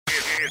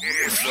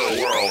It's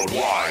the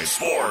Worldwide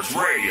Sports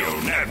Radio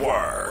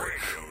Network.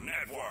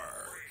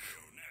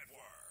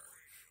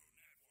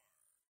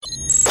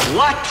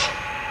 What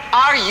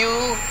are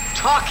you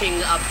talking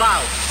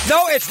about?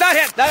 No, it's not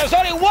him. There's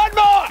only one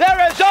more.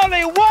 There is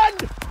only one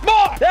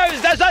more.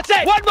 That's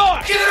it. One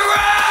more. Get a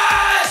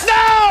rest!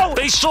 No!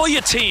 They saw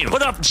your team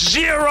put up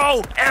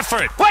zero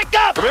effort. Wake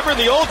up! Remember in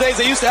the old days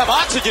they used to have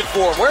oxygen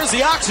for him. Where's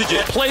the oxygen?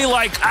 Play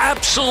like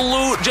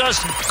absolute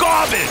just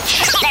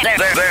garbage.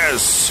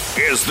 This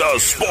is the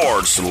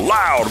Sports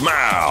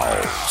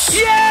Loudmouths.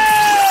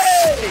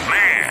 Yay!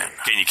 Man,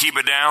 can you keep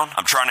it down?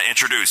 I'm trying to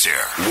introduce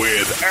here.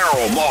 With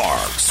Errol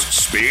Marks,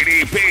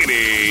 Speedy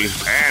Petey,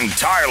 and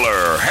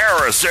Tyler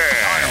Harrison.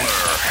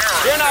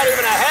 You're not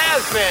even a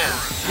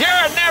has-been. You're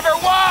a never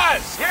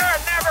was. You're a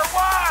never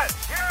was.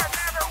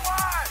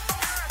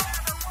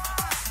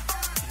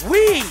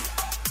 We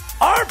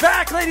are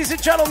back, ladies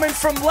and gentlemen,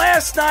 from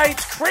last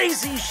night's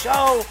crazy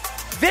show.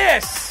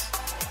 This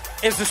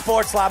is the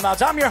Sports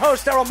Loudmouths. I'm your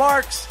host, Errol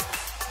Marks.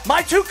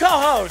 My two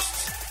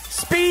co-hosts,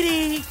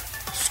 Speedy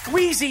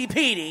Squeezy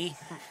Petey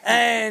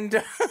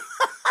and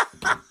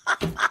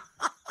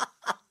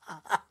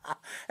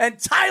and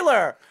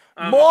Tyler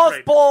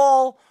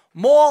Mothball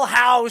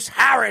Mallhouse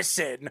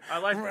Harrison. I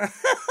like that.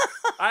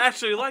 I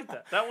actually like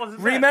that. That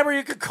wasn't bad. Remember,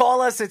 you could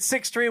call us at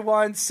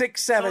 631-672.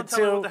 Someone tell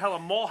me what the hell a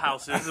mall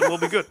house is, and we'll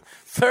be good.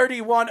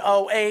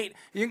 3108.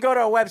 You can go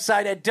to our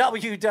website at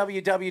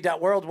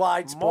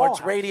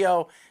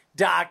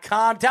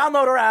www.worldwidesportsradio.com.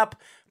 Download our app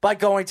by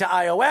going to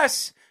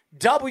iOS,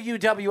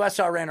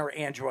 WWSRN, or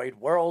Android,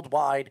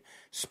 Worldwide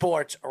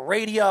Sports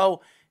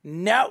Radio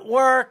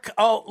Network.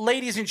 Oh,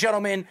 ladies and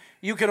gentlemen,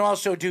 you can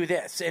also do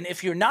this. And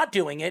if you're not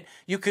doing it,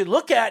 you could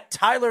look at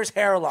Tyler's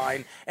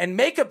hairline and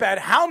make a bet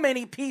how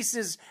many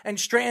pieces and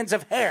strands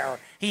of hair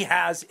he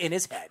has in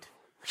his head.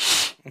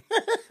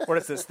 What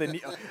is this?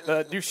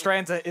 The new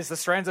strands? Is the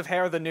strands of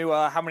hair the new?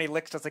 How many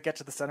licks does it get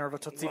to the center of a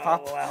Tootsie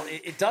Pop? Well,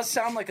 it does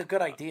sound like a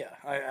good idea.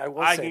 I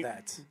will say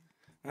that.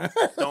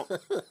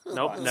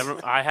 Never.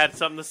 I had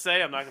something to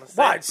say. I'm not going to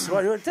say What?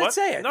 it. What?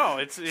 Say it.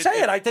 No,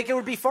 say it. I think it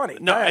would be funny.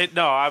 No, Go ahead.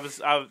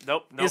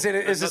 Nope. Is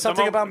it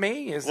something about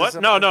me? What?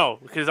 No,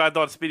 because I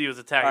thought Speedy was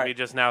attacking me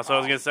just now, so I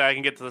was going to say I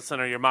can get to the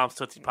center of your mom's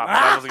Tootsie Pop. But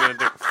I wasn't going to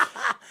do.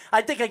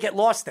 I think I get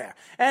lost there.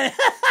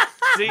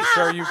 See,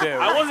 sure you do.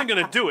 I wasn't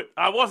going to do it.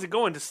 I wasn't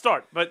going to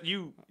start, but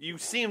you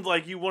seemed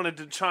like you wanted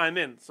to chime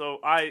in, so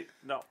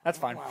no. That's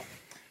fine. Wow.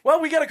 Well,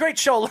 we got a great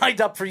show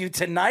lined up for you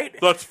tonight.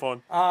 That's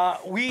fun.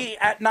 We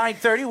at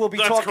 9:30 will be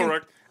That's talking.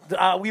 Correct.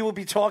 We will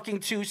be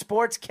talking to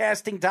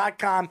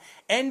sportscasting.com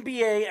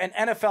NBA and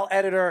NFL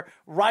editor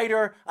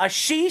writer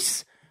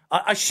Ashish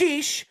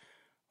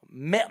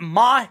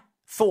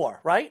Mathur,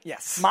 right?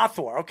 Yes.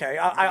 Mathur. Okay,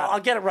 I'll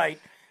get it right.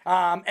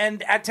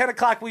 And at 10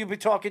 o'clock, we will be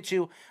talking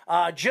to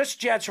Just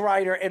Jets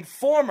writer and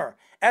former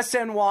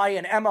SNY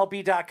and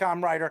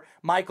MLB.com writer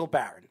Michael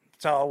Barron.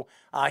 So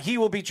he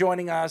will be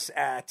joining us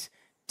at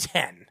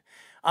 10.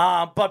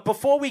 But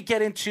before we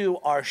get into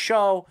our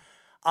show,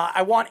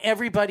 I want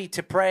everybody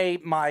to pray.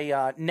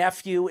 My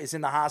nephew is in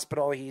the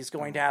hospital. He's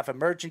going to have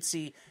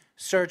emergency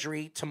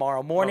surgery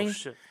tomorrow morning.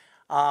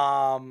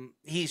 Oh, shit.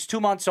 He's 2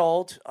 months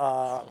old.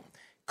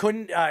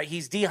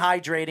 He's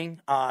dehydrating.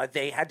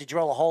 They had to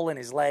drill a hole in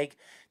his leg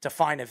to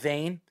find a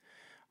vein.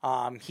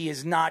 He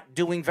is not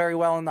doing very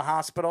well in the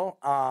hospital.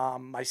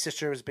 My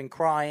sister has been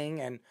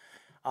crying, and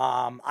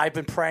I've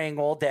been praying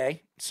all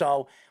day.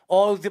 So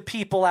all the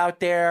people out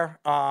there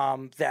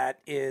that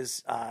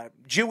is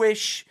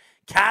Jewish,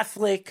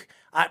 Catholic,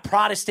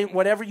 Protestant,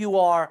 whatever you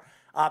are,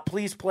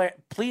 please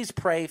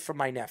pray for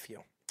my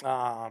nephew.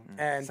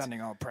 And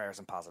sending all prayers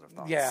and positive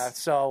thoughts. Yeah,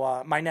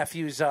 so my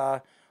nephew's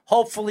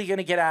hopefully going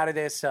to get out of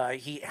this.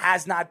 He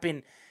has not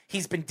been.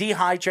 He's been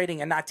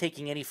dehydrating and not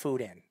taking any food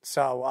in.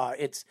 So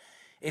it's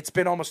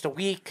been almost a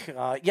week.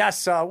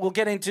 Yes, we'll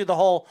get into the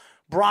whole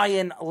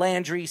Brian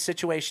Landry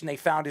situation. They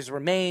found his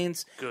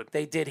remains. Good.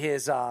 They did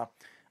his.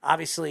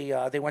 Obviously,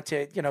 they went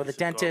to the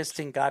dentist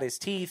and got his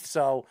teeth.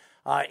 So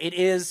it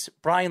is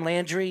Brian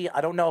Landry.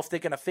 I don't know if they're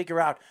going to figure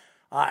out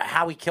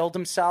how he killed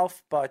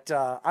himself, but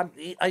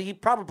he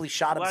probably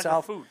shot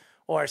himself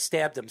or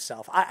stabbed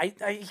himself.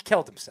 He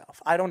killed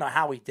himself. I don't know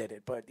how he did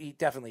it, but he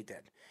definitely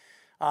did.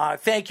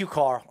 Thank you,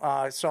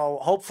 Carl. So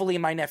hopefully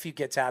my nephew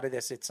gets out of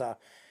this.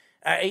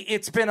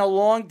 It's been a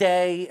long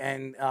day,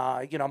 and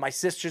my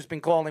sister's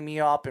been calling me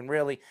up and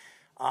really,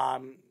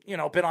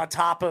 been on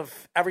top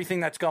of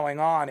everything that's going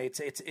on. It's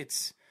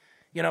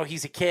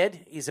he's a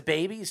kid, he's a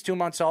baby, he's 2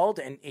 months old,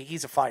 and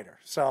he's a fighter.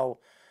 So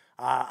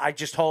I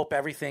just hope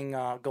everything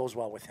goes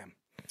well with him.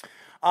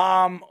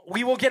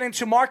 We will get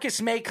into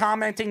Marcus May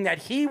commenting that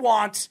he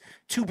wants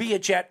to be a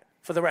Jet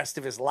for the rest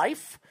of his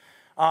life.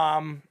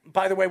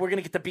 By the way, we're going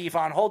to get the Beef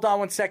on. Hold on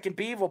 1 second,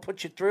 Beef. We'll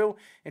put you through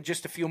in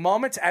just a few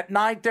moments. At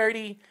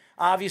 9:30,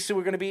 Obviously,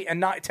 we're going to be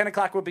at 10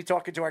 o'clock. We'll be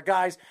talking to our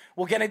guys.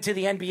 We'll get into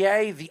the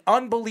NBA, the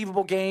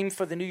unbelievable game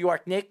for the New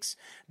York Knicks,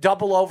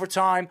 double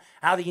overtime.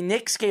 How the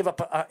Knicks gave up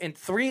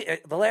the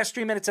last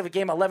 3 minutes of a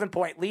game,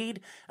 11-point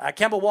lead.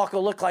 Kemba Walker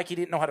looked like he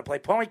didn't know how to play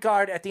point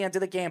guard at the end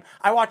of the game.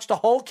 I watched the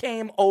whole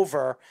game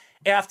over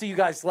after you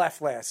guys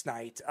left last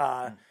night.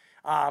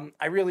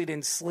 I really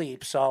didn't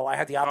sleep, so I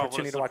had the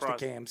opportunity to watch the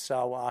game.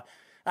 So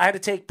I had to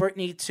take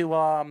Brittany to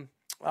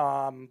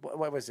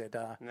what was it?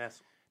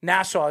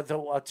 Nassau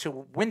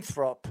to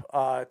Winthrop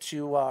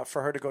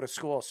for her to go to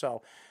school.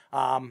 So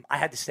I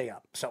had to stay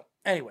up. So,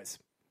 anyways,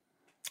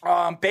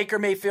 Baker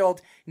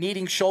Mayfield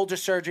needing shoulder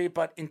surgery,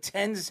 but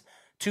intends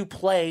to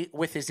play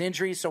with his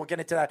injuries. So we'll get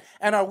into that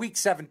and our Week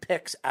 7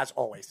 picks as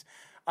always.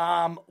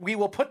 We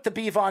will put the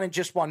beef on in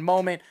just one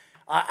moment.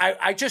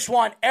 I just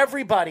want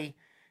everybody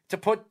to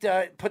put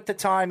the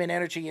time and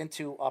energy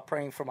into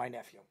praying for my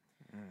nephew.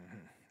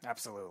 Mm-hmm.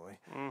 Absolutely.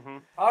 Mm-hmm.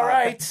 All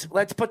right,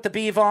 let's put the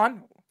beef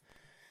on.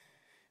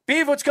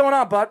 Beef, what's going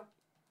on, bud?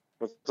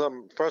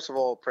 First of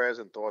all, prayers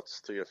and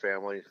thoughts to your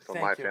family,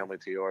 from my family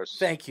to yours.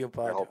 Thank you,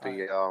 bud. I hope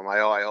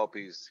I hope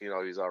he's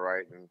all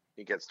right and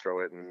he gets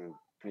through it and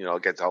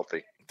gets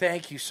healthy.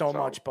 Thank you so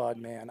much, bud,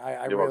 man.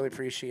 I really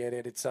appreciate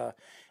it.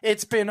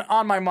 It's been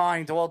on my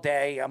mind all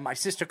day. My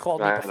sister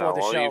called me before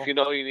the show. If you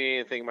need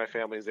anything, my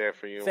family's there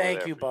for you.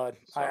 Thank you, bud.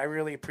 I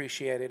really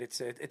appreciate it.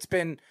 It's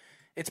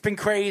been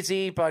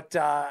crazy, but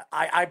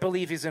I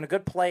believe he's in a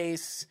good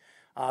place.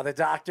 The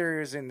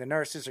doctors and the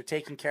nurses are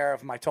taking care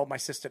of him. I told my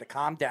sister to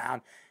calm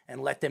down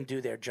and let them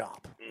do their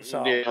job.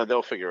 So yeah,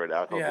 they'll figure it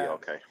out. He'll be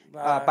okay.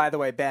 By the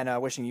way,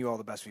 Ben, wishing you all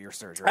the best for your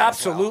surgery.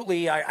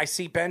 Absolutely. Well. I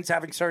see Ben's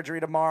having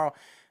surgery tomorrow.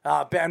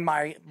 Ben,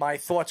 my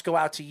thoughts go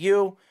out to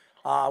you.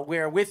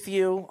 We're with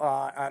you,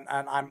 and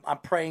I'm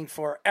praying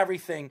for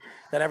everything,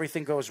 that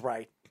everything goes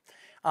right.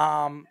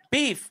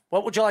 Beef,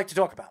 what would you like to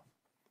talk about?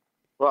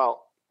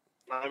 Well,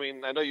 I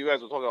mean, I know you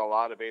guys were talking a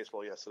lot of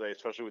baseball yesterday,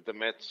 especially with the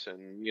Mets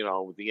and,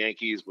 with the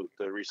Yankees, with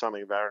the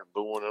re-signing of Aaron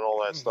Boone and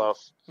all that stuff.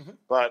 Mm-hmm.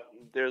 But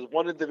there's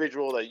one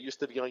individual that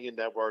used to be on your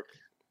network,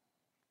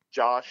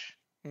 Josh,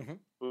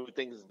 who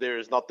thinks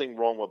there's nothing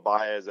wrong with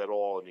Baez at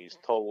all, and he's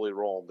totally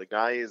wrong. The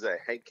guy is a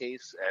head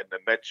case, and the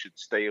Mets should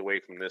stay away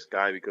from this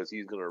guy because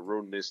he's going to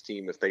ruin this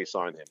team if they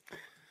sign him.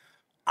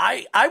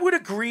 I would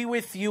agree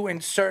with you in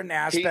certain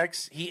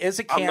aspects. He is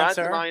a cancer. I'm not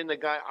denying the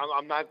guy.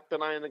 I'm not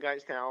denying the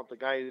guy's talent. The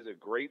guy is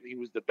He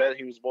was the best.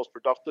 He was the most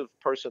productive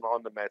person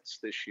on the Mets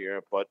this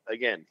year. But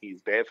again,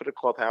 he's bad for the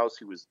clubhouse.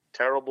 He was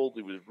terrible.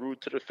 He was rude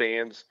to the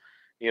fans.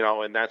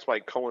 And that's why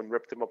Cohen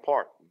ripped him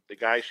apart. The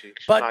guy should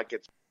not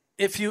get.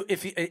 If you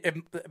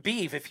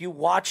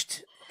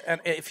watched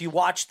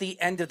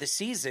the end of the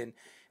season,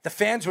 the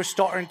fans were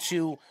starting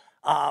to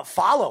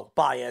follow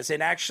Baez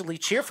and actually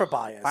cheer for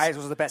Baez. Baez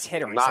was the best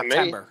hitter in Not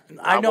September. Me.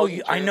 I know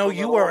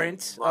you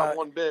weren't. Not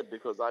one bit,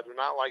 because I do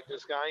not like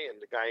this guy,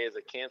 and the guy is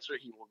a cancer.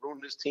 He will ruin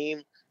this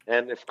team.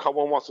 And if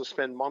Cohen wants to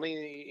spend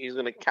money, he's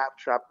going to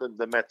trap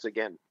the Mets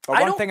again.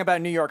 But one thing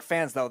about New York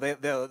fans, though,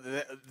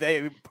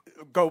 they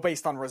go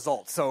based on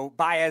results. So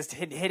Baez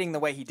hitting the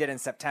way he did in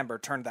September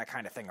turned that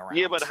kind of thing around.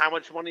 Yeah, but how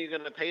much money are you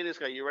going to pay this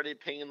guy? You're already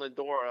paying Lindor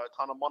a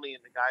ton of money,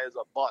 and the guy is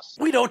a bust.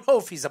 We don't know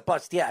if he's a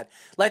bust yet.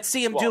 Let's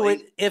see him do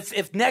it.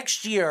 If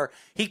next year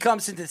he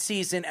comes into the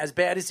season as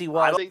bad as he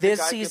was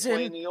this season,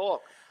 play in New York.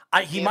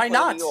 He might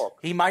not.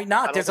 He might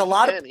not. There's a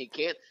lot of. He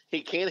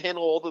can't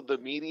handle all the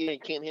media. He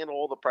can't handle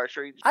all the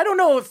pressure. I don't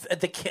know if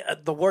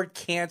the word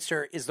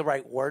cancer is the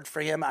right word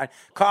for him.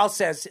 Carl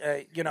says,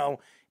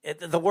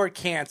 the word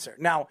cancer.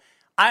 Now,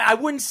 I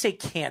wouldn't say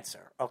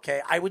cancer.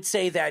 Okay, I would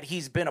say that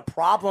he's been a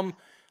problem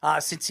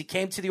since he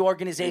came to the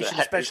organization,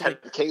 especially.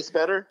 Is Case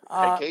better?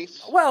 Head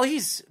case? Well,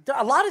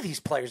 a lot of these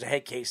players are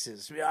head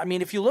cases. I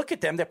mean, if you look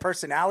at them, their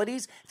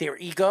personalities, their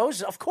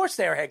egos, of course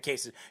they are head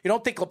cases. You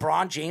don't think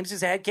LeBron James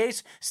is a head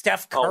case?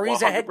 Steph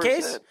Curry's a head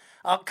case?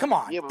 Come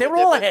on, they're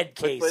all head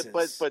cases.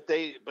 But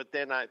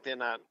they're not.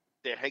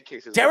 They're head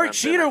cases. Derek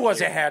Jeter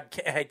was a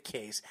head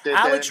case.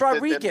 Alex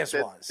Rodriguez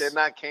was. They're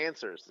not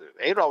cancers.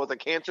 A-Rod was a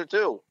cancer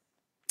too.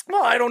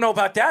 Well, I don't know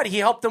about that. He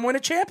helped them win a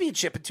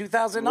championship in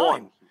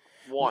 2009.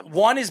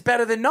 One is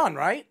better than none,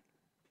 right?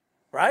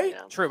 Right?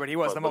 Yeah. True, but he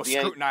was the most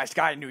scrutinized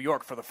guy in New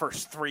York for the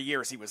first 3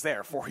 years he was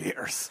there, 4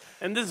 years.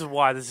 And this is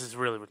why this is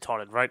really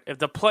retarded, right? If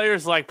the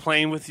players like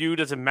playing with you,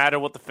 does it matter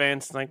what the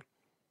fans think?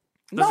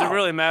 Does it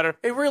really matter?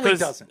 It really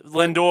doesn't.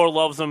 Lindor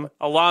loves him.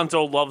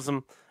 Alonso loves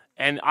him.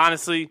 And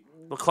honestly,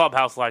 the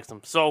clubhouse likes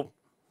him. So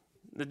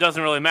it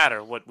doesn't really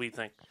matter what we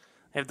think.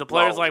 If the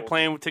players like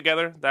playing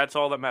together, that's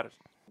all that matters.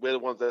 We're the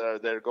ones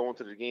that are going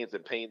to the games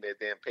and paying their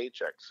damn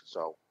paychecks.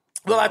 So.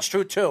 Well, that's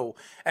true too,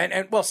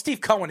 and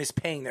Steve Cohen is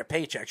paying their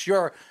paychecks.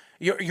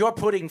 You're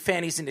putting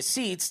fannies in the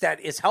seats that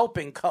is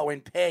helping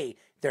Cohen pay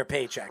their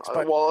paychecks.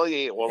 But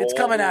it's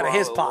coming out of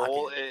his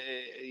pocket.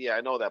 Yeah,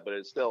 I know that, but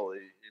it's still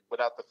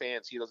without the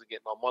fans, he doesn't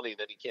get no money.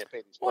 Then he can't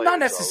pay these players. Well, not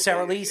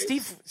necessarily.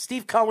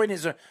 Steve Cohen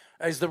is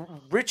the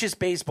richest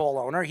baseball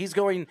owner. He's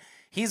going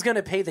he's going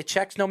to pay the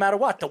checks no matter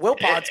what. The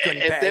Wilpods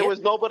couldn't pay. If there was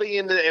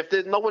nobody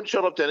no one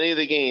showed up to any of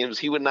the games,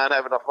 he would not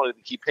have enough money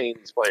to keep paying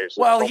these players.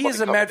 So well, he's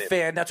a Met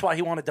fan. That's why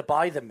he wanted to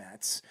buy the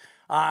Mets.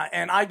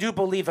 And I do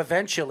believe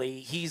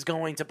eventually he's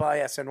going to buy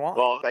SNY.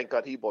 Well, thank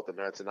God he bought the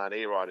Mets and not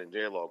A-Rod and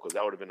J-Lo, because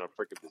that would have been a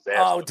freaking disaster.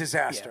 Oh,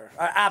 disaster.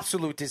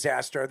 Absolute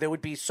disaster. There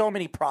would be so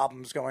many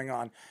problems going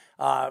on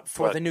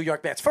for the New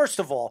York Mets. First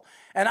of all,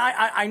 and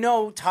I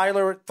know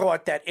Tyler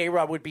thought that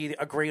A-Rod would be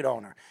a great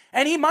owner.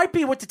 And he might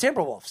be with the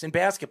Timberwolves in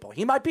basketball.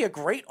 He might be a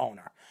great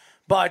owner.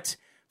 But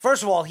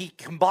first of all, he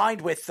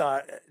combined with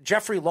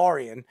Jeffrey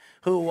Lorian,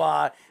 who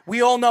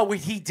we all know what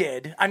he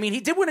did. I mean, he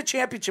did win a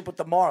championship with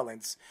the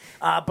Marlins.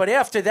 But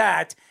after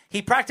that,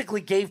 he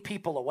practically gave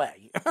people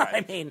away.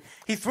 I mean,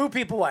 he threw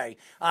people away.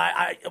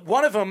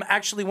 One of them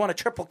actually won a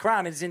Triple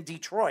Crown and is in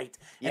Detroit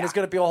and is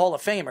going to be a Hall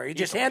of Famer. He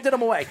just handed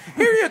him away.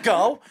 Here you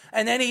go.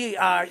 And then he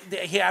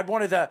had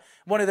one of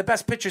the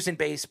best pitchers in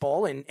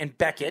baseball in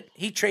Beckett.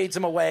 He trades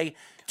him away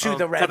to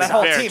the Red Sox. That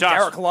whole team,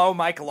 Derek Lowe,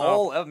 Mike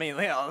Lowell, I mean,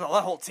 the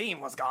whole team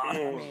was gone.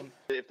 I mean,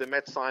 if the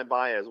Mets sign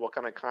Baez, what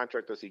kind of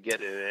contract does he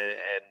get?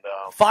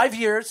 5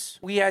 years.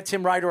 We had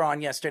Tim Ryder on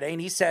yesterday,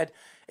 and he said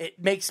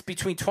it makes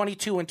between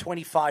 22 and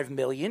 25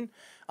 million.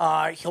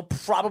 He'll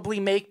probably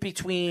make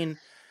between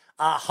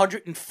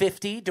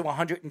 150 to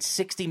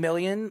 160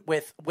 million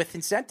with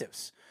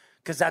incentives,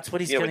 because that's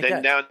what he's going to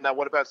get. Now,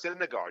 what about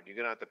Syndergaard? You're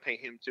going to have to pay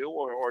him too,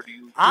 or do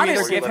you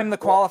either give him the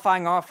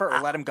qualifying offer or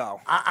let him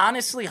go?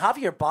 Honestly,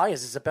 Javier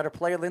Baez is a better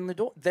player than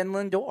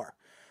Lindor.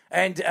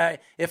 And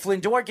if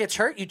Lindor gets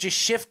hurt, you just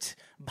shift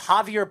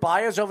Javier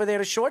Baez over there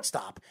to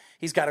shortstop.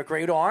 He's got a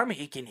great arm.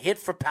 He can hit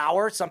for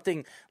power,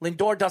 something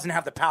Lindor doesn't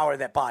have the power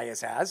that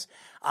Baez has.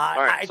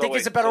 I think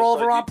he's a better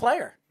all-around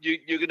player.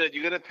 You're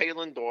gonna pay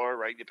Lindor,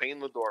 right? You're paying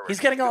Lindor. Right?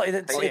 He's getting all.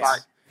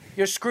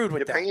 You're screwed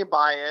with that. You're paying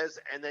Baez,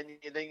 and then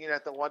you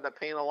have to wind up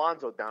paying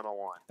Alonso down the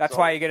line. That's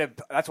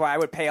why I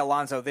would pay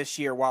Alonso this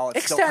year while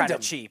it's still kind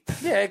of cheap.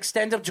 Yeah,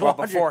 extend him to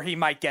before he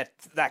might get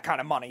that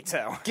kind of money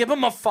too. Give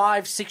him a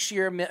 5-6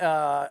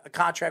 year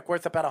contract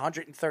worth about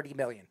 $130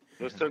 million.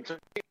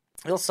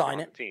 He'll sign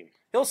it.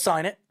 He'll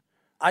sign it.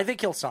 I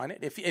think he'll sign it.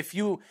 If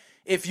you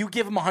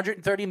give him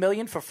 $130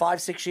 million for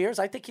 5-6 years,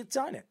 I think he'd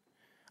sign it.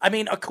 I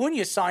mean,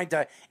 Acuna signed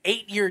a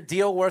 8-year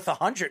deal worth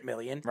 $100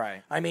 million.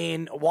 Right. I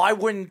mean, why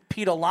wouldn't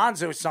Pete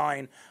Alonso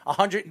sign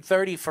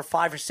 $130 for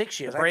 5 or 6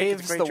 years? The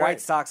Braves, the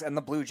White Sox, and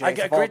the Blue Jays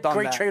have all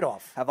done that.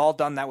 Trade-off. Have all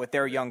done that with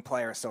their young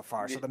players so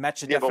far. So the Mets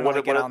should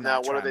definitely get on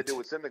that. Now, what do they do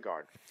with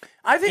Syndergaard?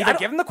 Either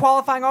give him the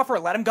qualifying offer or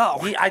let him go.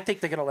 I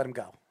think they're going to let him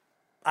go.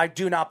 I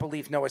do not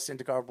believe Noah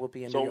Syndergaard will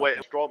be in New York. So wait,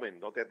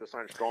 Stroman, don't they have to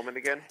sign Stroman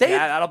again?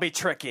 That'll be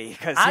tricky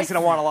because he's going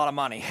to want a lot of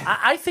money.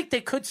 I think they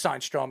could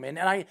sign Stroman,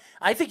 and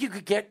I think you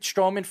could get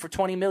Stroman for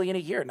 $20 million a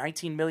year,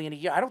 $19 million a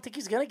year. I don't think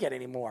he's going to get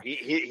any more.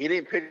 He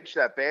didn't pitch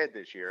that bad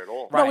this year at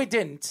all. Right. No, he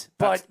didn't.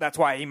 But that's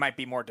why he might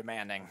be more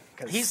demanding.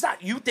 He's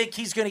not. You think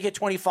he's going to get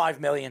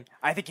 $25 million?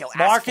 I think he'll ask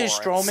Marcus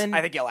for Stroman. it.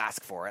 I think he'll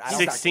ask for it.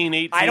 16,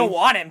 18. I don't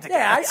want him to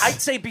get it. I'd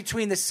say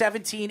between the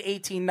 17,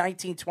 18,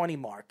 19, 20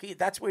 mark.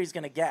 That's where he's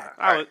going to get.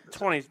 Right.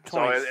 20.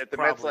 So the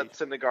Mets let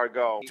Syndergaard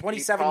go.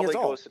 27 years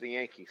old. Goes to the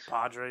Yankees.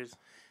 Padres.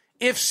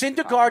 If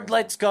Syndergaard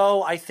lets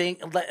go, I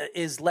think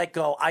is let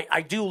go.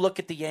 I do look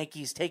at the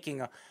Yankees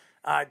taking a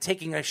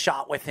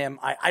shot with him.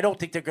 I don't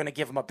think they're going to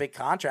give him a big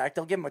contract.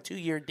 They'll give him a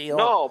 2-year deal.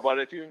 No, but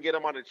if you can get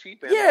him on a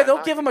cheap end,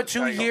 they'll give him a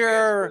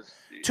 2-year,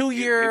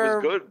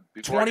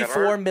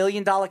 $24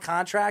 million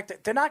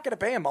contract. They're not going to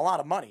pay him a lot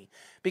of money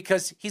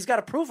because he's got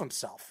to prove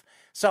himself.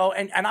 So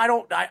and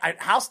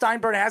Hal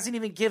Steinbrenner hasn't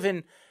even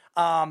given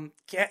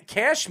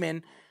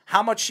Cashman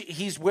how much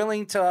he's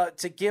willing to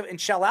give and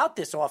shell out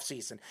this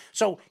offseason.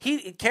 So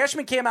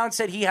Cashman came out and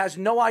said he has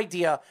no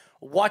idea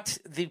what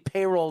the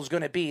payroll is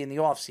going to be in the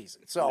offseason.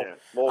 So,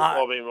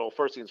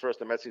 first things first,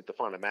 the Mets need to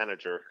find a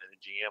manager and a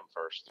GM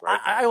first,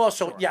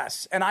 right?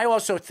 Yes, and I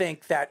also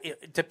think that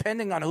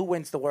depending on who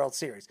wins the World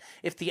Series,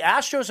 if the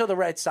Astros or the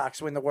Red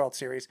Sox win the World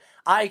Series,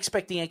 I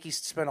expect the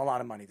Yankees to spend a lot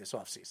of money this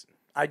offseason.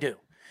 I do.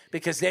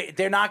 Because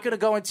they're not going to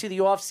go into the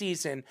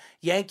offseason,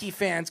 Yankee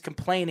fans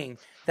complaining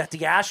that the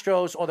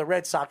Astros or the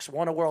Red Sox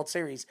won a World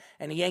Series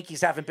and the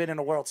Yankees haven't been in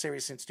a World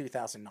Series since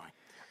 2009.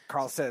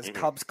 Carl says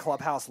Cubs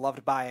clubhouse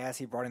loved Baez.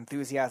 He brought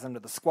enthusiasm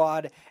to the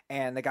squad.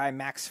 And the guy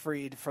Max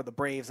Fried for the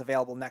Braves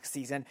available next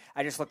season.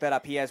 I just looked that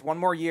up. He has 1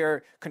 more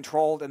year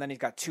controlled, and then he's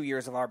got 2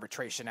 years of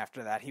arbitration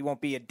after that. He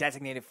won't be a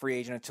designated free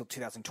agent until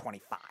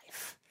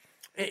 2025.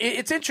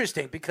 It's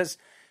interesting because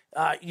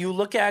you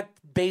look at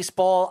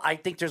baseball, I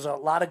think there's a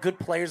lot of good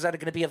players that are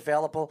going to be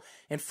available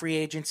in free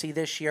agency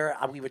this year.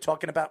 We were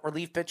talking about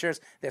relief pitchers.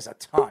 There's a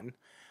ton.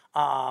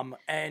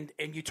 And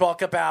you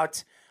talk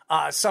about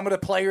some of the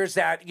players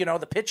that,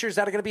 the pitchers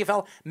that are going to be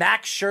available.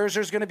 Max Scherzer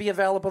is going to be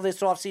available this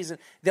offseason.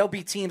 There'll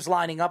be teams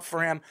lining up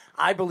for him.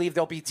 I believe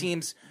there'll be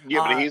teams.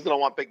 Yeah, but he's going to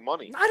want big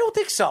money. I don't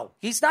think so.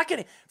 He's not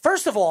going to.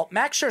 First of all,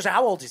 Max Scherzer,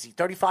 how old is he?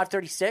 35,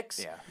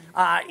 36?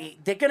 Yeah.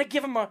 They're going to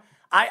give him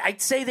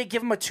I'd say they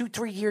give him a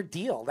 2-3 year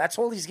deal. That's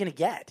all he's going to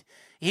get.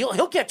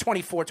 He'll get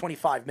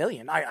 $24-25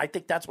 million. I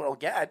think that's what he'll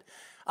get.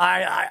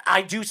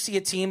 I do see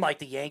a team like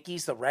the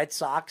Yankees, the Red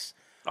Sox,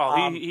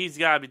 Oh, he's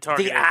got to be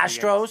targeted.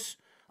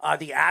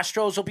 The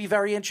Astros will be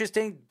very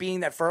interesting,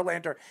 being that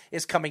Verlander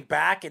is coming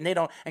back, and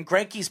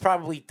Greinke's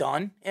probably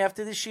done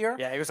after this year.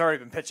 Yeah, he was already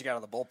been pitching out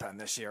of the bullpen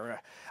this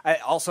year.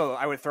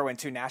 I would throw in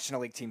 2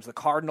 National League teams, the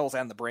Cardinals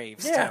and the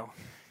Braves, too.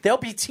 There'll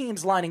be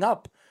teams lining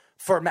up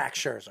for Max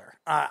Scherzer.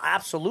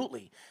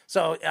 Absolutely.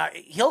 So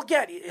he'll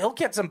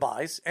get some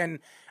buys, and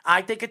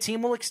I think a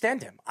team will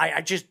extend him. I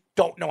just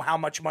don't know how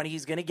much money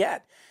he's going to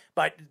get.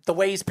 But the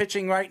way he's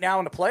pitching right now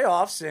in the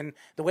playoffs and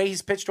the way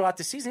he's pitched throughout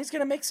the season, he's going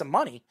to make some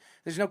money.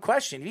 There's no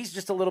question. He's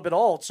just a little bit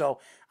old,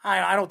 so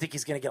I don't think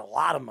he's going to get a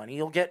lot of money.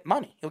 He'll get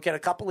money. He'll get a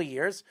couple of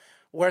years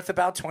worth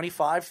about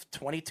 $25,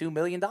 $22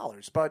 million.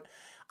 But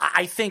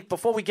I think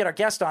before we get our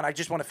guest on, I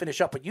just want to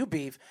finish up with you,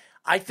 Beef.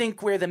 I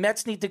think where the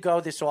Mets need to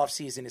go this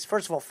offseason is,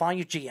 first of all, find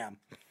your GM.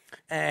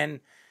 And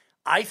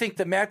I think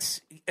the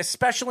Mets,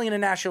 especially in the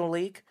National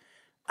League,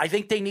 I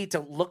think they need to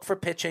look for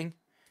pitching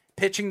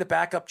to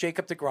back up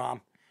Jacob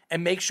deGrom,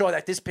 and make sure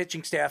that this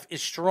pitching staff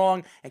is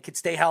strong and can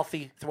stay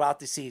healthy throughout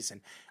the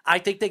season. I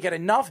think they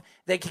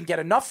can get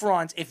enough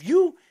runs. If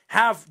you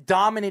have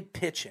dominant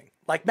pitching,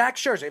 like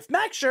Max Scherzer, if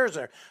Max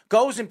Scherzer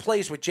goes and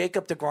plays with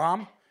Jacob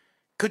deGrom,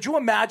 could you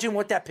imagine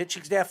what that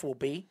pitching staff will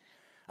be?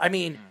 I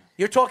mean,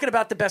 you're talking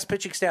about the best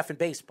pitching staff in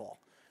baseball.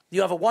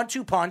 You have a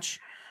 1-2 punch,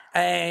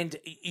 and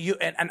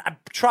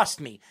trust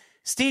me,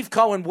 Steve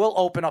Cohen will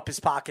open up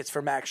his pockets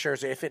for Max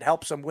Scherzer if it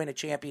helps him win a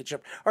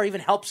championship or even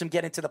helps him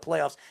get into the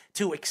playoffs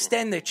to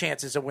extend their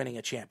chances of winning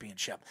a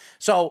championship.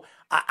 So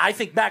I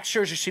think Max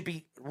Scherzer should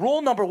be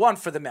rule number 1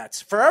 for the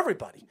Mets, for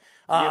everybody.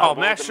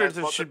 Max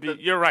Scherzer should be –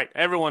 you're right.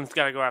 Everyone's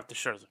got to go after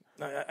Scherzer.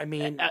 I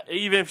mean –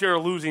 even if you're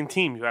a losing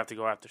team, you have to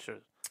go after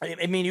Scherzer.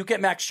 I mean, you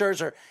get Max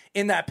Scherzer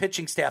in that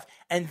pitching staff,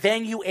 and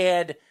then you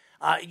add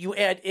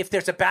if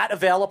there's a bat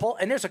available,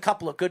 and there's a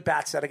couple of good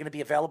bats that are going to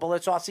be available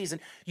this offseason,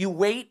 you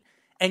wait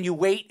and you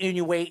wait and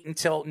you wait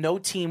until no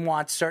team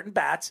wants certain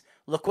bats.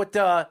 Look what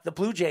the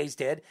Blue Jays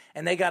did,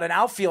 and they got an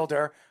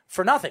outfielder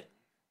for nothing.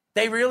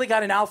 They really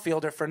got an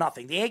outfielder for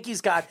nothing. The Yankees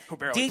got who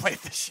barely played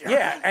this year.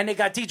 Yeah, and they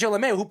got DJ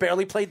LeMahieu, who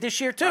barely played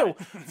this year too,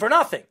 for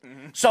nothing.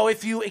 So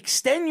if you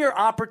extend your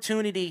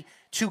opportunity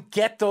to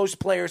get those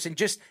players and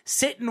just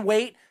sit and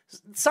wait,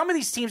 some of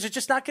these teams are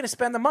just not going to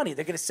spend the money.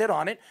 They're going to sit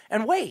on it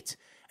and wait.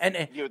 And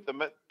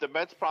the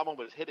Mets' problem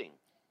was hitting.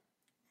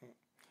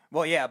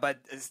 Well, yeah, but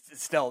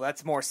still,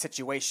 that's more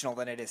situational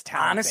than it is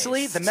talent.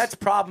 Honestly, the Mets'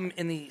 problem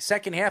in the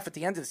second half at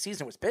the end of the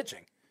season was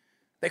pitching.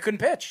 They couldn't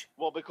pitch.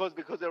 Well, because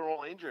they were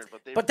all injured.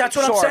 But that's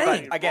what I'm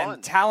saying.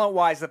 Again,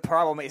 talent-wise, the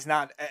problem is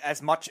not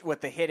as much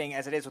with the hitting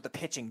as it is with the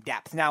pitching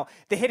depth. Now,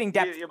 the hitting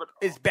depth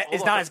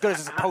is not as good as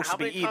it's supposed to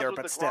be either,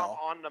 but still.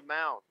 On the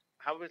mound.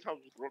 How many times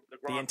was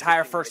the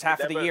entire first half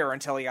of the year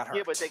until he got hurt?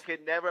 Yeah, but they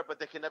could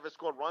never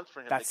score runs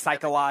for him. That's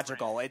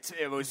psychological.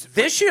 It was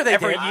this year they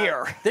every did.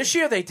 year. This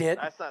year they did.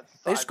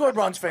 They scored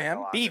runs for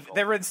him. Beef,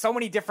 there were so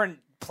many different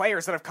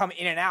players that have come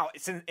in and out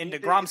in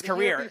DeGrom's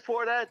career.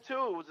 Before that too,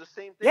 it was the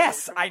same thing.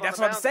 Yes, that's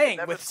what I'm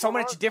saying. With so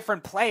much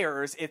different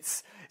players,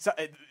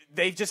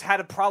 they've just had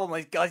a problem.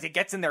 Like it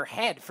gets in their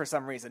head for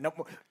some reason. No,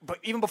 but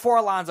even before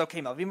Alonso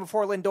came up, even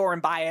before Lindor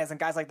and Baez and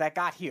guys like that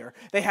got here,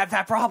 they had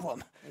that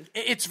problem.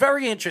 It's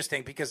very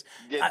interesting because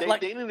they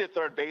need a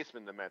third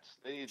baseman. The Mets,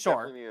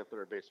 definitely need a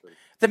third baseman.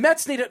 The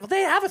Mets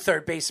they have a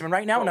third baseman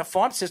right now in a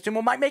farm system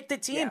who might make the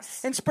team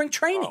in spring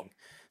training.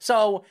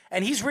 So,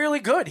 and he's really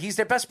good. He's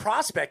their best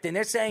prospect, and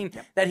they're saying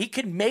that he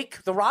can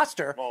make the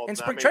roster in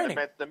spring training.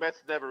 The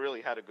Mets never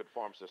really had a good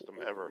farm system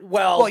ever.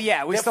 Well,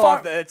 yeah, we still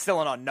have it's still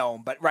an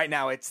unknown, but right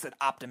now it's an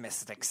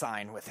optimistic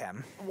sign with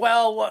him.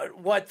 Well,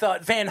 what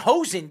Van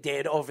Hosen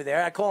did over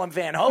there, I call him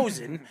Van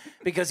Hosen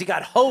because he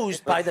got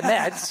hosed by the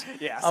Mets.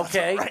 Yes,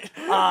 okay,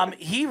 right.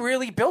 He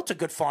really built a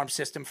good farm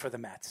system for the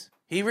Mets.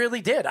 He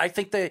really did. I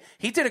think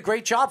he did a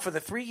great job for the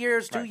 3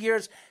 years, 2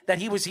 years that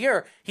he was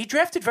here. He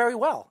drafted very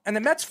well. And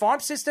the Mets farm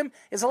system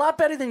is a lot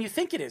better than you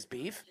think it is,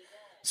 Beef.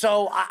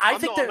 So I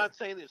think I'm not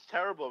saying it's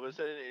terrible, but it's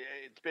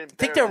been better. I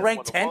think they're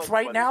ranked 10th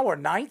right now or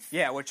 9th.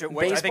 Yeah, which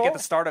I think at the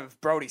start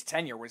of Brody's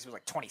tenure was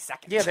like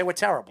 22nd. Yeah, they were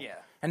terrible. Yeah.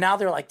 And now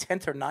they're like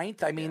 10th or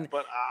 9th. I mean,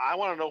 but I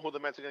want to know who the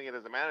Mets are going to get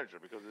as a manager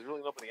because there's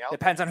really nobody else.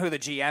 Depends on who the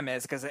GM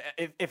is because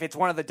if it's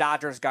one of the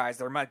Dodgers guys,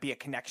 there might be a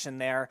connection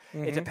there.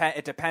 Mm-hmm.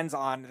 It depends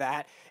on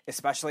that,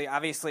 especially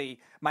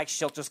obviously Mike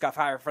Shildt just got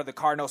fired for the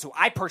Cardinals, who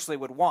I personally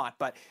would want.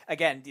 But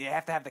again, you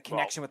have to have the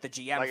connection with the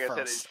GM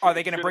first. Are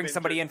they going to bring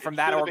somebody in from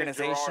that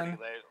organization?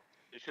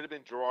 It should have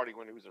been Girardi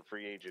when he was a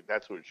free agent.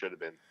 That's who it should have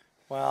been.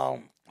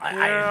 Well,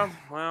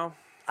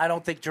 I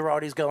don't think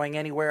Girardi's going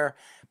anywhere.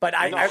 But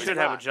I should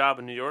have a job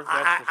in New York.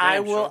 I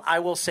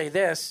will say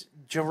this: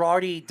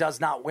 Girardi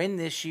does not win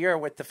this year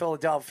with the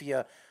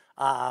Philadelphia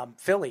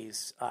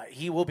Phillies.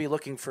 He will be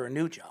looking for a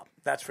new job.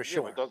 That's for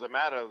sure. But it doesn't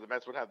matter. The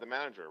Mets would have the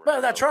manager. Right?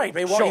 Well, that's right.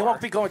 He won't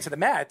be going to the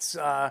Mets.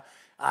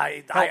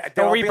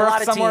 They'll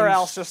rebirth somewhere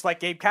else, just like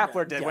Gabe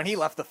Kapler did when he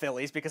left the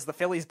Phillies, because the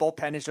Phillies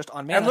bullpen is just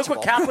unmanageable. And look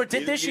what Kapler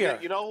did this year.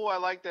 You know who I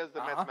liked as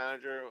the Mets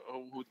manager,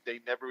 who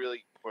they never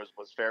really was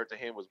fair to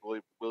him, was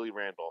Willie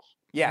Randolph.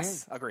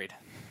 Yes, agreed.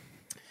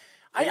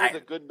 He was a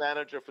good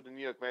manager for the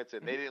New York Mets,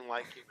 and they didn't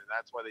like him, and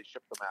that's why they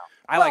shipped him out.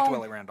 I liked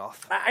Willie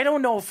Randolph. I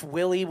don't know if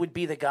Willie would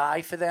be the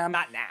guy for them.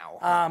 Not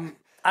now.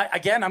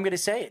 Again, I'm going to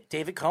say it.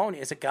 David Cone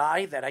is a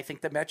guy that I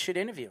think the Mets should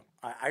interview.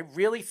 I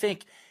really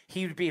think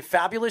he would be a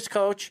fabulous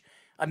coach,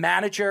 a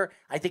manager.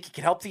 I think he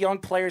can help the young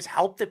players,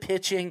 help the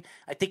pitching.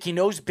 I think he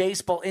knows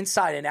baseball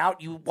inside and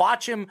out. You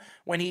watch him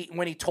when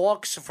he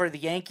talks for the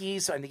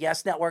Yankees on the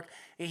Yes Network.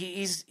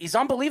 He's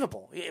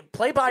unbelievable.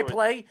 Play by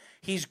play,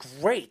 he's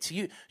great.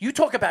 You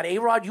talk about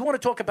A-Rod. You want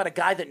to talk about a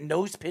guy that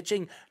knows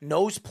pitching,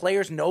 knows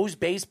players, knows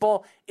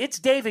baseball. It's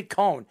David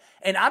Cone.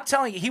 And I'm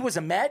telling you, he was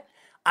a Met.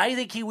 I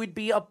think he would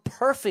be a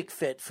perfect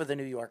fit for the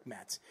New York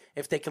Mets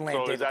if they can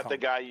land David Cone. So is that the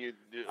guy who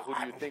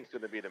do you think is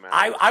going to be the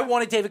manager? I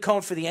wanted David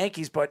Cone for the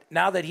Yankees, but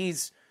now that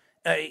he's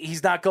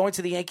not going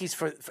to the Yankees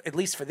for at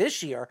least for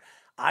this year,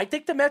 I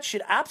think the Mets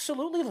should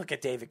absolutely look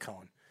at David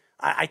Cone.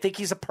 I think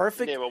he's a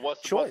perfect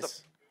choice. What's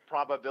the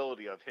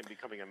probability of him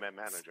becoming a Met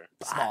manager?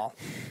 Small.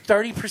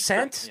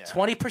 30%,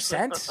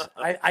 20%.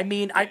 I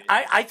mean,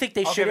 I think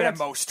they I'll should. give it at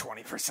most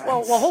 20%.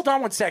 Well, hold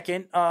on one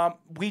second.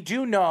 We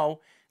do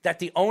know that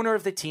the owner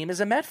of the team is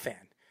a Met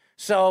fan.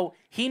 So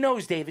he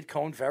knows David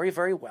Cone very,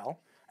 very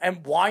well.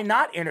 And why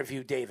not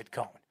interview David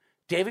Cone?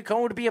 David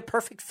Cone would be a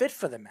perfect fit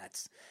for the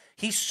Mets.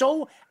 He's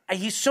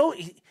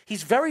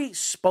very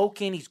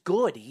spoken. He's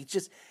good.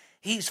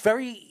 He's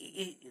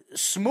very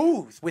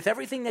smooth with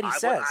everything that he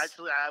says.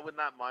 I would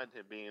not mind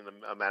him being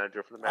a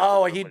manager for the Mets.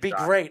 Oh, he'd be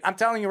great. I'm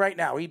telling you right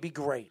now, he'd be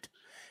great.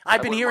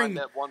 I've been hearing,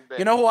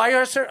 you know who I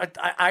heard, sir?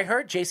 I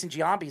heard Jason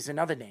Giambi is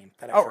another name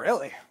that I've heard.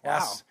 Really?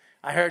 Yes. Wow.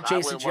 I heard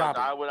Jason Giambi.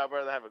 I'd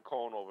rather have a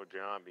Cone over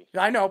Giambi.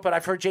 I know, but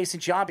I've heard Jason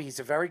Giambi. He's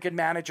a very good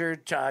manager.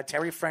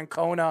 Terry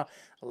Francona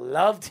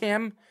loved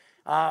him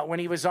when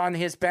he was on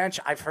his bench.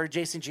 I've heard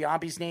Jason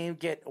Giambi's name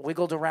get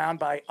wiggled around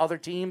by other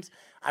teams.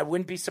 I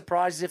wouldn't be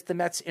surprised if the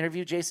Mets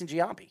interview Jason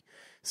Giambi.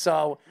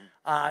 So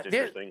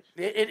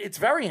it's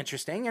very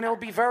interesting, and it'll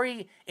be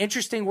very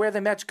interesting where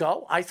the Mets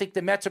go. I think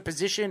the Mets are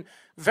positioned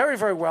very,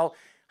 very well.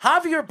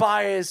 Javier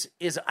Baez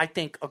is, I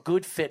think, a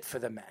good fit for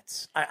the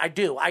Mets. I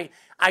do.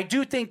 I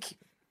do think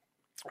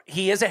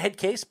he is a head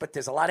case, but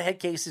there's a lot of head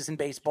cases in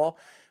baseball.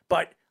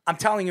 But I'm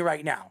telling you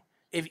right now,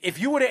 if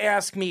you were to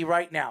ask me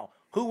right now,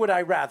 who would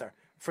I rather,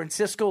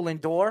 Francisco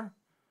Lindor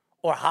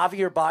or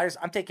Javier Baez?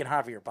 I'm taking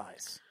Javier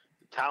Baez.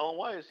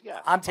 Talent-wise, yeah.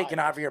 I'm taking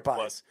Javier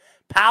Baez.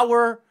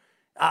 Power,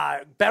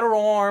 better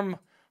arm,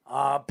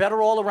 better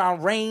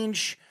all-around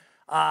range.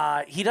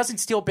 He doesn't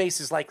steal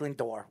bases like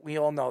Lindor. We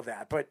all know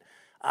that. But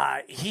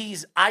I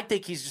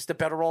think he's just a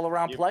better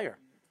all-around player.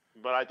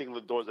 But I think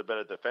Lindor's a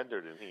better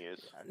defender than he is.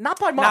 Not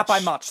by much. Not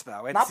by much,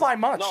 though. Not by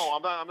much. No,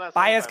 I'm not.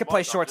 Baez could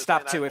play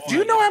shortstop too. Do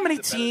you know how many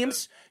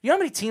teams? You know how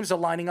many teams are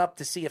lining up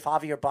to see if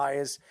Javier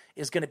Baez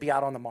is going to be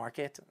out on the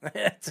market?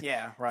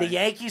 Yeah, right. The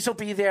Yankees will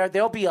be there.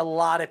 There'll be a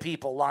lot of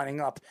people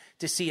lining up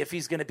to see if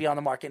he's going to be on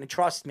the market. And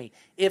trust me,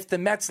 if the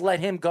Mets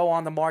let him go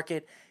on the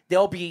market,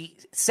 there'll be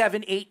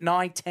 7, 8,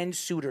 9, 10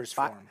 suitors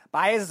for him.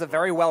 Baez is a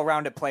very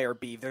well-rounded player,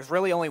 Beeve. There's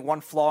really only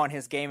one flaw in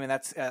his game, and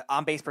that's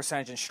on-base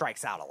percentage and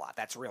strikes out a lot.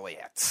 That's really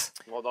it.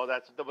 Well, no,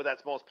 that's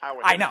most power.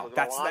 I know.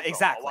 That's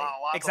exactly.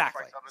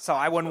 So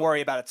I wouldn't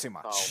worry about it too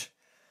much.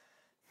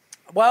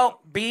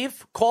 Well,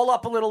 Beeve, call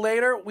up a little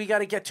later. We got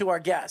to get to our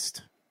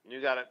guest.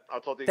 You got it.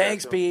 I'll talk to you.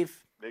 Thanks,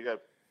 Beeve. You got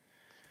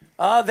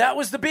it. That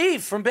was the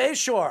Beeve from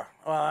Bayshore.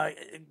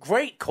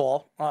 Great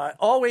call.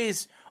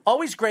 Always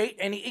great.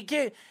 And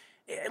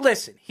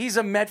listen, he's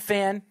a Met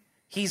fan.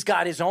 He's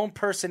got his own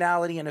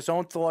personality and his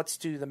own thoughts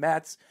to the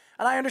Mets,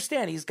 and I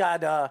understand he's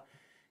got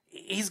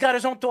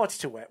his own thoughts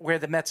to it, where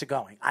the Mets are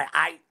going.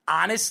 I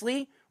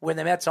honestly, where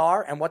the Mets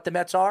are and what the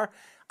Mets are,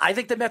 I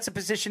think the Mets are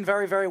positioned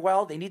very, very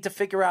well. They need to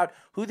figure out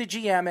who the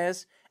GM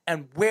is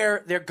and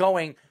where they're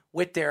going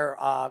with their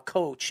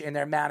coach and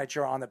their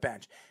manager on the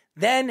bench.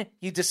 Then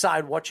you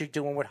decide what you're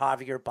doing with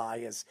Javier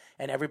Baez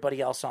and everybody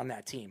else on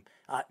that team.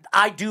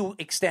 I do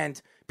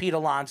extend Pete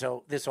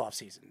Alonso this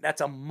offseason.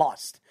 That's a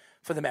must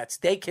for the Mets.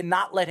 They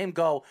cannot let him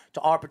go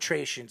to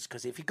arbitrations,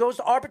 because if he goes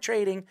to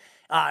arbitrating,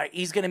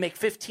 he's going to make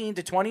 $15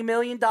 to $20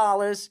 million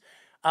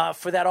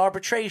for that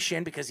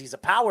arbitration, because he's a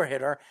power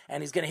hitter,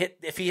 and he's going to hit,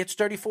 if he hits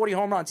 30, 40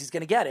 home runs, he's going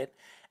to get it,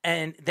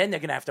 and then they're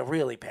going to have to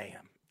really pay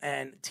him,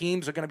 and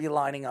teams are going to be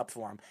lining up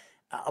for him.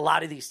 A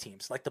lot of these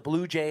teams, like the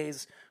Blue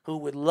Jays, who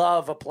would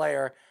love a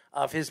player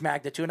of his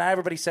magnitude. Now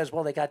everybody says,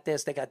 well, they got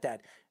this, they got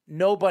that.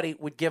 Nobody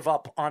would give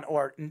up on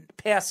or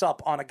pass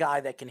up on a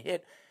guy that can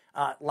hit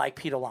like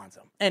Pete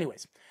Alonso.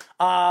 Anyways,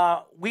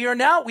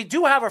 we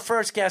do have our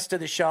first guest of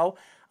the show.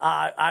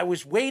 I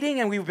was waiting,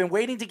 and we've been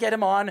waiting to get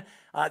him on.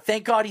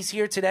 Thank God he's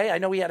here today. I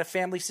know he had a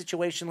family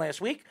situation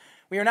last week.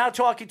 We are now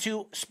talking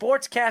to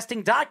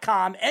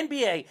sportscasting.com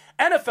NBA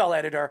NFL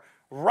editor,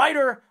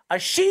 writer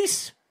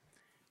Ashish.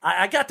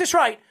 I got this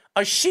right.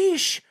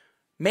 Ashish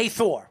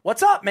Mathur.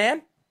 What's up,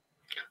 man?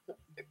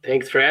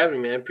 Thanks for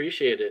having me, man.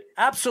 Appreciate it.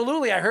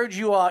 Absolutely. I heard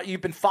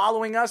you've been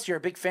following us. You're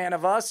a big fan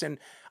of us. And,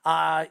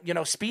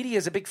 Speedy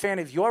is a big fan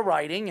of your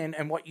writing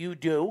and what you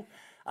do.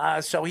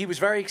 So he was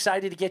very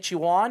excited to get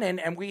you on,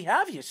 and we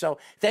have you. So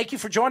thank you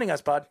for joining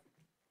us, bud.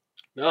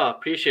 No, I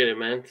appreciate it,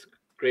 man. It's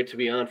great to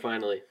be on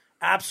finally.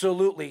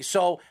 Absolutely.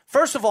 So,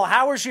 first of all,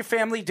 how is your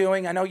family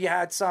doing? I know you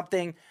had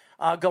something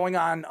going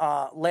on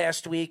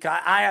last week.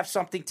 I have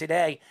something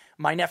today.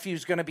 My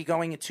nephew's going to be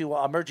going into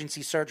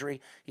emergency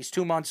surgery. He's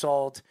 2 months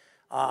old.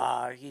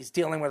 He's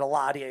dealing with a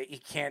lot.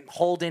 He can't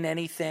hold in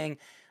anything.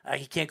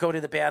 He can't go to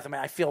the bathroom.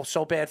 I feel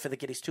so bad for the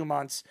kid. He's 2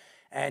 months,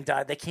 and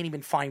they can't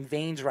even find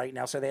veins right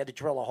now, so they had to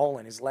drill a hole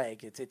in his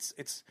leg.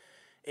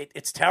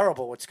 It's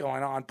terrible what's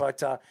going on.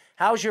 But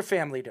how's your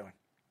family doing?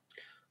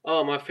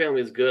 Oh, my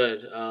family's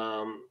good.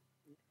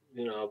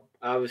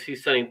 Obviously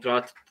sending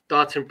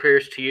thoughts and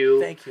prayers to you.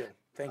 Thank you.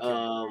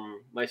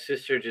 My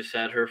sister just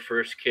had her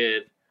first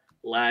kid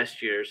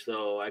last year,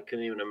 so I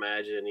couldn't even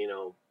imagine,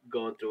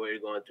 going through what you're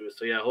going through.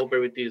 So, yeah, I hope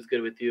everything is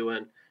good with you.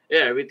 And, yeah,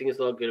 everything is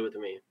all good with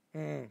me.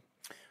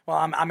 Well,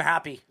 I'm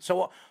happy.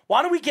 So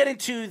why don't we get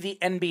into the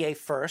NBA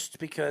first,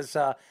 because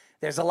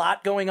there's a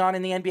lot going on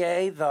in the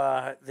NBA.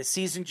 The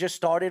season just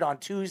started on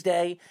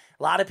Tuesday.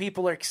 A lot of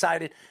people are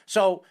excited.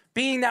 So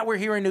being that we're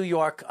here in New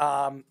York,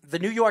 the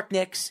New York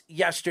Knicks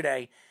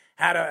yesterday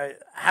had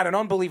an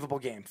unbelievable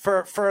game.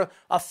 For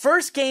a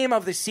first game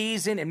of the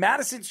season in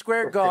Madison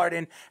Square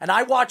Garden, and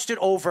I watched it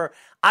over,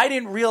 I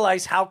didn't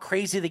realize how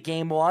crazy the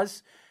game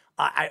was.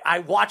 I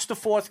watched the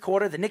fourth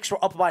quarter. The Knicks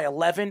were up by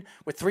 11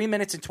 with 3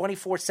 minutes and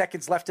 24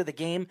 seconds left of the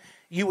game.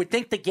 You would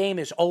think the game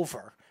is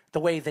over,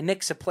 the way the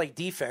Knicks have played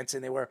defense,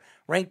 and they were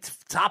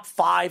ranked top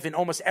 5 in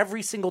almost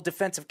every single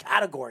defensive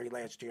category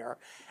last year.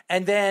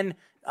 And then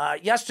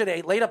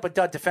yesterday, laid up a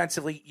dud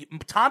defensively.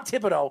 Tom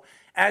Thibodeau,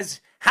 as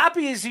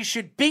happy as he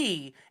should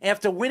be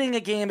after winning a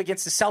game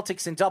against the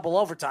Celtics in double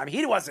overtime,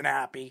 he wasn't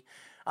happy,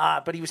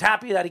 but he was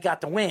happy that he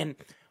got the win.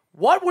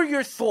 What were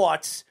your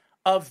thoughts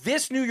of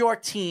this New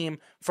York team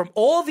from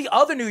all the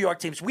other New York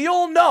teams? We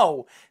all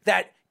know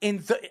that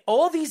in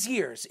all these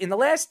years, in the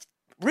last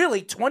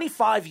really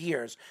 25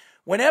 years,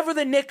 whenever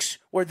the Knicks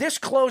were this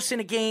close in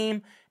a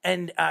game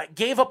and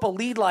gave up a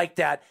lead like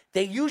that,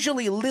 they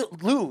usually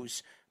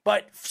lose.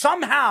 But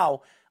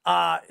somehow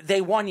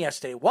they won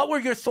yesterday. What were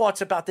your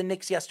thoughts about the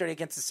Knicks yesterday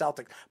against the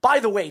Celtics?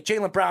 By the way,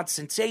 Jaylen Brown,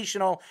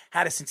 sensational,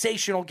 had a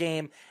sensational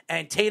game,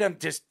 and Tatum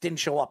just didn't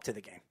show up to the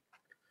game.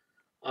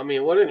 I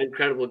mean, what an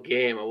incredible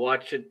game. I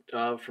watched it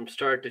from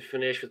start to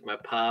finish with my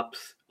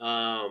pops.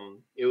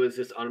 It was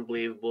just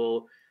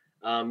unbelievable.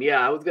 I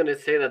was going to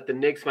say that the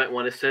Knicks might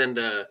want to send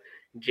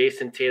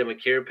Jason Tatum a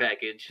care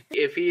package.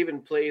 If he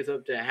even plays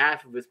up to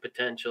half of his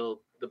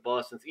potential, the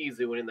Boston's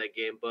easily winning that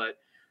game. But,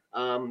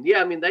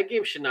 that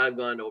game should not have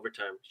gone to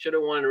overtime. Should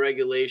have won in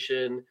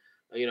regulation.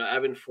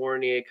 Evan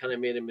Fournier kind of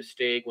made a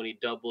mistake when he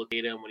doubled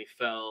Tatum when he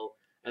fell.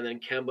 And then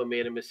Kemba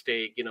made a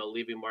mistake,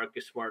 leaving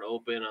Marcus Smart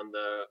open on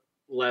the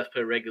last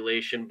play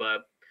regulation.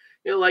 But,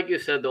 like you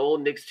said, the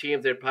old Knicks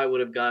teams, they probably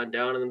would have gotten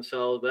down on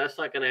themselves. But that's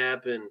not going to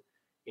happen,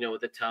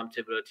 with the Tom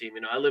Thibodeau team.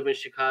 I live in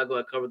Chicago.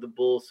 I cover the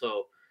Bulls,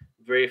 so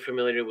very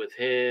familiar with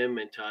him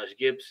and Taj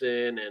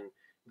Gibson and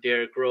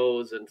Derrick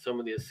Rose and some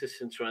of the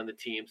assistants around the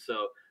team.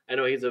 So I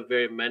know he's a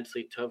very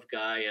mentally tough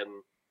guy. And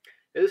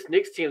this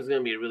Knicks team is going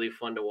to be really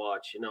fun to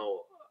watch.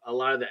 A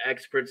lot of the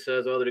experts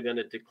says, they're going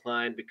to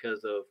decline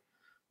because of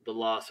the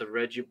loss of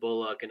Reggie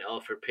Bullock and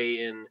Elfrid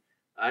Payton.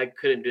 I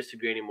couldn't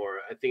disagree anymore.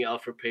 I think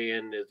Elfrid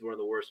Payton is one of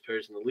the worst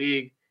players in the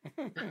league,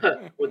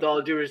 with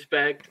all due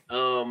respect.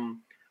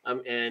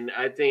 And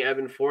I think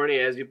Evan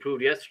Fournier, as you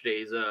proved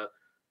yesterday,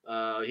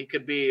 he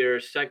could be your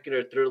second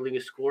or third leading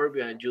scorer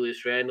behind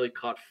Julius Randle. He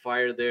caught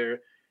fire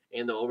there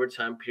in the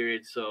overtime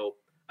period. So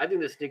I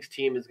think this Knicks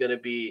team is going to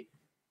be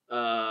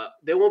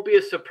they won't be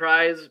a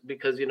surprise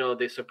because,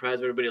 they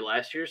surprised everybody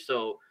last year.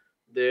 So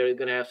they're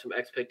going to have some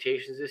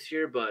expectations this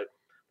year. But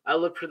I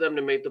look for them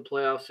to make the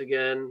playoffs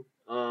again.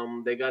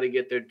 They got to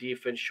get their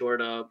defense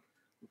shored up.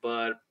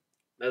 But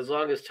as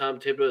long as Tom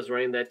Thibodeau is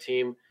running that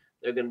team,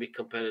 they're going to be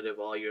competitive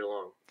all year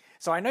long.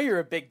 So I know you're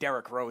a big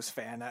Derrick Rose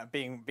fan,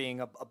 being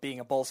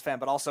a Bulls fan,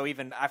 but also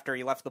even after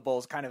he left the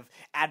Bulls, kind of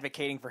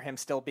advocating for him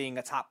still being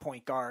a top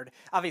point guard.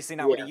 Obviously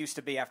not what he used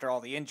to be after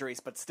all the injuries,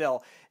 but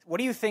still, what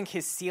do you think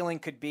his ceiling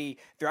could be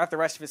throughout the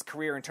rest of his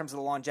career in terms of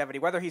the longevity,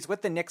 whether he's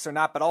with the Knicks or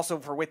not, but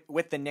also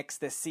with the Knicks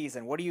this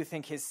season? What do you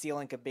think his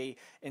ceiling could be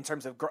in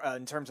terms of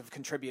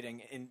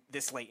contributing in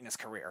this late in his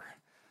career?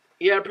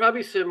 Yeah,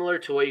 probably similar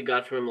to what you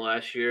got from him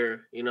last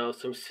year.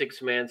 Some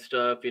 6-man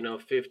stuff.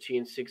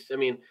 15, 6. I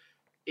mean.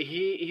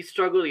 He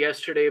struggled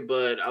yesterday,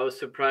 but I was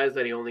surprised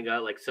that he only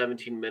got like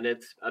 17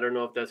 minutes. I don't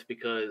know if that's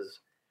because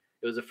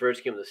it was the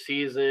first game of the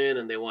season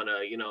and they want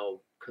to,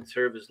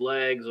 conserve his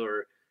legs,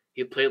 or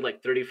he played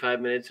like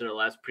 35 minutes in the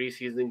last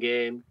preseason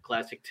game.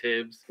 Classic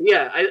Tibbs.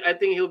 Yeah, I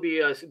think he'll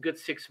be a good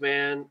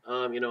 6-man.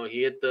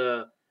 He hit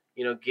the,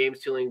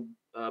 game-stealing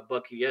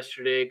bucket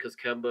yesterday because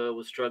Kemba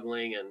was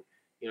struggling and,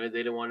 they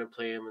didn't want to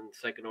play him in the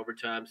second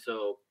overtime.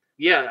 So,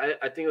 yeah,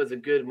 I think it was a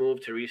good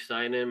move to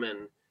re-sign him.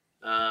 And,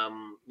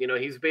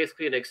 he's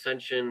basically an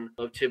extension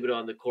of Thibodeau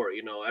on the court.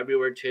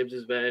 Everywhere Tibbs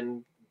has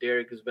been,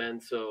 Derrick has been.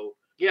 So,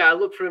 yeah, I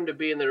look for him to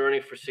be in the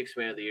running for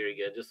 6-man of the year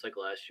again, just like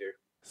last year.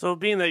 So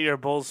being that you're a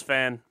Bulls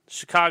fan,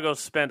 Chicago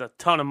spent a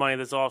ton of money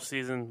this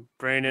offseason,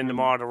 bringing in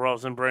DeMar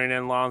DeRozan, bringing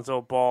in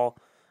Lonzo Ball.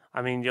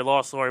 I mean, you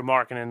lost Lauri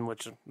Markkanen,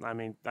 which, I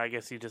mean, I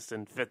guess he just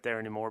didn't fit there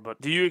anymore. But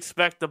do you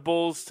expect the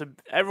Bulls to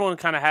 – everyone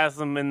kind of has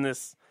them in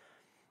this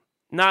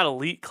not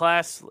elite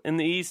class in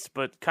the East,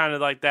 but kind of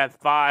like that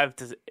 5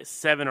 to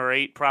 7 or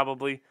 8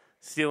 probably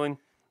ceiling.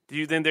 Do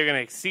you think they're going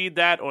to exceed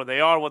that, or they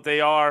are what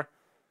they are?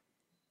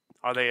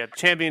 Are they a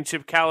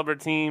championship caliber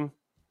team?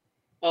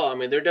 Oh, I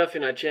mean, they're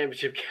definitely not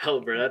championship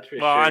caliber, that's for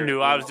sure. Well, I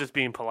knew. I was just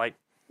being polite.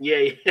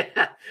 Yeah.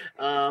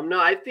 No,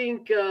 I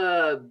think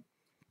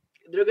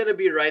they're going to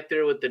be right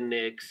there with the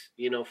Knicks,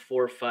 4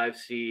 or 5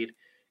 seed.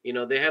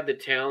 They have the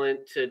talent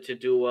to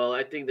do well.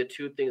 I think the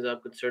two things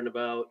I'm concerned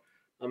about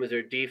is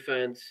their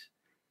defense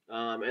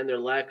and their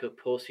lack of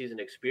postseason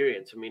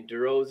experience. I mean,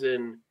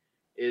 DeRozan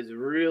is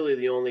really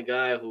the only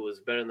guy who was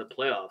better in the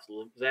playoffs.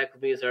 Zach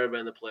LaVine's never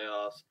been in the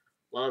playoffs.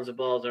 Lonzo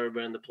Ball's never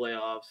been in the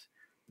playoffs.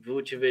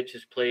 Vucevic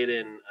has played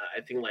in, I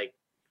think, like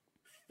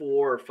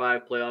 4 or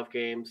 5 playoff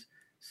games.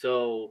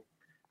 So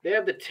they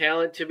have the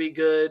talent to be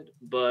good,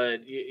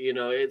 but,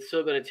 it's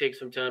still going to take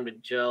some time to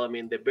gel. I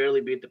mean, they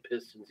barely beat the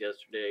Pistons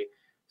yesterday,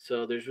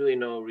 so there's really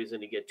no reason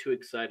to get too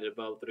excited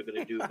about what they're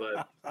going to do.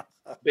 But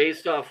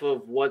based off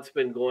of what's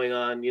been going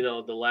on,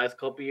 the last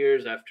couple of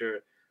years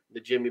after the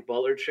Jimmy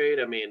Butler trade,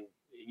 I mean,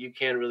 you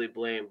can't really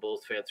blame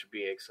Bulls fans for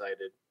being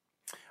excited.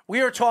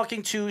 We are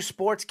talking to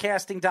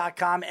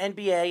Sportscasting.com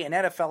NBA and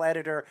NFL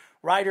editor,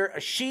 writer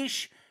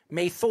Ashish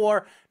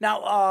Mathur.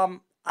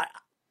 Now,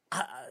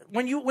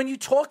 when you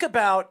talk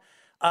about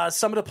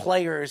some of the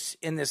players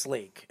in this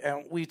league,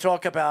 and we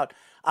talk about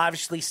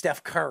obviously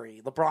Steph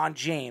Curry, LeBron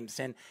James,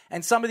 and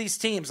some of these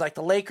teams like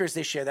the Lakers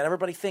this year that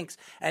everybody thinks,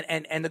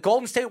 and the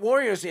Golden State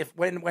Warriors,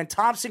 when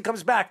Thompson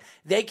comes back,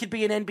 they could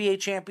be an NBA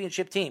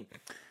championship team.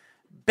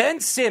 Ben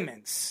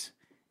Simmons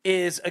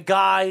is a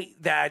guy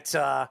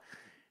that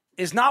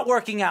is not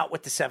working out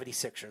with the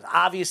 76ers.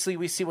 Obviously,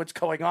 we see what's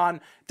going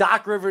on.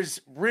 Doc Rivers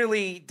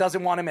really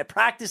doesn't want him at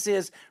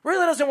practices,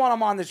 really doesn't want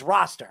him on this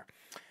roster.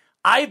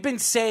 I've been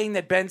saying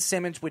that Ben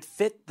Simmons would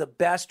fit the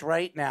best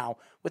right now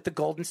with the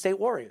Golden State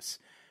Warriors.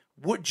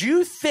 Would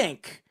you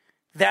think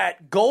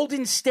that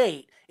Golden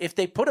State, if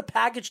they put a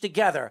package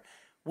together,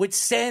 would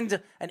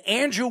send an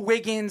Andrew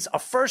Wiggins, a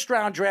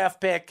first-round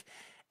draft pick,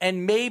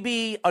 and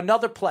maybe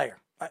another player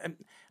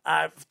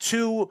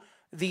to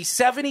the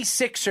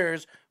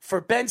 76ers for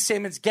Ben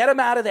Simmons, get him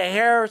out of the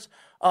hairs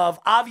of,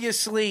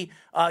 obviously,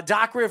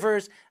 Doc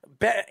Rivers?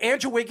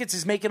 Andrew Wiggins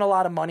is making a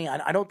lot of money.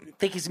 I don't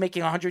think he's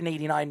making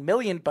 $189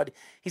 million, but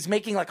he's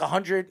making like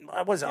 100.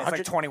 What was it? It's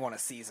like 21 a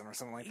season or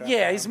something like that.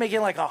 Yeah, he's making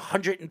like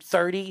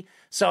 130.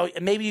 So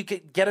maybe you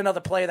could get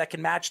another player that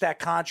can match that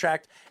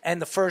contract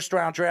and the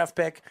first-round draft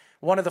pick,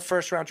 one of the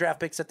first-round draft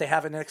picks that they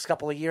have in the next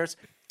couple of years.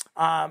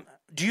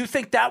 Do you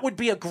think that would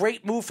be a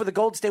great move for the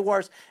Golden State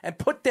Warriors and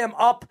put them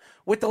up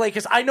with the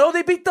Lakers? I know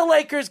they beat the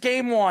Lakers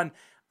game 1.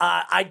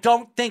 I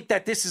don't think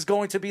that this is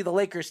going to be the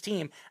Lakers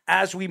team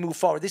as we move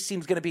forward. This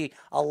team's going to be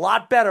a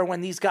lot better when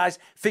these guys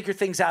figure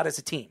things out as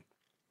a team.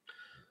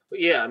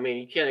 Yeah, I mean,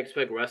 you can't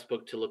expect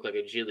Westbrook to look like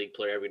a G League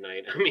player every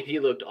night. I mean, he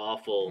looked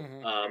awful.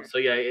 So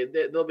yeah,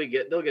 they'll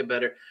get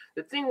better.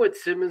 The thing with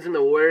Simmons and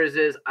the Warriors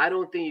is I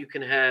don't think you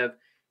can have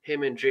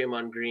him and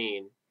Draymond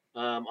Green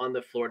on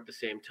the floor at the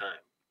same time,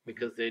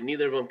 because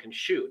neither of them can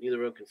shoot. Neither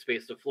of them can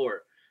space the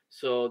floor.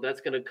 So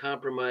that's going to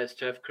compromise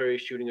Steph Curry's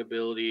shooting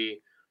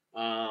ability.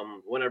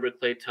 Whenever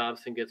Klay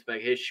Thompson gets back,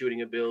 his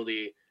shooting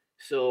ability.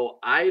 So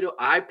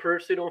I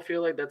personally don't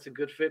feel like that's a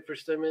good fit for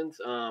Simmons.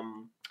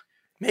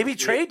 Maybe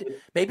trade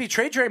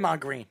Draymond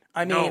Green.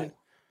 I mean,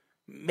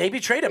 maybe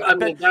trade him.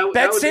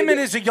 Ben Simmons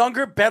is a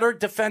younger, better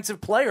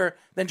defensive player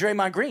than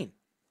Draymond Green.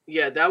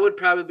 Yeah, that would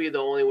probably be the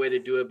only way to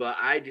do it, but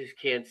I just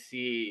can't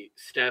see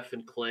Steph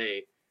and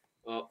Klay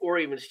or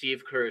even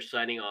Steve Kerr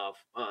signing off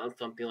on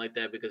something like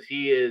that, because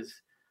he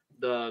is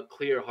the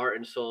clear heart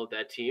and soul of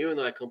that team, even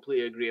though I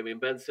completely agree. I mean,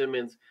 Ben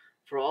Simmons,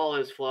 for all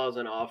his flaws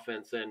on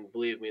offense, and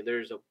believe me,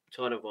 there's a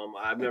ton of them.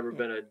 I've never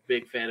been a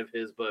big fan of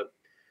his, but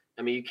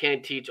I mean, you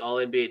can't teach all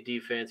NBA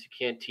defense. You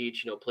can't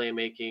teach,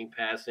 playmaking,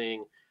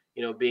 passing,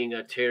 being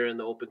a terror in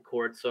the open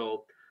court.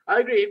 So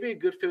I agree. He'd be a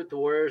good fit with the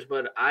Warriors,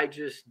 but I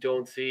just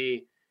don't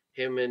see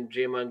him and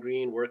Draymond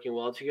Green working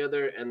well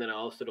together. And then I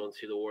also don't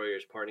see the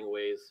Warriors parting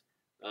ways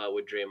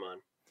with Draymond.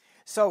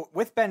 So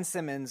with Ben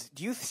Simmons,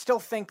 do you still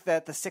think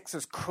that the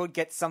Sixers could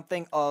get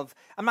something of,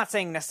 I'm not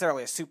saying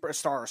necessarily a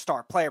superstar or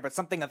star player, but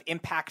something of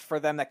impact for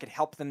them that could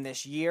help them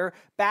this year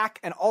back?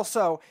 And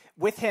also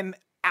with him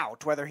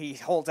out, whether he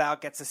holds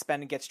out, gets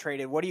suspended, gets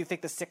traded, what do you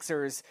think the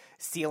Sixers'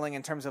 ceiling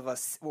in terms of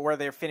where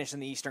they're finished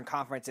in the Eastern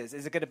Conference is?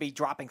 Is it going to be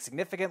dropping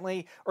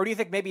significantly? Or do you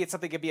think maybe it's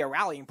something that could be a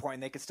rallying point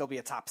and they could still be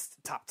a top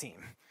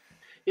team?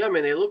 Yeah, I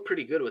mean, they look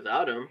pretty good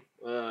without him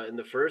in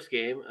the first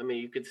game. I mean,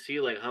 you could see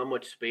like how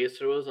much space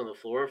there was on the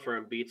floor for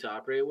Embiid to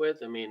operate with.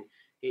 I mean,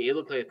 he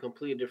looked like a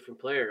completely different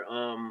player.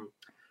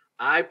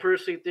 I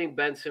personally think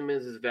Ben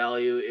Simmons'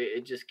 value,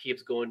 it just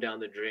keeps going down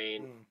the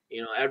drain.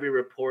 Every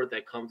report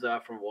that comes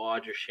out from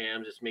Woj or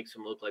Shams just makes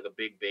him look like a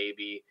big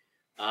baby.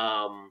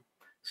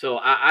 So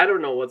I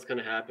don't know what's going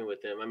to happen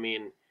with him. I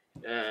mean,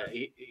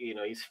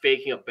 he's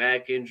faking a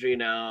back injury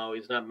now.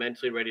 He's not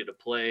mentally ready to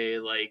play.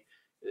 Like,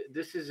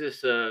 this is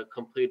just a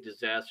complete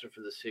disaster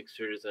for the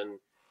Sixers. And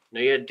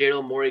you had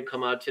Daryl Morey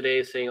come out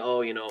today saying,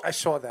 I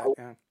saw that.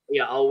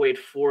 Yeah, I'll wait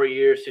 4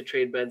 years to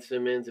trade Ben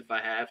Simmons if I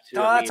have to.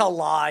 No, that's a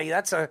lie.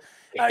 That's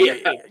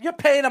you're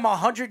paying him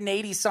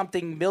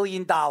 $180-something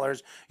million.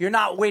 You're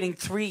not waiting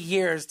 3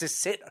 years to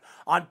sit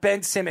on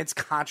Ben Simmons'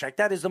 contract.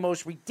 That is the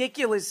most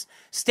ridiculous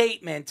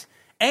statement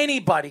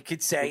anybody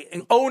could say,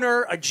 an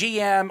owner, a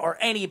GM, or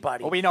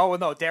anybody. Well, we know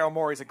Daryl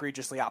Morey's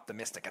egregiously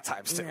optimistic at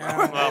times, too.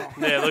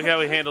 Look how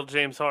he handled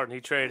James Harden.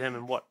 He traded him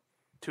in,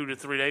 2 to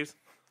 3 days?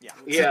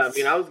 Yeah, I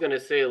mean, I was going to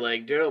say,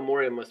 Daryl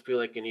Morey must feel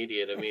like an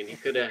idiot. I mean, he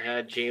could have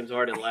had James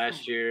Harden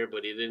last year,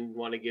 but he didn't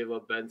want to give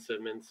up Ben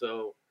Simmons.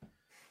 So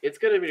it's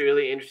going to be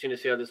really interesting to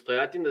see how this plays.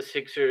 I think the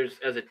Sixers,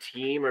 as a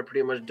team, are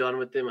pretty much done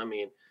with him. I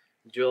mean,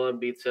 Joel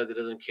Embiid said that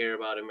doesn't care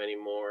about him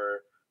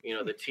anymore.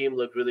 The team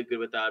looked really good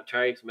without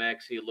Tyrese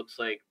Maxey. It looks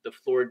like the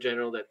floor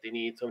general that they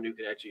need, somebody who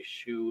can actually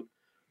shoot.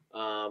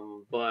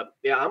 But,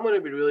 yeah, I'm going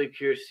to be really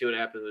curious to see what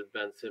happens with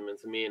Ben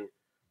Simmons. I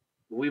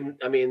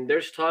mean,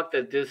 there's talk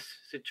that this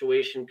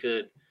situation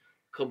could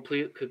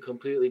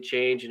completely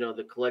change,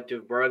 the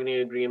collective bargaining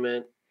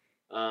agreement,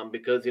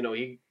 because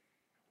he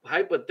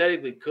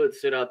hypothetically could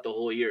sit out the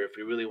whole year if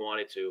he really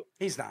wanted to.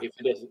 He's not.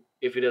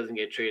 If he doesn't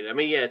get traded. I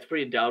mean, yeah, it's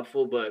pretty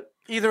doubtful, but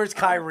either it's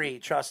Kyrie.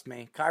 Trust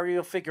me, Kyrie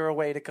will figure a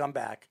way to come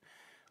back.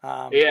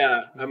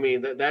 Yeah, I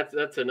mean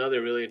that's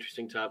another really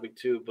interesting topic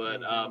too.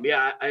 But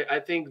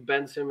I think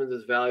Ben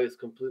Simmons' value is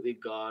completely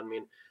gone. I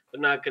mean,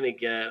 they're not going to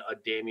get a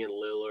Damian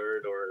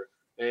Lillard or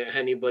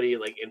anybody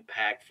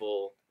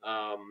impactful.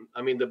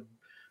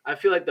 I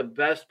feel like the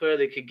best player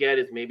they could get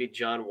is maybe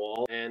John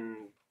Wall, and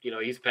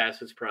he's past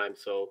his prime,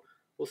 so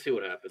we'll see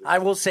what happens. I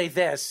will say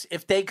this: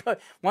 if they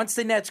once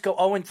the Nets go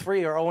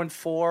 0-3 or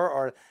 0-4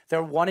 or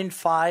they're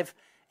 1-5,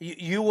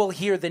 you will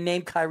hear the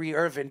name Kyrie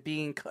Irving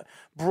being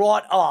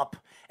brought up,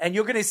 and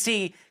you're going to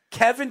see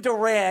Kevin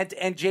Durant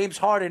and James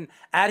Harden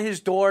at his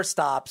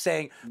doorstop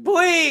saying,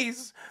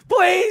 "Please,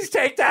 please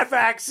take that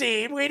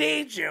vaccine. We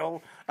need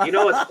you." You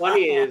know what's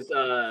funny is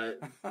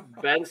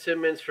Ben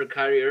Simmons for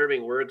Kyrie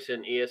Irving works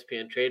in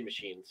ESPN Trade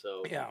Machine,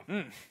 so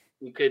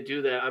you could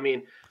do that. I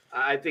mean,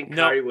 I think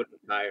Kyrie would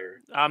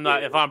retire. I'm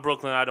not. If I'm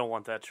Brooklyn, I don't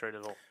want that trade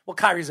at all. Well,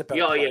 Kyrie's a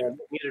better player. Yeah,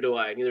 neither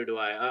do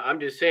I.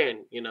 I'm just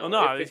saying, Well,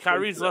 no,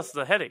 Kyrie's less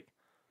of a headache.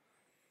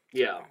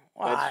 Yeah,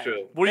 that's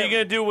true. What are you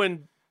going to do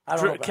when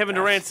Kevin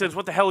Durant says,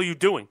 "What the hell are you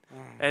doing?"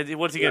 And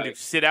what's he going to do?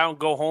 Sit out and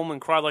go home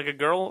and cry like a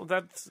girl?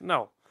 That's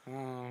no.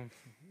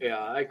 Yeah,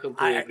 I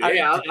completely agree.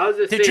 I was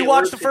just did you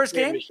watch the first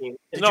game?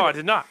 No, I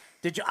did not.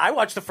 Did you? I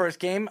watched the first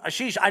game.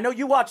 Ashish, I know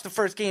you watched the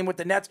first game with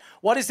the Nets.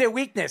 What is their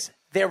weakness?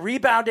 Their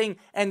rebounding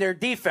and their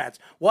defense.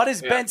 What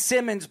does Ben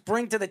Simmons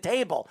bring to the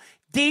table?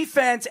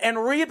 Defense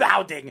and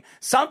rebounding,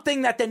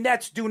 something that the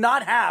Nets do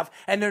not have,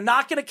 and they're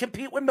not going to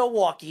compete with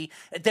Milwaukee.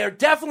 They're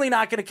definitely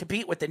not going to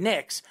compete with the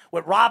Knicks,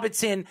 with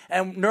Robinson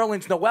and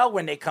Nerlens Noel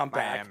when they come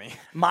back.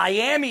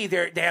 Miami,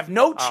 they have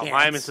no chance.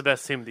 Miami's the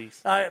best team of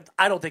these. I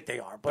don't think they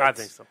are. But I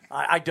think so.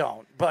 I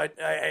don't. But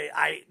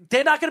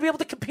they're not going to be able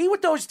to compete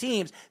with those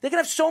teams. They're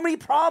going to have so many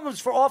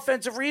problems for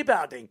offensive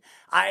rebounding.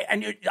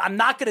 I'm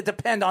not going to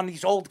depend on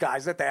these old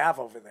guys that they have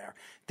over there.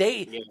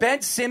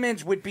 Ben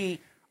Simmons would be,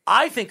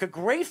 I think, a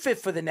great fit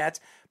for the Nets,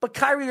 but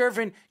Kyrie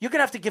Irving, you're going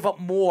to have to give up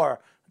more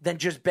than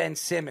just Ben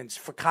Simmons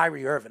for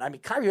Kyrie Irving. I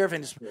mean, Kyrie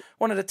Irving is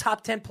one of the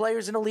top 10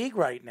 players in the league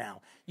right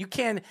now. He's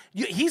going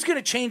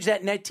to change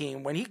that net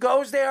team. When he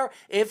goes there,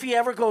 if he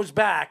ever goes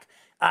back,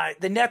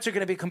 the Nets are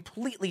going to be a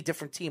completely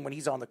different team when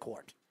he's on the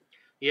court.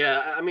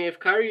 Yeah, I mean, if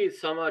Kyrie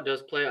somehow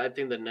does play, I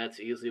think the Nets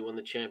easily win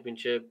the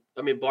championship.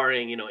 I mean,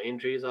 barring,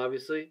 injuries,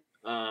 obviously.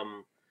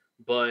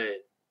 But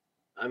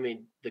I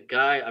mean, the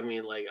guy,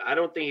 I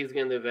don't think he's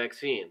getting the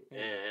vaccine.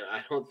 And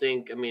I don't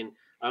think the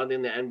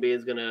NBA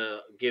is going to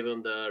give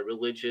him the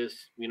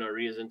religious,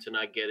 reason to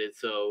not get it.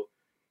 So,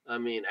 I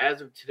mean,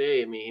 as of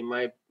today, he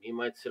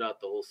might sit out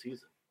the whole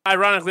season.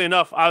 Ironically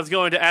enough, I was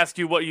going to ask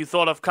you what you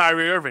thought of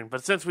Kyrie Irving,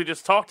 but since we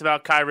just talked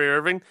about Kyrie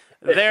Irving,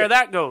 there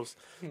that goes.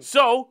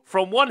 So,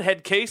 from one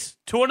head case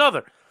to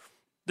another.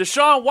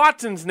 Deshaun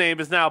Watson's name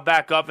is now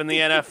back up in the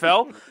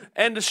NFL,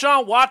 and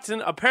Deshaun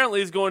Watson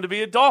apparently is going to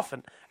be a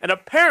Dolphin. And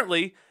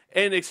apparently,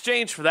 in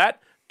exchange for that,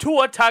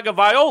 Tua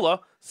Tagovailoa,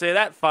 say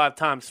that 5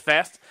 times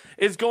fast,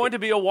 is going to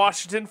be a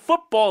Washington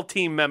football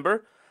team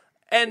member.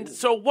 And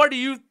so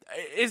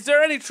is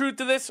there any truth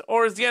to this,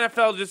 or is the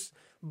NFL just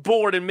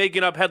bored and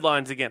making up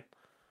headlines again?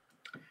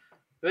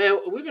 Man,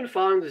 we've been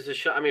following this.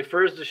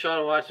 First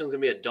Deshaun Watson was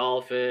going to be a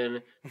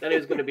Dolphin. Then he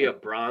was going to be a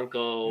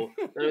Bronco.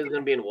 Then he was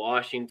going to be in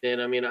Washington.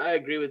 I mean, I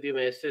agree with you,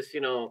 man. It's just,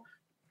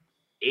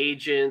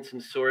 agents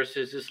and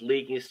sources just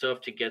leaking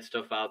stuff to get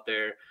stuff out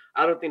there.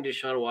 I don't think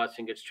Deshaun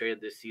Watson gets traded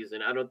this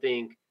season. I don't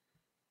think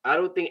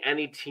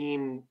any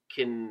team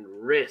can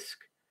risk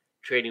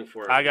trading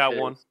for him. I got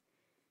one.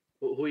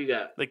 Who you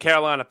got? The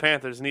Carolina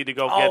Panthers need to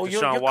go get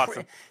Deshaun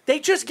Watson. They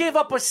just gave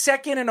up a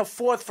second and a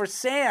fourth for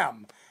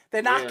Sam.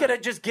 They're not going to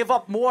just give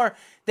up more.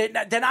 They're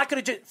not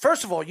going to.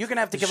 First of all, you're going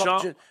to have to give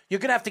up. You're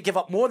going to have to give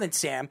up more than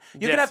Sam.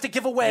 You're going to have to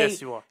give away.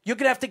 Yes, you are. You're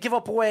going to have to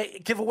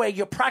give away.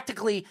 You're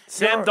practically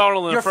Sam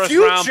Darnold in the first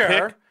future, round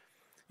pick.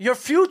 Your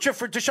future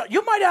for Deshaun.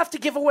 You might have to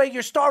give away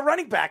your star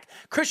running back,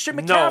 Christian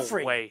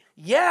McCaffrey. No way.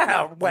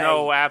 Yeah, way.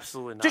 No,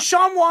 absolutely not.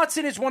 Deshaun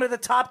Watson is one of the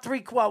top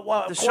 3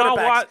 quarterbacks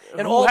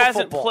in all who of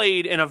hasn't football.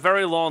 played in a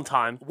very long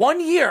time. 1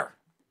 year.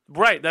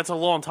 Right, that's a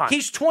long time.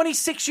 He's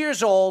 26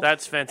 years old.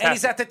 That's fantastic. And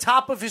he's at the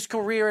top of his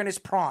career in his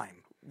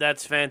prime.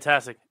 That's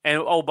fantastic.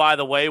 And, by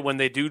the way, when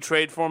they do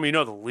trade for him,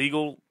 the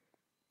legal...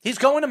 He's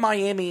going to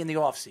Miami in the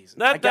offseason.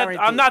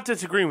 I'm not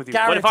disagreeing with you.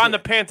 But if I'm the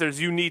Panthers,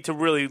 you need to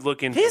really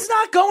look into He's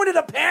not going to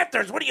the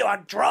Panthers. What are you,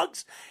 on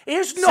drugs?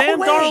 There's no Sam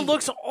way. Darnold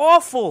looks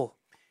awful.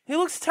 He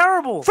looks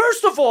terrible.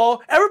 First of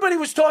all, everybody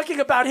was talking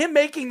about him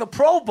making the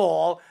Pro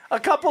Bowl a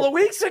couple of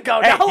weeks ago.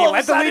 Hey, now he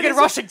led the league in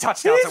rushing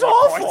touchdowns. He's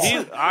awful.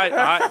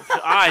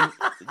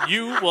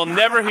 You will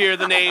never hear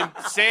the name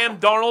Sam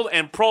Darnold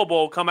and Pro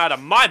Bowl come out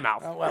of my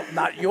mouth. Well,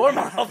 not your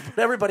mouth,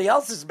 but everybody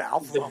else's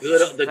mouth. The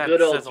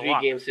good old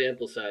 3-game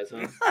sample size,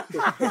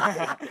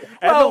 huh?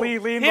 Well,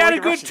 he had a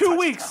good 2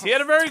 weeks. He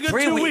had a very good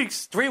 2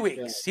 weeks. 3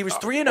 weeks. He was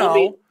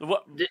 3-0.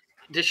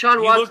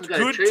 Deshaun Watson's got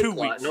a good trade 2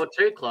 clause, weeks. no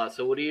trade clause.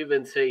 So would he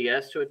even say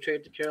yes to a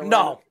trade to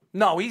Carolina?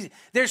 No.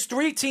 There's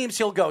 3 teams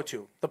he'll go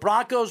to. The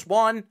Broncos,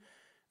 1.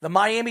 The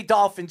Miami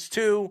Dolphins,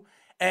 2.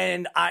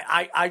 And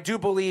I do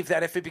believe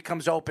that if it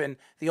becomes open,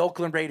 the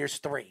Oakland Raiders,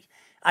 3.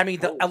 I mean,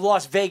 the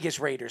Las Vegas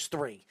Raiders,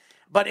 3.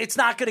 But it's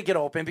not going to get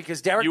open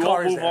because Derek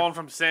Carr is there. You won't move on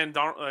from Sam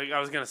Darnold. I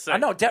was going to say. I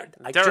know.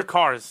 Derek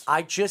Carr is.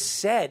 I just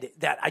said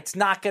that it's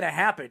not going to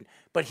happen.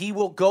 But he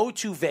will go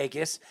to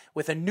Vegas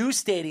with a new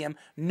stadium,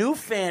 new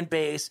fan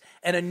base,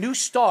 and a new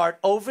start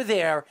over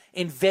there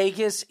in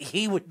Vegas.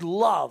 He would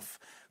love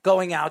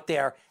going out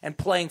there and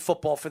playing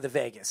football for the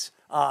Vegas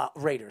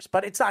Raiders.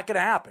 But it's not going to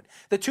happen.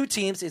 The 2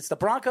 teams, it's the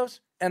Broncos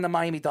and the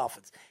Miami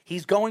Dolphins.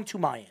 He's going to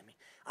Miami.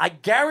 I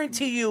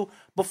guarantee you,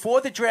 before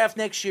the draft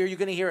next year, you're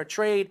going to hear a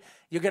trade.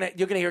 You're going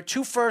to hear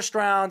 2 first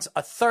rounds,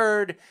 a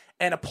third,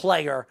 and a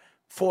player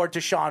for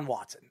Deshaun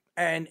Watson.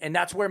 And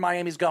that's where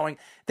Miami's going.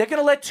 They're going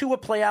to let Tua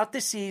play out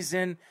this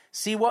season,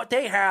 see what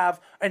they have,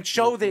 and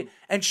show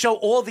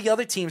all the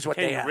other teams what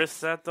they have. Can you risk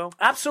that, though?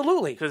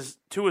 Absolutely. Because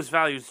Tua's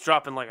value is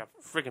dropping like a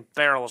freaking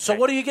barrel of So hay.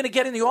 what are you going to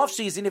get in the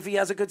offseason if he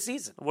has a good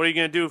season? What are you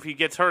going to do if he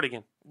gets hurt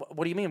again?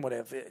 What do you mean? What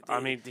if?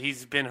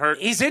 He's been hurt.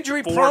 He's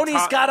injury prone.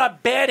 He's got a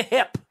bad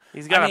hip.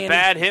 He's got a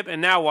bad hip,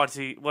 and now what's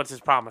his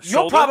problem?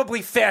 You're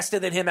probably faster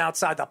than him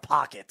outside the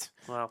pocket.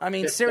 Well, I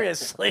mean,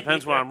 seriously.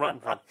 Depends where I'm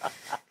running from.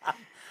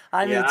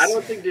 I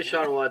don't think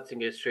Deshaun Watson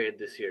gets traded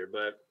this year,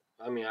 but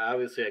I mean,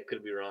 obviously I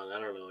could be wrong. I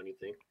don't know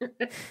anything.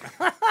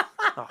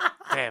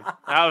 Damn.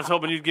 I was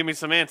hoping you'd give me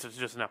some answers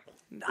just now.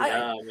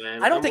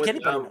 Man. I don't think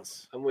anybody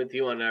knows. I'm with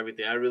you on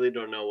everything. I really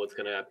don't know what's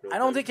going to happen. I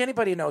don't think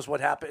anybody knows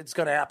it's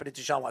going to happen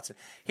to Deshaun Watson.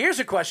 Here's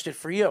a question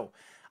for you.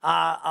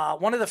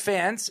 One of the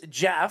fans,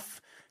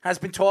 Jeff, has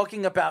been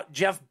talking about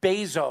Jeff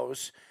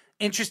Bezos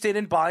interested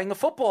in buying a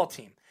football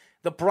team.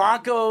 The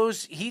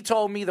Broncos, he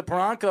told me the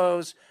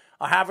Broncos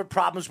are having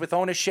problems with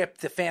ownership.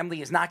 The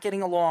family is not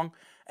getting along,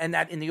 and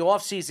that in the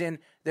offseason,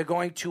 they're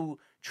going to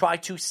try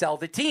to sell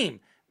the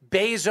team.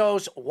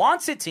 Bezos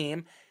wants a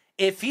team.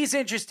 If he's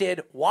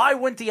interested, why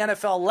wouldn't the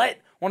NFL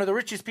let one of the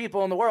richest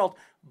people in the world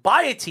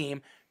buy a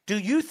team? Do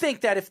you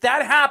think that if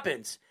that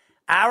happens,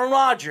 Aaron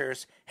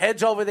Rodgers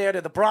heads over there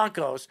to the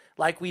Broncos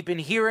like we've been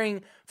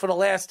hearing for the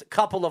last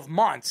couple of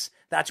months?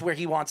 That's where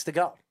he wants to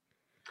go.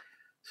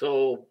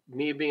 So,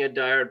 me being a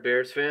diehard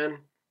Bears fan,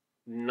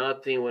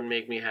 nothing would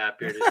make me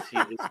happier to see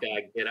this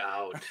guy get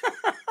out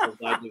of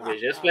my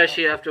division,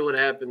 especially after what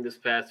happened this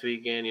past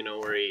weekend,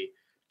 where he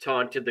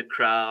taunted the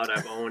crowd,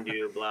 I've owned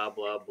you, blah,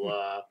 blah,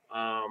 blah.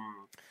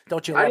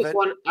 Don't you love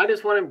it? I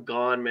just want him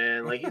gone,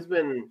 man. Like, he's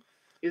been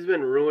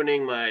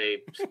ruining my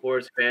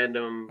sports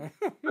fandom.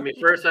 I mean,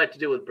 first I had to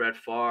deal with Brett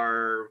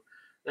Favre,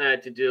 then I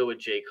had to deal with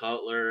Jay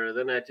Cutler,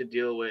 then I had to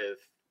deal with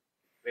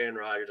Aaron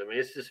Rodgers. I mean,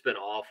 it's just been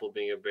awful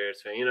being a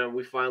Bears fan.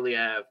 We finally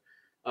have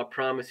a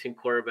promising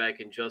quarterback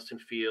in Justin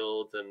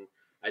Fields, and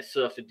I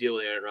still have to deal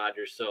with Aaron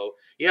Rodgers. So,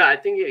 yeah, I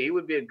think he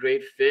would be a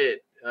great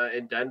fit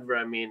in Denver.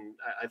 I mean,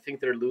 I think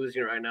they're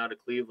losing right now to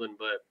Cleveland,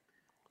 but,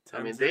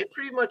 I mean, they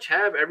pretty much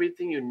have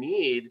everything you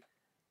need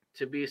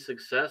to be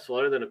successful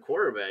other than a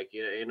quarterback.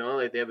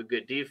 Like they have a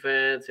good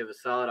defense, they have a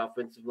solid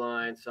offensive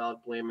line, solid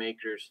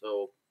playmakers.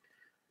 So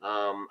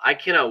I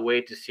cannot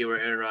wait to see where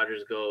Aaron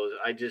Rodgers goes.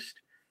 I just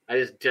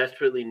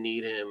desperately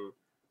need him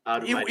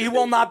out of my He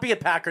will not be a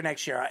Packer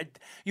next year.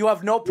 You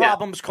have no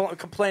problems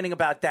complaining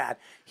about that.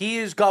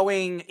 He's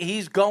going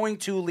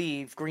to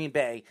leave Green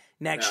Bay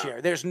next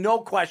year. There's no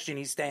question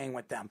he's staying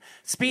with them.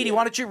 Speedy,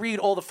 why don't you read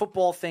all the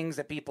football things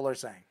that people are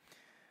saying?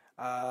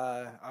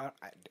 I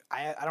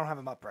don't have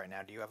them up right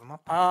now. Do you have them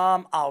up?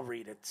 I'll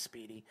read it,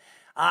 Speedy.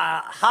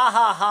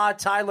 Ha,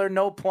 Tyler,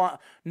 no point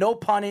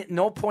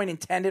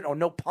intended, or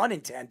no pun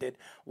intended.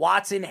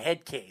 Watson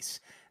head case.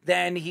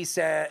 Then he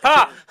said,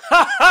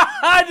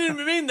 I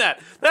didn't mean that.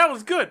 That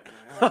was good.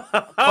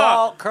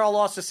 Carl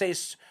also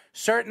says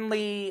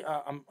certainly,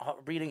 I'm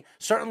reading,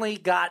 certainly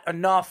got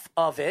enough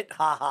of it.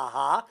 Ha, ha,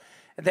 ha.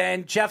 And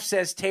then Jeff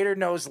says Tater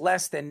knows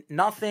less than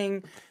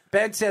nothing.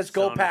 Ben says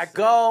go Pack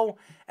go.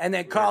 And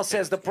then Carl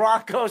says the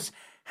Broncos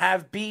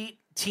have beat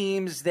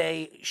teams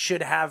they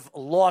should have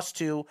lost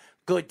to,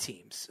 good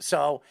teams.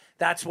 So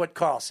that's what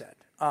Carl said.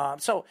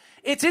 So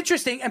it's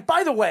interesting. And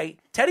by the way,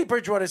 Teddy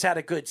Bridgewater's had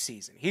a good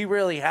season. He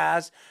really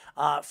has.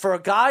 For a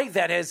guy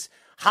that has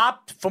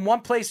hopped from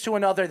one place to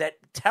another, that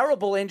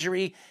terrible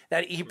injury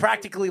that he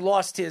practically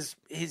lost his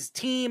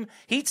team,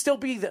 he'd still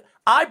be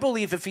I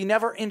believe if he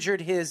never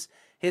injured his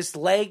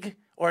leg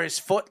or his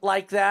foot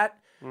like that,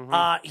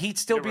 he'd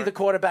still be the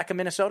quarterback of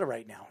Minnesota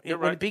right now. It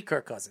wouldn't beat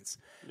Kirk Cousins.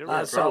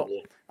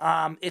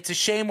 It's a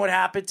shame what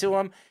happened to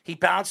him. He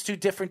bounced to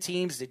different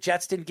teams. The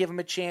Jets didn't give him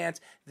a chance.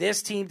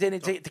 This team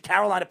didn't. The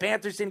Carolina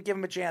Panthers didn't give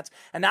him a chance.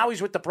 And now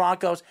he's with the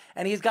Broncos.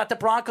 And he's got the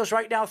Broncos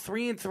right now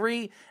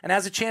 3-3 and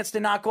has a chance to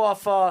knock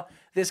off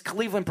this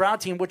Cleveland Brown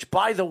team, which,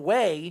 by the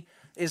way,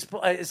 is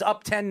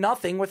up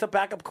 10-0 with a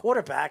backup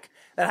quarterback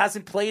that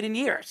hasn't played in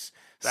years.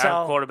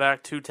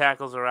 Quarterback, 2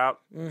 tackles are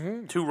out.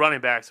 2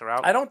 running backs are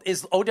out.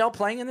 Is Odell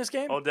playing in this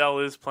game? Odell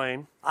is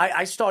playing.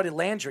 I started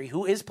Landry,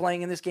 who is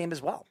playing in this game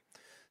as well.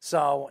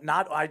 So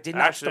I did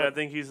not. Actually, I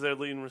think he's their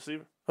leading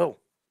receiver. Who?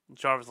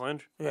 Jarvis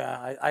Landry.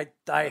 Yeah,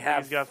 I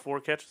have. He's got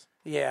 4 catches.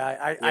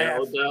 Yeah, I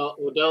have.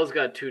 Odell's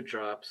got 2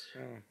 drops.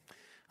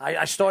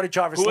 I started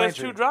Jarvis Who Landry. has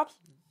 2 drops?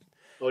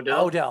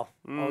 Odell.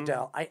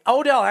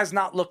 Odell has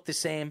not looked the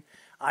same.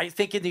 I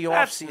think in the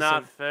offseason. That's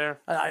not fair.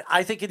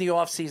 I think in the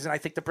offseason, I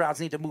think the Browns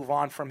need to move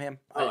on from him.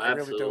 I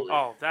really do.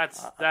 Oh,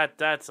 that's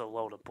a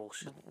load of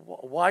bullshit.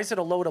 Why is it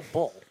a load of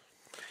bull?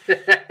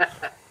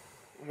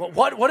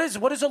 What is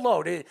a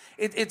load?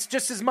 It's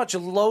just as much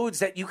loads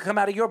that you come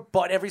out of your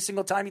butt every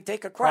single time you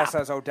take a crap.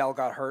 Carl says Odell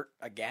got hurt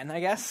again, I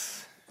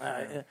guess.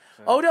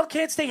 Odell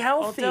can't stay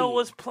healthy.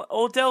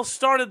 Odell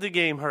started the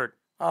game hurt.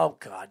 Oh,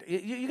 God.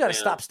 You got to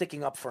stop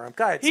sticking up for him.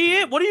 Go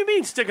ahead. What do you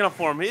mean sticking up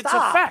for him? It's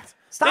Stop. a fact.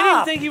 Stop. They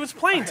didn't think he was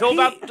playing until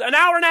about an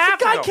hour and a half ago.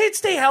 The guy ago. can't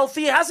stay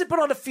healthy. He hasn't been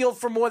on the field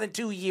for more than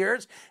 2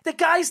 years. The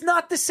guy's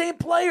not the same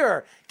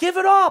player. Give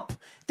it up.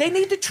 They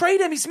need to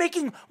trade him. He's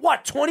making,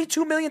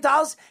 $22 million?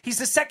 He's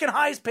the second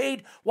highest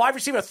paid wide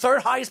receiver,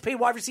 third highest paid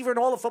wide receiver in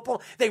all of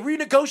football. They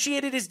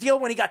renegotiated his deal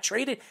when he got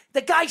traded.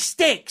 The guy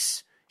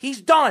stinks.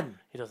 He's done.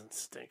 He doesn't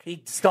stink.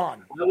 He's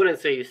done. I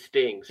wouldn't say he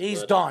stinks.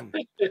 He's done.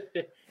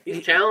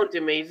 He's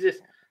talented, man. He's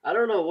just, I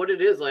don't know what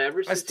it is. Like,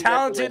 ever since as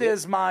talented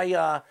as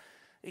my...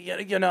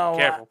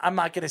 I'm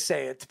not going to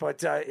say it,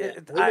 but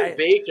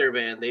Baker,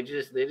 man, they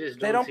just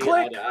don't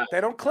click. Eye to eye. They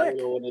don't click. I don't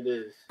know what it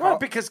is. Well,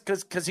 because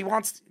he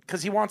wants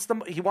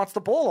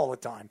the ball all the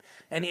time,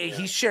 and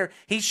he's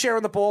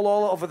sharing the ball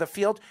all over the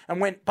field. And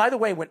when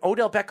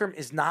Odell Beckham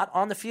is not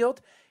on the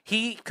field,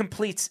 he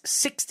completes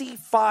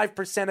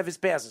 65% of his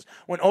passes.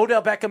 When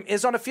Odell Beckham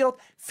is on the field,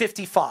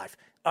 55.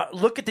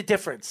 Look at the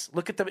difference.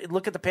 Look at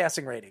the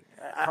passing rating.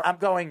 I'm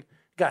going.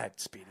 Go ahead,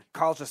 Speedy.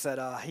 Carl just said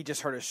he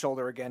just hurt his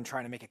shoulder again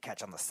trying to make a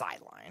catch on the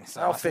sideline.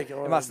 So I'll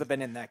figure it must have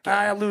been in that game.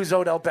 I lose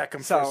Odell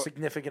Beckham for a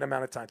significant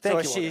amount of time.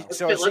 Thank you. Let's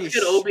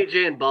get OBJ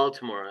in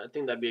Baltimore. I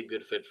think that'd be a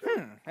good fit for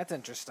him. That's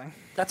interesting.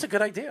 That's a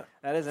good idea.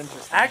 That is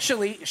interesting.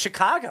 Actually,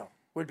 Chicago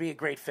would be a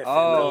great fit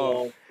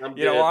for him. I'm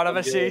you don't want him,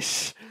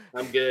 Ashish?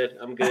 I'm good.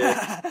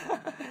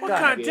 What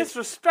kind of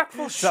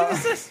disrespectful shit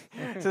is this?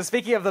 So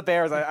speaking of the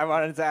Bears, I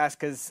wanted to ask,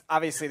 because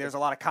obviously there's a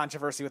lot of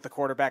controversy with the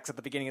quarterbacks at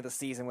the beginning of the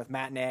season with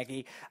Matt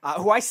Nagy,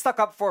 who I stuck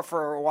up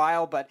for a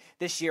while, but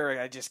this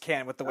year I just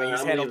can't with the way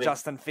he's handled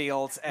Justin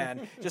Fields,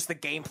 and just the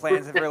game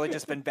plans have really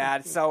just been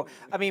bad. So,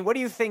 I mean, what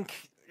do you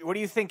think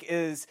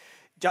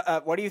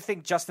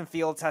Justin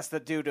Fields has to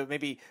do to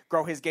maybe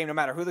grow his game no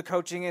matter who the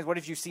coaching is? What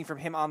have you seen from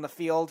him on the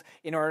field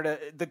in order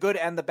to the good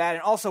and the bad?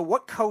 And also,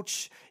 what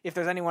coach, if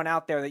there's anyone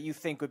out there that you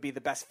think would be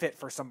the best fit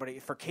for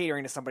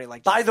catering to somebody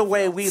like Justin By the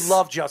way, Fields? we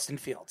love Justin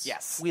Fields.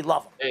 Yes. We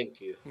love him. Thank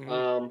you.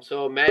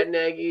 So Matt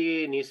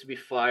Nagy needs to be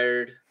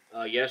fired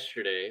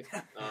yesterday,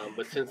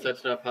 but since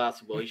that's not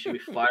possible, he should be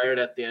fired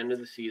at the end of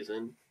the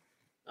season.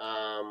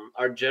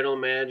 Our general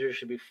manager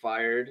should be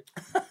fired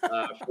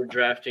for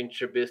drafting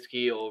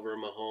Trubisky over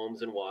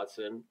Mahomes and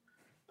Watson.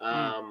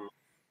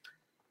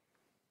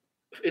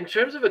 In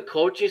terms of a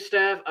coaching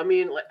staff, I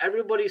mean, like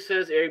everybody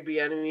says Eric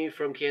Bieniemy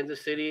from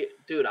Kansas City.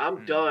 Dude,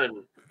 I'm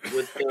done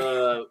with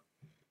the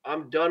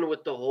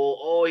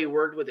whole, he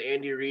worked with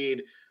Andy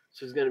Reid,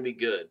 so he's going to be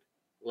good.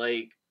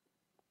 Like,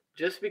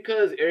 just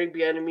because Eric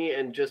Bieniemy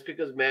and just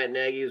because Matt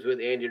Nagy is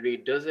with Andy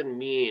Reid doesn't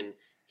mean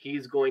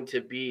he's going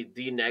to be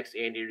the next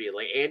Andy Reid.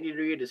 Like, Andy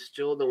Reid is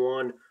still the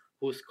one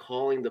who's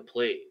calling the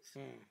plays.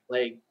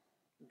 Like,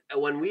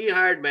 when we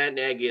hired Matt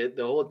Nagy,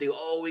 the whole thing,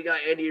 we got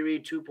Andy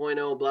Reid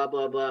 2.0, blah,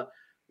 blah, blah.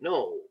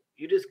 No,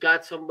 you just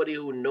got somebody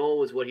who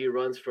knows what he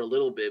runs for a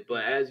little bit.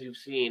 But as you've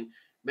seen,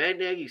 Matt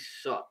Nagy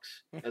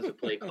sucks as a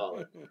play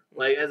caller.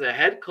 Like, as a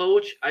head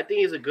coach, I think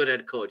he's a good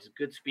head coach. He's a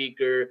good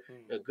speaker,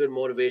 a good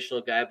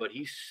motivational guy, but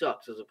he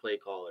sucks as a play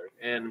caller.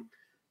 And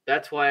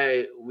that's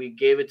why we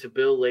gave it to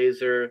Bill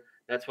Lazor.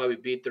 That's why we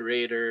beat the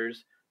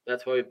Raiders.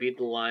 That's why we beat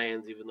the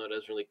Lions, even though it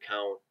doesn't really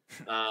count.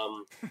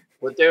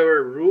 But there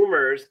were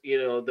rumors,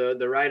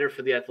 the writer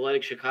for The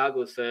Athletic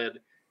Chicago said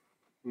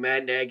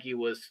Matt Nagy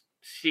was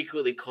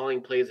secretly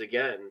calling plays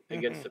again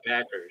against the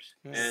Packers.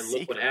 And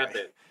look what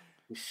happened.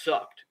 He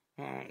sucked.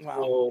 Wow.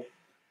 So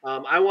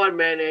I want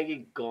Matt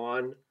Nagy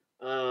gone.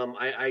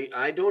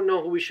 I don't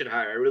know who we should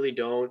hire. I really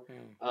don't.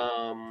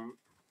 I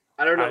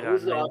don't know.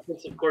 Who's the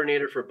offensive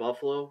coordinator for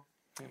Buffalo?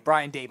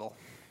 Brian Dable.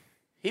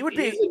 He's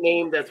a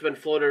name that's been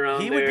floating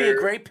around. He would be a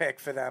great pick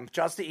for them.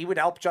 He would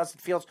help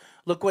Justin Fields.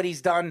 Look what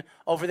he's done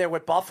over there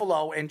with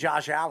Buffalo and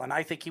Josh Allen.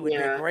 I think he would be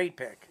a great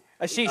pick.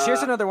 Ashish,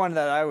 here's another one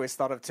that I always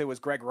thought of too was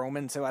Greg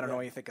Roman too. I don't know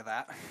what you think of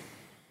that.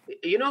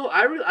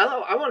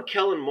 I want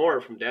Kellen Moore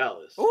from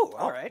Dallas. Ooh,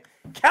 all right.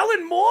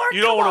 Kellen Moore?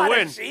 You don't want to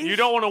win. Ashish. You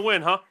don't want to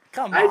win, huh?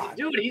 Come on.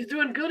 Dude, he's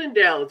doing good in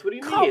Dallas. What do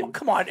you mean?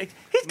 Come on.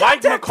 He's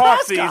got Mike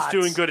McCarthy is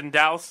doing good in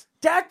Dallas.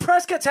 Dak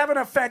Prescott's having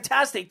a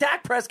fantastic.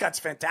 Dak Prescott's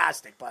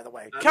fantastic, by the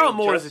way. Kellen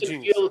Moore is a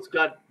genius.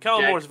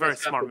 Kellen Moore is a very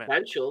smart man.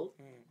 Potential.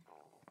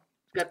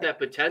 He's got that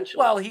potential.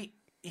 Well, he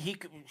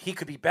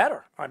could be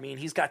better. I mean,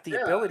 he's got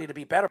the ability to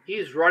be better.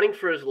 He's running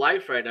for his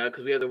life right now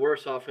because we have the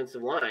worst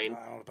offensive line. I don't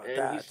know about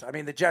that. I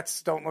mean, the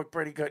Jets don't look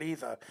pretty good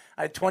either.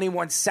 I had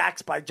 21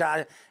 sacks by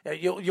John.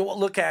 You'll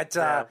look at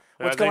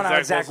what's going on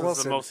with Zach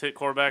Wilson. The most hit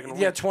quarterback in the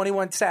league. Yeah,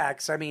 21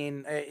 sacks. I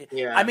mean,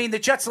 the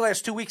Jets the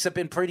last 2 weeks have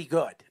been pretty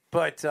good.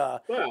 But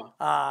the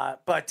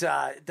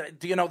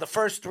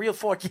first 3 or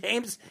 4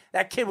 games,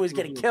 that kid was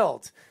getting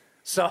killed.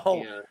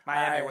 So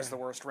Miami was the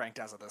worst ranked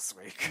as of this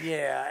week.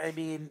 Yeah, I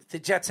mean the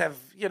Jets are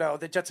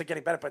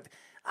getting better, but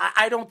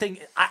I don't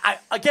think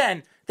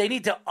again they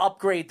need to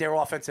upgrade their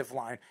offensive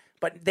line,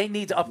 but they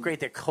need to upgrade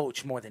their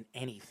coach more than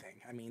anything.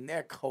 I mean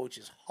their coach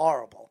is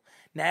horrible.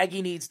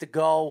 Nagy needs to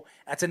go.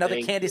 That's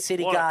another Kansas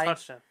City guy.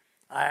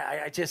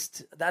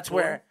 That's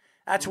where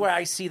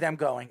I see them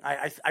going.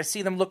 I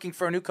see them looking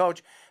for a new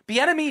coach.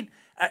 Bieniemy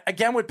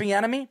again with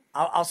Bieniemy.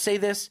 I'll say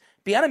this: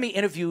 Bieniemy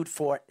interviewed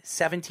for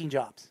 17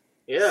 jobs.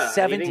 Yeah,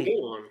 17,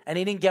 and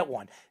he didn't get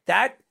one.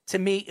 That, to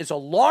me, is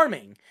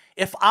alarming.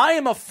 If I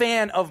am a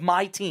fan of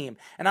my team,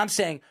 and I'm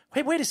saying,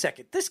 hey, wait a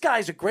second, this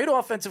guy's a great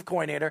offensive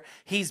coordinator.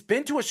 He's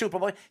been to a Super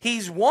Bowl.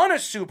 He's won a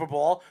Super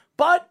Bowl,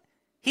 but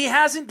he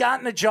hasn't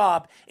gotten a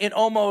job in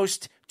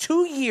almost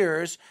 2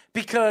 years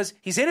because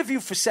he's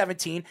interviewed for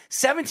 17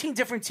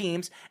 different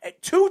teams.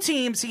 2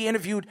 teams he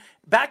interviewed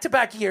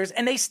back-to-back years,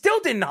 and they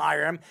still didn't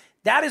hire him.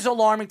 That is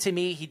alarming to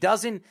me. He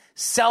doesn't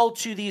sell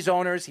to these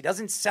owners. He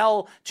doesn't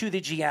sell to the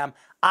GM.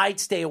 I'd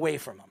stay away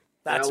from him.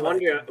 I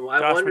wonder if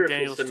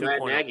it's the Matt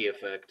Nagy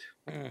effect.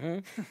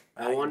 Mm-hmm.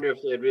 I wonder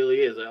if it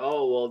really is.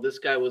 Like, this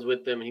guy was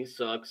with them and he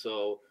sucks.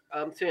 So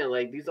I'm saying,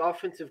 like, these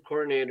offensive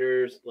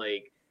coordinators,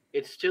 like,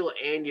 it's still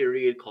Andy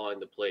Reid calling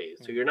the plays.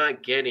 So you're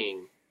not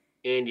getting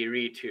Andy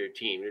Reid to your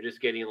team. You're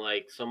just getting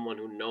like someone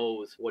who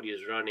knows what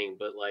he's running.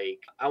 But like,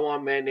 I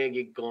want Matt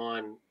Nagy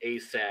gone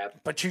ASAP.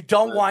 But you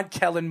don't want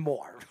Kellen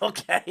Moore,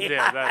 okay?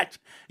 Yeah,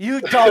 you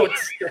don't.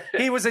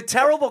 He was a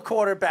terrible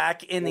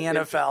quarterback in the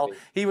NFL.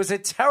 He was a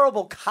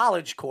terrible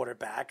college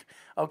quarterback,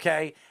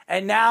 okay?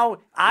 And now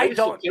I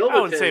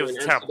wouldn't say he was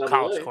a terrible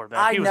college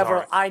quarterback.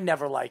 I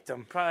never liked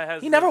him.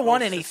 He never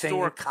won anything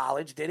in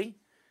college, did he?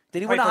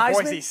 Did he win a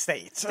Heisman? Boise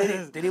State.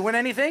 Did he win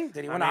anything?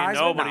 Did he win a Heisman?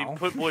 No, but he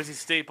put Boise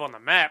State on the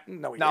map.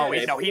 No,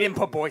 he didn't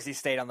put Boise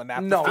State on the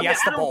map. No, the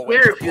Fiesta Bowl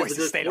put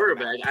Boise State on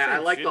the map. I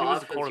like the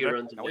offense he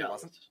runs. No, he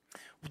wasn't.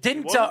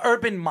 Didn't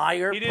Urban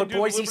Meyer put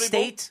Boise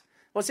State?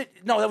 Was it?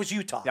 No, that was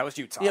Utah. That was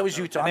Utah. Yeah, it was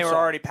Utah. And they were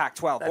already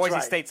Pac-12. Boise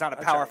right. State's not a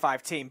Power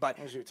 5 team, but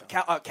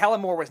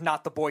Kellen Moore was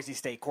not the Boise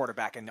State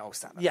quarterback in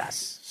 07.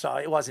 Yes, so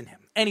it wasn't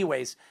him.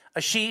 Anyways,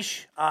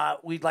 Ashish,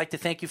 we'd like to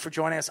thank you for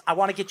joining us. I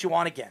want to get you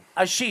on again.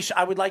 Ashish,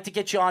 I would like to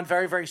get you on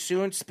very, very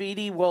soon.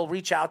 Speedy will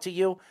reach out to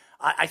you.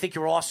 I think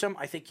you're awesome.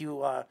 I think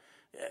you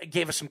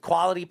gave us some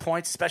quality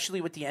points,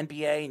 especially with the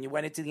NBA, and you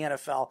went into the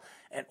NFL,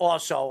 and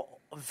also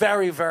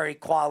very, very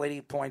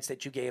quality points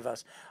that you gave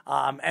us.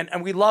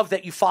 And we love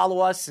that you follow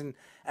us, and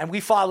we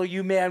follow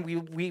you, man.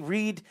 We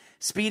read.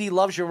 Speedy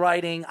loves your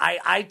writing.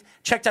 I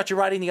checked out your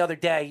writing the other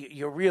day.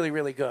 You're really,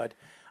 really good.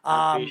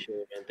 I appreciate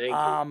it, man. Thank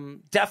you.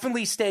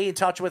 Definitely stay in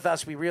touch with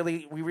us. We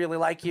really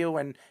like you,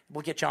 and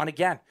we'll get you on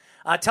again.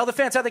 Tell the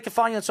fans how they can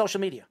find you on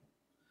social media.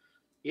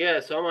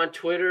 Yeah, so I'm on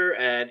Twitter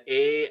at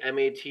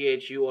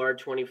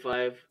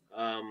AMATHUR25.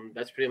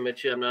 That's pretty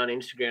much it. I'm not on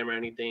Instagram or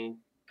anything.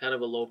 Kind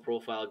of a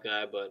low-profile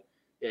guy, but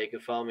yeah, you can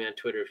follow me on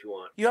Twitter if you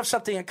want. You have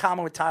something in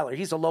common with Tyler.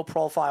 He's a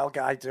low-profile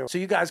guy, too. So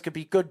you guys could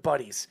be good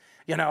buddies,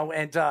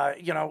 and,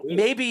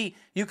 maybe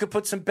you could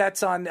put some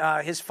bets on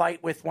his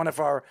fight with one of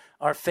our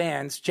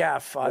fans,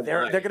 Jeff.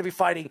 They're going to be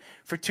fighting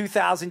for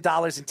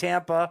 $2,000 in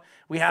Tampa.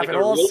 We have it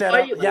all set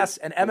up. Yes,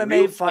 an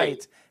MMA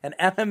fight. An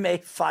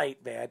MMA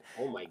fight, man.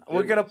 Oh, my goodness.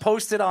 We're going to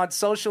post it on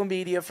social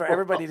media for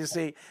everybody to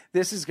see.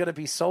 This is going to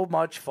be so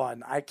much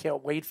fun. I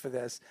can't wait for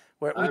this.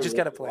 We just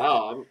got to play.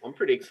 Wow, I'm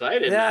pretty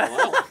excited now.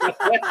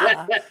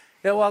 Wow.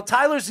 Yeah, well,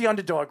 Tyler's the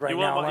underdog right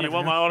now. You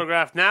want my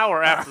autograph now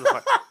or after the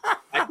fight?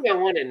 I think I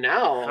want it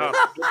now.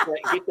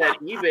 Get that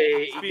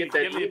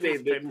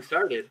eBay business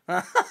started.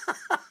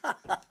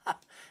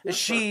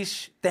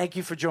 Ashish, thank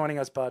you for joining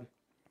us, bud.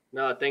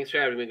 No, thanks for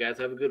having me, guys.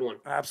 Have a good one.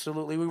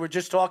 Absolutely. We were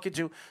just talking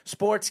to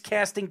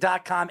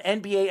sportscasting.com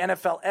NBA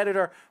NFL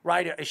editor,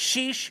 writer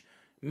Ashish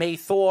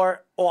Mathur.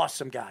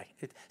 Awesome guy.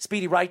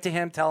 Speedy, write to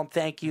him. Tell him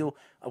thank you.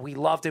 We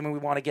loved him, and we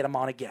want to get him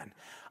on again.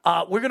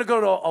 We're going to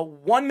go to a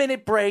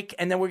 1-minute break,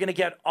 and then we're going to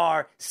get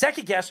our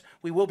second guest.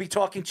 We will be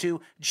talking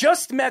to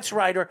Just Mets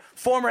writer,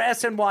 former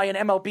SNY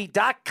and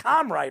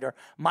MLB.com writer,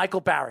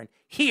 Michael Barron,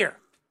 here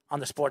on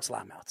the Sports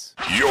Loudmouths.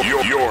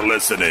 You're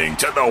listening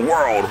to the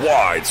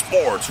Worldwide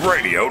Sports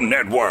Radio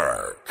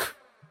Network.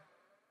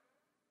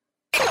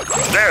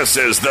 This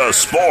is the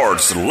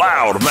Sports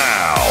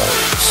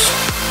Loudmouths.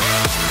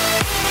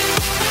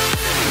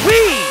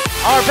 We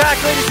are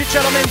back, ladies and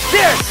gentlemen.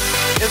 This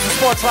is the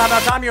Sports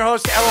Loudmouths. I'm your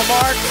host, Errol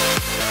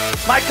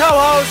Marks. My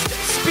co-host,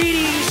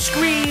 Speedy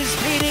Squeeze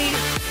Petey,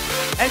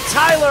 and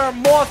Tyler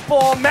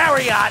Mothball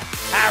Marriott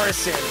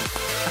Harrison.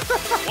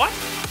 What?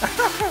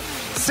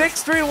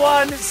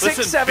 631-672.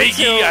 Listen,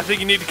 Biggie, I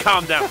think you need to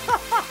calm down.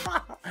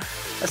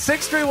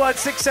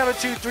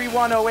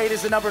 631-672-3108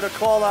 is the number to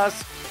call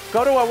us.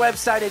 Go to our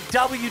website at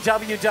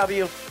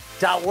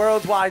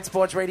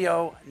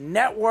www.worldwidesportsradio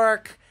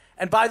network.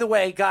 And by the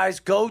way, guys,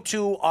 go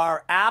to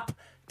our app.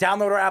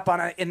 Download our app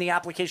in the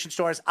application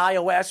stores,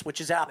 iOS, which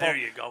is Apple. There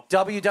you go.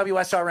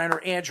 WWSRN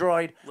or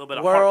Android.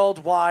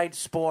 Worldwide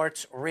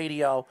Sports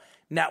Radio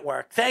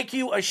Network. Thank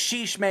you,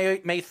 Ashish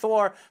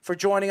Mathur, for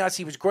joining us.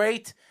 He was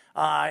great.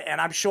 And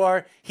I'm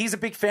sure he's a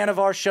big fan of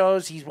our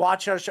shows. He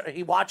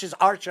watches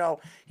our show.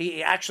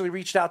 He actually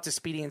reached out to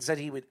Speedy and said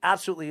he would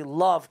absolutely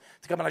love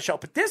to come on our show.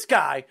 But this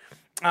guy,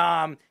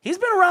 he's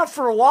been around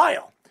for a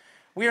while.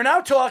 We are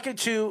now talking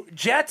to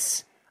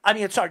Just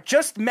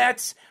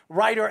Mets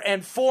writer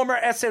and former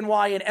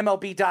SNY and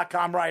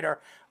MLB.com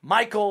writer,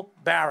 Michael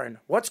Barron.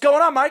 What's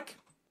going on, Mike?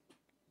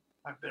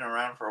 I've been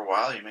around for a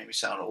while. You make me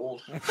sound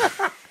old.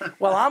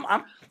 Well,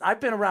 I've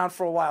been around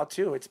for a while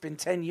too. It's been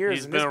 10 years.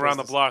 He's been around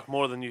the block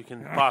more than you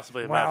can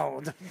possibly imagine.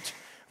 Well,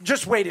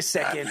 just wait a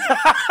second.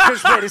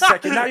 Just wait a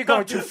second. Now you're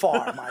going too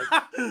far, Mike.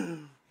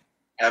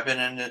 I've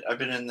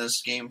been in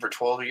this game for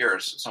 12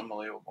 years. It's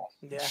unbelievable.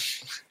 Yeah.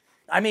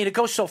 I mean, it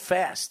goes so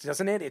fast,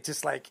 doesn't it? It's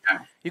just like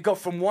you go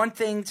from one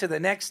thing to the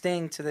next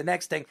thing to the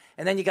next thing,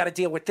 and then you got to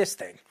deal with this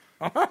thing.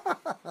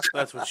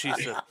 That's what she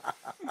said.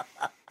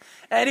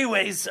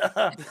 Anyways,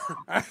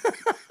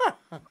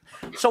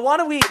 so why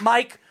don't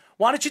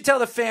you tell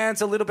the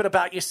fans a little bit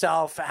about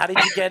yourself? How did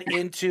you get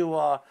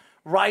into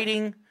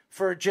writing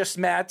for Just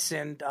Mets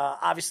and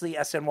obviously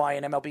SNY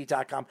and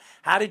MLB.com?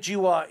 How did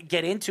you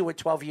get into it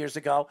 12 years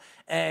ago?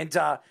 And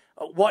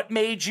what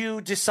made you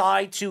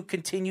decide to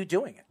continue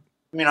doing it?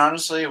 I mean,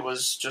 honestly, it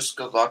was just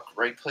good luck,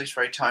 right place,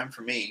 right time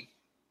for me.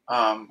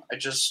 I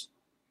just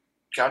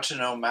got to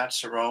know Matt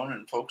Cerrone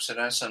and folks at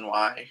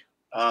SNY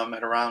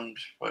at around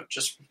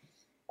just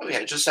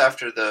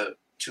after the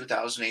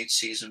 2008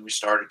 season. We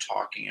started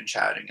talking and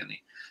chatting, and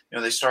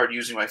they started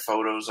using my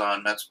photos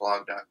on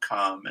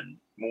MetsBlog.com and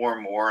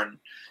more, and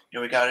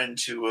we got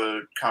into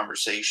a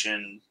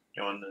conversation,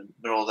 in the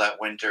middle of that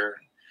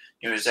winter.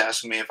 He was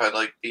asking me if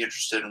I'd be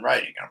interested in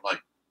writing, and I'm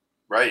like,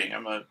 writing?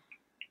 I'm a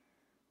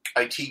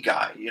IT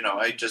guy,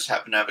 I just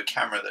happen to have a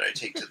camera that I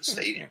take to the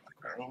stadium.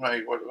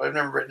 I've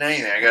never written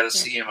anything. I got a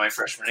C in my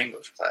freshman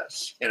English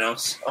class,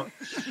 so,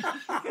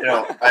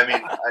 I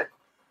mean,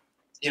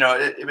 he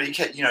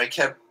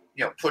kept,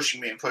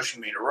 pushing me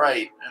to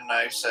write. And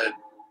I said,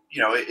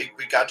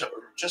 we got to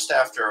just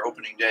after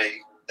opening day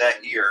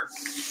that year.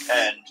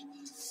 And,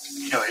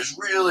 it was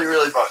really,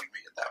 really bugging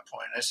me at that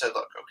point. I said,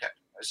 look, okay.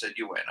 I said,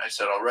 you win. I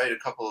said, I'll write a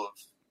couple of,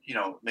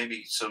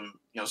 maybe some,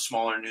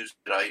 smaller news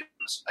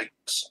items. I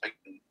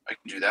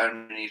can do that. I'm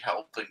going to need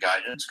help and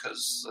guidance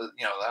because, the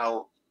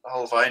hell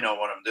if I know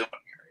what I'm doing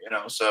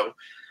here, So,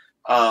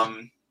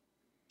 the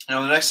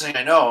next thing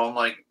I know, I'm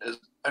like,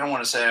 I don't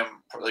want to say I'm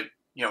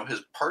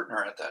his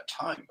partner at that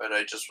time, but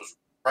I just was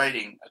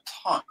writing a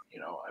ton,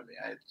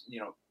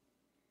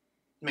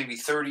 maybe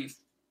 30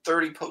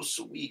 posts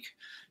a week,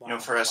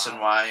 for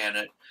SNY. And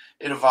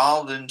it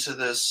evolved into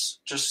this.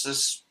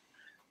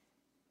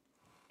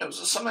 It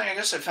was something I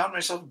guess I found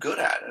myself good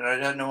at, and I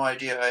had no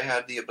idea I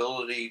had the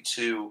ability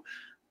to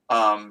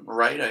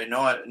write. I had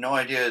no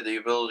idea the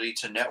ability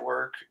to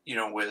network,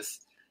 with,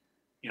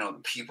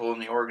 the people in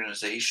the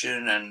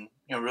organization, and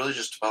really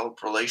just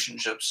develop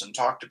relationships and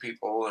talk to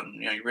people,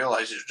 and you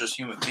realize they're just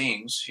human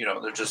beings.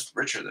 They're just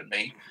richer than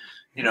me,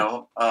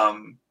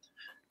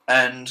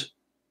 and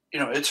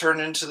it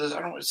turned into this.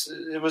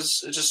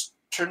 It just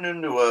turned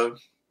into a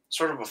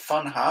sort of a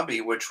fun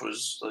hobby, which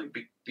was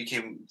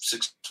became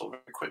successful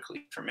very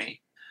quickly for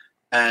me.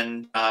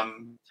 And I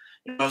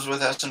was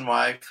with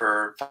SNY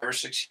for 5 or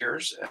 6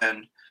 years,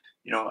 and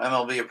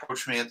MLB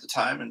approached me at the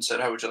time and said,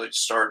 "How would you like to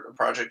start a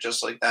project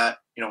just like that,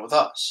 with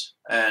us?"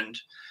 And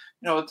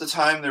at the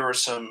time there were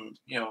some,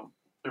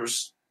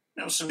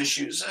 some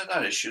issues,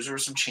 not issues. There were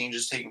some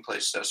changes taking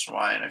place at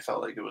SNY, and I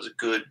felt like it was a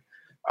good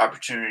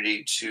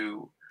opportunity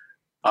to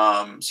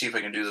see if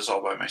I can do this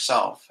all by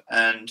myself.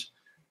 And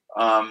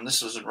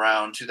This was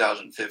around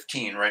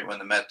 2015, right when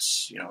the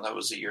Mets, that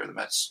was the year the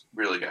Mets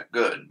really got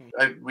good.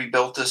 We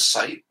built this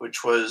site,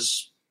 which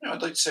was,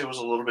 I'd like to say was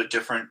a little bit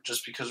different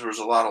just because there was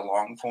a lot of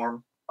long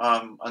form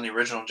on the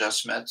original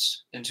Just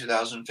Mets in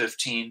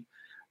 2015.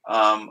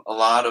 A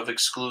lot of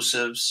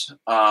exclusives.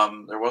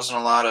 There wasn't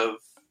a lot of,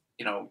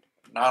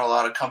 not a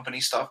lot of company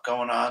stuff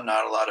going on,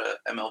 not a lot of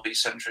MLB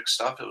centric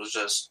stuff. It was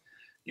just,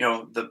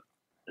 the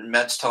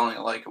Mets telling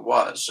it like it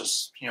was,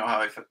 just,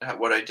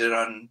 what I did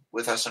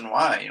with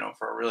SNY,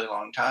 for a really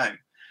long time.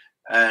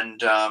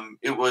 And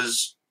it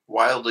was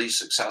wildly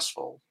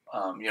successful.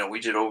 We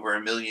did over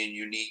 1 million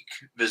unique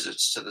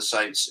visits to the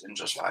sites in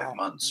just 5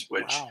 months,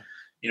 which,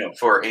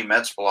 for a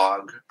Mets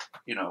blog,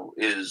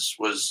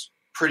 was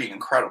pretty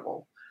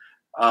incredible.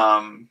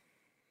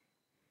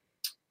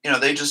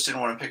 They just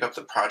didn't want to pick up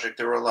the project.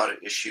 There were a lot of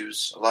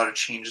issues, a lot of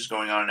changes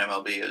going on in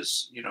MLB.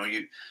 As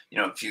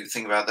if you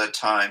think about that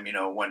time,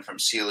 went from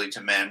Sealy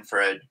to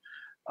Manfred.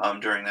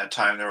 During that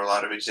time, there were a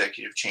lot of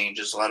executive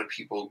changes, a lot of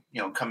people,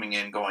 coming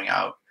in, going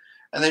out,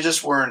 and they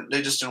just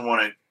didn't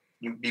want to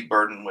be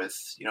burdened with,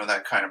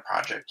 that kind of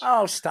project.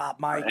 Oh, stop,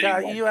 Mike.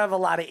 You have a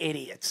lot of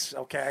idiots,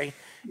 okay?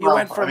 You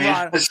went from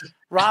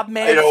Rob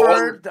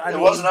Manfred. It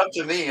wasn't up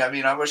to me.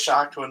 I was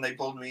shocked when they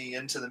pulled me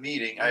into the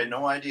meeting. I had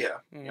no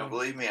idea.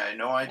 Believe me, I had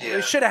no idea.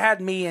 They should have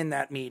had me in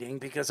that meeting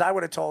because I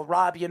would have told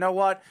Rob, you know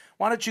what?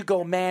 Why don't you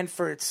go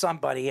Manfred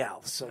somebody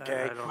else,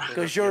 okay?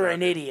 Because you're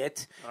an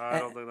idiot. I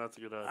don't think that's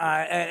a good idea.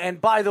 And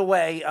by the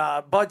way,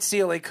 Bud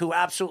Selig, who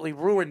absolutely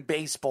ruined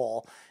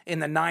baseball in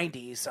the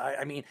 90s,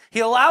 he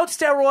allowed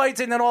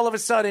steroids, and then all of a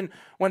sudden,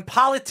 when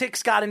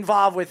politics got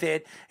involved with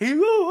it, I'm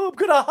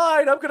going to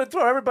hide. I'm going to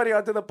throw everybody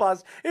under the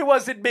bus. It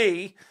wasn't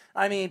me.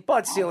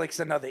 Bud Selig's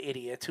another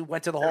idiot who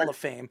went to the Hall of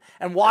Fame.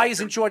 And why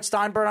isn't George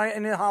Steinbrenner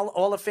in the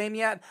Hall of Fame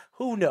yet?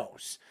 Who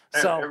knows?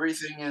 So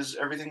everything's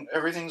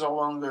all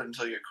well and good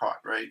until you're caught,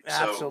 right?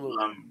 Absolutely.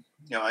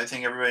 So, I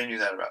think everybody knew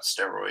that about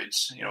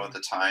steroids, at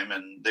the time,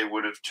 and they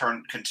would have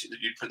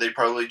they'd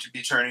probably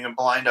be turning a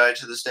blind eye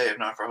to this day if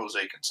not for Jose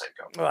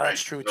Canseco. Well,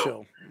 that's true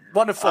too.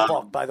 Wonderful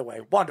book, by the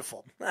way.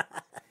 Wonderful.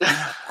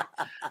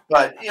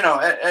 But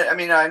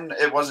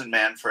it wasn't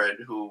Manfred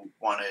who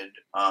wanted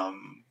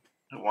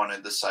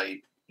the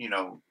site,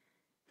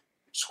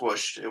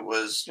 squished. It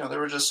was, there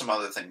were just some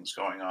other things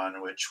going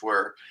on, which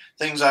were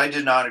things I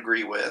did not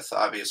agree with,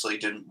 obviously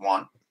didn't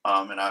want,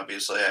 and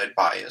obviously I had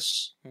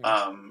bias,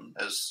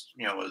 as,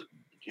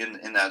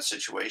 in that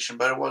situation,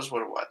 but it was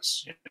what it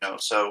was,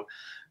 so,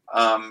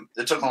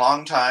 it took a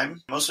long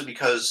time, mostly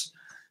because,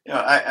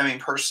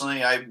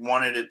 personally, I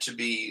wanted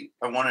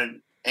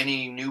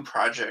any new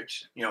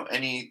project,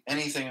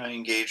 anything I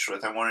engaged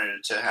with, I wanted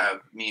it to have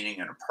meaning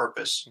and a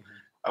purpose.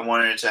 I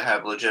wanted it to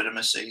have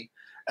legitimacy.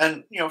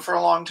 And, for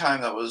a long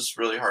time, that was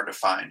really hard to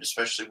find,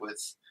 especially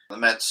with the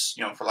Mets,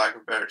 for lack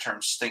of a better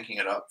term, stinking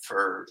it up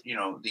for,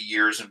 the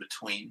years in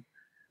between.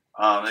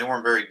 They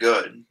weren't very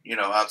good,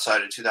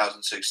 outside of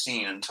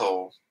 2016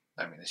 until,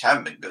 they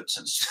haven't been good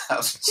since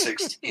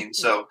 2016.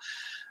 So,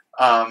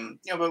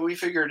 but we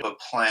figured a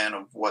plan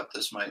of what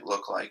this might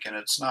look like. And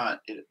it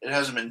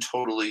hasn't been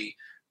totally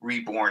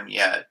reborn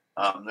yet.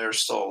 There's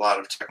still a lot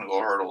of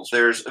technical hurdles.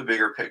 There's a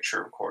bigger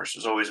picture, of course.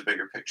 There's always a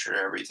bigger picture to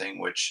everything,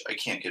 which I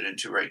can't get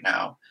into right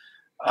now.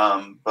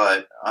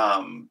 But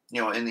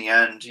in the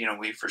end,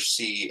 we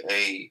foresee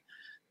a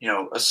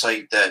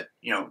site that,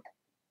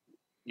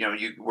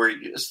 where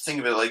you think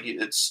of it like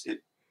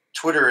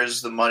Twitter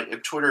is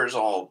if Twitter is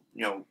all,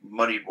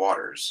 muddied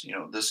waters,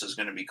 this is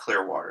going to be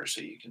clear water.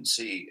 So you can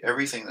see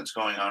everything that's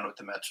going on with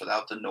the Mets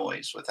without the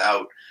noise,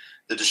 without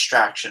the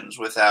distractions,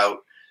 without,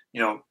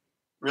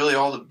 really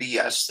all the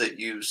BS that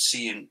you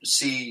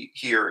see,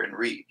 hear, and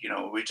read.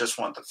 We just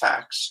want the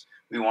facts.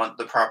 We want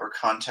the proper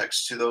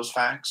context to those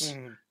facts.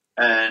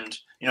 And,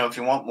 if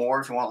you want more,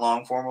 if you want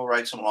long form, we'll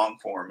write some long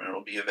form and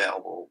it'll be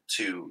available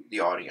to the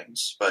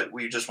audience. But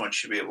we just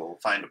want you to be able to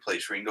find a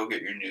place where you can go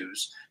get your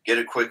news, get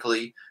it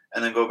quickly,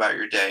 and then go about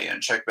your day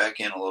and check back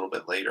in a little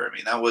bit later.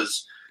 That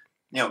was,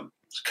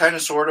 kind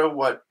of sort of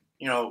what,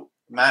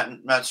 Matt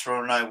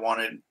Cerrone and I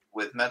wanted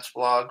with Mets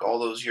Blog all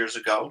those years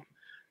ago.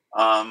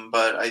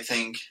 But I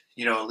think,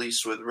 at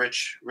least with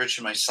Rich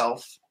and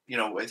myself,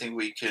 I think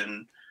we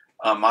can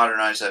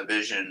modernize that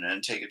vision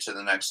and take it to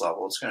the next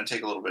level. It's going to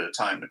take a little bit of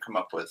time to come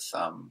up with,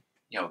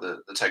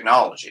 the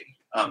technology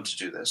to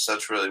do this.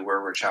 That's really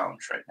where we're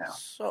challenged right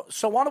now.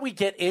 So why don't we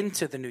get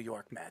into the New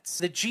York Mets?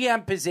 The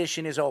GM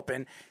position is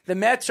open. The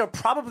Mets are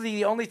probably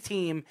the only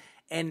team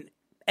in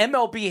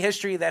MLB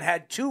history that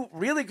had two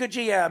really good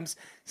GMs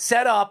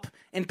set up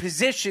in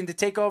position to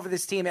take over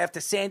this team after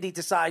Sandy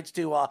decides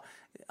to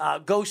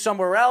go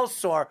somewhere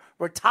else or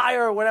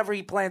retire or whatever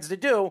he plans to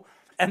do,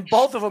 and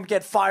both of them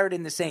get fired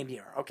in the same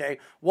year, okay?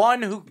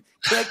 One who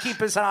can't keep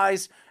his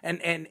eyes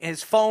and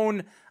his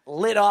phone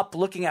lit up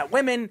looking at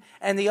women,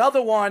 and the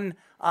other one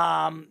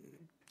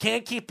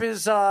can't keep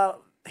his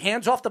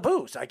hands off the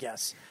booze, I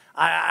guess.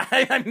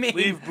 I mean,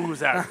 leave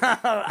booze out.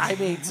 I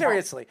mean,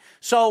 seriously.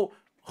 So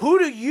Who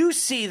do you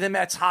see the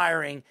Mets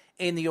hiring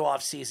in the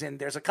offseason?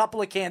 There's a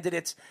couple of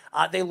candidates.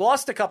 They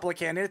lost a couple of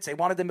candidates. They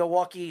wanted the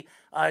Milwaukee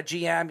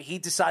GM. He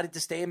decided to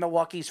stay in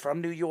Milwaukee. He's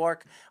from New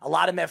York. A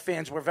lot of Met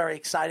fans were very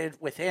excited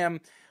with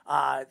him.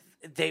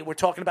 They were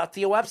talking about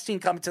Theo Epstein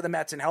coming to the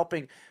Mets and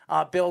helping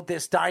build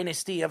this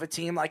dynasty of a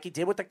team like he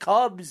did with the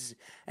Cubs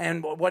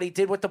and what he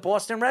did with the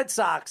Boston Red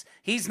Sox.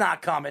 He's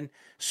not coming.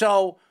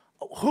 So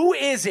who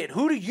is it?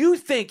 Who do you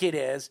think it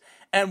is?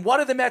 And what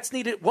do the Mets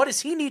need? What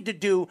does he need to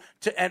do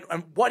and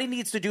what he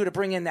needs to do to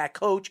bring in that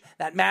coach,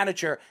 that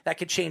manager that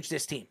could change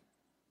this team?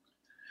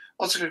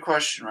 Well, that's a good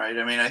question, right?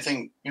 I mean, I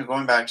think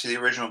going back to the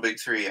original big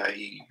three,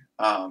 i.e.,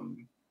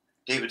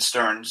 David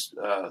Stearns,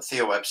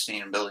 Theo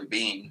Epstein, and Billy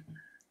Beane.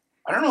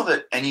 I don't know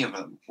that any of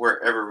them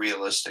were ever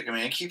realistic. I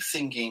mean, I keep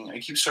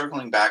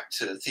circling back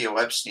to Theo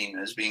Epstein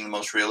as being the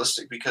most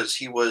realistic because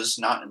he was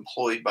not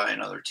employed by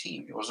another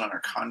team. He wasn't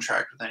under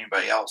contract with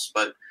anybody else.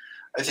 But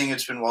I think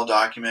it's been well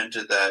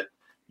documented that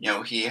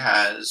he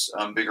has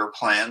bigger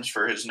plans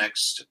for his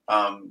next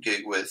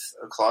gig with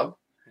a club.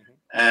 Mm-hmm.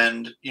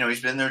 And,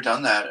 he's been there,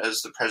 done that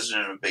as the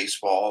president of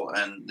baseball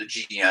and the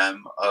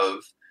GM of,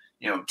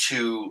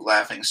 two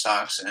laughing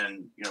stocks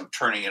and,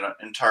 turning it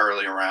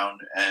entirely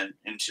around and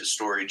into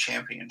storied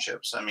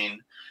championships. I mean,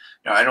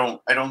 I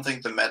don't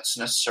think the Mets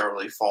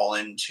necessarily fall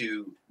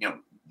into,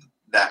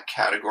 that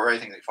category. I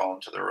think they fall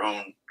into their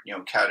own,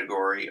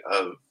 category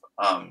of,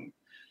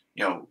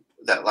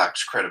 that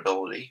lacks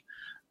credibility.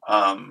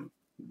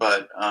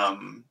 But I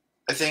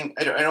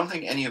don't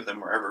think any of them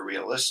were ever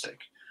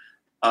realistic.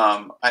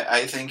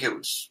 I think it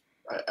was.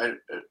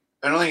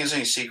 I don't think it's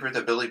any secret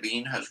that Billy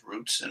Beane has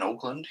roots in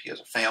Oakland. He has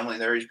a family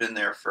there. He's been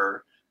there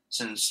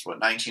since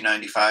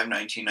 1995,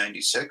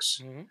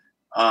 1996.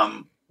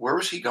 Mm-hmm. Where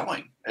was he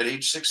going at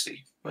age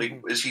 60? Like,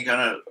 mm-hmm. Is he going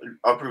to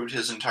uproot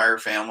his entire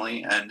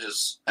family and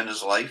his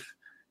life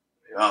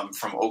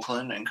from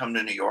Oakland and come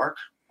to New York?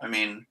 I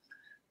mean,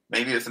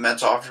 maybe if the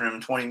Mets offered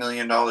him $20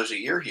 million a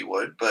year, he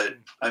would. But,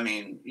 I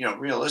mean,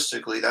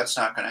 realistically, that's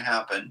not going to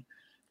happen.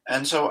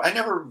 And so I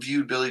never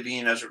viewed Billy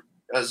Beane as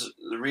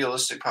the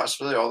realistic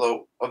possibility,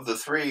 although of the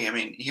three, I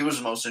mean, he was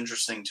the most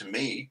interesting to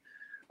me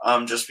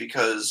just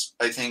because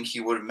I think he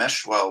would have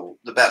meshed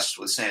the best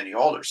with Sandy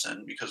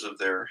Alderson because of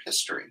their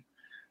history.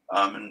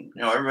 And,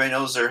 everybody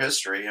knows their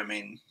history. I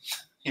mean,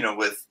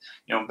 with,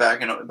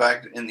 back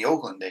in the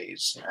Oakland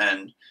days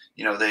and,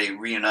 they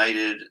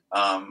reunited,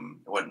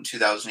 in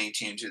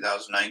 2018,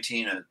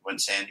 2019 when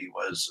Sandy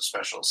was a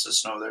special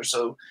assistant over there.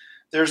 So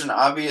there's an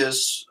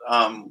obviously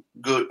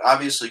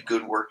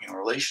good working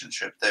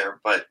relationship there,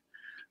 but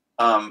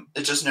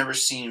it just never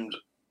seemed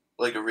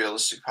like a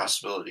realistic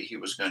possibility he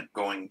was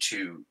going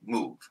to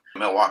move.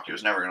 Milwaukee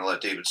was never going to let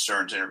David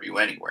Stearns interview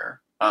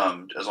anywhere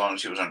as long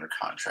as he was under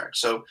contract.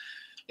 So,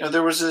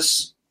 there was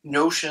this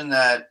notion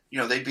that,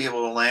 they'd be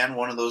able to land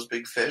one of those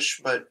big fish,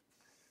 but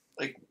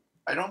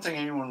I don't think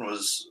anyone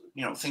was,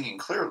 thinking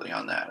clearly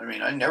on that. I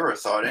mean, I never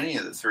thought any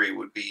of the three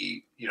would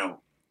be,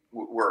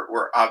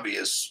 were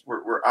obvious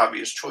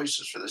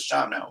choices for this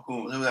job. Now,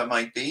 who that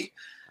might be?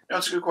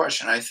 It's a good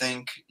question. I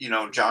think,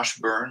 Josh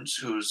Burns,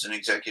 who's an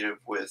executive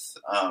with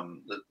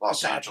the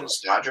Los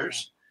Angeles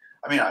Dodgers.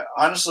 I mean,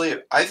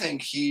 honestly, I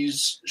think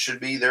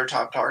should be their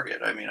top target.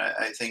 I mean,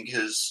 I think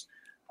his,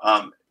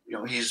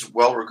 he's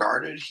well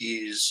regarded.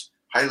 He's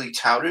highly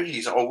touted.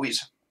 He's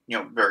always,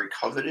 very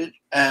coveted.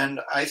 And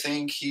I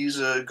think he's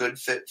a good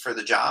fit for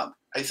the job.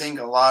 I think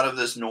a lot of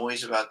this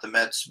noise about the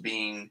Mets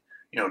being,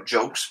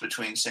 jokes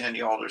between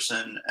Sandy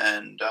Alderson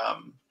and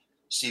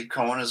Steve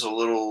Cohen is a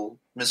little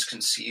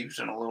misconceived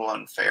and a little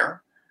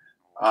unfair.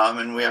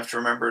 And we have to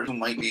remember who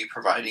might be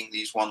providing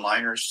these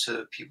one-liners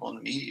to people in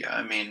the media.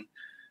 I mean,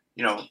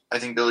 I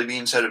think Billy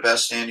Beane said it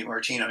best, Sandy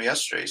Martino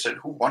yesterday. He said,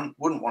 who wouldn't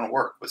want to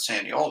work with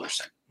Sandy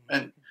Alderson?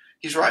 And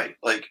he's right.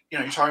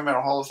 You're talking about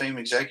a Hall of Fame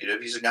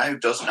executive. He's a guy who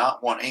does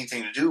not want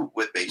anything to do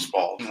with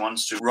baseball. He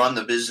wants to run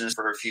the business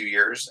for a few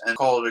years and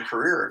call it a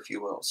career, if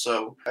you will.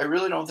 So I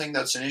really don't think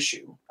that's an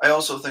issue. I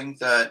also think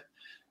that,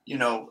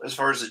 as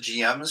far as the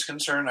GM is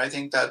concerned, I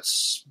think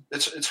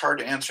it's hard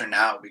to answer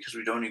now because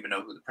we don't even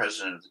know who the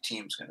president of the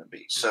team is going to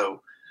be.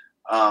 So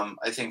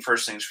I think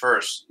first things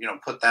first,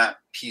 put that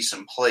piece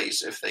in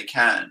place if they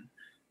can,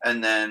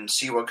 and then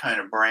see what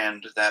kind of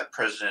brand that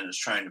president is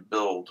trying to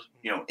build,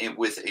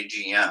 with a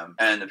GM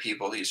and the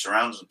people he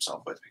surrounds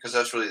himself with, because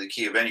that's really the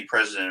key of any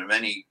president of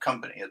any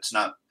company. It's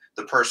not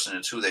the person,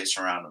 it's who they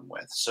surround him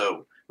with.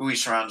 So who he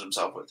surrounds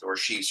himself with or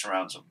she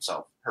surrounds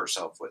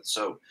herself with.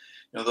 So,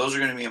 those are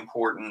going to be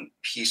important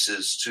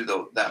pieces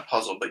to that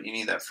puzzle, but you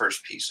need that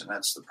first piece, and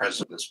that's the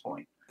president at this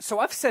point. So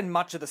I've said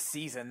much of the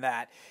season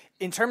that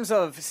in terms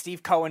of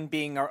Steve Cohen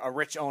being a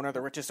rich owner, the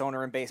richest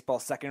owner in baseball,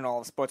 second in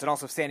all of sports, and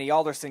also Sandy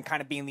Alderson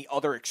kind of being the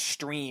other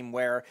extreme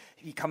where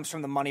he comes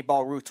from the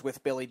Moneyball roots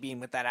with Billy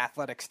Beane with that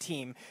athletics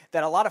team,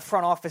 that a lot of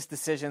front office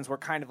decisions were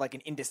kind of like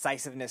an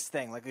indecisiveness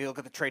thing. Like you look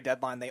at the trade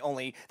deadline, they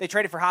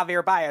traded for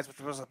Javier Baez, which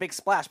was a big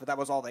splash, but that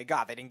was all they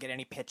got. They didn't get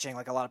any pitching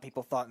like a lot of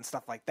people thought and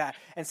stuff like that.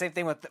 And same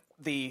thing with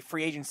the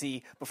free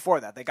agency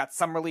before that. They got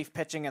some relief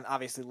pitching and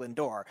obviously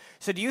Lindor.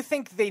 So do you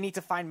think they need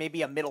to find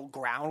maybe a middle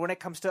ground when it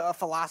comes to a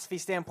philosophy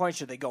standpoint?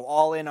 Should they go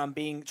all in on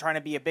trying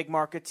to be a big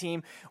market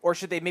team, or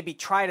should they maybe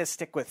try to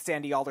stick with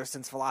Sandy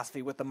Alderson's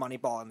philosophy with the money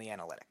ball and the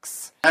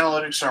analytics?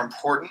 Analytics are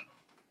important.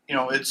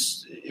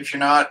 If you're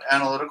not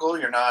analytical,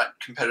 you're not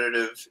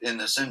competitive in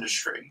this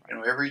industry.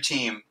 Every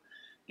team,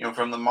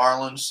 from the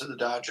Marlins to the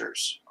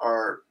Dodgers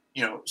are,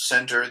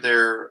 center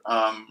their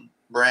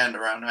brand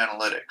around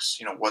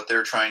analytics. What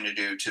they're trying to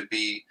do to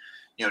be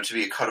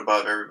a cut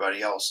above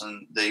everybody else,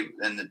 and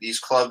these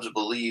clubs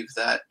believe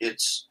that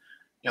it's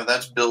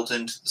that's built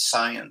into the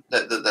science,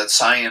 that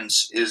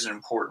science is an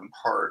important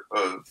part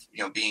of,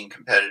 being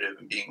competitive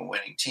and being a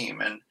winning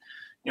team. And,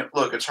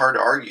 look, it's hard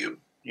to argue,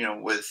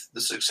 with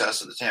the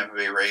success of the Tampa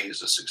Bay Rays,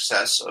 the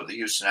success of the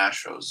Houston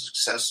Astros, the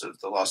success of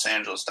the Los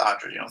Angeles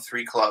Dodgers,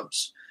 3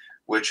 clubs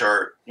which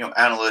are,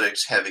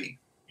 analytics heavy,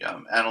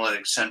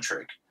 analytics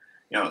centric,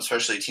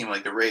 especially a team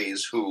like the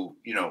Rays who,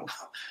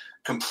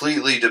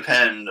 completely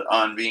depend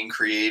on being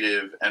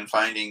creative and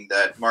finding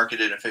that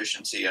market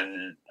inefficiency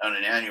on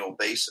an annual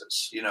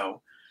basis.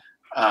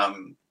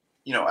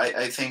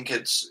 I think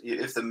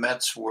if the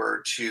Mets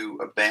were to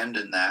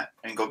abandon that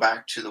and go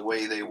back to the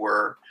way they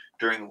were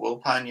during the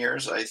Wilpon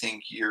years, I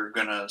think you're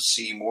going to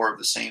see more of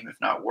the same,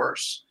 if not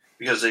worse,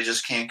 because they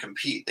just can't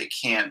compete. They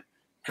can't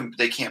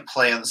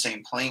play on the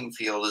same playing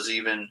field as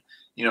even,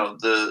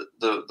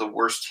 the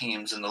worst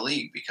teams in the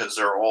league, because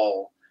they're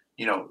all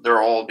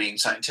being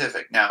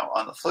scientific. Now,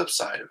 on the flip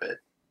side of it,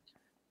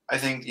 I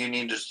think you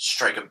need to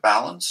strike a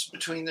balance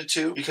between the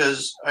two,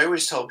 because I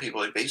always tell people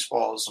that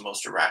baseball is the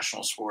most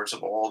irrational sports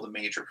of all the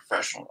major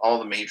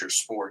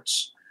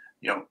sports,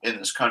 in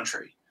this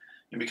country.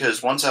 And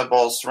because once that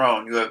ball's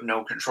thrown, you have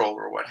no control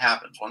over what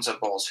happens. Once that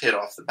ball's hit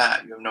off the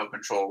bat, you have no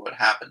control over what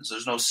happens.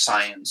 There's no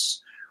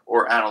science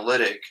or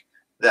analytic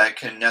that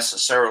can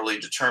necessarily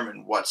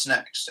determine what's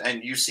next.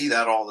 And you see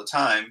that all the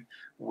time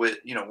with,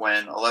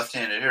 when a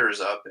left-handed hitter is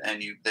up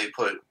and they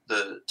put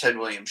the Ted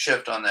Williams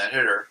shift on that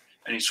hitter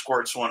and he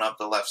squirts one up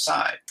the left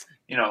side.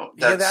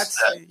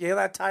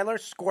 That Tyler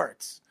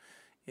squirts.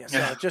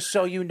 Yeah. Just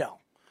so you know.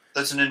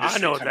 That's an industry.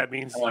 I know what that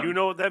means. You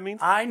know what that means?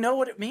 I know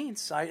what it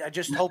means. I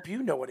just hope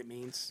you know what it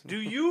means. Do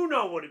you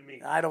know what it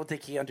means? I don't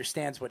think he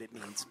understands what it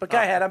means. But go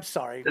ahead. I'm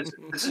sorry.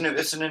 It's an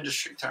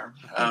industry term.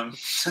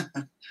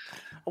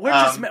 We're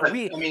just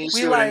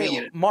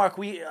Mark.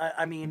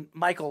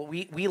 Michael.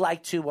 We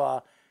like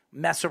to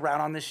mess around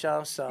on this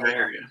show. So I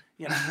hear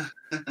you.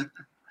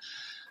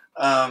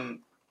 The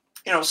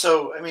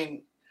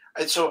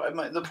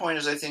point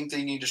is, I think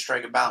they need to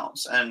strike a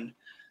balance, and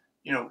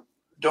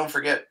don't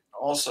forget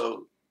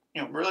also,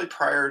 really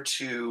prior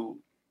to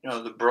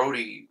the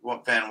Brody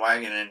Van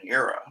Wagenen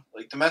era,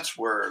 like the Mets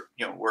were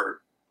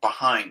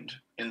behind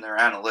in their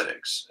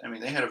analytics. I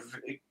mean, they had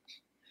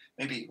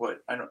I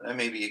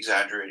may be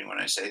exaggerating when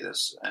I say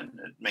this, and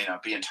it may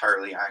not be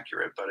entirely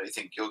accurate, but I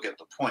think you'll get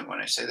the point when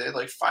I say they had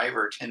like 5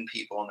 or 10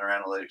 people in their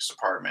analytics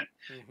department.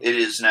 Mm-hmm. It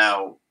is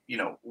now,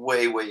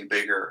 way, way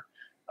bigger,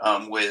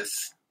 with,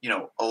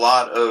 a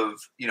lot of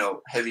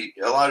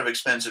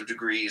expensive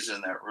degrees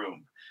in that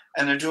room.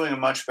 And they're doing a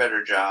much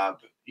better job,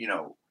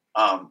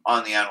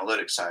 on the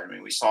analytics side. I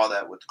mean, we saw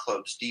that with the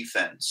club's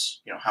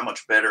defense, how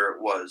much better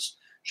it was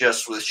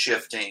just with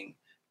shifting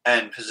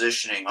and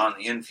positioning on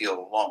the infield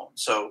alone.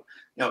 So,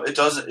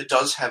 it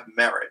does have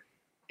merit.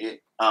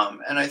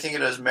 And I think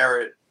it has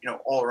merit,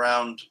 all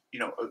around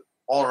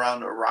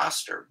a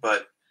roster.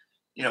 But,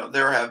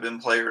 there have been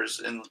players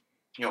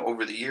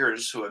over the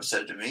years who have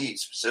said to me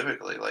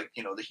specifically, like,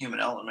 the human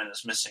element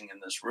is missing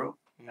in this room.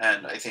 Mm-hmm.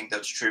 And I think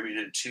that's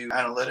attributed to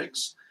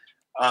analytics.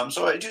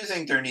 So I do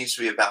think there needs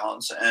to be a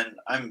balance, and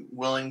I'm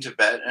willing to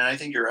bet, and I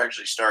think you're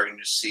actually starting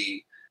to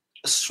see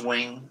a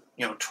swing,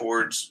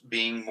 towards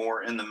being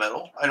more in the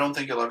middle. I don't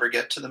think you'll ever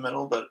get to the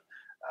middle, but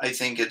I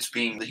think it's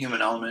being the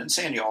human element. And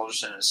Sandy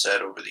Alderson has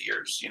said over the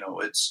years,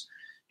 it's,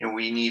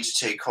 we need to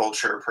take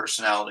culture,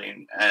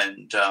 personality,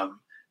 and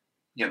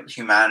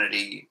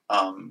humanity,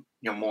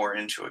 more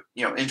into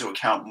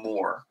account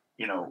more,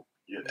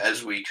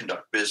 as we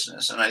conduct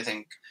business. And I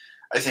think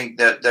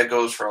that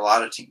goes for a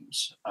lot of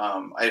teams.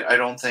 I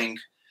don't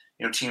think,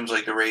 teams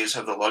like the Rays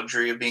have the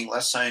luxury of being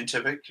less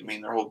scientific. I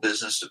mean, their whole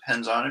business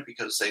depends on it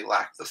because they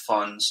lack the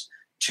funds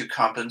to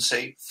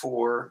compensate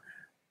for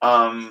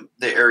the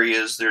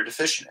areas they're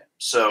deficient in.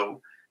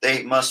 So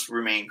they must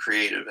remain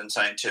creative and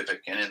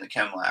scientific and in the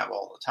chem lab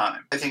all the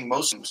time. I think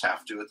most teams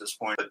have to at this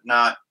point, but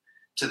not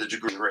to the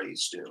degree the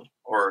Rays do,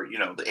 or,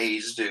 the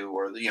A's do,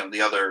 or the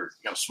other,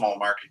 small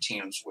market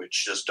teams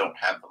which just don't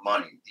have the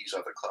money these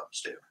other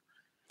clubs do.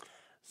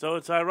 So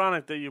it's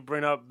ironic that you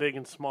bring up big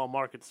and small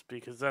markets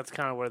because that's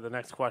kind of where the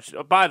next question.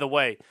 Oh, by the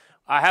way,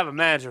 I have a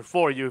manager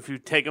for you. If you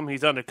take him,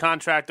 he's under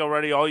contract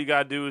already. All you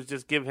got to do is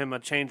just give him a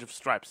change of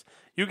stripes.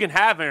 You can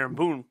have Aaron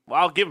Boone. Well,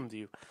 I'll give him to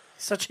you.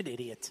 Such an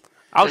idiot.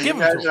 I'll give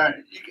him to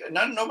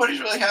him.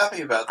 Nobody's really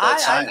happy about that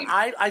signing.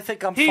 I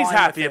think I'm. He's fine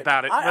happy with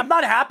about it. I'm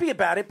not happy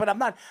about it, but I'm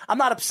not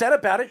upset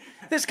about it.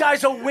 This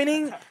guy's a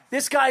winning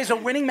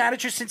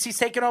manager since he's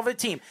taken over the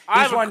team.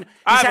 I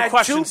have a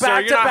question,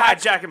 sir. You're not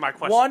hijacking my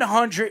question.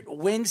 100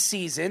 win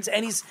seasons,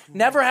 and he's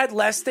never had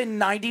less than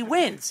 90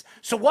 wins.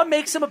 So what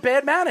makes him a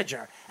bad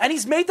manager? And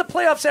he's made the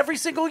playoffs every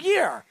single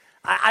year.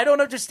 I don't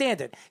understand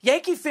it.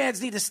 Yankee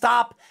fans need to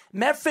stop.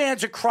 Met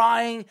fans are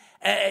crying.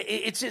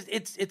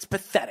 It's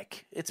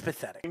pathetic. It's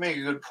pathetic. You make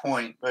a good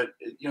point, but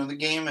the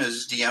game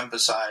has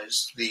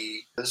de-emphasized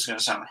this is going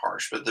to sound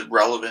harsh, but the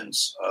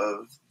relevance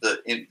of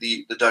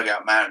the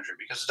dugout manager,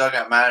 because the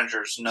dugout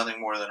manager is nothing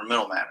more than a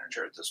middle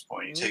manager at this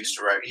point.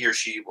 He or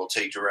she will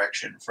take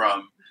direction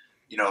from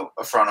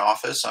a front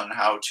office on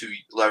how to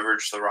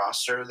leverage the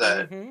roster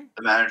that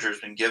the manager has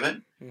been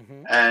given.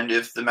 And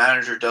if the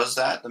manager does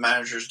that, the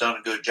manager's done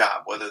a good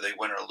job, whether they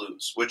win or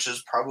lose, which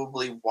is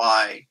probably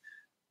why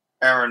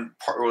or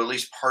at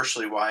least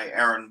partially why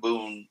Aaron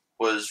Boone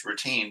was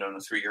retained on a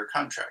 3-year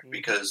contract,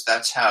 because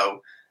that's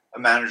how a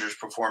manager's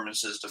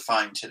performance is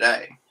defined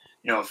today.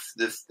 If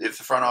the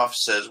front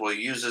office says, well,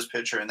 you use this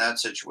pitcher in that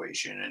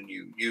situation and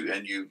you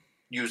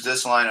use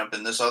this lineup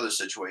in this other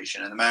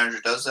situation, and the manager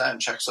does that and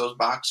checks those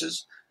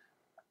boxes,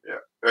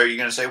 are you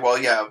going to say,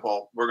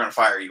 well, we're going to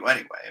fire you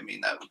anyway? I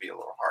mean, that would be a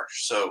little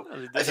harsh. So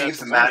I think if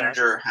the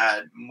manager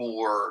had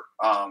more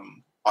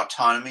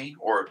autonomy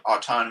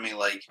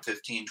like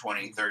 15,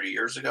 20, 30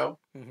 years ago,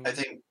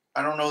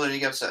 I don't know that he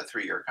gets that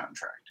 3-year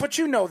contract. But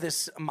you know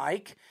this,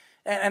 Mike,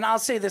 and I'll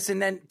say this,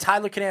 and then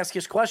Tyler can ask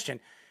his question.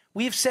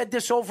 We've said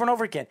this over and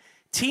over again.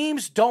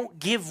 Teams don't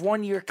give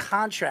 1-year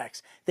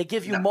contracts. They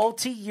give you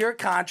multi-year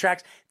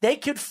contracts. They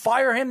could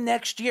fire him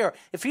next year.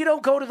 If he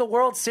don't go to the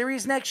World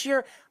Series next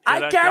year,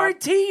 I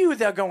guarantee you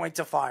they're going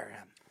to fire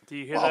him. Do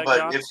you hear that,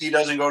 John? If he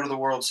doesn't go to the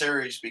World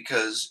Series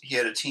because he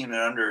had a team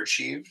that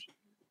underachieved,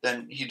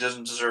 then he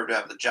doesn't deserve to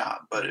have the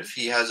job. But if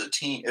he has a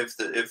team,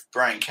 if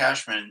Brian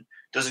Cashman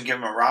doesn't give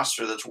him a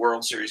roster that's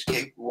World Series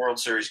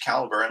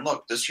caliber, and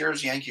look, this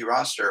year's Yankee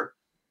roster,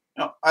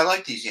 I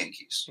like these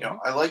Yankees.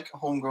 I like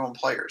homegrown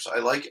players. I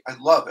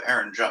love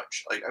Aaron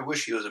Judge. Like, I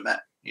wish he was a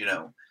Met.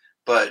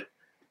 But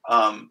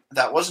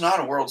that was not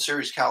a World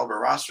Series caliber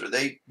roster.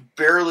 They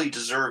barely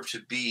deserve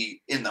to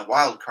be in the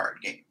wild card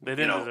game. They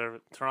didn't deserve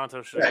it.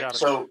 Toronto should have got it.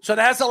 So that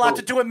has a lot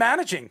to do with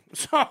managing.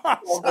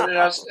 But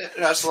it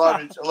has a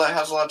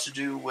lot to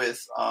do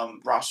with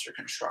roster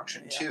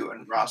construction too,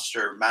 and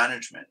roster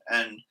management.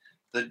 And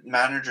the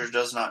manager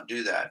does not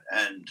do that.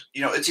 And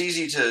it's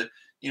easy to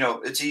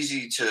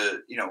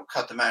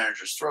cut the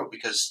manager's throat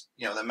because,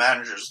 the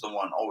manager's the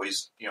one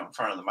always, in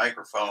front of the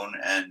microphone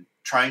and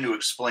trying to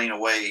explain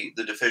away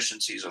the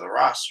deficiencies of the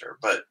roster.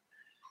 But,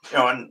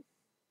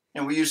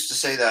 we used to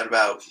say that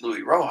about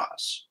Luis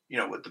Rojas,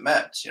 with the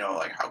Mets,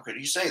 like, how could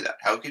he say that?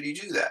 How could he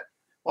do that?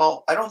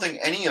 Well, I don't think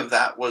any of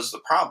that was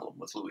the problem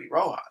with Luis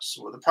Rojas.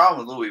 Well, the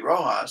problem with Luis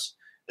Rojas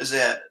is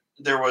that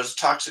there was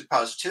toxic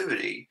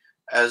positivity,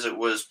 as it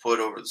was put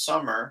over the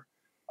summer,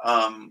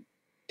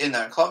 in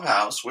that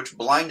clubhouse, which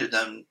blinded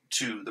them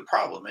to the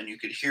problem. And you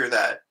could hear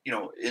that,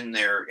 in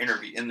their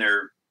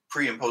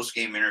pre and post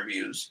game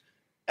interviews.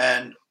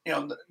 And,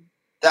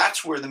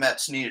 that's where the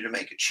Mets needed to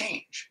make a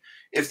change.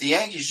 If the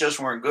Yankees just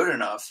weren't good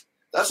enough,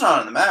 that's not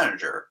on the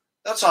manager.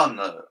 That's on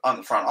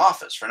the front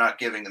office for not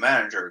giving the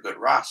manager a good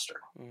roster.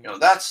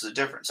 That's the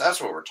difference.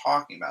 That's what we're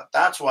talking about.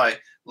 That's why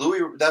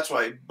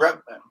Brett,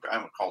 I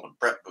would call him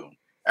Brett Boone.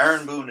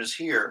 Aaron Boone is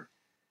here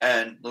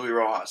and Luis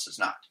Rojas is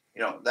not.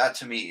 That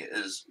to me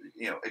is,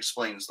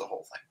 explains the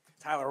whole thing.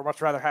 Tyler would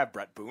much rather have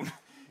Brett Boone.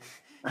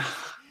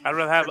 I'd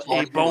rather have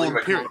a bone,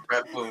 period.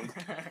 Brett Boone.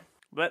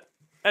 But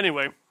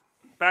anyway,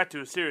 back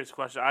to a serious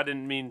question. I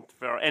didn't mean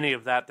for any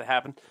of that to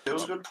happen. It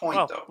was a good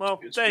point, though. Well,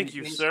 thank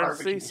you, sir.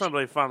 See,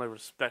 somebody finally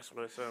respects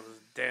what I said on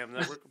this damn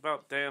network.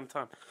 About damn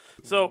time.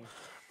 So,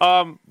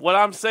 what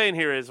I'm saying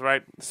here is,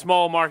 right,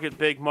 small market,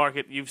 big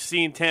market. You've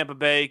seen Tampa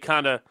Bay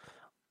kind of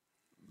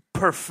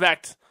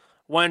perfect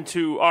when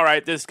to, all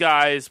right, this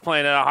guy is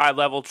playing at a high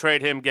level,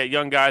 trade him, get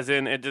young guys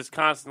in, and just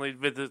constantly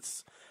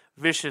visits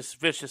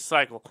vicious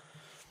cycle.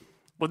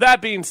 With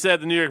that being said,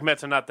 the New York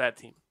Mets are not that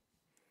team.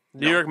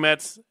 The New York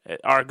Mets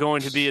are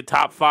going to be a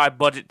top 5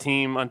 budget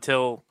team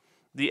until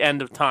the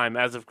end of time,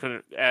 as of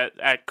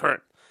at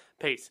current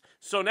pace.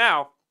 So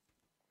now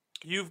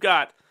you've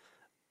got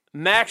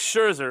Max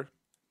Scherzer,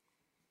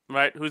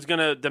 right, who's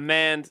going to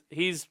demand,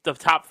 he's the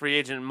top free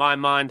agent in my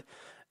mind.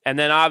 And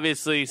then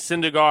obviously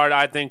Syndergaard,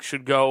 I think,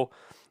 should go.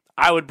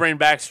 I would bring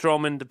back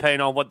Stroman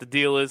depending on what the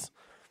deal is.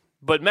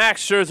 But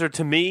Max Scherzer,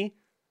 to me,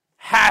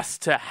 has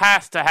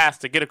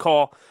to get a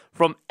call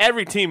from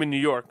every team in New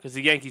York, because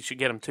the Yankees should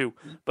get him too.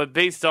 But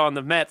based on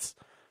the Mets,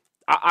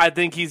 I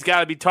think he's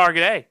got to be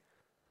target A.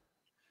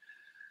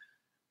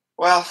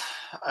 Well,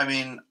 I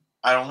mean,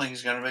 I don't think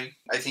he's going to be.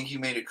 I think he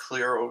made it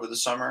clear over the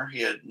summer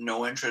he had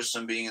no interest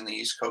in being in the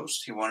East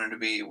Coast. He wanted to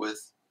be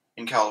with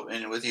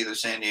either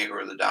San Diego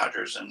or the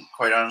Dodgers, and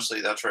quite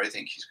honestly, that's where I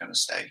think he's going to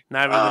stay.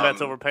 Not even the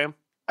Mets overpay him?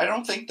 I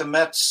don't think the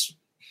Mets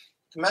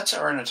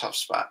are in a tough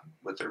spot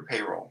with their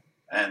payroll,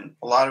 and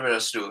a lot of it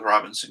has to do with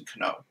Robinson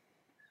Cano.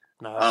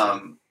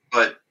 No,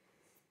 but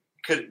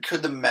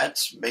could the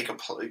Mets make a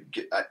play?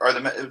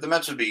 The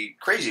Mets would be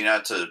crazy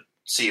not to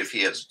see if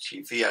he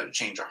had a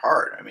change of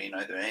heart. I mean,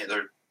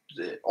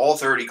 all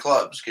 30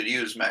 clubs could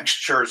use Max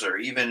Scherzer,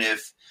 even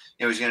if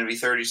he's going to be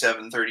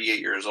 37, 38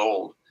 years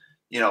old.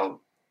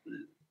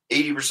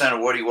 80%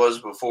 of what he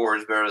was before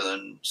is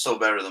still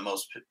better than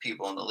most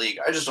people in the league.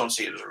 I just don't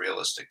see it as a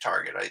realistic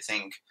target. I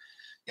think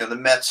the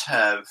Mets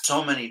have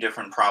so many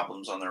different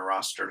problems on their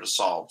roster to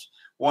solve.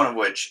 One of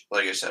which,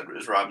 like I said,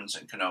 is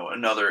Robinson Cano.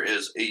 Another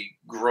is a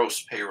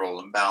gross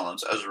payroll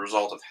imbalance as a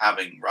result of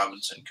having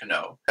Robinson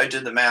Cano. I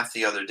did the math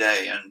the other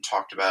day and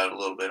talked about it a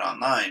little bit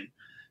online.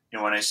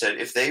 When I said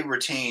if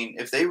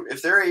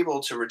they're able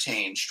to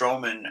retain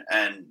Stroman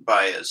and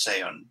Baez,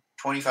 say on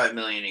 $25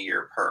 million a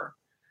year per,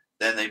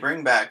 then they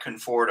bring back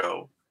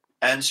Conforto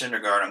and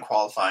Syndergaard on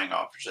qualifying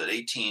offers at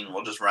 18.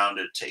 We'll just round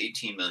it to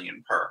 $18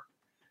 million per.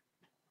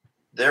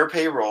 Their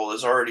payroll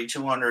is already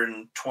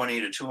 $220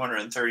 to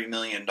 $230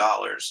 million,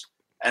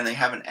 and they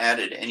haven't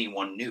added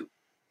anyone new.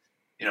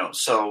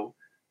 So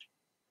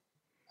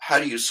how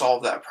do you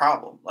solve that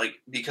problem?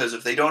 Because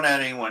if they don't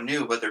add anyone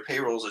new, but their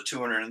payroll is at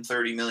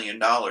 $230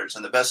 million,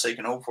 and the best they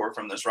can hope for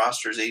from this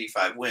roster is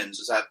 85 wins,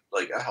 is that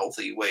a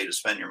healthy way to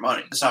spend your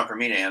money? It's not for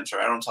me to answer.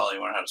 I don't tell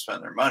anyone how to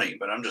spend their money,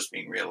 but I'm just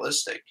being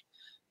realistic.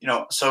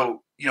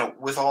 So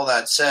with all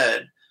that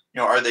said,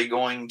 are they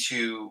going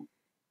to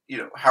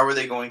how are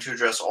they going to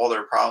address all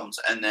their problems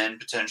and then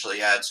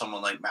potentially add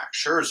someone like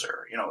Max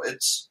Scherzer?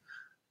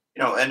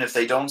 And if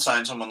they don't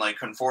sign someone like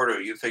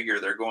Conforto, you figure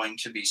they're going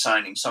to be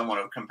signing someone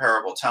of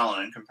comparable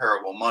talent and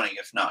comparable money,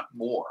 if not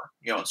more,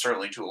 and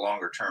certainly to a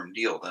longer term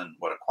deal than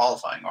what a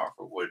qualifying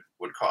offer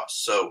would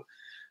cost. So,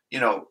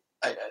 the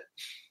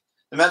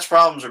Mets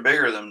problems are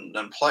bigger than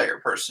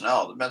player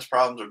personnel. The Mets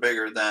problems are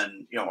bigger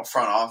than, a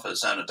front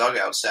office and a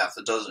dugout staff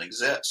that doesn't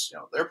exist.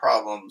 Their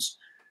problems,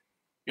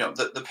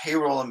 the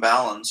payroll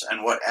imbalance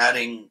and what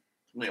adding,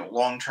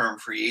 long-term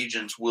free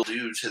agents will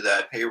do to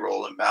that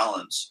payroll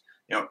imbalance,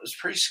 it's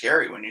pretty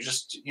scary when you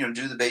just,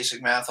 do the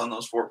basic math on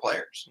those four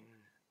players.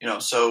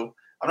 So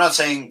I'm not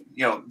saying,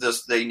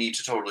 they need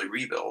to totally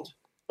rebuild,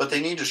 but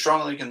they need to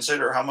strongly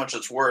consider how much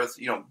it's worth,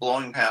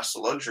 blowing past the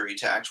luxury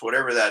tax,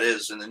 whatever that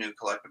is in the new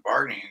collective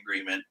bargaining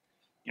agreement,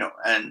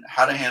 and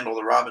how to handle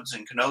the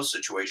Robinson Cano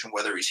situation,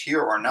 whether he's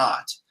here or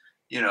not.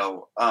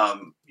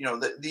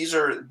 These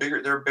are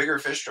bigger. They're bigger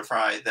fish to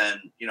fry than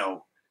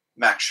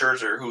Max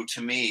Scherzer, who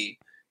to me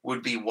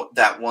would be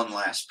that one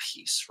last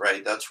piece,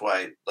 right? That's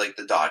why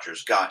the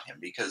Dodgers got him,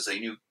 because they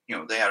knew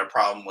they had a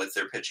problem with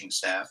their pitching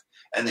staff,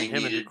 and they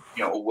needed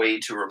a way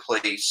to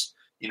replace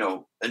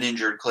an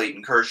injured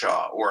Clayton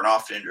Kershaw or an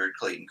often injured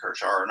Clayton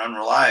Kershaw or an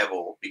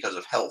unreliable because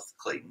of health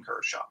Clayton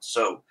Kershaw.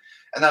 So,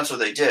 and that's what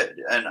they did,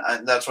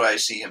 and that's why I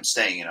see him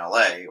staying in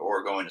LA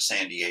or going to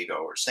San Diego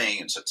or staying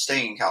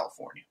in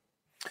California.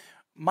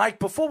 Mike,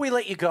 before we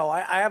let you go,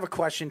 I have a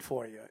question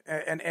for you,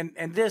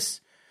 and this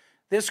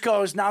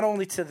goes not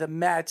only to the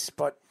Mets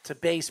but to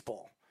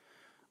baseball.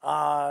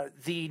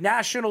 The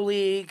National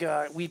League,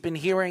 we've been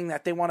hearing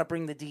that they want to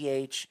bring the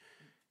DH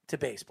to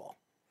baseball.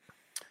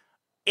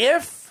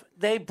 If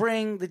they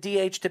bring the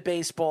DH to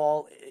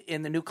baseball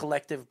in the new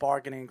collective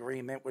bargaining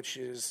agreement, which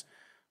is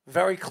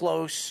very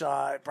close,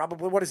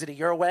 probably, what is it, a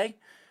year away?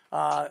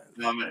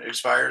 It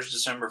expires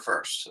December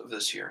 1st of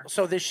this year.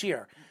 So this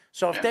year.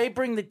 So if they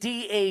bring the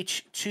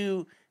DH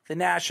to the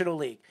National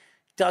League,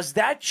 does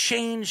that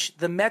change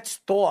the Mets'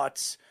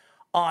 thoughts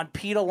on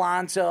Pete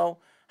Alonso,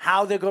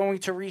 how they're going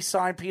to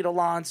re-sign Pete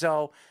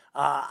Alonso?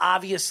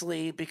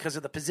 Obviously, because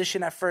of the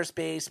position at first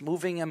base,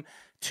 moving him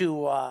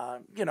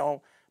to,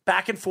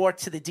 back and forth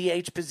to the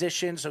DH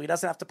position so he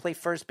doesn't have to play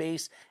first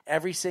base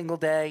every single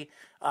day.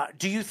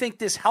 Do you think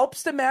this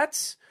helps the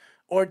Mets,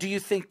 or do you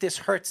think this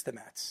hurts the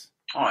Mets?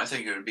 Oh, I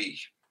think it would be.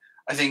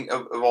 I think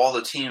of all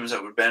the teams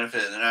that would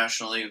benefit in the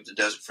National League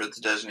for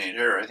the designated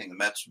hitter, I think the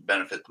Mets would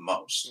benefit the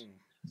most.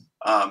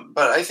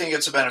 But I think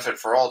it's a benefit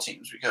for all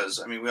teams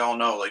because, we all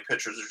know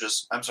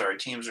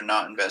teams are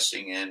not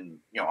investing in,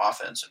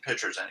 offense and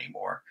pitchers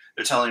anymore.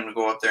 They're telling them to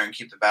go up there and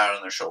keep the bat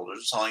on their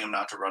shoulders. They're telling them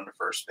not to run to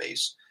first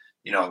base,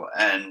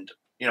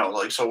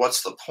 so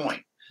what's the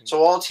point?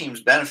 So all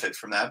teams benefit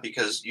from that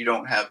because you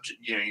don't have,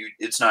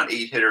 it's not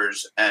 8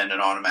 hitters and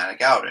an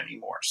automatic out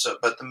anymore. So,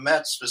 but the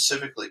Mets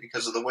specifically,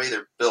 because of the way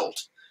they're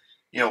built,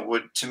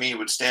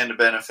 would stand to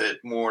benefit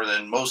more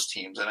than most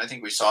teams. And I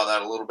think we saw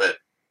that a little bit,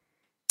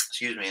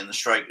 in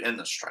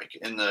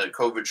the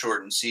COVID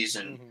shortened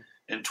season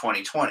in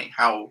 2020,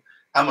 how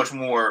much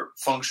more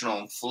functional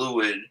and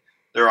fluid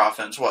their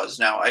offense was.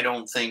 Now, I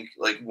don't think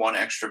one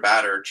extra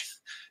batter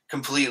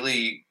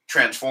completely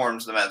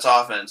transforms the Mets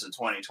offense in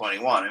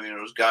 2021. It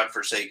was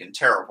godforsaken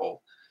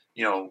terrible,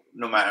 no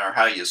matter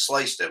how you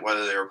sliced it,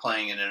 whether they were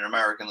playing in an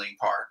American League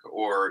park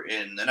or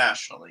in the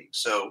National League.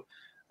 So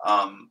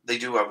they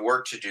do have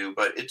work to do,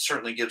 but it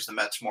certainly gives the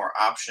Mets more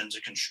options.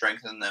 It can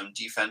strengthen them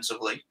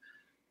defensively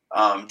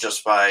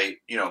just by,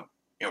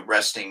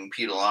 resting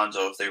Pete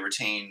Alonso if they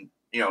retain,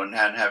 and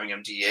having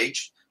him DH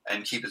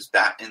and keep his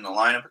bat in the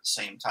lineup at the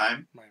same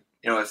time. Right.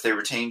 If they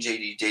retain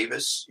J.D.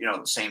 Davis,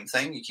 the same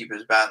thing. You keep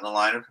his bat in the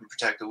lineup and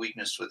protect the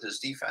weakness with his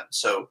defense.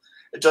 So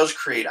it does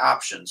create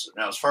options.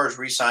 Now, as far as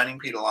re-signing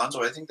Pete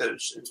Alonso, I think that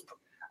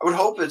I would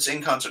hope it's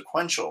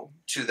inconsequential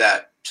to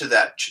that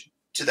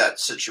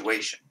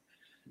situation.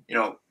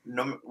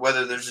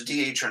 Whether there's a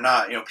DH or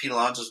not, Pete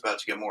Alonso is about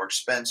to get more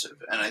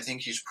expensive, and I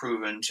think he's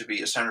proven to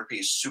be a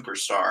centerpiece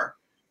superstar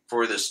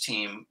for this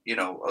team.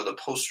 The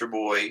poster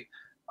boy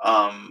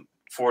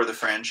for the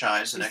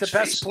franchise. He's the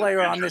best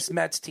player on this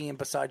Mets team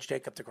besides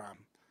Jacob deGrom.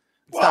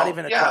 It's well, not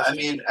even a yeah, question.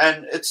 I mean,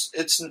 and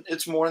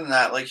it's more than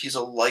that. Like, he's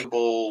a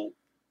likable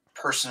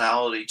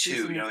personality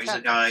too. He's a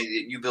guy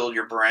that you build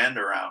your brand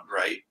around,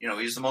 right?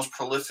 He's the most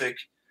prolific.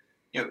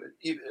 And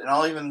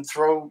I'll even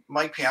throw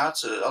Mike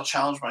Piazza. I'll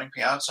challenge Mike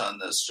Piazza on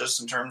this, just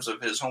in terms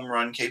of his home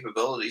run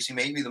capabilities. He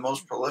may be the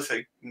most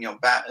prolific,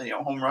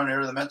 home run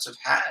hitter the Mets have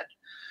had.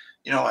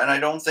 And I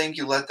don't think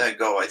you let that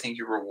go. I think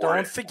you reward it.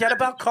 Don't forget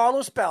about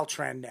Carlos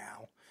Beltran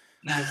now.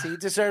 Because he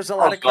deserves a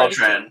lot of credit.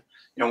 Beltran,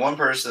 one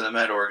person in the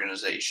Met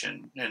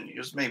organization, and he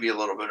was maybe a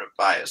little bit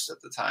biased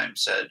at the time,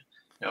 said,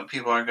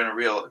 people aren't going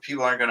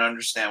to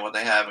understand what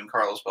they have in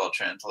Carlos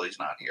Beltran until he's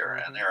not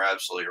here. And they're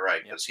absolutely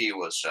right, because he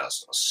was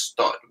just a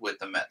stud with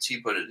the Mets.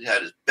 He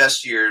had his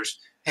best years,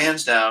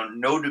 hands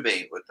down, no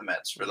debate with the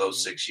Mets for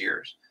those 6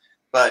 years.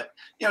 But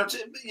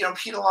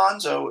Pete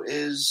Alonso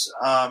is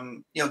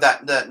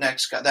that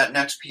next guy, that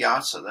next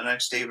Piazza, the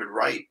next David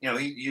Wright.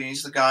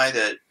 He's the guy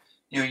that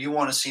you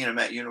want to see in a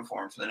Met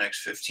uniform for the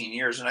next 15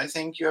 years, and I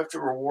think you have to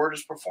reward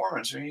his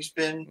performance. I mean, he's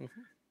been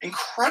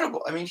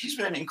incredible. I mean, he's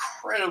been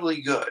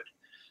incredibly good.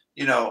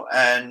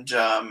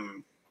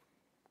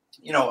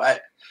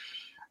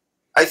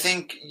 I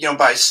think,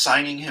 by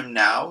signing him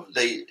now,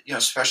 they,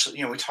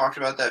 especially, we talked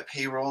about that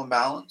payroll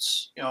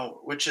imbalance,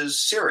 which is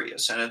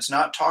serious, and it's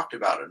not talked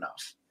about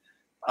enough.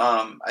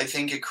 I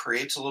think it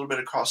creates a little bit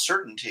of cost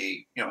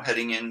certainty,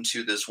 heading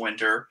into this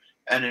winter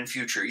and in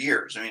future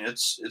years. I mean,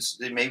 it's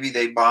maybe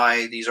they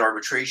buy these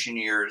arbitration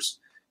years,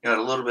 at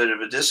a little bit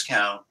of a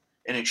discount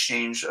in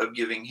exchange of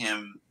giving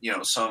him,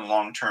 some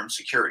long-term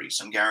security,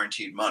 some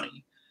guaranteed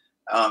money.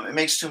 It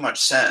makes too much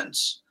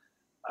sense,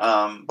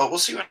 but we'll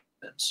see what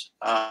happens.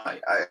 I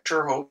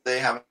sure hope they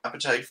have an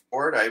appetite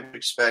for it. I would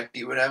expect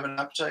he would have an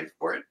appetite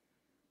for it.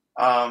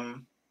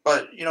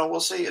 But we'll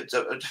see. It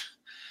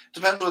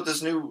depends what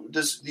these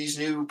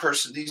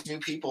new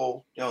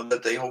people,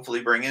 that they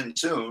hopefully bring in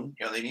soon.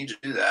 They need to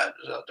do that.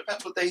 It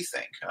depends what they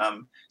think.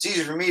 It's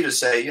easy for me to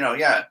say,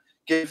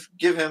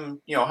 give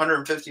him,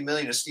 $150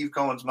 million of Steve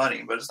Cohen's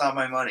money, but it's not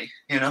my money,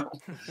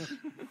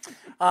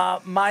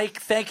 Mike,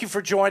 thank you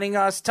for joining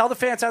us. Tell the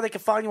fans how they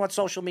can find you on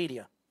social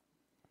media.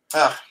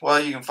 Well,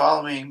 you can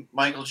follow me,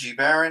 Michael G.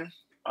 Barron,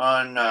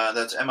 on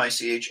that's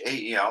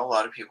MICHAEL. A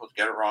lot of people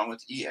get it wrong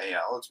with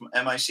EAL. It's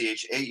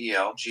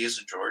MICHAEL, G as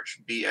in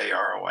George,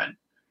 BARON.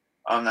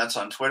 That's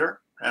on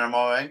Twitter. And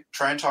I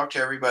try and talk to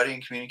everybody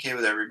and communicate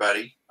with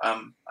everybody.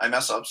 I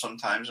mess up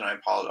sometimes, and I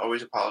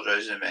always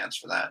apologize in advance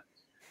for that.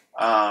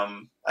 I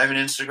have an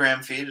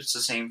Instagram feed. It's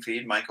the same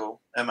feed,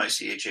 Michael,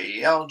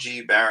 MICHAEL,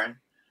 G. Barron.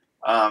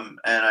 And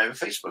I have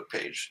a Facebook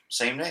page,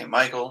 same name,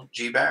 Michael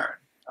G. Barron.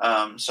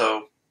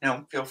 So,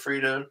 feel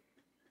free to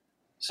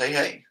say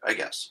hey, I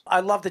guess. I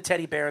love the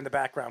teddy bear in the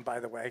background,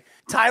 by the way.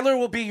 Tyler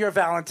will be your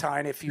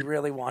Valentine if you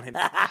really want him.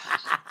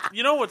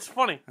 You know what's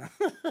funny?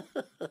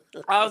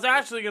 I was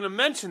actually going to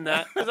mention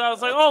that because I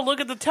was like, oh, look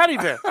at the teddy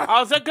bear.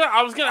 I was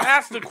going to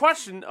ask the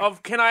question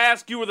of, can I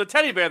ask you with the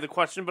teddy bear the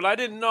question, but I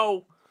didn't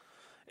know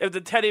if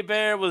the teddy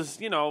bear was,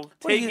 taking... What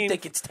do you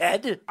think, it's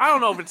Ted? I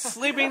don't know if it's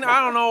sleeping. I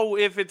don't know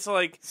if it's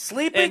like...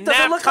 Sleeping? Does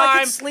it look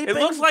like it's sleeping? It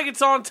looks like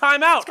it's on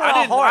timeout.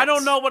 I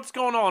don't know what's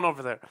going on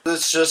over there.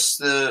 It's just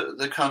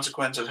the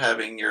consequence of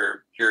having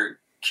your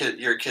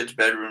kid's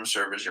bedroom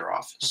serve as your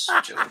office.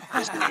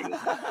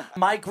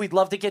 Mike, we'd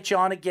love to get you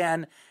on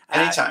again.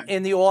 Anytime.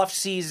 In the off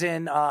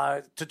season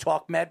to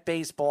talk Met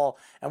baseball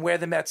and where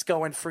the Mets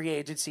go in free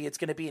agency. It's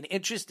going to be an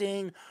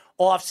interesting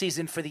off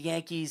season for the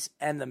Yankees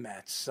and the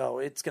Mets, so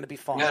it's going to be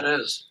fun. Yeah, it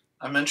is.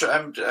 I'm going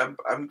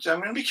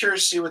to be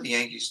curious to see what the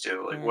Yankees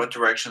do, like what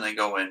direction they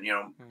go in.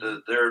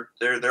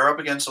 They're up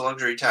against the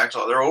luxury tax.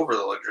 They're over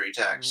the luxury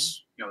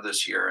tax,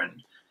 this year,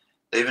 and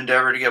they've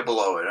endeavored to get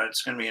below it.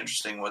 It's going to be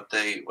interesting what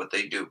they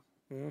do.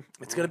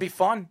 It's going to be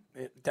fun.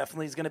 It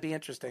definitely is going to be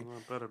interesting.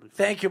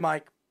 Thank you,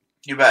 Mike.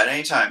 You bet.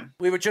 Anytime.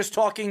 We were just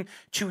talking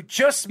to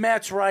Just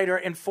Mets writer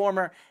and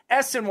former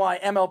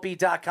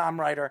SNYMLB.com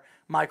writer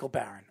Michael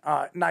Barron.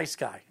 Nice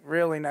guy.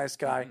 Really nice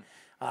guy.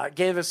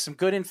 Gave us some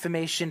good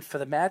information for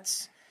the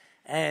Mets.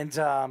 And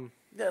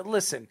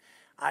listen,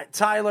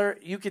 Tyler,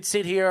 you could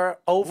sit here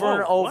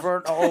over and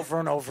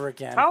over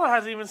again. Tyler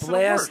hasn't even said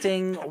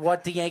blasting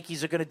what the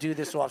Yankees are going to do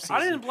this offseason. I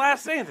didn't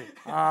blast anything.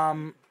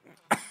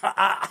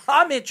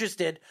 I'm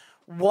interested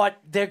what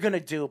they're going to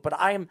do, but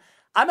I'm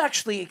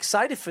actually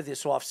excited for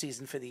this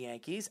offseason for the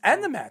Yankees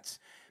and the Mets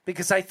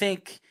because I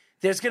think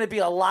there's going to be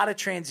a lot of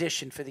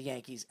transition for the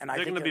Yankees, and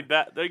they're going to be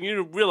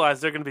you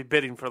realize they're going to be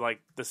bidding for like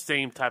the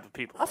same type of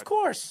people. Of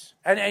course,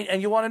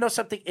 and you want to know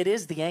something? It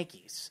is the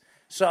Yankees,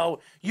 so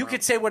you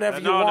could say whatever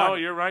you want. No,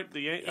 you're right.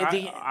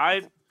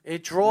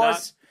 It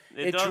draws.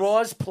 It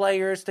draws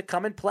players to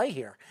come and play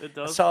here. It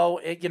does.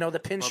 So the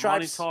pinstripes. But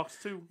money talks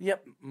too.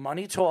 Yep,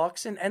 money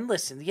talks, and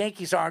listen, the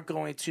Yankees aren't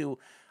going to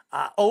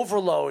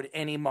overload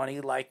any money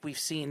like we've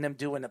seen them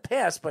do in the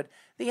past, but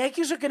the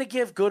Yankees are going to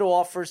give good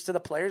offers to the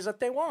players that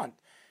they want.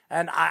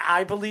 And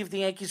I believe the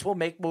Yankees will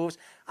make moves.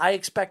 I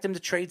expect them to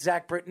trade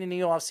Zach Britton in the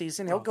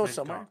offseason. He'll go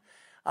somewhere.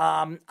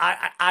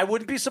 I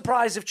wouldn't be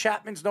surprised if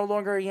Chapman's no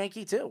longer a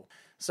Yankee, too.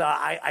 So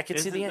I could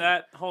see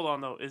the hold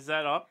on, though. Is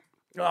that up?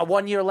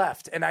 1 year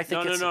left. And I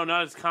think No,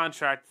 not his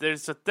contract.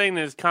 There's a thing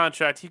in his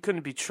contract. He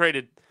couldn't be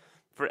traded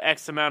for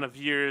X amount of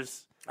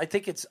years. I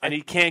think it's... And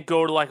he can't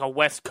go to like a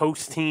West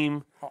Coast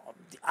team.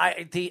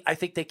 I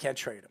think they can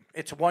trade him.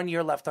 It's 1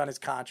 year left on his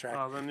contract.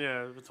 Oh, then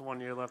yeah, it's 1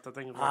 year left. I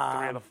think it's like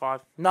 3 out of 5.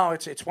 No,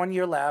 it's 1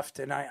 year left,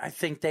 and I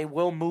think they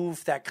will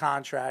move that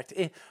contract.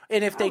 And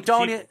if they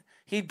don't,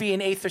 he'd be an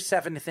 8th or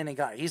 7th inning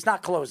guy. He's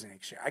not closing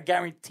next year. I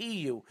guarantee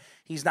you,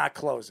 he's not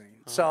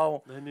closing.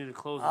 So they need to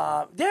close.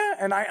 Yeah,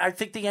 and I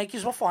think the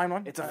Yankees will find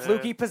one. It's a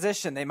fluky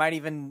position. They might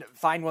even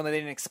find one that they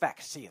didn't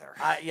expect either.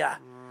 Yeah,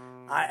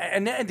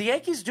 and the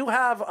Yankees do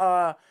have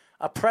a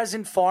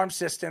present farm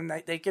system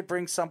that they could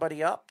bring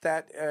somebody up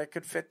that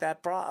could fit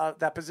that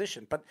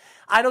position. But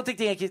I don't think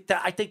the Yankees.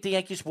 I think the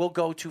Yankees will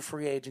go to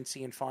free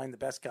agency and find the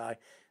best guy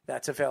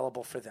that's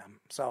available for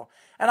them. So,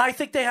 and I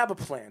think they have a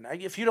plan.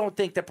 If you don't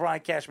think that Brian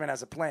Cashman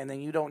has a plan,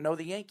 then you don't know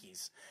the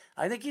Yankees.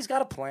 I think he's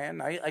got a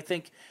plan. I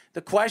think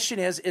the question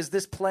is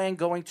this plan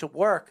going to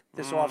work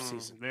this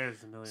offseason? There's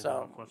 $1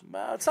 million question.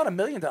 It's not $1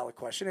 million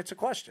question. It's a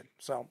question.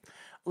 So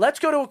let's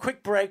go to a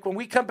quick break. When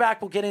we come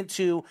back, we'll get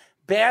into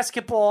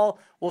basketball.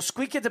 We'll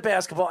squeak into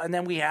basketball, and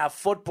then we have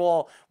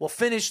football. We'll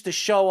finish the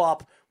show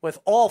up with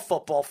all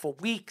football for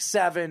Week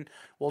 7.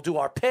 We'll do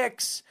our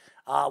picks.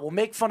 We'll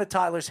make fun of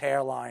Tyler's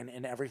hairline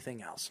and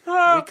everything else.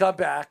 We come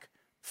back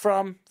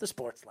from the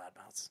Sports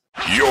Loudmouths.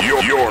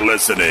 You're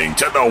listening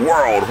to the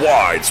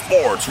Worldwide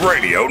Sports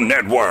Radio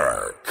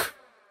Network.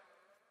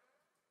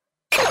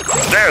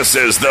 This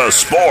is the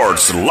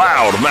Sports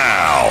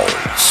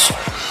Loudmouths.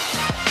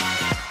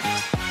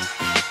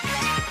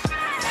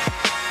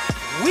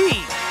 We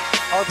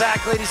are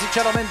back, ladies and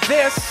gentlemen.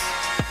 This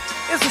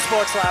is the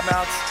Sports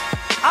Loudmouths.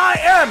 I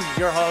am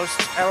your host,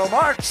 Errol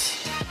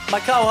Marks. My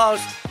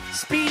co-host,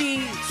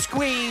 Speedy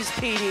Squeeze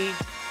Petey,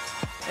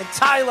 and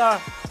Tyler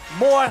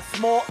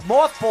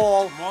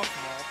Mothball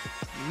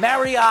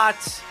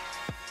Marriott,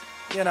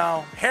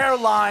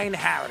 Hairline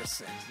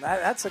Harrison.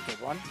 That's a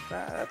good one.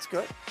 That's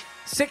good.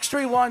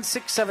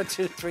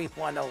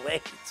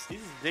 631-672-3108. These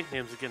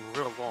nicknames are getting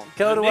real long.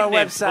 Go to our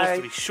website. Supposed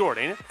to be short,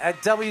 ain't it?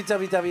 At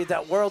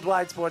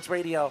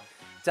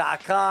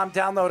www.worldwidesportsradio.com.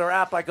 Download our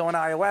app by going to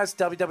iOS,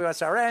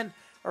 WWSRN,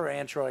 or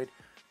Android.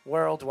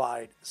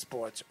 Worldwide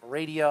Sports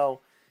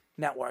Radio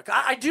Network.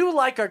 I do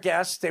like our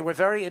guests. They were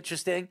very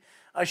interesting.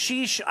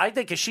 Ashish, I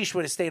think Ashish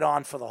would have stayed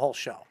on for the whole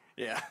show.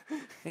 Yeah.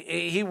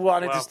 He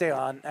wanted to stay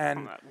on.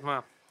 And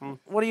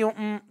what are you,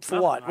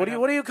 for what? What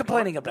are you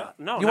complaining about?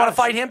 No, you want to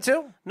fight him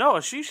too? No,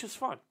 Ashish is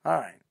fun. All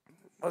right.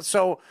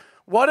 So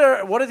what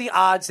are the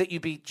odds that you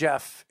beat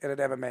Jeff in an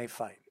MMA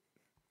fight?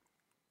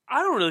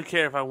 I don't really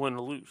care if I win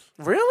or lose.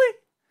 Really?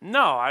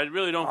 No, I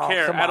really don't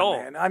care at all.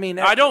 Man. I mean,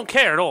 I don't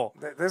care at all.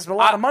 There's a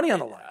lot of money on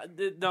the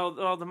line.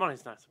 No, the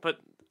money's nice, but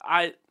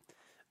I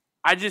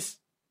just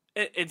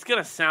it's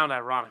gonna sound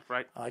ironic,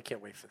 right? Oh, I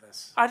can't wait for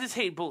this. I just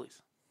hate bullies.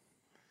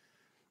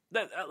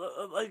 That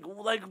like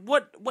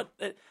what?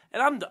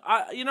 And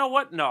you know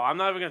what? No, I'm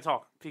not even gonna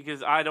talk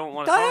because I don't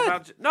want to talk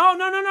about.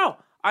 No.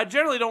 I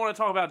generally don't want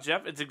to talk about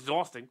Jeff. It's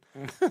exhausting,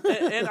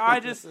 and I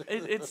just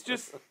it's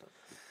just.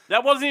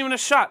 That wasn't even a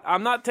shot.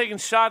 I'm not taking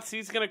shots.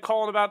 He's going to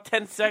call in about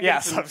 10 seconds.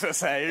 Yes, I was going to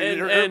say.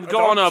 And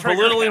go on a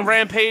belittling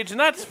rampage, and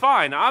that's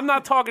fine. I'm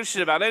not talking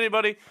shit about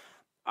anybody.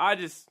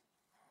 That's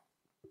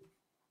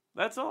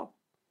all.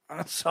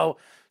 So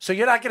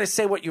you're not going to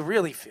say what you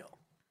really feel?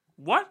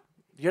 What?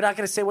 You're not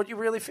going to say what you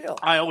really feel?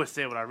 I always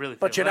say what I really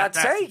feel. But you're not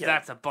saying it.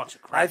 That's a bunch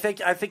of crap. I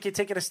think you're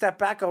taking a step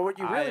back on what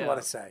you really want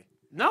to say.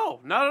 No,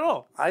 not at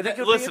all. I think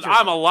listen,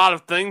 I'm a lot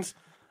of things.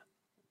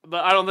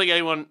 But I don't think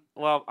anyone,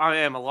 well, I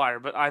am a liar,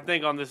 but I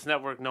think on this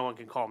network no one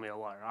can call me a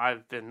liar.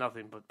 I've been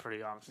nothing but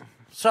pretty honest.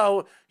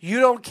 So you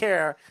don't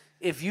care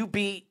if you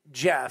beat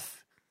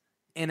Jeff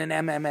in an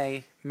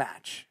MMA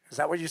match. Is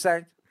that what you're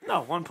saying?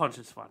 No, one punch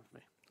is fine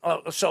with me.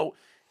 Oh, so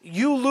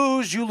you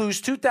lose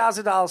 $2,000,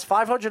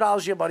 $500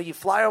 of your money, you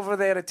fly over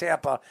there to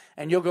Tampa,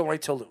 and you're going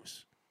to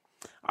lose.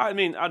 I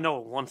mean, no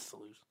one wants to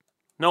lose.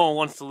 No one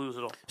wants to lose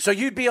at all. So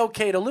you'd be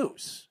okay to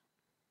lose?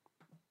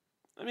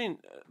 I mean,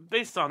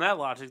 based on that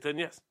logic, then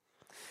yes.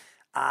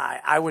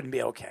 I wouldn't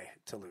be okay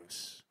to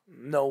lose.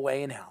 No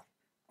way in hell.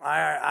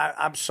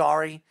 I'm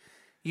sorry.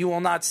 You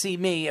will not see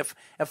me. If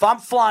I'm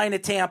flying to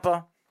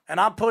Tampa and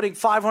I'm putting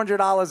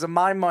 $500 of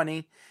my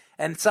money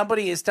and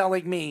somebody is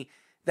telling me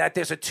that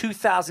there's a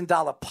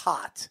 $2,000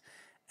 pot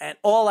and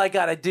all I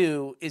got to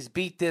do is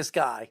beat this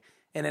guy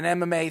in an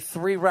MMA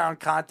 3-round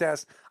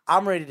contest,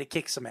 I'm ready to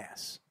kick some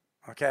ass,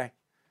 okay?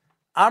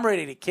 I'm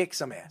ready to kick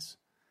some ass.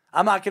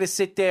 I'm not going to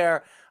sit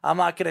there. I'm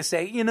not going to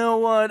say, you know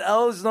what,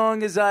 as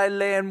long as I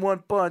land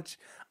one punch,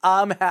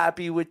 I'm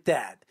happy with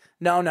that.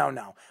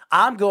 No.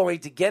 I'm going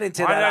to get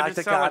into that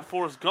octagon.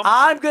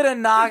 I'm going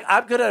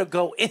to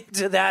go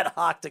into that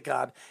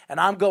octagon, and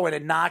I'm going to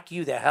knock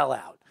you the hell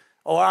out.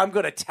 Or I'm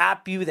going to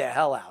tap you the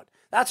hell out.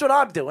 That's what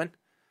I'm doing.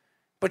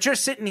 But you're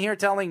sitting here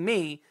telling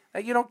me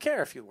that you don't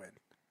care if you win.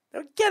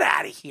 Get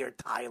out of here,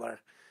 Tyler.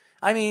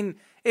 I mean,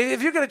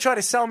 if you're going to try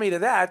to sell me to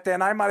that,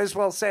 then I might as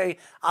well say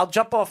I'll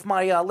jump off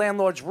my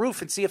landlord's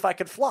roof and see if I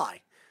could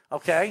fly.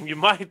 Okay? You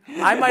might.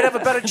 I might have a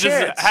better just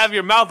chance. Have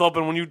your mouth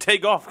open when you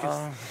take off,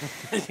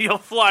 because you'll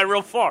fly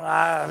real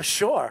far.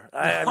 Sure.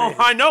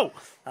 I know.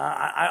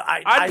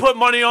 I'd put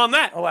money on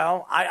that.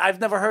 Well, I've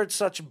never heard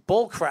such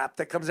bull crap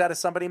that comes out of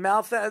somebody's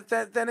mouth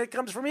than it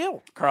comes from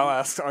you. Carl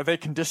asks, are they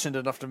conditioned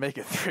enough to make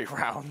it 3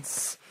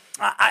 rounds?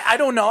 I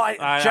don't know.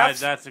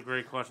 That's a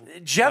great question.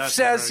 Jeff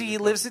says he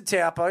lives in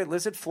Tampa. He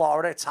lives in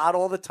Florida. It's hot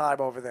all the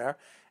time over there.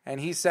 And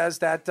he says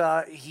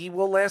that he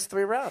will last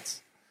 3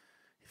 rounds.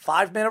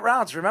 5-minute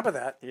rounds. Remember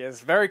that. He is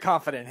very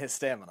confident in his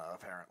stamina,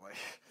 apparently.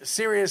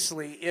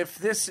 Seriously, if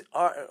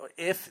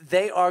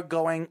they are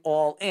going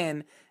all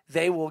in,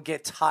 they will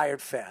get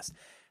tired fast.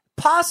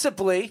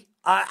 Possibly.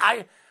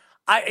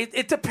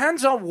 It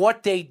depends on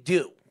what they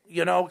do,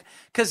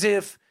 because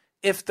if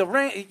the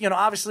ring,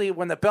 obviously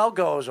when the bell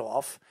goes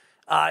off,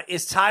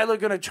 is Tyler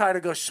going to try to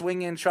go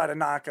swing in, try to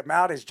knock him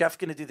out? Is Jeff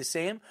going to do the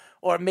same?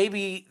 Or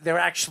maybe they're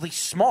actually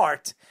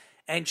smart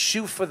and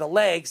shoot for the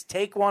legs,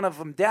 take one of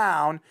them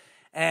down,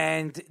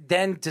 and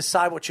then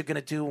decide what you're going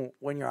to do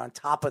when you're on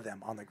top of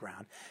them on the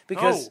ground.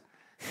 Because,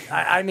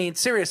 I mean,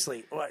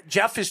 seriously,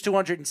 Jeff is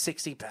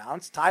 260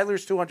 pounds.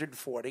 Tyler's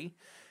 240.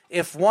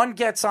 If one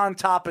gets on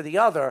top of the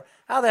other,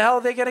 how the hell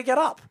are they going to get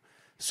up?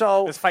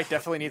 So this fight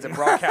definitely needs a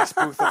broadcast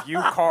booth of you,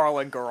 Carl,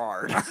 and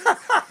Gerard.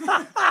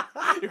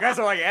 You guys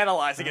are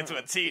analyzing it to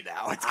a T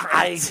now. It's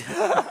great.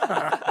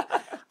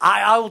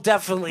 I will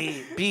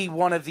definitely be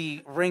one of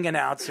the ring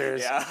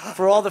announcers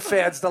for all the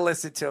fans to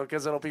listen to,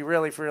 because it'll be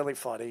really, really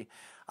funny.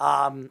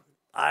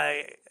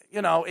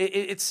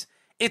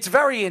 It's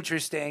very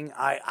interesting.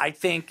 I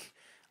think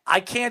I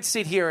can't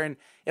sit here and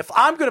if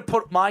I'm going to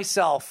put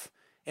myself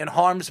in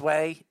harm's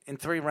way in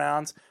 3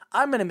 rounds,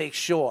 I'm going to make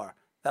sure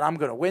that I'm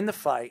going to win the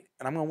fight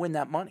and I'm going to win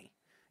that money.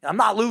 I'm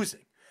not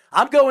losing.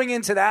 I'm going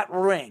into that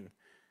ring.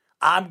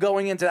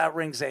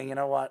 Saying, you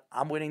know what?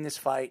 I'm winning this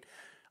fight.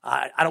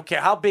 I don't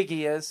care how big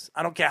he is.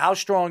 I don't care how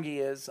strong he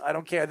is. I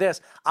don't care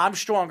this. I'm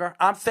stronger.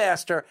 I'm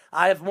faster.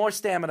 I have more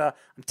stamina.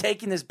 I'm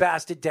taking this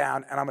bastard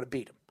down, and I'm going to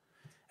beat him.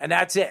 And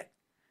that's it.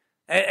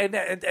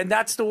 And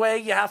that's the way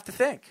you have to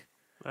think.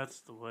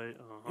 That's the way.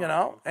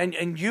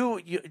 And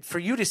you for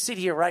you to sit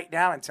here right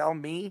now and tell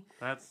me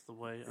that's the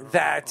way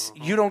that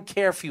you don't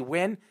care if you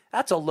win,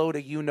 that's a load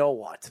of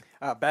you-know-what.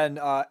 Ben,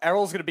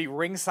 Errol's going to be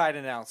ringside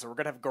announcer. We're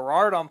going to have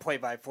Gerard on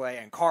play-by-play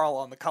and Carl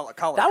on the color.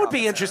 That would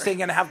be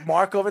interesting, and have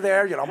Mark over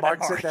there.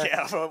 Mark sit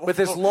there with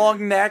his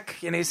long neck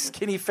and his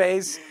skinny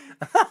face.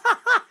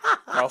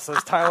 Carl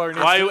says Tyler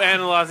needs Why are you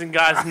analyzing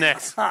guys'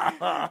 necks?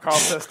 Carl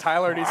says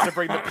Tyler needs to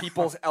bring the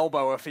people's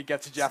elbow if he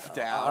gets Jeff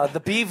down. The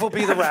beef will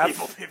be the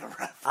ref.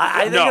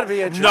 I think it'll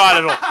be interesting. Not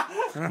at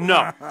all.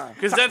 No.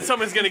 Because then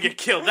someone's going to get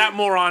killed. That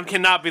moron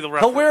cannot be the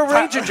ref. He'll wear a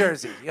Ranger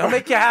jersey. He'll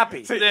make you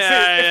happy.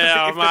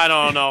 I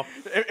don't know.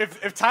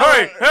 If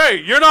Tyler...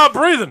 Hey, you're not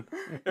breathing.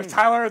 If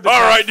Tyler...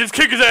 All right, just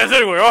kick his ass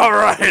anyway. All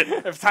right.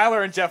 If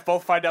Tyler and Jeff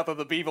both find out that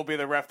the beef will be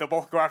the ref, they'll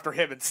both go after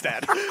him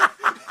instead.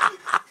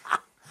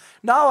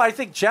 No, I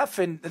think Jeff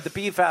and the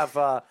Beef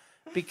have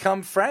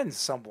become friends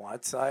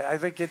somewhat. I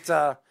think it's.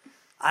 What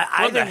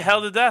the hell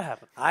did that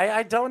happen?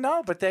 I don't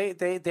know, but they've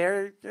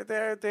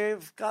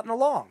gotten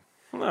along.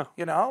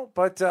 No.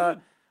 But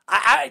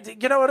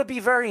it'll be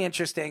very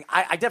interesting.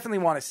 I definitely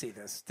want to see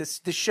this.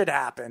 This should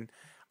happen.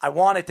 I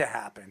want it to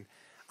happen.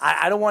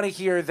 I don't want to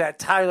hear that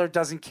Tyler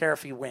doesn't care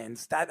if he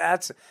wins.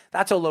 That's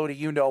a load of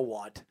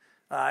you-know-what.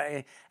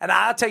 And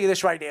I'll tell you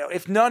this right now.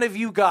 If none of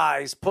you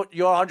guys put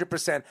your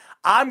 100%,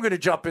 I'm going to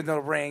jump into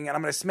the ring and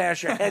I'm going to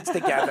smash your heads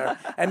together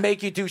and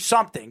make you do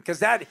something. Because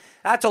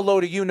that's a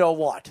load of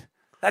you-know-what.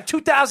 That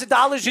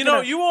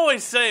 $2,000 you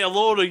always say a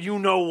load of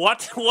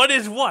you-know-what. What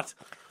is what?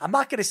 I'm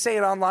not going to say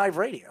it on live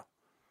radio.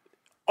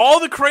 All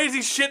the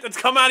crazy shit that's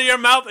come out of your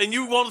mouth and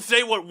you won't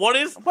say what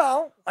is?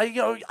 Well,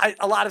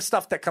 a lot of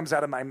stuff that comes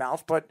out of my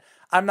mouth, but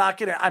I'm not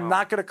going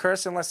to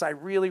curse unless I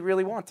really,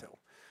 really want to.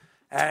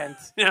 And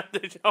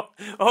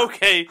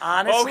okay,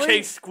 honestly,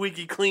 okay,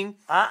 squeaky clean.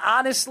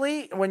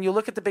 Honestly, when you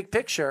look at the big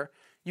picture,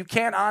 you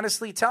can't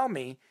honestly tell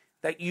me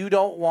that you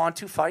don't want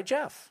to fight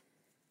Jeff.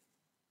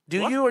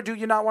 Do you or do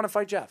you not want to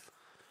fight Jeff?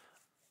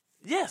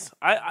 Yes,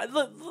 I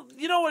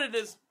you know what it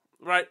is,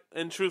 right?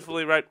 And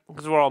truthfully, right,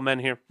 because we're all men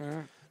here.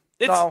 Mm-hmm.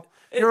 No,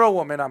 you're a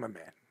woman. I'm a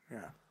man. Yeah.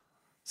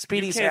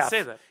 Speedy's you can't half.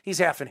 say that. He's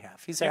half and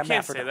half. He's You can't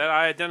hermaphrodite. say that.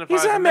 I identify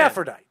He's as a man.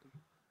 hermaphrodite.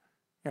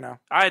 You know.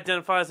 I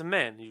identify as a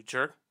man, you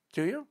jerk.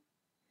 Do you?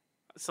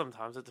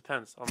 Sometimes. It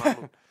depends on my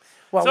mood.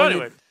 Well, So when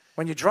anyway.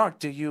 when you're drunk,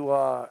 do you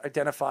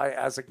identify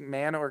as a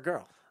man or a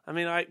girl? I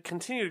mean, I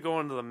continue to go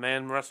into the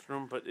man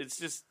restroom, but it's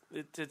just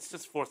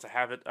forced a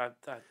habit.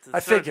 I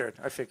figured.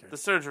 The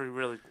surgery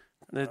really,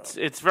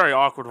 it's very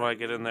awkward when I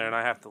get in there and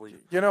I have to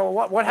leave. You know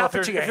what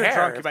happened to your if you're hair?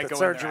 drunk, you if might the go in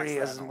there surgery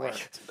accidentally.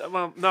 isn't worked.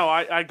 Well, no,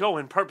 I go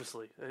in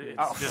purposely.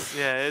 It's just,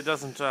 it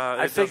doesn't.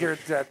 I figured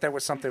that there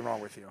was something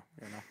wrong with you.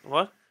 You know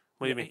What?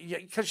 What do you mean?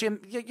 Because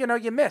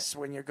you miss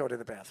when you go to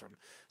the bathroom,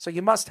 so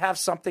you must have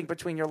something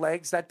between your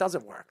legs that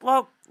doesn't work.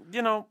 Well,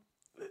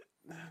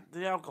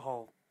 the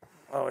alcohol.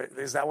 Oh,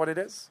 is that what it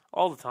is?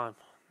 All the time.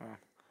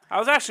 I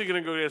was actually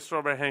going to go get a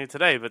strawberry hangy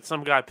today, but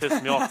some guy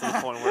pissed me off to the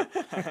point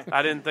where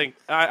I didn't think.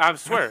 I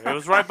swear it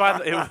was right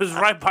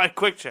by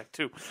Quick Check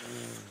too.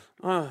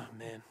 Oh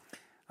man.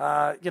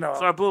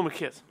 So I blew him a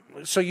kiss.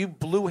 So you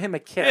blew him a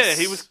kiss?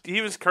 Yeah,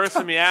 he was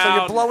cursing me out. So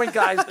you're blowing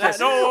guys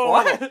kisses?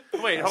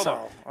 Wait, hold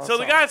on. So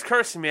the guy's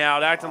cursing me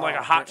out, acting like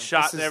a hot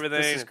shot and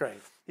everything. This is great.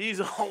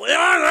 He's all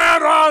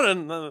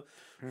and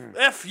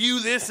F you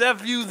this,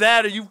 F you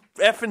that, are you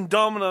effing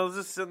dumb? And I was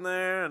just sitting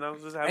there, and I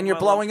was just having. And you're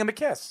blowing him a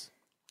kiss?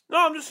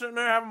 No, I'm just sitting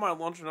there having my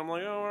lunch, and I'm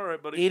like, oh, all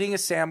right, buddy. Eating a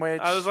sandwich.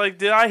 I was like,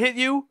 did I hit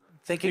you?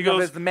 Thinking of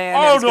as the man.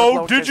 Oh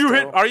no, did you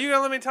hit? Are you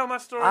gonna let me tell my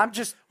story? I'm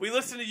just. We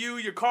listen to you.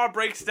 Your car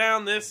breaks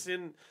down. This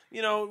and we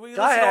listen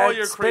to ahead, all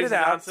your crazy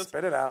nonsense.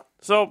 Spit it out.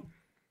 So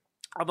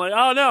I'm like,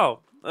 oh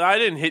no, I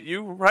didn't hit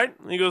you, right?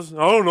 And he goes,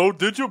 oh no,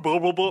 did you? Blah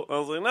blah blah. I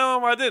was like,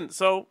 no, I didn't.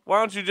 So why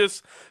don't you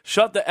just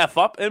shut the F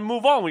up and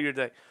move on with your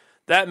day?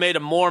 That made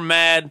him more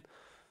mad.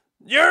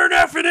 You're an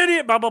effing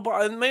idiot. Blah blah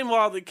blah. And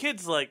meanwhile, the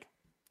kid's like,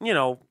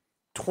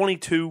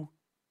 22,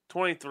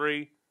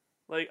 23.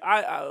 Like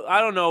I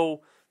don't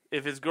know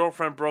if his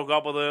girlfriend broke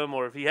up with him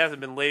or if he hasn't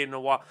been laid in a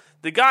while.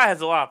 The guy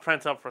has a lot of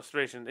pent-up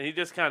frustration, and he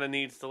just kind of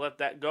needs to let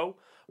that go.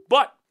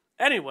 But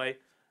anyway,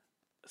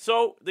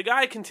 so the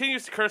guy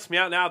continues to curse me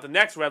out now at the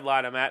next red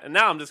light I'm at, and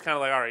now I'm just kind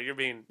of like, all right,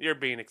 you're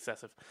being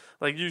excessive.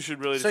 Like, you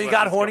should really just So you let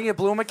got this horny go. and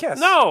blew him a kiss?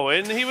 No,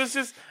 and he was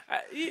just...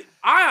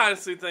 I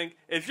honestly think,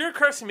 if you're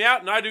cursing me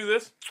out and I do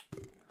this,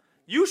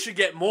 you should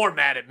get more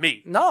mad at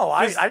me. No,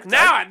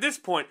 Now, at this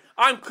point,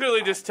 I'm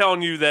clearly just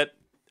telling you that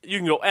you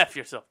can go F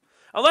yourself.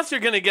 Unless you're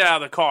going to get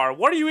out of the car.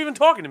 What are you even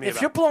talking to me about?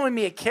 If you're blowing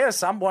me a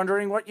kiss, I'm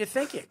wondering what you're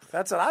thinking.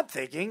 That's what I'm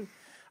thinking.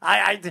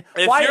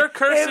 You're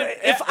cursing...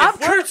 If I'm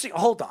cursing...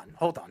 Hold on.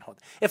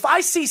 If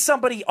I see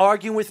somebody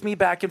arguing with me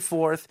back and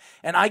forth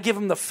and I give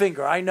him the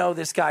finger, I know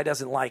this guy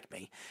doesn't like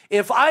me.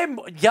 If I'm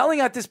yelling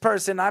at this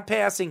person, I'm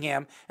passing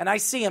him, and I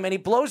see him and he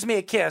blows me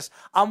a kiss,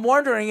 I'm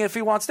wondering if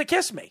he wants to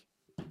kiss me.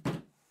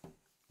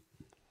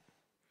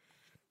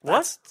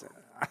 What?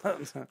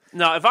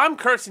 No, if I'm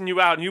cursing you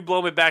out and you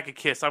blow me back a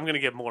kiss, I'm going to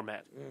get more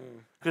mad.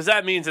 Because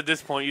that means at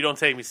this point you don't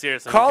take me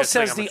seriously. Carl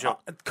says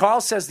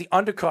the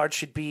undercard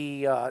should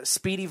be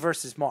Speedy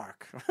versus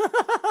Mark.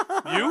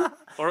 You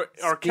or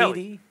Speedy,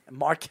 Kelly?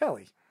 Mark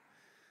Kelly.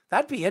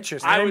 That'd be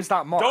interesting.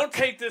 Not Mark. Don't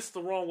take this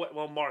the wrong way.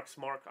 Well, Mark's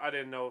Mark. I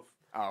didn't know.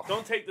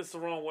 Don't take this the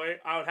wrong way.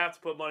 I would have to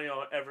put money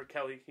on Everett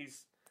Kelly.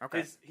 He's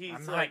okay.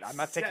 I'm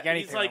not taking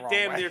anything. He's like the wrong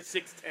damn way. near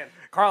 6'10".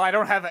 Carl, I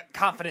don't have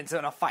confidence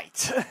in a fight,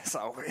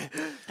 so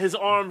his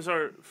arms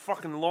are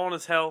fucking long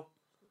as hell.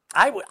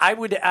 I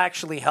would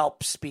actually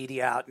help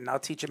Speedy out, and I'll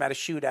teach him how to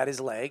shoot at his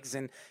legs,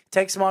 and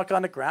takes Mark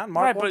on the ground.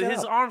 Mark Right, won't but get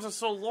his up. arms are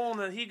so long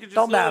that he could just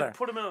Don't matter.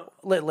 put him in a...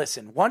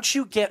 Listen, once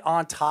you get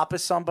on top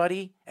of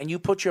somebody and you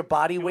put your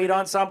body weight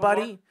on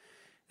somebody,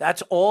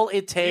 that's all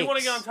it takes. You want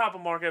to get on top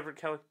of Mark Everett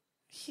Kelly?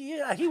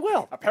 Yeah, he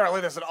will. apparently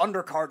there's an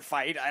undercard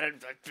fight. I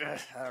don't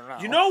know.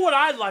 You know what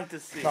I'd like to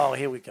see? Oh,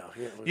 here we go.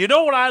 You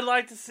know what I'd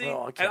like to see?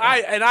 Oh, okay.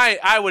 And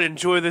I would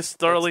enjoy this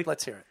thoroughly.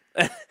 Let's hear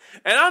it.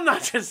 And I'm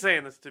not just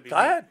saying this to be. Go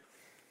ahead.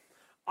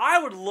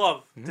 I would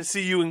love to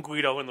see you and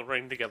Guido in the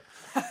ring together.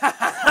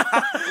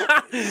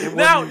 It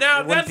Now,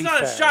 wouldn't that's be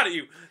not a fair. shot at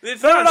you.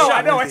 It's No, not a shot.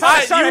 I know. It's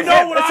not a shot You at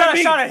know him. what It's I not a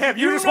mean. shot at him.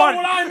 You just know want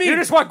what I mean. You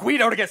just want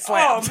Guido to get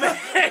slammed. Oh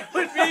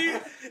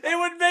man, it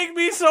would make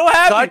me so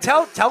happy.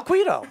 Tell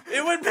Guido.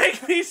 It would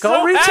make me so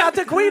Go reach happy. out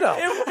to Guido.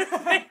 It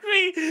would make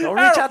me. Go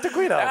reach out to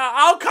Guido.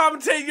 I'll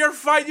commentate your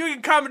fight. You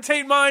can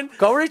commentate mine.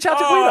 Go reach out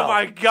to Guido. Oh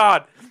my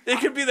God! It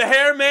could be the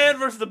hair man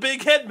versus the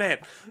big head man.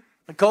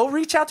 Go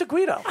reach out to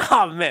Guido.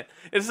 Oh man!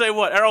 And say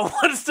what? Errol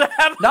wants to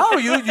have. No,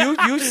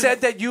 you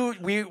said that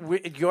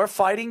you're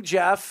fighting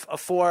Jeff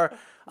for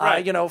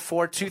Right.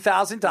 for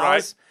 $2,000,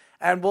 Right.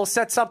 and we'll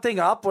set something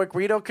up where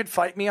Guido could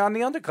fight me on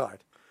the undercard.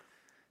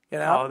 You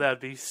know? Oh,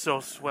 that'd be so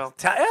swell.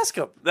 Ask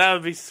him. That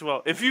would be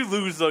swell. If you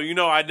lose, though,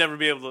 I'd never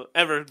be able to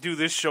ever do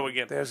this show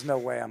again. There's no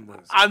way I'm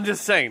losing. I'm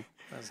just saying.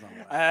 There's no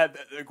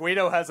way.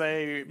 Guido has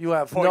a You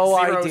have no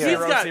idea. He's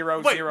got-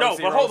 wait, no,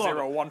 but hold on.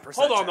 0.00001%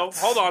 Hold on, though.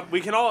 chance. Hold on.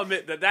 We can all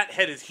admit that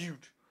head is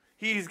huge.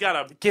 He's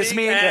got a Gives big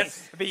me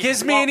ass.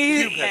 gives me an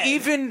huge head.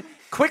 even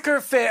quicker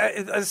But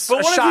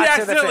what if he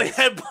accidentally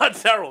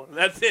headbutts Errol?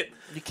 That's it.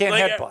 You can't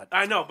headbutt.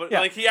 I know, but Yeah.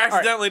 like he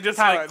accidentally All right, just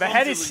Tyler, like the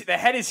head clumsily- the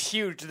head is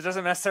huge. That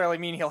doesn't necessarily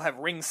mean he'll have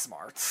ring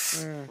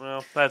smarts.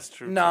 Well, that's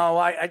true. No,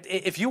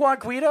 if you want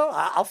Guido,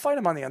 I'll fight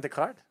him on the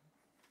undercard.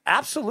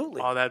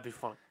 Absolutely. Oh, that'd be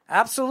fun.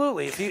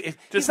 Absolutely. If Just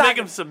he's make not-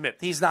 him submit.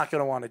 He's not going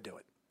to want to do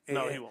it.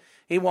 No, he won't.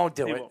 He won't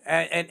do He it. won't.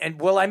 And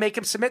will I make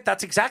him submit?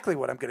 That's exactly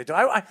what I'm going to do.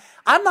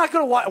 I'm not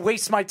going to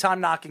waste my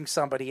time knocking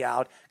somebody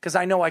out because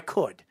I know I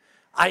could.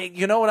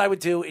 You know what I would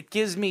do? It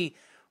gives me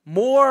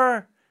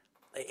more.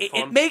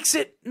 It makes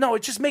it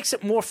it just makes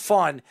it more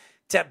fun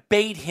to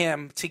bait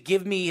him to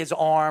give me his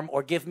arm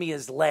or give me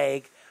his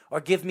leg or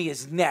give me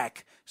his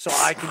neck so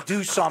I can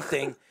do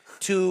something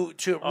to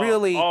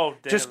really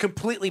just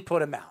completely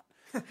put him out.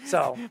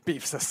 So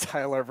Beef says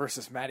Tyler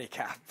versus Matty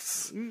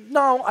Caps.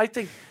 no, I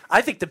think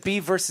the B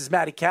versus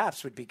Matty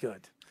Caps would be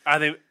good. I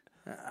think.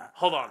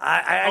 Hold on.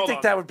 I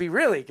think that would be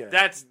really good.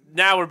 That's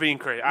now we're being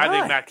crazy. I Why?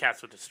 think Matt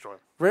Katz would destroy him.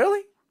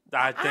 Really?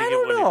 I think I it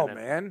don't would know, even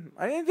end. man.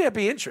 I think that'd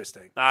be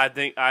interesting. I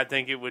think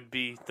it would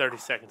be 30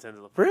 seconds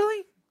into the fight.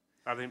 Really?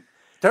 I think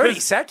 30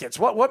 seconds.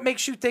 What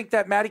makes you think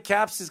that Matty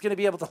Caps is going to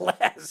be able to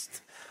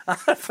last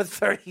for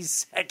 30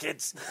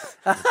 seconds?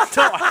 No,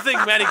 I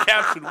think Matty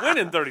Caps would win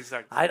in 30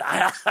 seconds.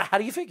 How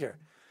do you figure?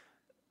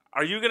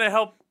 Are you going to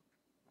help?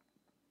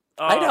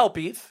 I'd help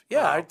Beef.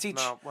 Yeah, no, I teach.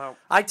 no, well-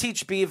 I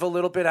teach Beef a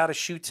little bit how to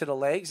shoot to the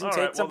legs and All take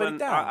right, well somebody then,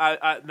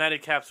 down. Matty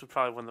Caps would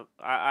probably win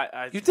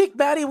the. You think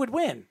Matty would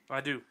win?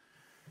 I do.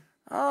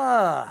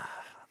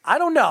 I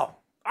don't know.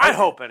 I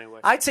hope anyway.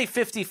 I'd say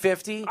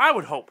 50-50. I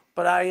would hope.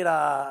 But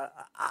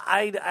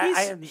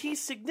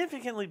He's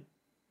significantly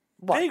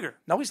what? bigger.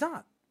 No, he's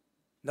not.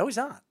 No, he's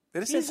not. They're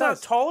the same He's size.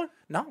 not taller.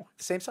 No,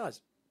 the same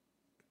size.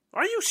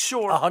 Are you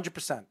sure?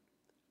 100%.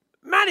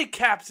 Matty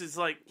Caps is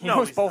like He no,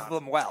 knows he's both not.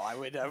 of them well. I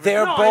would.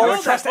 They're No, I both.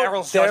 know trust that, but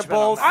Errol's they're judgment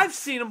on both. that. I've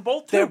seen them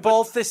both. Too, They're but-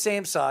 both the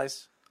same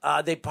size.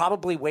 They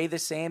probably weigh the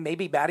same.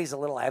 Maybe Matty's a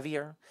little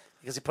heavier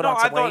because he put No, on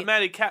I some thought weight.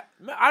 Matty Cap.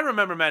 I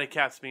remember Matty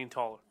Caps being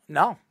taller.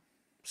 No,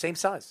 same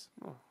size.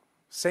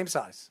 Same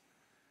size.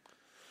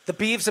 The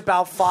Beef's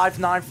about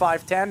 5'9",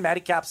 5'10".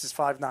 Matty Caps is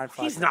 5'9",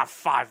 5'10". He's not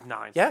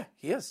 5'9". Yeah,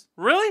 he is.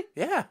 Really?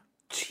 Yeah,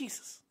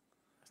 Jesus.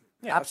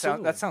 Yeah,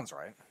 absolutely. That sounds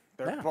right.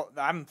 Yeah.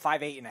 I'm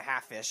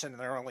 5'8.5" ish, and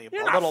they're only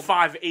You're a not little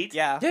 5'8".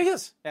 Yeah, yeah, he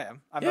is. yeah.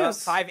 I'm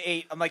Yes.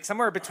 5'8". I'm like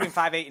somewhere between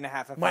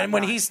 5'8.5" and 5'9".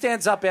 When he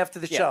stands up after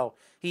the Yeah. show,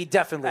 he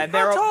definitely. And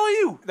How they're tall are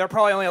you? They're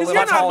probably only a 'Cause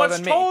little you're not taller much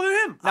than me. taller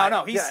than him.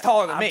 No, he's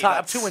taller than me.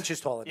 I'm 2 inches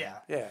taller than Yeah.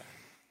 you. Yeah,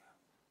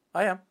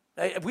 I am.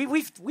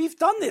 We've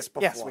done this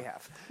before. Yes, we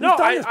have. No,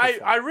 done this I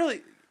before.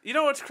 really. You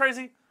know what's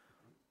crazy?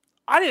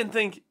 I didn't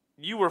think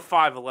you were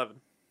 5'11".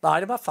 No,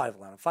 I'm about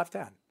 5'11",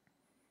 5'10".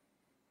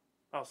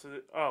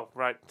 Oh,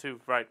 right,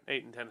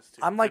 8 and 10 is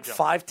 2. I'm like Good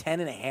job. 5'10"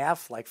 and a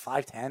half, like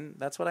 5'10".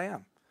 That's what I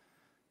am.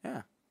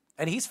 Yeah,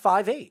 and he's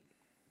 5'8".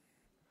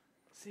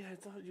 See, I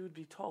thought you would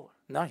be taller.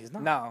 No, he's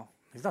not. No,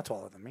 He's not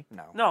taller than me.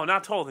 no. No,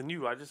 not taller than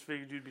you. I just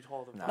figured you'd be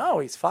taller than me. No,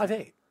 he's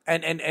 5'8".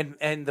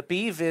 And the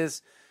Beef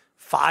is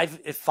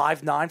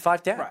 5'9",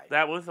 5'10". Right.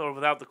 That with or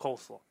without the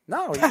coleslaw?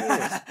 No, he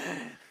is.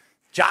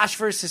 Josh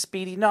versus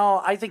Speedy.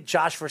 No, I think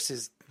Josh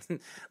versus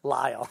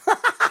Lyle.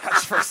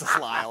 Josh versus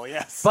Lyle.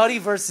 Yes. Buddy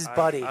versus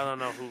Buddy. I don't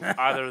know who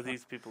either of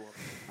these people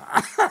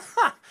are.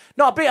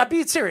 No, I'm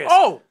being serious.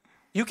 Oh,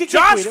 you could get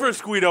Josh Guido.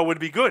 versus Guido would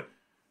be good.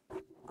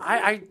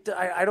 I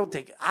don't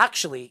think.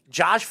 Actually,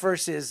 Josh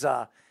versus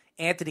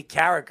Anthony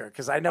Carragher,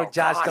 because I know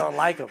Josh don't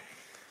like him.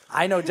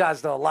 I know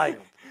Josh don't like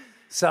him.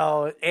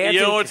 So Anthony,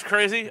 You know what's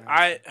crazy?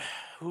 Oh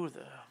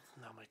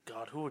my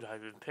God, who would I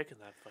have been picking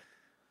that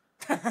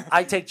fight?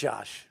 I take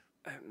Josh.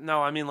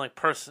 No, I mean like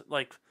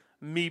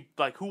me,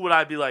 like who would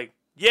I be like?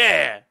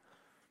 Yeah,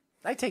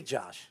 I take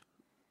Josh.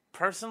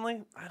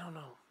 personally, I don't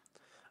know.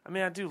 I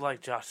mean, I do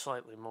like Josh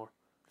slightly more.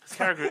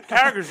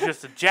 Carragher's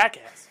just a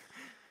jackass.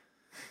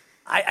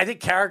 I think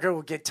Carragher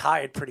will get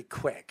tired pretty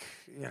quick.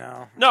 You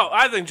know. No,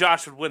 I think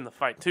Josh would win the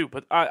fight too,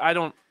 but I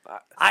don't.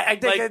 I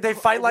think like, they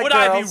fight like would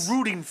girls. I be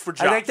rooting for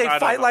Josh? I think they don't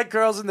fight know. like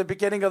girls in the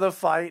beginning of the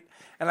fight,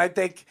 and I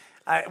think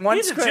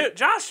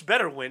Josh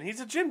better win.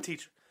 He's a gym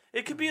teacher.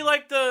 It could be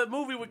like the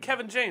movie with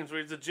Kevin James,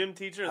 where he's a gym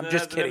teacher and I'm then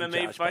just has kidding, an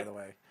MMA Josh. fight. By the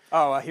way.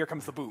 Oh, here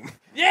comes the boom.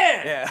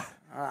 Yeah,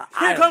 Yeah.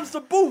 Here comes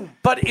the boom.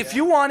 But if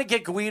you want to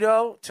get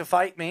Guido to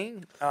fight me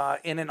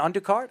in an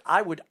undercard,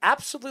 I would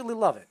absolutely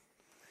love it.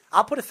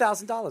 I'll put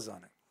 $1,000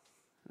 on it.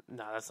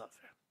 No, that's not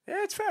fair.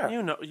 Yeah, it's fair.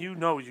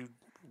 You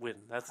win.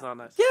 That's not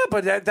nice. Yeah,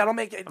 but that'll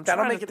make it.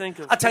 That'll trying make to it. think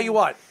of I'll tell you who-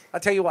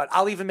 what.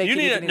 I'll even make You it.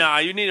 need even a, nah,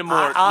 you need a more.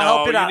 I'll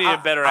help it you out. need a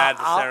better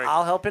adversary.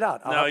 I'll help it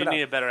out. No, you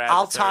need a better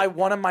I'll adversary. tie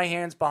one of my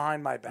hands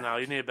behind my back. No,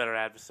 you need a better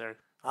adversary.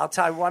 I'll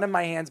tie one of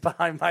my hands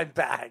behind my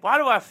back. Why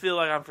do I feel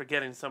like I'm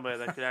forgetting somebody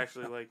that could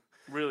actually like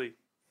really?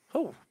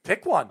 Who?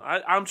 Pick one.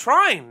 I'm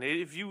trying.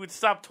 If you would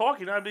stop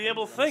talking, I'd be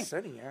able to think.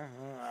 Sitting here.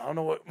 I don't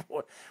know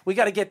what we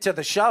got to get to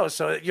the show.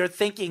 So you're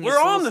thinking. We're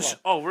is on so the slow. show.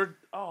 Oh, we're.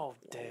 Oh,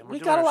 damn. We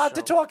got a lot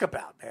to talk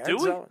about, man. Do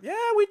we? So, yeah,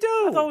 we do.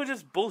 I thought we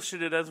just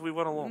bullshitted as we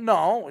went along.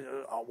 No,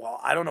 well,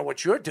 I don't know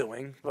what you're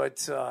doing,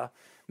 but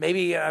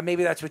maybe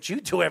that's what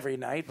you do every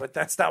night. But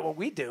that's not what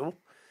we do.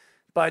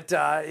 But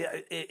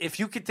if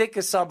you could think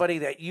of somebody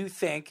that you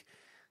think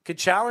could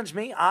challenge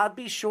me, I'd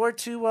be sure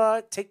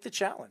to take the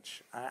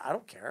challenge. I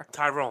don't care.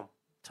 Tyrone.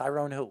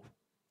 Tyrone who?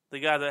 The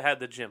guy that had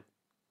the gym.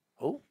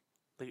 Who?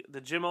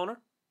 The gym owner?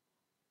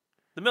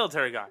 The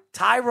military guy.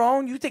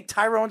 Tyrone? You think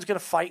Tyrone's going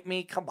to fight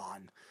me? Come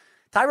on.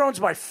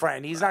 Tyrone's my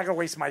friend. He's not going to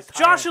waste my time.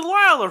 Josh and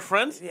Lyle are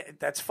friends. Yeah,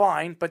 that's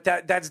fine, but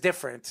that's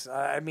different.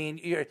 I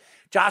mean,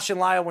 Josh and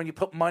Lyle, when you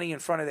put money in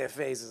front of their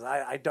faces,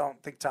 I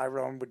don't think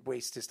Tyrone would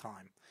waste his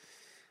time.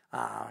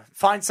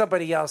 Find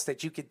somebody else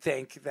that you could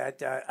think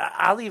that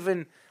I'll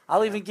even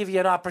give you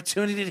an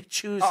opportunity to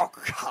choose. Oh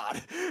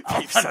God!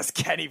 Dave says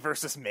Kenny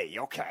versus me.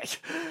 Okay.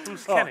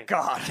 Who's Kenny? Oh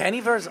God! Kenny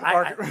versus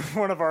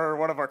one of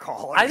our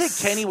callers. I think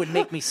Kenny would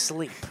make me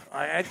sleep.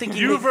 I think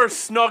you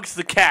versus Snugs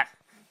the cat.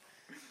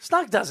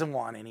 Snug doesn't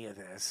want any of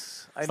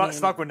this.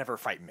 Snug would never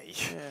fight me.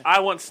 Yeah. I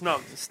want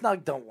Snug.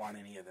 Snug don't want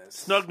any of this.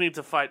 Snug needs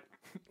to fight.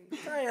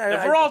 If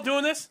we're all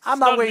doing this, I'm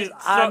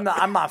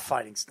not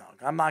fighting Snug.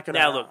 I'm not gonna.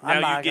 Now look,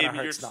 now you gave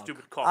me your Snug.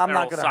 stupid call. I'm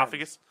not gonna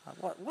esophagus.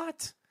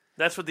 What?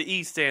 That's what the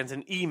E stands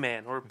in,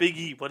 E-Man or Big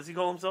E. What does he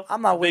call himself?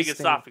 I'm not Big wasting.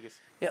 esophagus.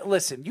 Yeah,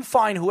 listen, you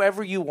find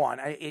whoever you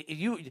want.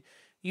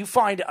 You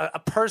find a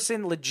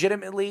person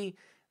legitimately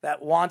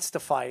that wants to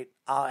fight.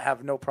 I'll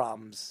have no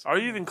problems. Are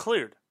you even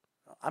cleared?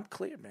 I'm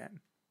cleared, man.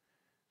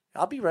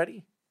 I'll be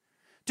ready.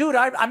 Dude,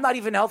 I'm not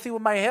even healthy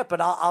with my hip, but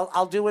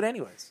I'll do it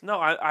anyways. No,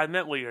 I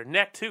meant with your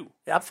neck too.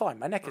 Yeah, I'm fine.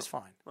 My neck is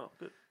fine. Oh,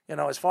 good. You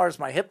know, as far as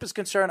my hip is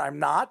concerned, I'm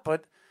not,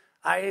 but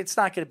it's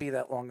not going to be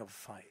that long of a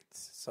fight.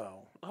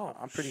 So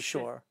I'm pretty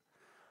sure.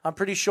 I'm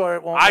pretty sure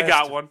it won't. I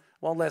got one.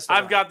 Won't last.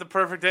 I've got the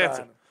perfect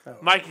answer.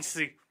 Mikey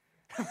C.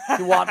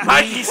 You want me?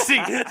 Mikey C.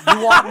 You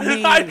want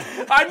me?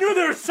 I knew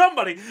there was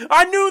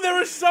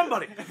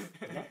somebody.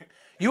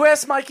 You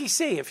ask Mikey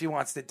C if he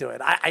wants to do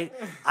it.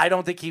 I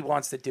don't think he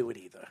wants to do it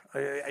either.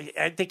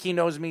 I think he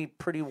knows me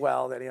pretty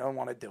well that he don't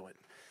want to do it.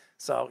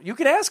 So you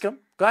can ask him.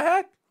 Go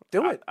ahead.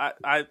 Do it.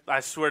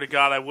 I swear to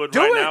God I would Do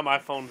right it. now. My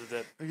phone's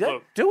dead. Yeah,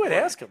 Look, do it. look.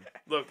 Ask him.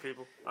 Look,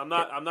 people. I'm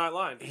not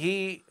lying.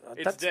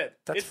 It's dead.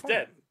 It's fine.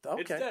 dead.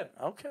 Okay. It's dead.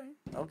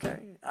 Okay.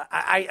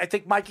 I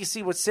think Mikey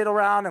C would sit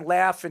around and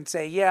laugh and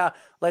say, "Yeah,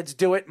 let's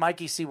do it."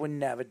 Mikey C would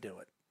never do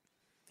it.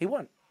 He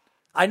wouldn't.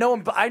 I know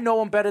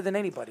him better than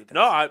anybody does.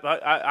 No,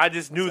 I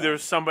just knew there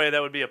was somebody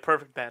that would be a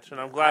perfect match, and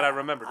I'm glad I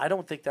remembered. I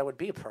don't think that would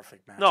be a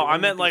perfect match. No, I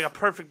meant like a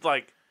perfect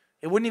like.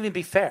 It wouldn't even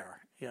be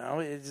fair. You know,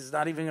 it's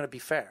not even going to be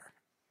fair.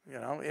 You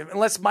know,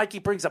 unless Mikey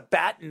brings a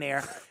bat in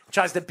there,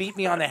 tries to beat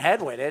me on the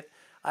head with it,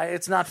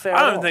 it's not fair.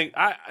 I don't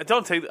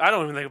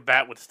even think a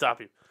bat would stop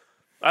you.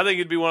 I think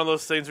it'd be one of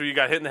those things where you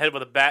got hit in the head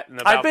with a bat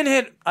and I've been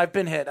hit. I've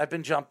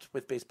been jumped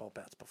with baseball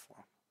bats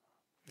before.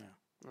 Yeah,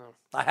 no.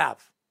 I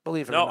have.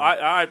 Believe it no, or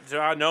not.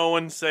 I no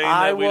one's saying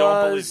that we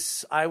don't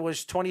believe. I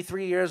was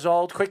 23 years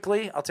old.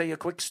 Quickly, I'll tell you a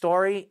quick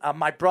story.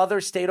 My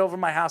brother stayed over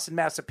my house in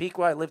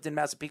Massapequa. I lived in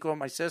Massapequa with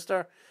my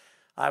sister.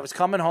 I was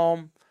coming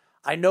home.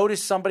 I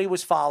noticed somebody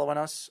was following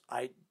us.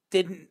 I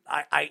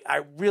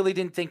really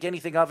didn't think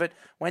anything of it.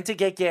 Went to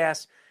get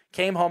gas.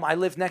 Came home. I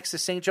lived next to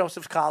St.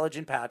 Joseph's College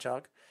in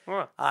Patchogue.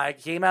 Huh. I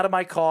came out of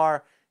my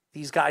car.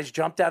 These guys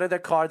jumped out of their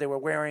car. They were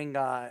wearing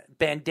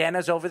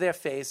bandanas over their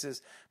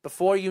faces.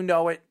 Before you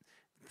know it,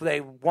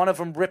 one of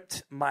them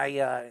ripped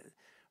my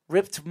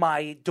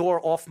door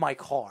off my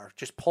car.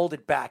 Just pulled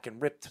it back and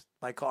ripped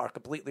my car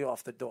completely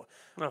off the door,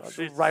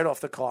 right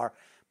off the car.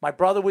 My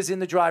brother was in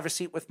the driver's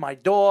seat with my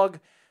dog.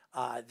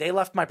 They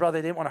left my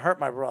brother. They didn't want to hurt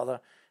my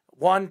brother.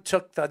 One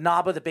took the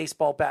knob of the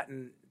baseball bat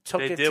and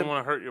took it. They didn't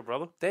want to hurt your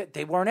brother?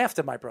 They weren't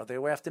after my brother. They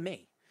were after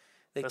me.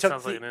 That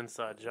sounds like an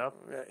inside job.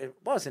 It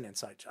was an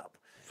inside job.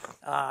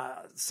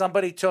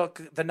 Somebody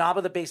took the knob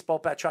of the baseball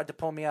bat, tried to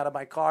pull me out of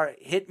my car,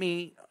 hit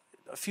me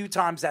a few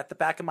times at the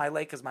back of my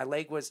leg because my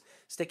leg was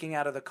sticking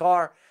out of the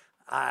car.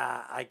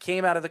 I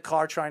came out of the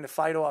car trying to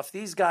fight off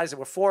these guys. There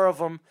were four of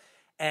them.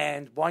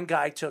 And one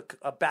guy took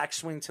a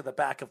backswing to the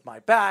back of my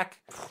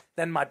back,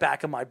 then my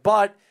back of my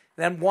butt.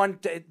 Then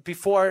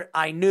before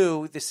I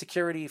knew, the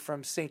security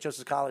from St.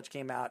 Joseph's College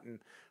came out and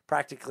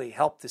practically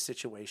helped the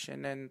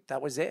situation, and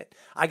that was it.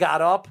 I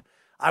got up.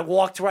 I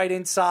walked right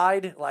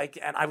inside,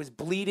 and I was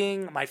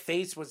bleeding. My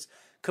face was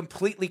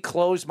completely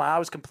closed. My eye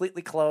was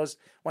completely closed.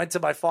 Went to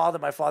my father.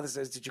 My father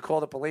says, "Did you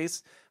call the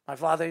police?" My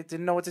father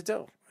didn't know what to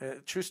do.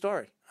 True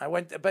story. I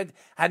went, but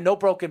had no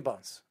broken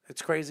bones.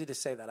 It's crazy to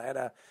say that. I had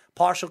a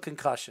partial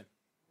concussion,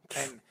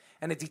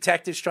 and the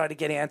detectives tried to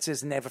get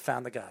answers and never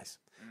found the guys.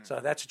 So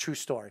that's a true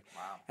story.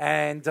 Wow.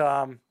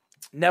 And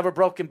never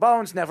broken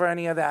bones, never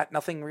any of that.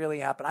 Nothing really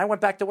happened. I went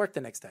back to work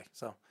the next day.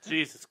 So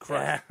Jesus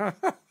Christ.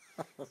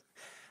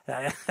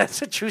 Yeah.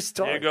 That's a true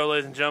story. There you go,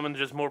 ladies and gentlemen.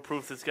 Just more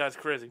proof this guy's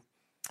crazy.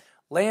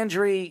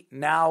 Landry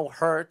now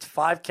hurt.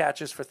 5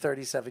 catches for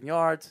 37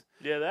 yards.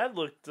 Yeah, that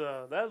looked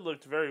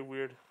very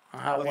weird.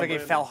 It looked like he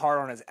fell hard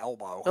on his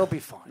elbow. He'll be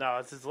fine. No,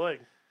 it's his leg.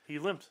 He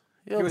limped.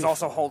 He was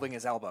also holding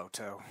his elbow,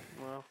 too.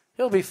 Well,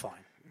 he'll be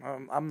fine.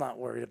 I'm not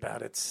worried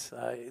about it.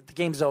 The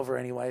game's over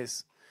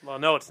anyways. Well,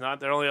 no, it's not.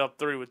 They're only up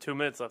 3 with 2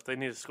 minutes left. They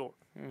need to score.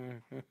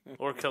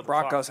 Or kill the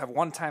Broncos clock. have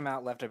one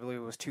timeout left. I believe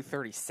it was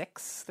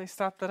 2:36 they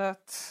stopped it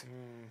at.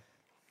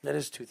 That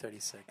is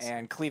 236.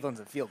 And Cleveland's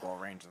in field goal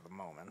range at the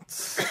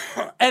moment.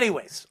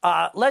 Anyways,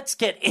 let's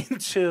get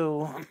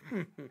into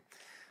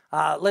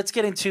the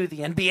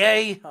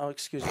NBA. Oh,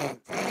 excuse me.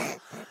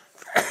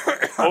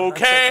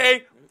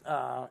 Okay.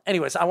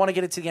 Anyways, I want to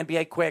get into the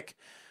NBA quick.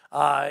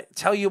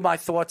 Tell you my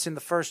thoughts in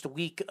the first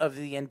week of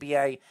the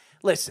NBA.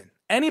 Listen,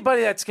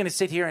 anybody that's going to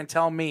sit here and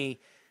tell me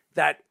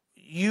that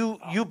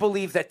you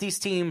believe that these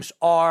teams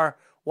are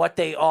what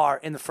they are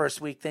in the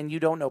first week, then you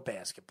don't know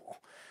basketball.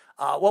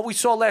 What we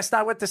saw last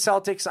night with the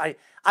Celtics,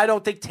 I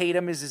don't think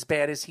Tatum is as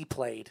bad as he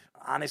played.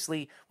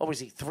 Honestly, what was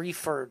he, 3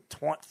 for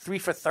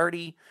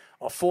 30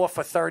 or 4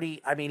 for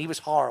 30? I mean, he was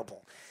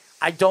horrible.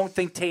 I don't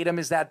think Tatum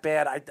is that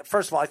bad.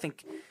 First of all, I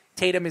think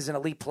Tatum is an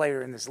elite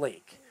player in this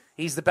league.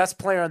 He's the best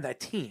player on that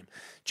team.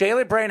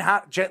 Jaylen Brown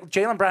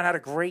had a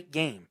great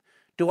game.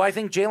 Do I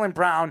think Jaylen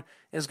Brown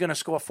is going to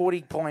score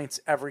 40 points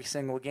every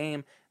single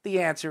game? The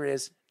answer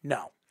is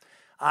no.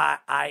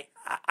 I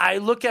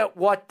look at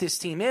what this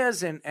team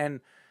is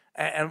and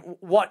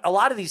what a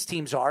lot of these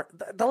teams are.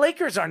 The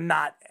Lakers are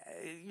not.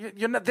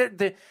 You're not.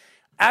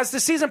 As the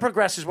season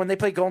progresses, when they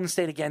play Golden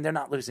State again, they're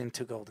not losing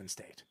to Golden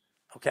State.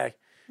 Okay,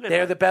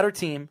 they're the better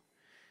team.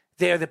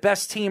 They're the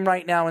best team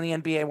right now in the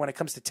NBA when it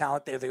comes to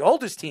talent. They're the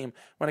oldest team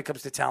when it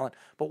comes to talent.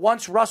 But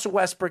once Russell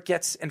Westbrook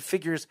gets and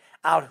figures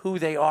out who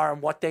they are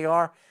and what they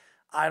are,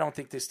 I don't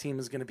think this team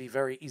is going to be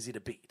very easy to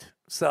beat.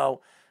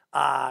 So,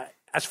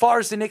 as far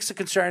as the Knicks are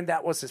concerned,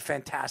 that was a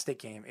fantastic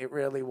game. It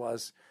really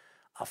was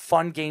a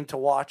fun game to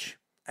watch.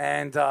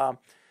 And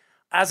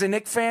as a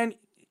Knicks fan,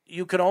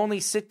 you could only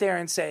sit there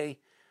and say,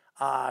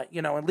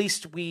 at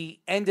least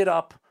we ended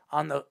up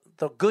on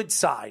the good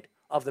side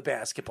of the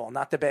basketball,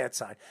 not the bad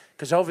side.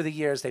 Because over the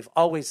years, they've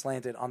always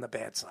landed on the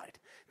bad side.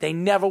 They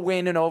never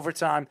win in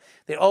overtime.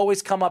 They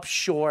always come up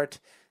short.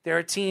 They're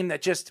a team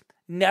that just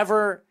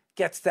never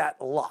gets that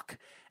luck.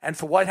 And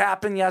for what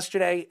happened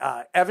yesterday,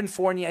 Evan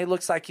Fournier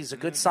looks like he's a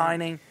good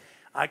signing.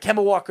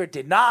 Kemba Walker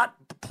did not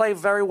play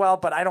very well,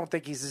 but I don't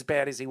think he's as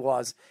bad as he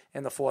was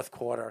in the fourth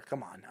quarter.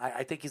 Come on.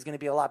 I think he's going to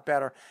be a lot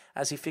better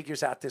as he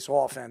figures out this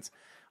offense.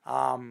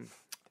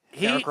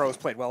 Derrick Rose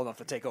played well enough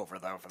to take over,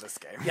 though, for this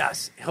game.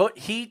 Yes.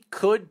 He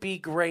could be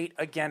great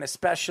again,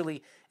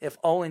 especially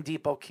if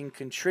Oladipo can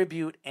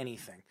contribute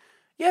anything.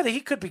 Yeah,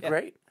 he could be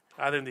great.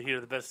 I think the Heat are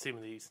the best team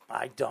in the East.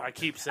 I don't. I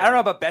keep saying I don't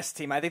know about best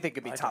team. I think they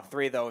could be top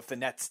 3, though, if the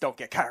Nets don't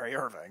get Kyrie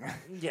Irving.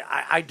 Yeah,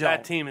 I don't.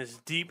 That team is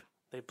deep.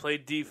 They play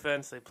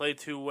defense. They play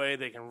two-way.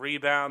 They can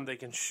rebound. They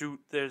can shoot.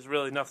 There's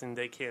really nothing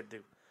they can't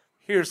do.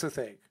 Here's the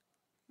thing,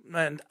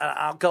 and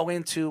I'll go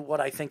into what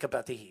I think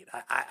about the Heat.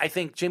 I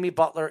think Jimmy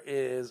Butler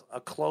is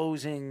a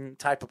closing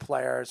type of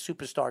player, a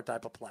superstar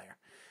type of player.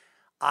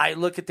 I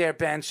look at their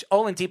bench.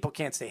 Oladipo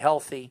can't stay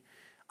healthy.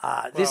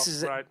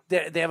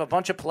 They have a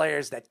bunch of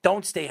players that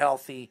don't stay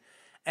healthy,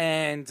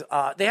 and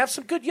they have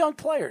some good young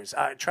players.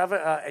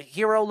 Trevor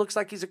Hero looks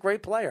like he's a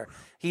great player.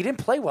 He didn't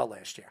play well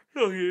last year.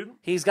 No, he didn't.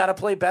 He's got to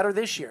play better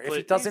this year. If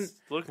he doesn't, he's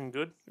looking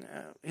good.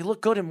 He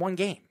looked good in one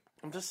game.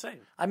 I'm just saying.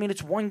 I mean,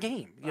 it's one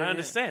game. I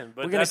understand,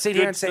 but we're going to sit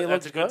here and say it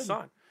looks that's a good good.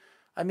 sign.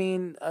 I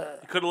mean,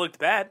 he could have looked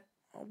bad.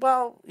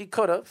 Well, he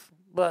could have,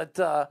 but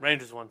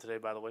Rangers won today,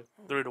 by the way,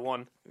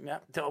 3-1. Yeah.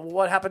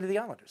 What happened to the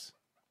Islanders?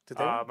 Did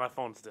they? My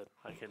phone's dead.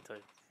 I can't tell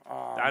you.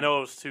 I know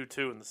it was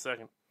 2-2 in the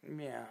second.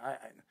 Yeah,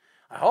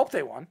 I hope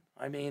they won.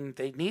 I mean,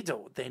 they need to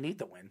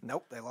win.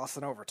 Nope, they lost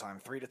in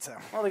overtime,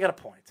 3-2. Well, they got a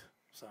point,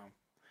 so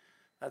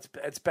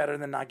it's better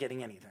than not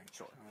getting anything.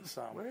 Sure.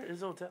 So where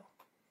is Odell?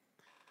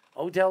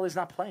 Odell is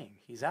not playing.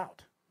 He's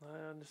out.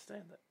 I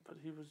understand that, but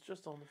he was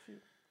just on the field.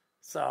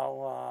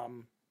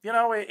 So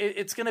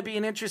it's going to be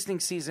an interesting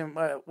season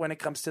when it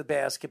comes to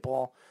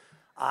basketball.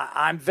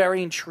 I'm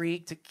very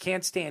intrigued.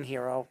 Can't stand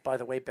Hero, by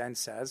the way, Ben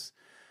says.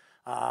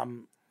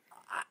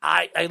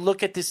 I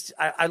look at this.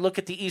 I look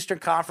at the Eastern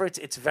Conference.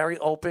 It's very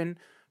open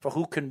for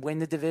who can win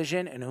the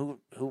division and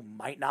who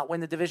might not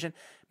win the division.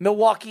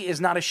 Milwaukee is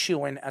not a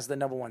shoo-in as the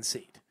number 1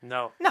 seed.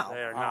 No, they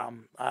are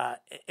not.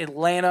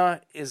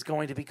 Atlanta is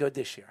going to be good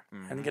this year,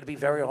 and they're going to be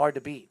very hard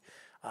to beat.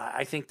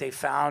 I think they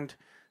found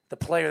the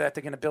player that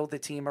they're going to build the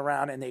team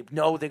around, and they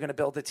know they're going to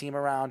build the team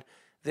around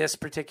this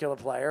particular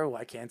player who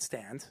I can't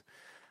stand.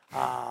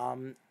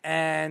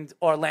 And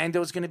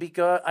Orlando's going to be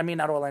good. I mean,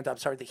 not Orlando. I'm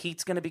sorry. The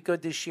Heat's going to be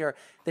good this year.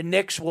 The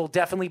Knicks will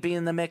definitely be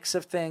in the mix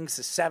of things.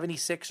 The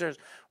 76ers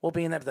will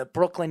be in there. The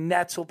Brooklyn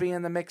Nets will be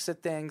in the mix of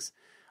things.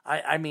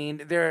 I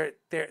mean,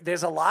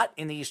 there's a lot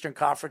in the Eastern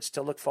Conference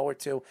to look forward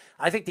to.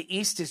 I think the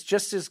East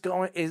is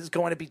going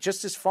to be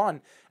just as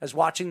fun as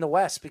watching the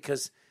West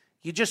because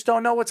you just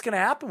don't know what's going to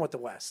happen with the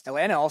West.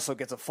 Atlanta also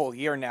gets a full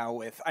year now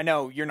with, I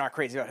know you're not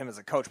crazy about him as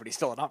a coach, but he's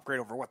still an upgrade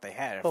over what they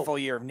had. A full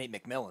year of Nate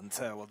McMillan,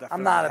 so will definitely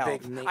I'm not help. a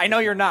big Nate I know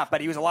you're not,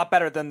 but he was a lot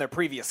better than their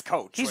previous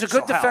coach. He's a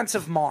good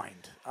defensive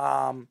mind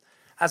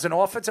as an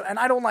offensive, and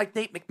I don't like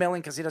Nate McMillan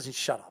because he doesn't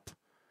shut up.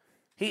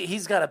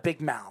 He's got a big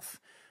mouth.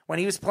 When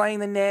he was playing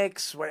the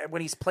Knicks,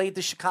 when he's played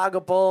the Chicago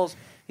Bulls,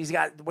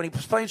 when he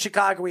was playing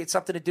Chicago, he had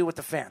something to do with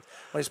the fans.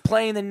 When he was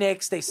playing the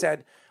Knicks, they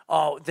said,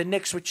 oh, the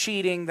Knicks were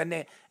cheating.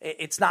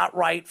 It's not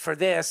right for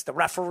this. The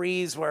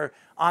referees were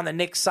on the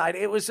Knicks side.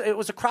 It was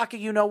a crock of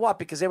you-know-what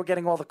because they were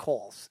getting all the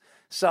calls.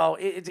 So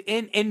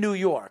in New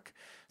York.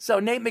 So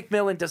Nate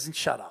McMillan doesn't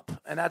shut up.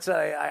 And that's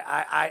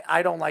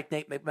I don't like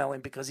Nate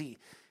McMillan because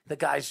the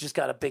guy's just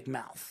got a big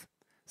mouth.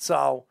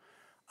 So,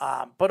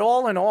 but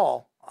all in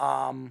all,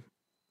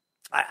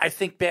 I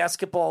think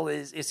basketball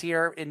is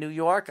here in New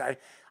York.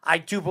 I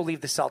do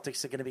believe the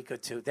Celtics are going to be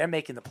good too. They're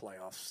making the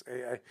playoffs.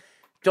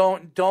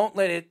 Don't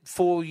let it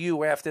fool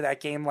you after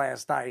that game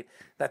last night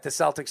that the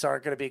Celtics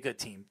aren't going to be a good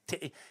team.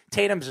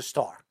 Tatum's a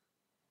star.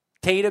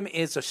 Tatum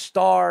is a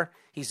star.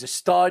 He's a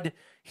stud.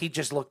 He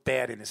just looked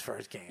bad in his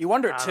first game. You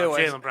wonder too.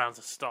 Jaylen Brown's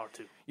a star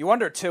too. You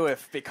wonder too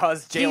if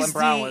because Jaylen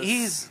Brown was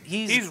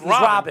he's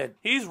Robin.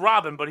 He's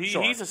Robin, but he's a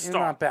star. He's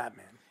not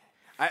Batman.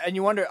 And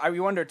you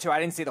wonder too. I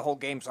didn't see the whole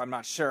game, so I'm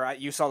not sure.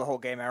 You saw the whole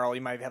game, Errol.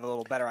 You might have a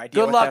little better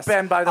idea. Good luck, this.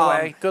 Ben. By the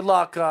way, good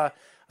luck.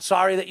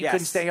 Sorry that you Yes.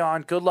 couldn't stay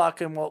on. Good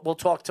luck, and we'll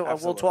talk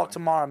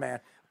tomorrow, man.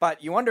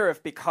 But you wonder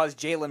if because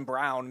Jaylen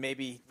Brown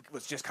maybe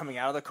was just coming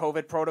out of the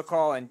COVID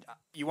protocol, and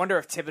you wonder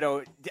if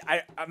Thibodeau,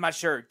 I'm not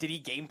sure, did he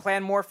game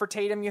plan more for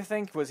Tatum, you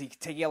think? Was he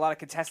taking a lot of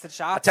contested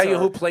shots? I'll tell you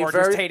who played or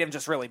was Tatum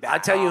just really bad? I'll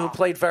tell you who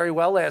played very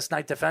well last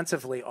night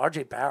defensively,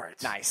 R.J.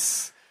 Barrett.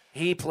 Nice.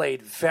 He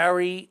played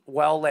very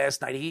well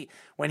last night.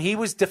 When he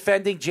was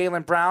defending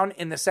Jaylen Brown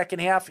in the second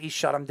half, he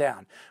shut him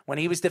down. When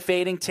he was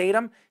defending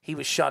Tatum, he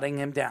was shutting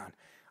him down.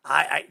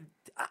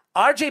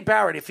 R.J.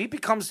 Barrett, if he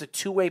becomes the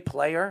two-way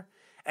player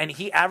and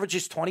he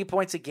averages 20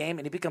 points a game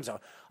and he becomes a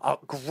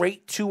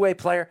great two-way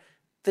player,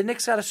 the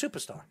Knicks got a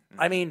superstar.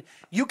 I mean,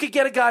 you could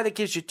get a guy that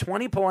gives you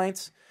 20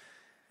 points,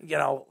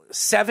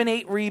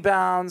 7-8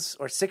 rebounds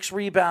or 6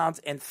 rebounds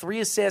and 3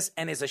 assists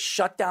and is a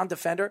shutdown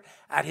defender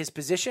at his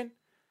position.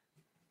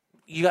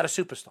 You got a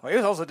superstar. Well, he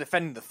was also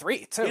defending the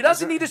three, too. He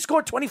doesn't need to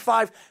score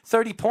 25,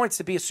 30 points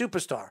to be a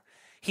superstar.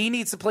 He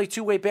needs to play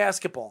two-way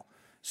basketball.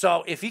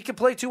 So if he can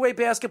play two-way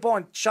basketball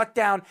and shut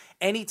down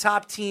any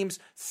top team's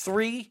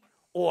 3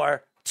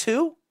 or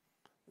 2,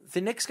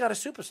 the Knicks got a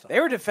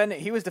superstar.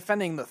 He was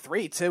defending the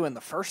 3, too, in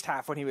the first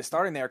half when he was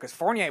starting there because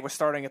Fournier was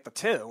starting at the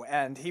 2,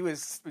 and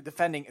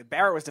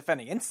Barrett was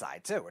defending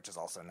inside, too, which is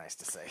also nice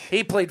to see.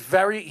 He played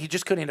he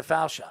just couldn't hit a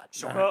foul shot.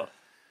 Sure.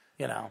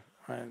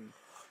 And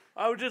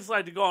I would just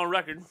like to go on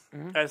record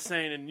as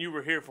saying, and you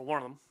were here for one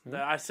of them,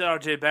 that I said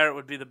R.J. Barrett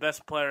would be the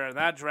best player in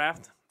that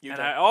draft.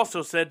 I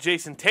also said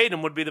Jason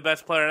Tatum would be the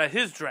best player at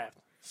his draft.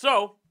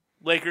 So,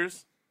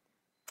 Lakers,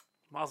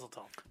 mazel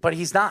tov. But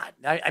he's not.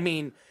 I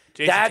mean,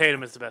 Jason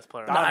Tatum is the best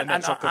player.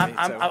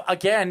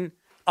 Again,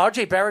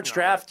 R.J. Barrett's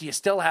draft, you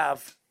still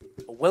have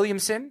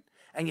Williamson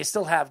and you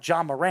still have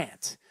John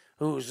Morant,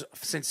 who's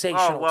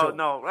sensational.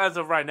 No, as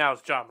of right now,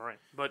 it's John Morant.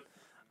 But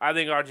I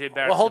think R.J.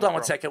 Barrett. Well, hold on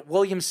one second.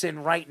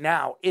 Williamson right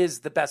now is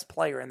the best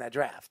player in that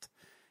draft.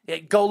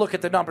 Go look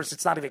at the numbers.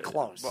 It's not even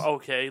close.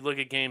 Okay, look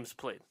at games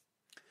played.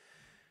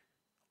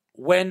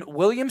 When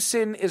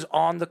Williamson is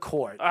on the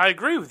court, I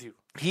agree with you.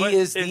 He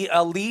is the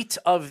elite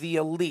of the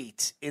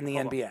elite in the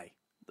NBA.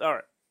 All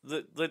right.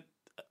 The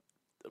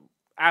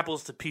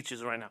apples to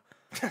peaches right now.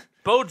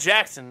 Bo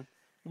Jackson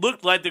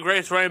looked like the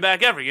greatest running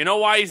back ever. You know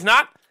why he's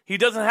not? He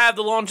doesn't have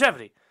the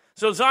longevity.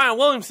 So Zion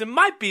Williamson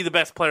might be the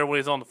best player when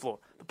he's on the floor.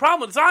 The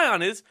problem with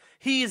Zion is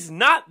he is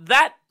not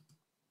that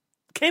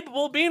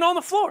capable of being on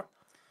the floor.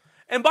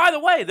 And by the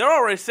way, they're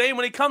already saying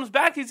when he comes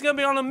back, he's going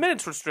to be on a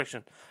minutes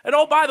restriction. And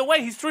oh, by the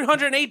way, he's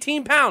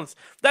 318 pounds.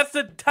 That's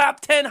the top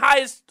 10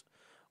 highest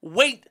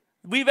weight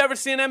we've ever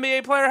seen an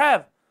NBA player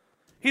have.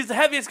 He's the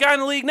heaviest guy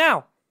in the league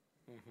now.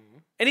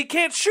 And he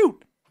can't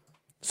shoot.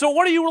 So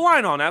what are you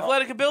relying on?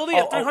 Athletic ability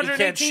at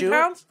 318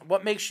 pounds?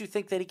 What makes you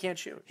think that he can't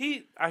shoot?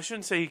 I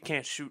shouldn't say he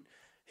can't shoot.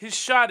 His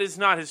shot is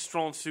not his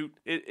strong suit.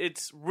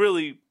 It's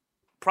really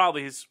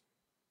probably his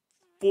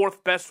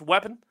 4th best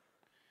weapon,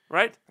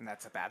 right? And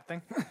that's a bad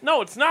thing?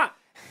 No, it's not.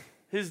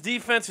 His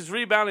defense, his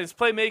rebounding, his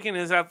playmaking,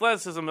 his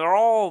athleticism, they're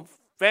all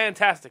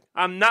fantastic.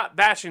 I'm not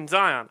bashing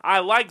Zion. I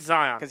like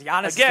Zion. Because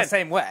Giannis is the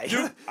same way.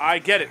 Dude, I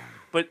get it.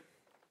 But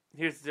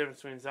here's the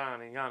difference between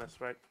Zion and Giannis,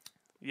 right?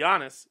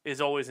 Giannis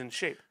is always in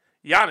shape.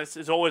 Giannis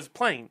is always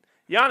playing.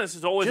 Giannis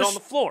is always on the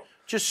floor.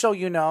 Just so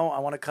you know, I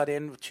want to cut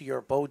in to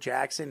your Bo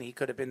Jackson. He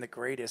could have been the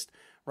greatest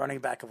running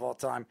back of all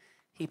time.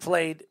 He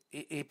played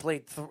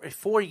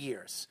 4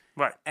 years.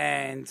 Right.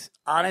 And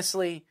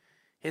honestly,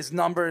 his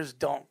numbers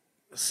don't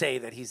say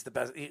that he's the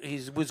best.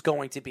 He was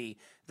going to be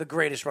the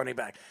greatest running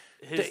back.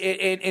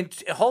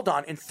 Hold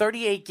on. In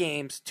 38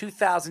 games,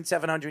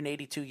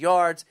 2,782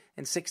 yards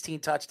and 16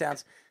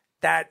 touchdowns.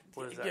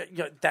 What does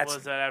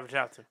that average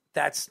out to?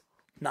 That's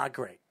not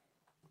great.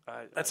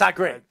 That's not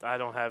great. I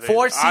don't have it.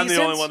 4 seasons. I'm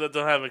the only one that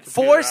don't have a computer.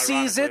 4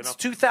 seasons,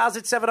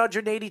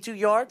 2,782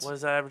 yards. What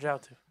does that average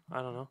out to?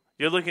 I don't know.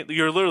 You're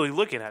literally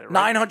looking at it,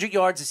 right? 900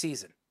 yards a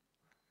season.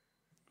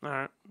 All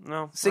right.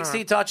 No.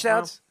 16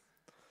 touchdowns.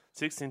 No.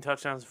 16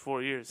 touchdowns in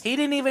 4 years. He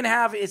didn't even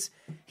have a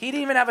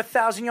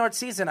 1,000-yard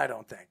season, I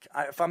don't think,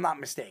 if I'm not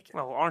mistaken.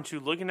 Well, aren't you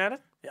looking at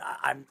it?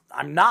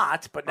 I'm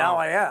not, but now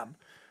I am.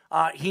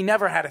 He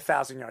never had a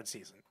 1,000-yard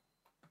season.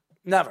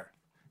 Never.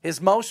 His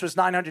most was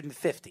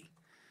 950.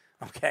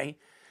 Okay,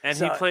 And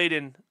he played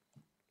in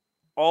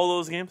all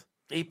those games?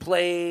 He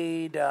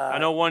played. I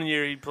know 1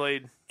 year he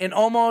played in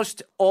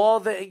almost all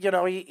the.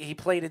 He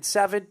played in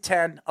 7,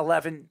 10,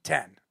 11,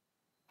 10.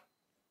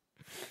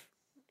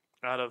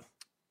 Out of,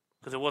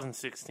 because it wasn't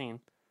 16.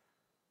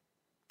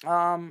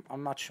 I'm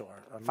not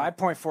sure.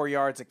 5.4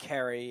 yards a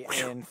carry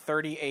in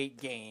 38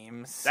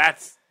 games.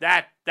 That's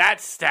stat. That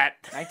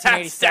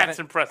stat's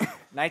impressive.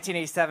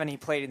 1987, he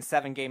played in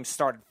 7 games,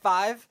 started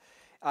 5.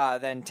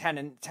 Then 10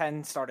 and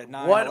 10 started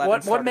 9.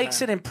 What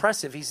makes it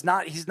impressive? He's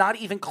not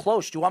even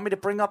close. Do you want me to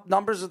bring up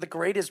numbers of the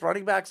greatest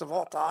running backs of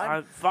all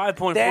time?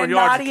 5.4 they're yards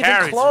not of even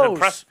carries.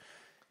 close.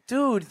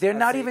 Dude, they're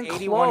not even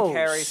 81 close.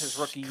 carries his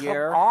rookie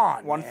year. Come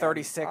on,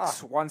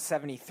 136,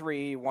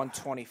 173,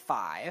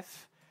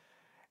 125.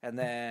 And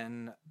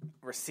then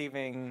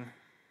receiving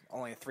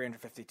only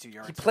 352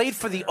 yards. He played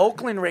for the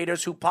Oakland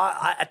Raiders, who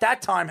at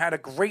that time had a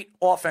great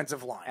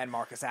offensive line. And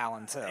Marcus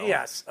Allen, too.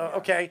 Yes.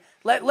 Okay.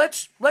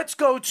 Let's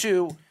go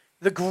to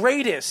the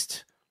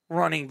greatest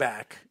running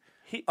back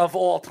of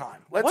all time.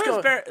 Let's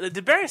go.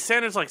 Did Barry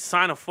Sanders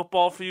sign a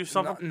football for you?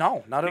 Something?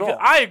 No, not at all.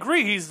 I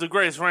agree. He's the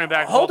greatest running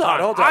back of all time.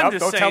 Hold on. I'm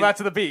just Don't saying, tell that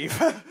to the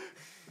beef.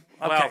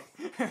 Okay.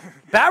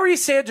 Barry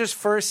Sanders'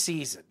 first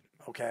season.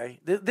 Okay.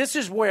 This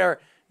is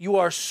where you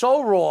are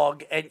so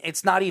wrong, and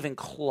it's not even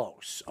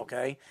close.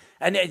 Okay.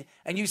 And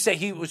you say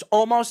he was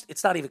almost.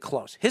 It's not even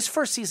close. His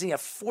first season, he had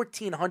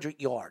 1,400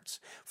 yards,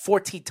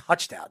 14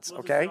 touchdowns.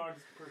 Okay.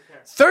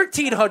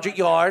 1,300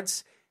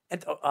 yards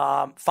and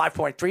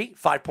 5.3,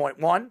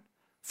 5.1.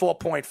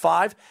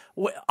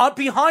 4.5,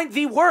 behind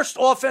the worst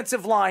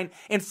offensive line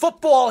in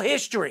football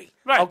history.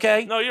 Right.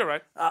 Okay? No, you're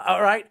right.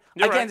 All right?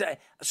 You're right.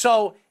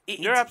 So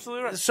you're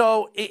absolutely right.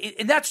 So,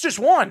 and that's just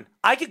one.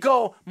 I could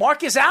go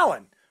Marcus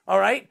Allen. All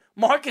right?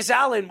 Marcus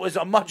Allen was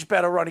a much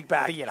better running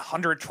back. I think he had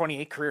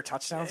 128 career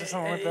touchdowns or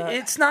something like that.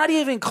 It's not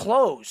even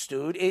close,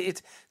 dude.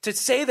 It's to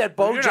say that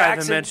Bo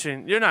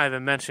Jackson. You're not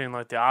even mentioning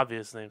the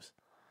obvious names: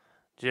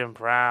 Jim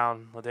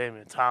Brown,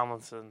 LaDainian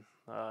Tomlinson.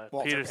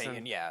 Walter Peterson,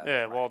 Payton,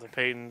 yeah. Right. Walter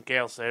Payton,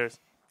 Gale Sayers.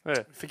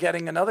 Yeah.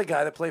 Forgetting another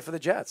guy that played for the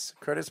Jets,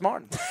 Curtis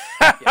Martin.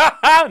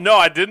 No,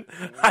 I didn't.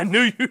 I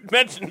knew you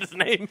mentioned his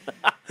name.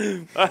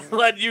 I'll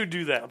let you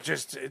do that.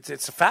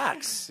 It's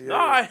facts. No,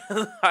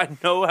 I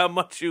know how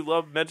much you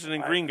love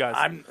mentioning green guys.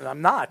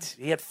 I'm not.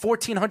 He had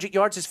 1,400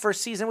 yards his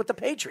first season with the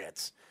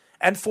Patriots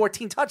and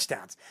 14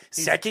 touchdowns.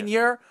 Second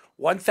year,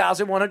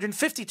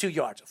 1,152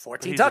 yards,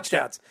 14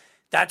 touchdowns.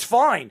 That's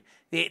fine.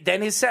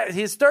 Then his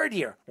third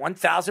year,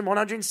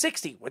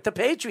 1,160 with the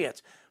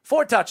Patriots,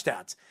 4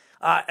 touchdowns.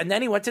 And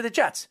then he went to the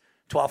Jets,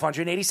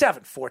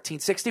 1,287,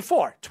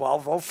 1,464,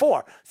 1,204,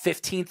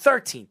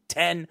 1,513,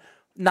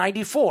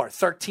 1,094,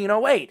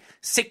 1,308,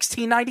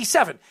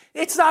 1,697.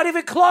 It's not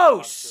even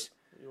close.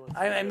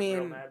 I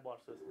mean...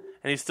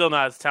 And he's still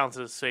not as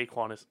talented as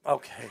Saquon is.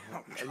 Okay.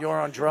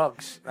 You're on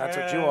drugs. That's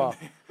what you are.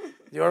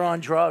 You're on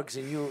drugs,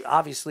 and you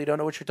obviously don't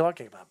know what you're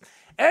talking about.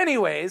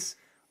 Anyways,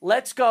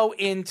 let's go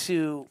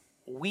into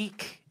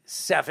Week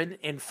 7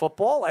 in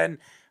football. And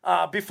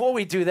before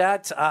we do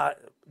that,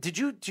 did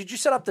you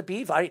set up the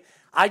beef?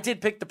 I did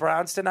pick the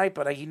Browns tonight,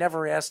 but he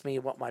never asked me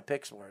what my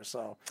picks were.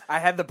 So I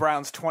had the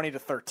Browns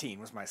 20-13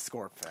 was my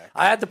score pick.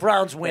 I had the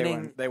Browns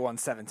winning. They won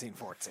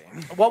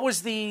 17-14. What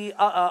was the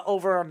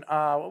over on?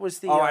 What was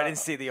the? I didn't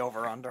see the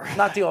over under.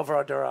 Not the over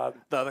under.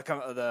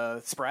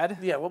 The spread.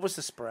 Yeah, what was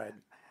the spread?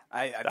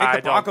 I think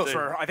the Broncos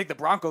were. I think the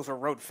Broncos were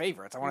road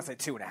favorites. I want to say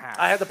 2.5.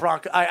 I had the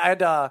Broncos.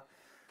 I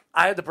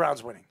had the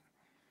Browns winning.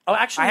 Oh,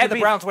 actually, I had the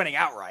Browns winning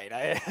outright.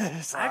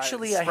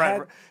 Actually,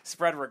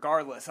 spread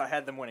regardless. I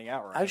had them winning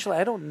outright. Actually,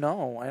 I don't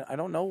know. I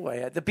don't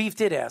know. The beef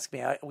did ask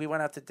me. We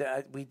went out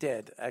to. We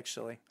did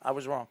actually. I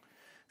was wrong.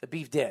 The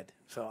beef did.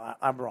 So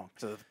I'm wrong.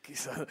 So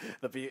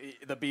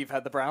the beef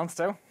had the Browns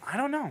too. I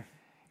don't know.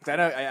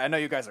 I know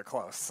you guys are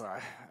close. So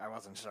I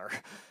wasn't sure.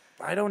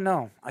 I don't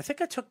know. I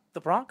think I took the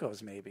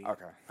Broncos. Maybe.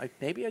 Okay.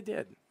 Maybe I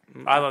did.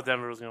 I thought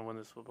Denver was going to win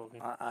this football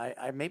game.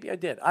 Maybe I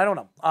did. I don't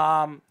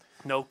know.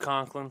 No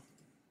Conklin.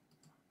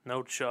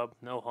 No Chubb,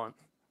 no Hunt.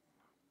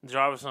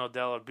 Jarvis and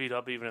Odell are beat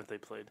up even if they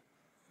played.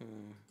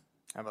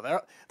 How about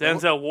that?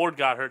 Denzel Ward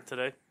got hurt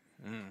today.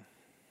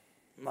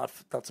 Not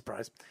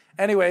surprised.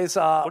 Anyways.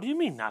 What do you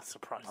mean not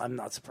surprised? I'm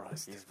not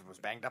surprised. He was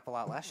banged up a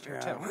lot last year,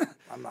 too.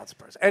 I'm not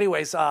surprised.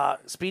 Anyways,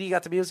 Speedy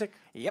got the music?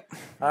 Yep.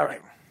 All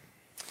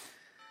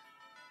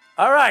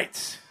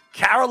right.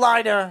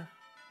 Carolina,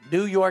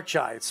 New York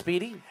Giants.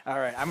 Speedy? All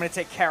right. I'm going to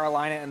take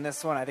Carolina in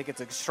this one. I think it's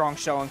a strong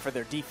showing for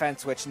their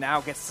defense, which now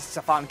gets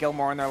Stephon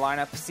Gilmore in their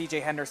lineup. C.J.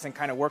 Henderson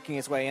kind of working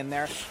his way in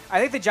there. I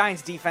think the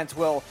Giants' defense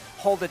will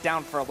hold it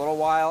down for a little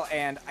while,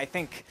 and I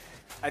think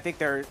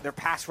their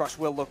pass rush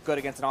will look good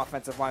against an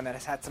offensive line that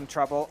has had some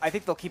trouble. I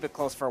think they'll keep it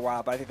close for a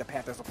while, but I think the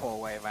Panthers will pull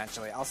away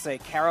eventually. I'll say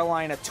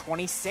Carolina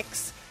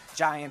 26,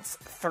 Giants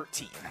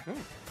 13.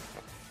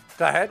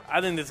 Go ahead. I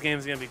think this game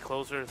is going to be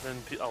closer than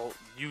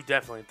you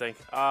definitely think.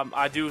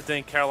 I do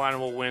think Carolina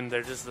will win.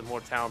 They're just the more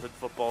talented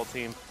football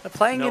team. They're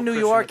playing in New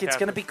York. It's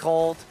going to be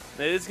cold.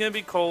 It is going to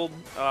be cold,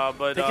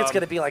 but I think it's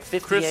going to be like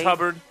 58. Chris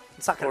Hubbard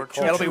It's not going to be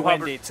cold. It'll be Hubbard.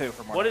 windy too.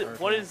 From What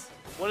is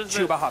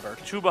Chuba Hubbard?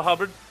 Chuba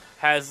Hubbard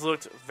has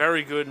looked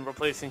very good in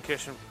replacing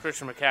Christian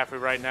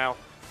McCaffrey right now.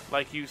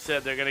 Like you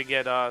said, they're going to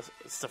get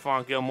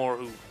Stephon Gilmore,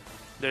 who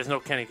there's no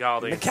Kenny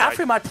Galladay.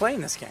 McCaffrey might play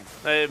in this game.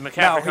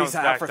 McCaffrey no, he's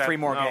out for 3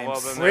 more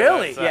games. Well,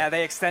 Really? Yeah,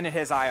 they extended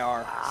his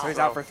IR, so he's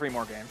out for 3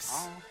 more games.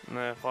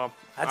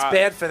 That's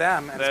bad for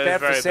them. That's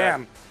bad for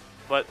Sam. Bad.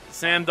 But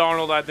Sam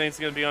Darnold, I think, is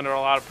going to be under a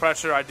lot of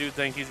pressure. I do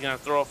think he's going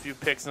to throw a few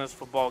picks in this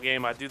football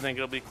game. I do think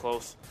it'll be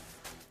close.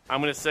 I'm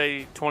going to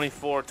say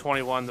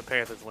 24-21, the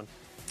Panthers win.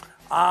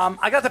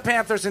 I got the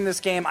Panthers in this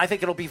game. I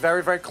think it'll be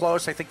very, very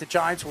close. I think the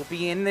Giants will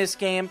be in this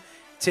game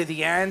to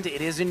the end.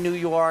 It is in New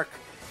York.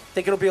 I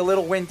think it'll be a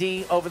little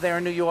windy over there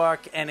in New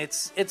York, and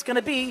it's going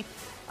to be,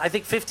 I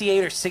think,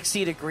 58 or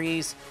 60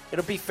 degrees.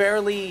 It'll be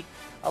fairly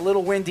a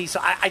little windy, so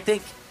I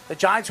think the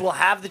Giants will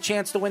have the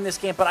chance to win this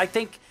game, but I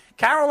think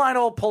Carolina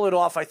will pull it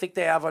off. I think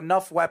they have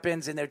enough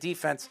weapons, and their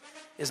defense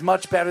is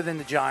much better than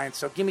the Giants,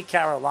 so give me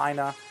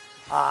Carolina.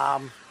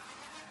 I'll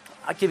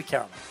give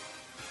you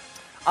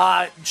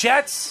Carolina.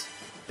 Jets,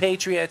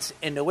 Patriots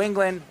in New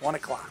England, 1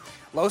 o'clock.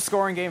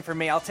 Low-scoring game for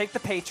me. I'll take the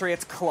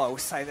Patriots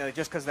close,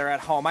 just because they're at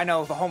home. I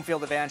know the home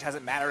field advantage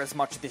hasn't mattered as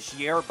much this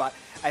year, but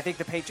I think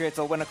the Patriots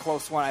will win a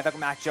close one. I think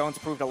Mac Jones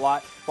proved a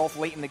lot, both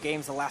late in the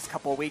games the last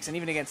couple of weeks, and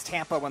even against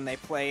Tampa when they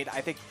played. I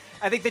think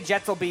the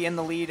Jets will be in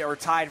the lead or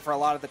tied for a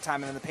lot of the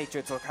time, and then the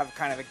Patriots will have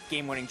kind of a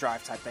game-winning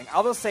drive type thing.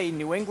 I'll just say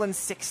New England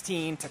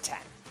 16-10.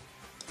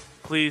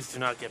 Please do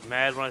not get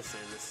mad when I say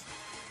this.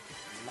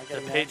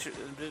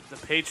 The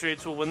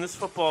Patriots will win this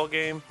football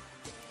game.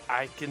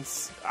 I think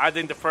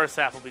the first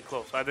half will be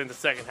close. I think the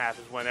second half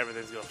is when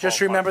everything's going to fall Just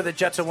remember apart. the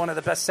Jets are one of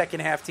the best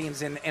second-half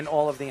teams in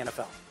all of the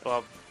NFL.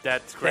 Well,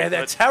 that's great.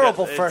 They're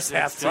terrible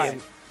first-half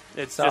team.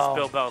 It's just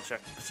Bill Belichick.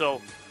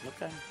 So,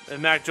 okay.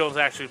 And Mac Jones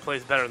actually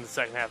plays better in the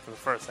second half than the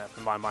first half,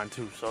 in my mind,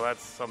 too. So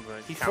that's something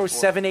that He throws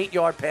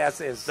 7-8-yard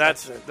passes. Don't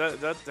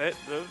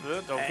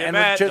get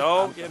mad.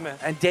 Don't get mad.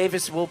 And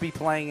Davis will be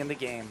playing in the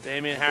game.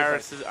 Damian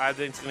Harris, I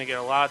think, is going to get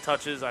a lot of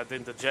touches. I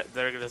think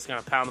they're just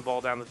going to pound the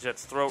ball down the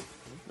Jets' throat.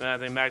 And I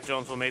think Mac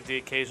Jones will make the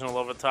occasional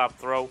over-the-top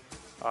throw.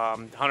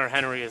 Hunter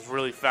Henry has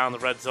really found the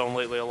red zone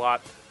lately a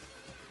lot.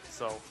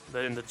 So,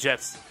 the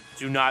Jets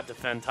do not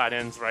defend tight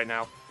ends right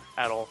now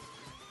at all.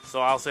 So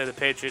I'll say the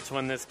Patriots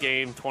win this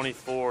game,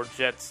 24,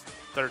 Jets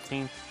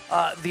 13.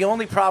 The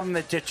only problem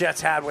that the Jets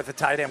had with the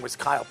tight end was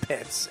Kyle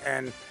Pitts,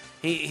 and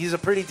he's a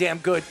pretty damn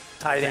good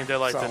tight end. I think they're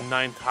like the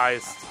 9th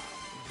highest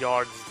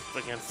yards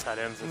against tight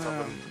ends or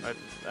something.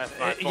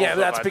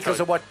 That's because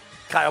of what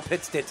Kyle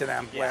Pitts did to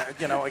them,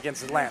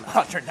 against Atlanta.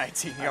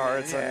 119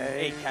 yards and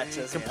 8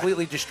 catches.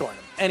 Completely destroyed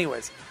them.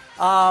 Anyways,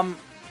 I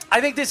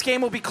think this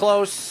game will be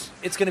close.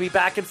 It's going to be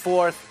back and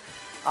forth.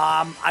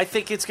 I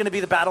think it's going to be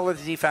the battle of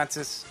the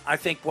defenses. I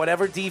think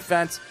whatever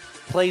defense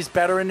plays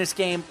better in this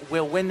game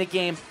will win the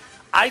game.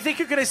 I think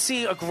you're going to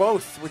see a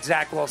growth with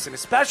Zach Wilson,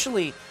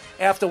 especially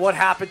after what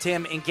happened to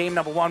him in game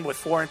number 1 with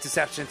 4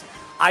 interceptions.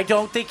 I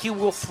don't think he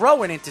will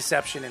throw an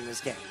interception in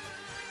this game.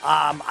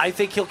 I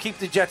think he'll keep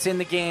the Jets in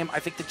the game. I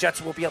think the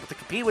Jets will be able to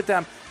compete with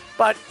them.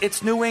 But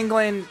it's New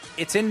England.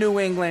 It's in New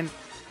England.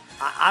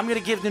 I'm going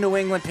to give the New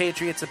England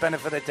Patriots the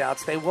benefit of the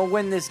doubts. They will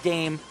win this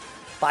game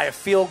by a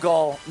field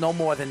goal, no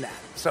more than that.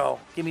 So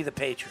give me the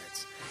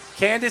Patriots.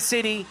 Kansas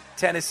City,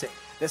 Tennessee.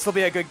 This will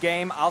be a good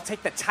game. I'll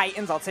take the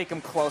Titans. I'll take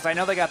them close. I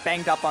know they got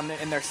banged up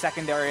in their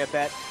secondary a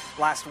bit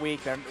last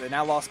week. They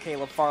now lost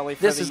Caleb Farley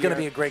for this the is year. going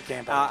to be a great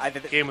game.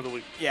 Game of the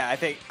week. Yeah, I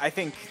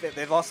think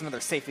they've lost another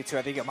safety too.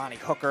 I think Amani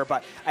Hooker,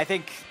 but I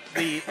think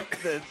the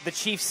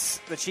Chiefs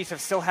have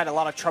still had a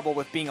lot of trouble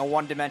with being a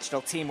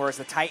one-dimensional team, whereas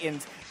the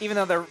Titans, even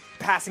though their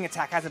passing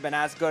attack hasn't been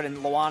as good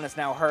and Luan is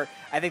now hurt,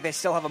 I think they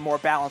still have a more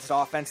balanced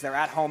offense. They're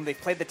at home.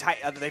 They've played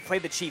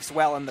the Chiefs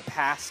well in the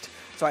past.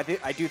 So I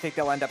do think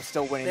they'll end up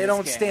still winning. They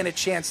don't stand a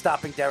chance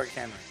stopping Derrick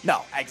Henry.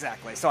 No,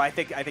 exactly. So I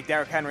think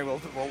Derrick Henry will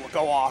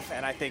go off,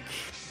 and I think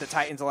the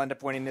Titans will end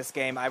up winning this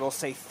game. I will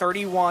say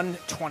 31-27.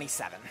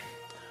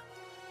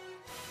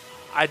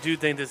 I do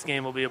think this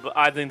game will be.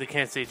 I think the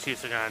Kansas City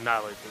Chiefs are going to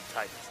annihilate the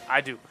Titans.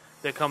 I do.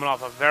 They're coming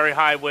off a very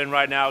high win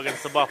right now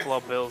against the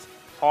Buffalo Bills.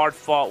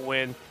 Hard-fought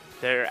win.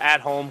 They're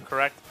at home,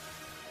 correct?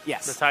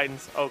 Yes. The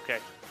Titans. Okay.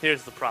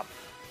 Here's the problem.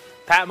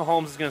 Pat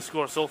Mahomes is going to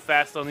score so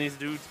fast on these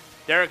dudes.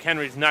 Derrick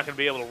Henry's not going to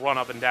be able to run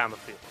up and down the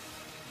field.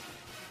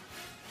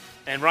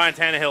 And Ryan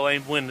Tannehill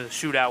ain't winning the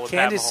shootout with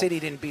Kansas Pat Mahomes. City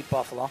didn't beat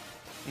Buffalo.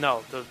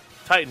 No, the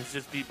Titans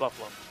just beat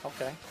Buffalo.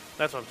 Okay.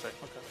 That's what I'm saying.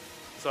 Okay.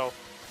 So,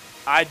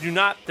 I do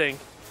not think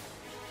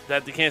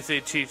that the Kansas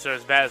City Chiefs are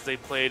as bad as they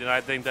played, and I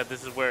think that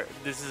this is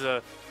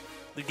the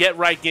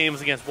get-right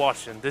games against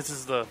Washington. This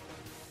is the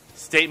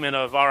statement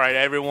of, all right,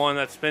 everyone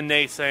that's been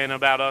naysaying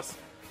about us,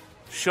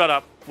 shut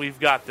up, we've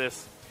got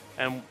this.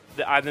 And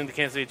I think the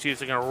Kansas City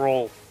Chiefs are going to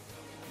roll.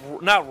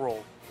 Not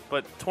roll,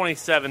 but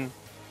 27-20.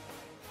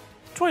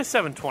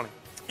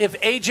 If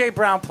A.J.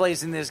 Brown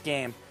plays in this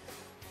game,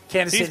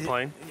 Kansas City... He's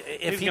playing.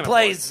 If he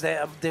plays,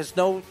 there's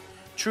no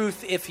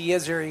truth if he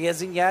is or he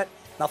isn't yet.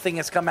 Nothing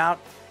has come out.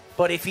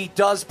 But if he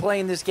does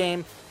play in this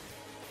game,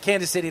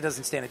 Kansas City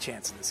doesn't stand a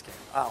chance in this game.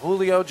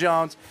 Julio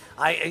Jones,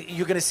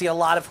 you're going to see a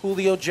lot of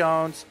Julio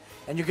Jones,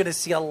 and you're going to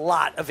see a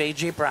lot of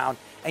A.J. Brown.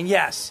 And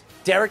yes,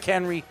 Derrick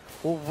Henry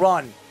will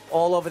run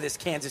all over this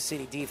Kansas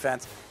City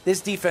defense.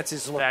 This defense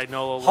is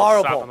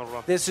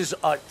horrible. This is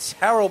a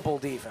terrible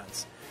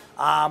defense.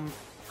 I'm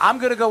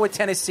going to go with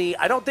Tennessee.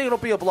 I don't think it'll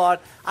be a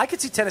blowout. I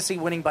could see Tennessee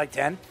winning by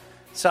 10.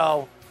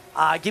 So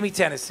give me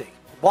Tennessee.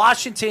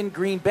 Washington,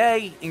 Green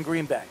Bay in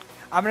Green Bay.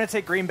 I'm going to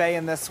take Green Bay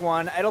in this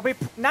one. It'll be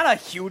not a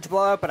huge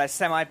blowout, but a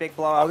semi-big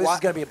blowout. Oh, this is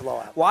going to be a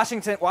blowout.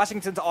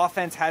 Washington's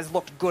offense has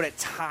looked good at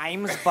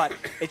times, but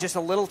it's just a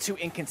little too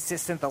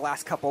inconsistent the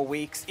last couple of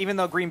weeks. Even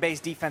though Green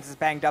Bay's defense is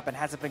banged up and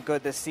hasn't been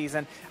good this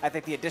season, I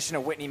think the addition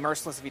of Whitney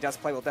Merciless, if he does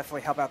play, will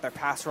definitely help out their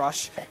pass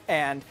rush.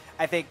 And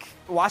I think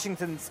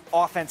Washington's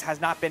offense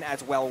has not been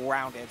as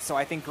well-rounded, so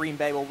I think Green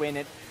Bay will win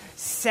it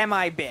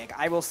semi-big.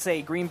 I will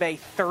say Green Bay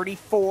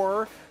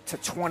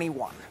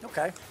 34-21.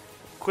 Okay.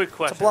 Quick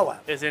question. It's a blowout.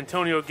 Is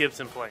Antonio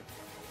Gibson playing?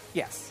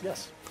 Yes.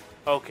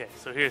 Okay,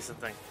 so here's the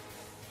thing.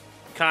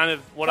 Kind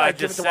of what I just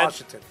give it to said.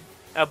 Washington.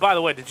 By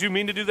the way, did you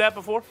mean to do that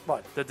before?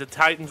 What? That the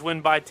Titans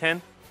win by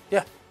 10?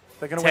 Yeah.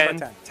 They're going to win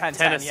by 10.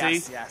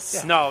 Tennessee?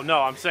 Yes. Yeah.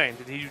 No, I'm saying,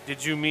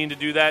 did you mean to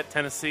do that?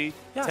 Tennessee?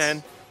 Yes.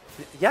 10?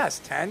 Yes,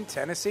 10,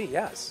 Tennessee,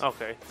 yes.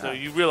 Okay, so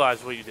you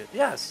realize what you did.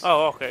 Yes.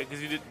 Oh, okay, because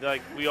you did,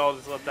 we all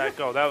just let that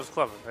go. That was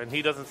clever, and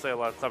he doesn't say a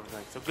lot of clever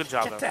things, so good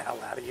job. Get the hell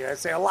out of here. I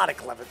say a lot of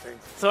clever things.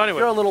 So anyway.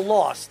 You're a little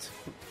lost.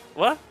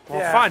 What? Well,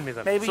 Yeah, find me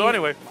then. Maybe So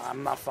anyway.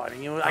 I'm not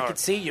finding you. I can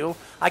see you.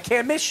 I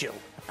can't miss you.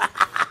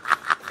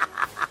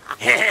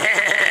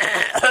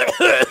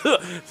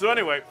 So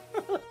anyway.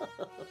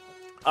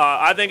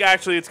 I think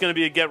actually it's going to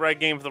be a get-right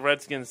game for the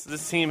Redskins.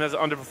 This team has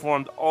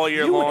underperformed all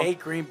year long. You hate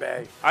Green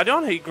Bay. I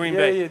don't hate Green Yeah,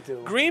 Bay. you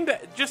do. Green Bay,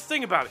 just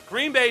think about it.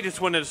 Green Bay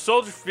just went to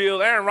Soldier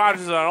Field. Aaron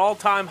Rodgers is at an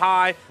all-time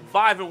high,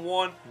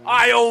 5-1.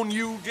 I own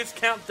you.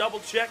 Discount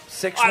double check.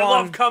 6-1. I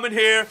love coming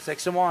here.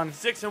 6-1.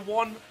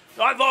 6-1.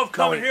 I love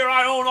coming here.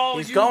 I own all of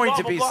you. He's going blah,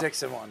 to blah, be blah.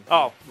 6-1.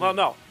 Oh, well,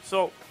 no.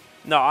 So,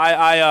 no,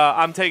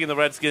 I'm taking the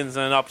Redskins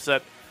in an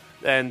upset.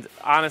 And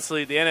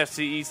honestly, the NFC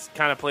East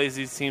kind of plays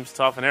these teams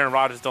tough, and Aaron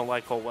Rodgers don't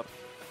like cold weather.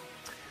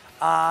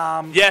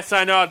 Yes,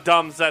 I know how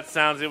dumb that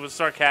sounds. It was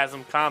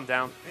sarcasm. Calm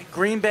down.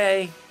 Green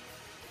Bay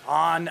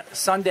on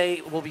Sunday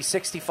will be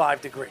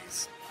 65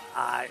 degrees.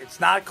 It's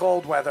not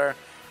cold weather.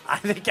 I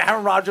think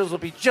Aaron Rodgers will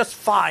be just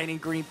fine in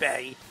Green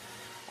Bay.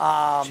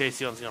 Chase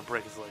Young's going to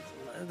break his legs.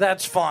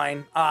 That's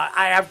fine.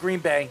 I have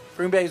Green Bay.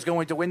 Green Bay is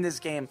going to win this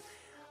game.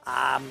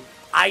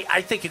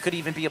 I think it could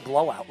even be a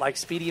blowout. Like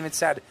Speedy even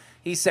said,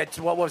 he said,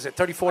 what was it,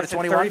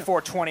 34-21?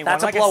 34-21.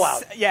 That's like a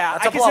blowout.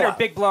 I consider a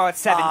big blowout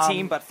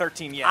 17, but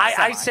 13, yeah.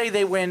 I say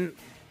they win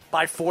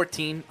by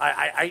 14.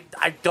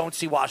 I don't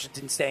see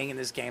Washington staying in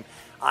this game.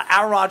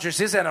 Aaron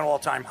Rodgers is at an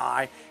all-time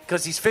high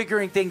because he's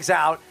figuring things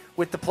out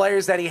with the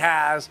players that he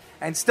has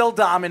and still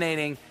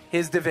dominating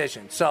his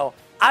division. So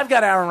I've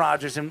got Aaron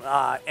Rodgers and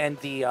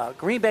the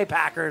Green Bay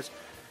Packers.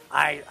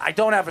 I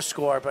don't have a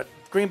score, but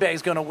Green Bay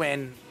is going to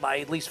win by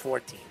at least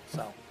 14.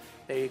 So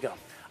there you go.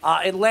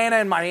 Atlanta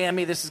and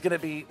Miami, this is going to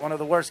be one of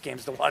the worst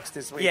games to watch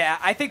this week. Yeah,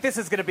 I think this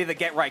is going to be the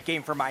get-right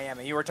game for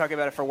Miami. You were talking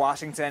about it for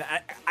Washington.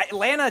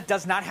 Atlanta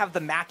does not have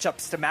the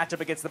matchups to match up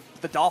against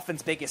the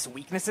Dolphins' biggest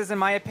weaknesses, in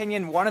my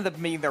opinion. One of them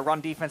being their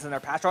run defense and their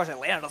pass rush.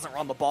 Atlanta doesn't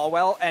run the ball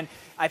well, and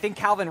I think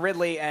Calvin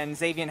Ridley and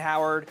Xavier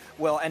Howard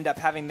will end up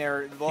having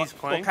will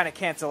kind of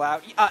cancel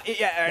out.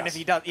 And if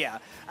he does,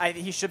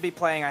 he should be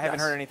playing. I haven't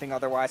heard anything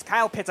otherwise.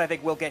 Kyle Pitts, I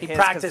think, will get his. He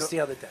practiced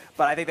the other day.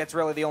 But I think that's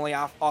really the only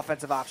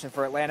offensive option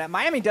for Atlanta.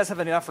 Miami does have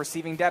enough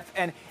receiving depth,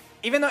 and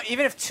even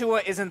if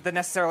Tua isn't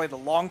necessarily the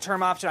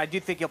long-term option, I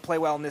do think he'll play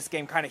well in this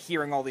game, kind of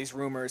hearing all these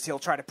rumors. He'll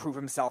try to prove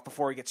himself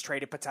before he gets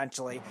traded,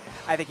 potentially.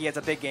 I think he has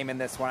a big game in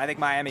this one. I think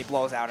Miami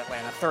blows out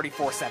Atlanta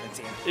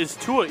 34-17. Is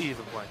Tua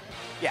even playing?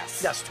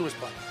 Yes. Yes, Tua's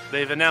playing.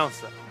 They've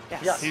announced that.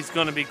 Yes. He's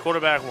going to be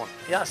quarterback one.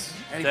 Yes,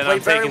 and he Then played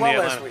I'm very taking well the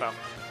last Atlanta week.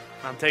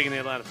 Falcons. I'm taking the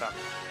Atlanta Falcons.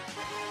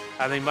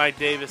 I think Mike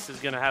Davis is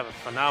going to have a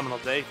phenomenal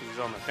day because he's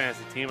on my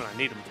fantasy team and I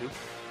need him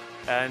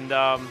to.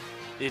 And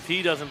if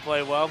he doesn't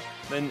play well,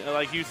 then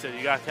like you said,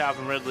 you got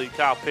Calvin Ridley.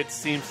 Kyle Pitts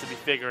seems to be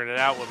figuring it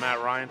out with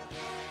Matt Ryan.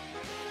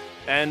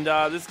 And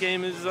this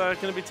game is going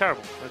to be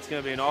terrible. It's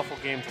going to be an awful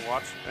game to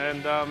watch,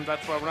 and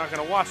that's why we're not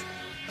going to watch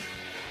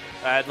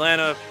it.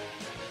 Atlanta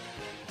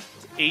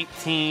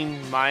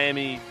 18,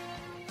 Miami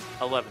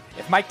 11.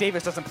 If Mike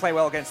Davis doesn't play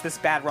well against this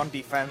bad run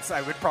defense,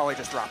 I would probably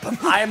just drop him.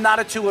 I am not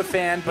a Tua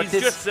fan, but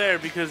He's just there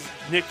because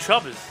Nick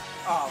Chubb is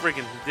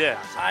freaking dead.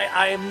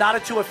 I am not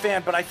a Tua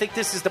fan, but I think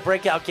this is the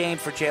breakout game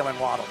for Jalen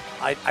Waddle.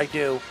 I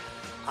do.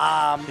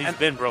 He's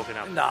been broken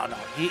out. No.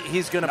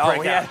 He's going to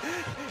break out.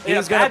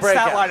 He's going to break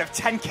out. Line of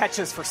 10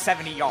 catches for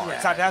 70 yards.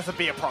 Yeah. That has to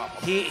be a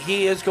problem.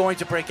 He is going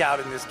to break out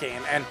in this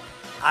game, and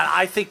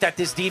I think that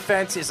this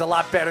defense is a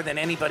lot better than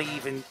anybody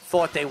even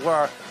thought they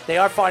were. They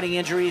are fighting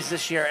injuries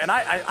this year, and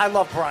I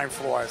love Brian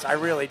Flores. I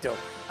really do.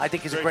 I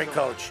think he's a great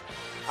coach.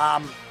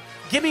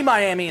 Give me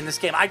Miami in this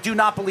game. I do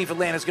not believe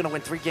Atlanta's going to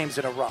win 3 games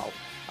in a row.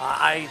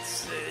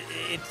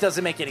 It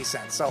doesn't make any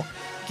sense. So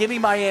give me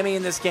Miami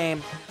in this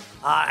game.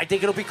 I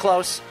think it'll be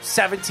close,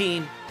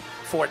 17-14.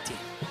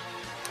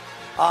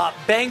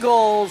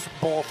 Bengals,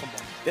 Baltimore.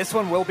 This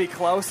one will be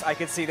close. I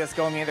could see this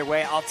going either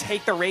way. I'll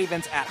take the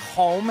Ravens at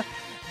home.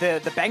 The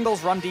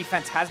Bengals' run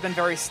defense has been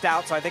very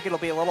stout, so I think it'll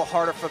be a little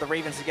harder for the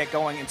Ravens to get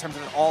going in terms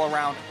of an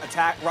all-around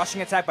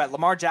rushing attack. But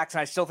Lamar Jackson,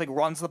 I still think,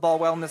 runs the ball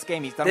well in this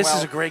game. He's done well. This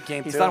is a great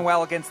game, He's too. done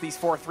well against these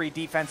 4-3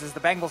 defenses. The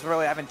Bengals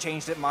really haven't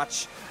changed it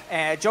much.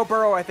 Joe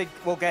Burrow, I think,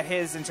 will get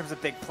his in terms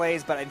of big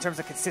plays, but in terms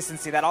of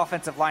consistency, that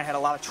offensive line had a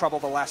lot of trouble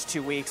the last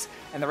 2 weeks,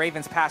 and the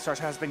Ravens' pass rush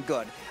has been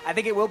good. I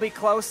think it will be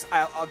close.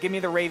 I'll give me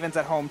the Ravens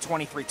at home,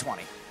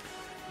 23-20.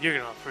 You're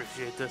going to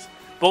appreciate this.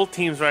 Both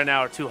teams right now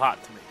are too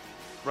hot to me.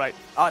 Right.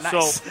 Oh,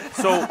 nice.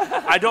 So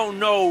I don't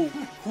know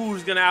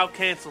who's going to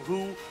out-cancel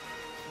who.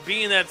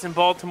 Being that it's in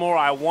Baltimore,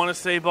 I want to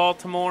say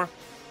Baltimore.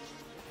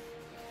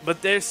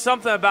 But there's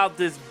something about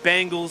this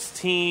Bengals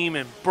team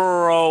and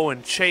Burrow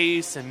and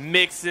Chase and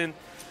Mixon.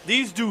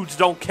 These dudes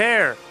don't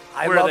care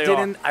where they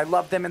are. I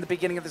loved them in the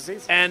beginning of the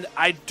season. And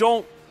I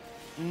don't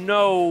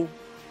know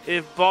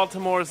if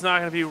Baltimore is not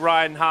going to be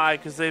riding high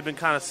because they've been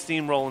kind of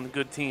steamrolling the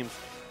good teams.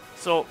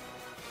 So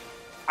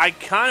I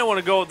kind of want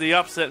to go with the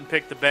upset and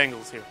pick the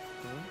Bengals here.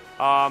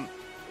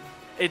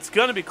 It's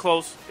going to be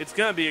close. It's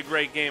going to be a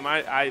great game.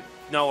 I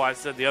know I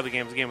said the other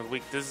game was a game of the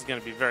week. This is going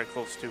to be very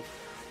close, too.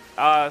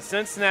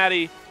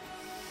 Cincinnati,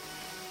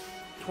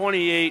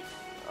 28.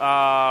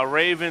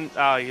 Raven,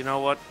 you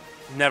know what?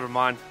 Never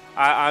mind.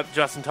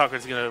 Justin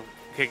Tucker's going to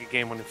kick a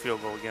game-winning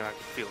field goal again. I can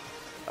feel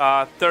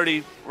it.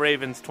 30,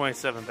 Ravens,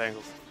 27,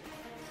 Bengals.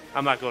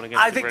 I'm not going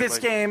against I think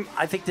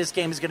this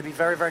game is going to be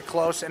very, very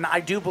close, and I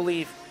do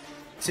believe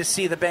to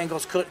see the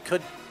Bengals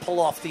could pull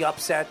off the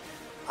upset.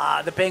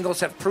 The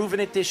Bengals have proven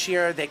it this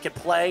year. They can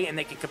play and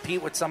they can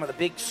compete with some of the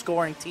big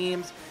scoring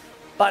teams.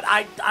 But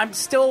I'm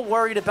still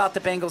worried about the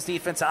Bengals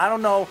defense. I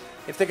don't know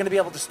if they're going to be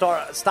able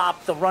to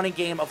stop the running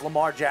game of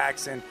Lamar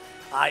Jackson.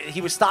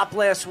 He was stopped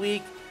last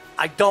week.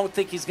 I don't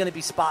think he's going to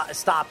be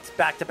stopped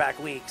back-to-back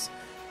weeks.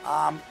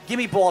 Give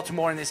me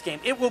Baltimore in this game.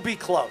 It will be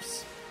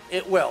close.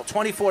 It will.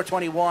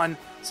 24-21,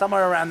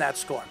 somewhere around that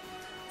score.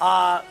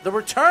 The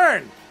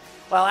return.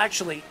 Well,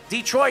 actually,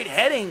 Detroit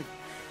heading...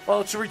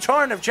 Well, it's a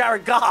return of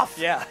Jared Goff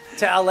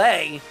to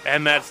L.A.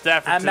 And Matt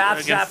Stafford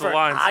against the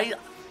Lions.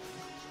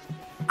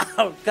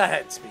 Go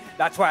ahead, Speed.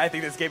 That's why I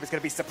think this game is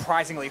going to be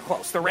surprisingly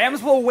close. The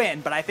Rams will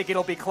win, but I think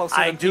it'll be closer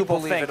than people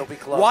think. I do believe it'll be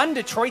close.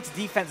 Detroit's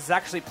defense has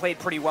actually played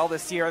pretty well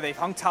this year. They've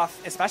hung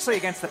tough, especially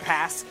against the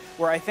pass,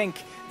 where I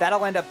think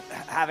that'll end up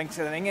having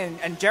something.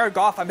 And Jared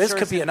Goff, I'm sure this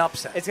could be an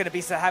upset. It's going to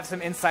be to have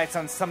some insights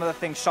on some of the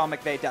things Sean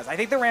McVay does. I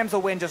think the Rams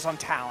will win just on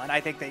talent. I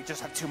think they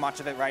just have too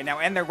much of it right now,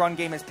 and their run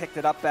game has picked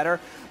it up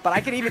better. But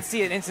I could even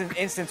see an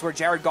instance where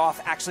Jared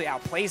Goff actually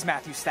outplays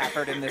Matthew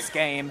Stafford in this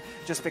game,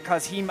 just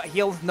because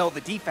he'll know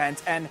the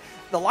defense. And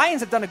the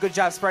Lions have done a good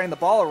job spreading the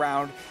ball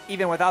around,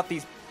 even without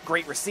these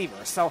great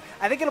receivers. So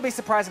I think it'll be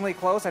surprisingly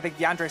close. I think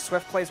DeAndre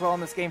Swift plays well in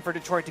this game for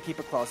Detroit to keep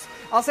it close.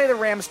 I'll say the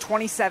Rams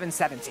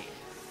 27-17.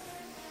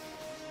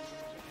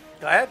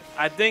 Go ahead.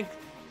 I think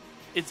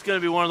it's going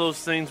to be one of those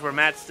things where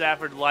Matt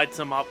Stafford lights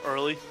them up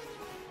early,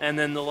 and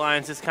then the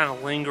Lions just kind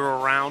of linger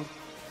around.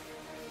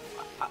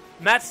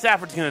 Matt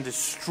Stafford's going to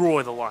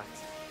destroy the Lions.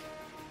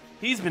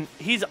 He's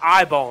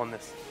eyeballing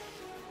this.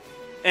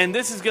 And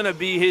this is going to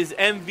be his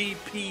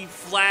MVP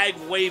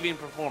flag-waving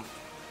performance,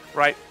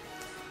 right?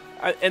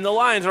 And the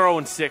Lions are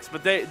 0-6,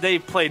 but they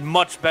played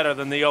much better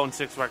than the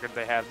 0-6 record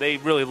they have. They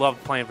really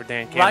loved playing for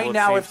Dan Campbell. Right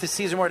now, if the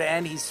season were to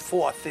end, he's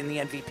fourth in the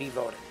MVP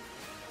voting.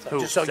 So, who,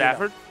 just so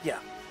Stafford? You know.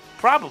 Yeah.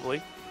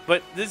 Probably.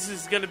 But this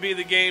is going to be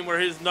the game where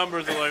his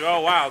numbers are like,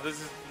 oh, wow,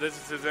 this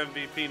is his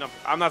MVP number.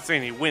 I'm not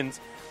saying he wins.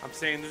 I'm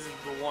saying this is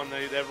the one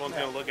that everyone's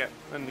going to look at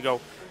and go.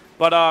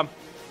 But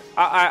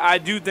I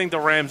do think the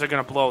Rams are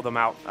going to blow them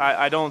out.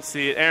 I don't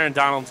see it. Aaron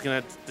Donald's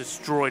going to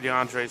destroy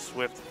DeAndre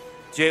Swift.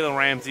 Jalen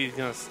Ramsey's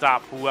going to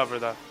stop whoever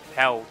the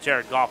hell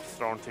Jared Goff is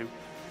throwing to.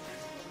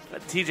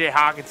 TJ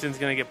Hawkinson's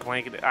going to get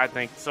blanketed, I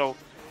think. So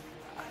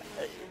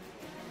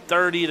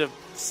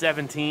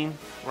 30-17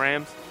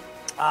 Rams.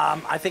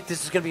 I think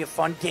this is going to be a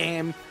fun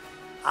game.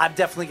 I'm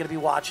definitely going to be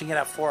watching it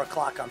at 4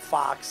 o'clock on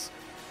Fox.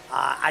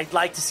 I'd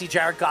like to see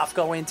Jared Goff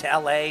go into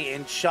L.A.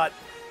 and shut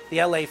the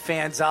L.A.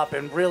 fans up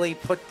and really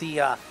put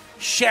the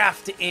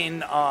shaft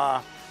in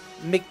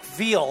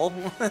McVeal.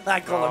 I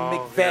call him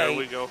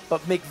McVay,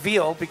 but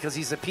McVeal because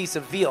he's a piece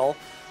of veal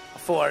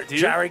for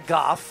Jared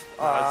Goff.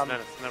 Never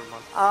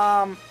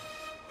mind.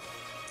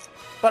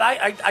 But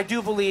I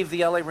do believe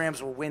the LA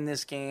Rams will win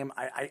this game.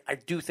 I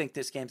do think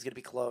this game's going to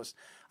be close.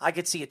 I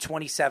could see a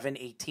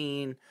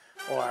 27-18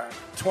 or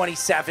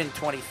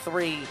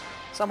 27-23,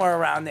 somewhere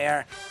around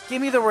there. Give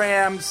me the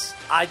Rams.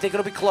 I think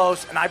it'll be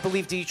close, and I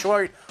believe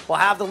Detroit will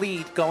have the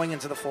lead going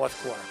into the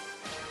fourth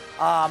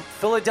quarter.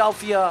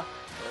 Philadelphia,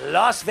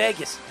 Las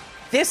Vegas.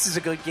 this is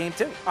a good game,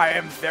 too.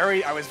 I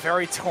was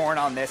very torn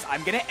on this.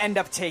 I'm going to end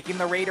up taking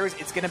the Raiders.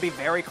 It's going to be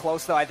very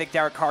close, though. I think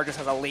Derek Carr just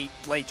has a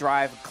late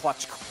drive,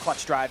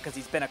 clutch drive, because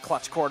he's been a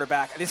clutch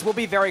quarterback. This will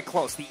be very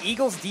close. The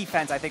Eagles'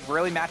 defense, I think,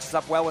 really matches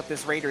up well with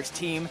this Raiders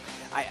team.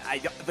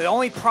 The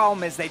only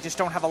problem is they just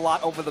don't have a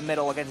lot over the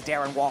middle against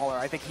Darren Waller.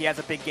 I think he has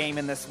a big game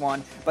in this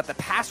one, but the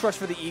pass rush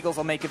for the Eagles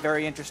will make it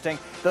very interesting.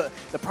 The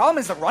problem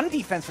is the run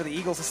defense for the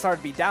Eagles has started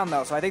to be down,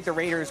 though, so I think the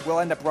Raiders will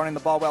end up running the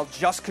ball well,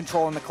 just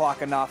controlling the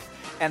clock enough.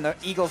 And the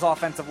Eagles'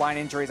 offensive line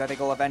injuries, I think,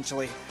 will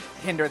eventually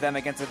hinder them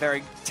against a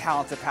very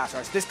talented pass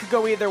rush. This could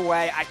go either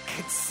way. I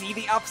could see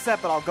the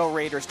upset, but I'll go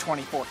Raiders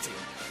 2014.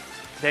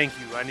 Thank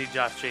you. I need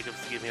Josh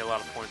Jacobs to give me a lot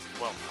of points as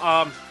well.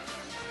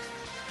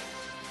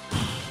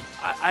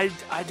 I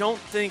don't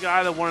think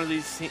either one of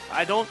these teams,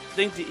 I don't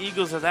think the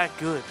Eagles are that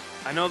good.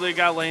 I know they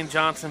got Lane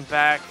Johnson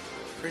back.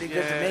 Pretty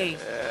good to me.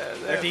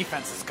 Their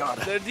defense is good.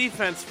 Their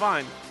defense,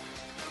 fine.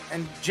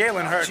 And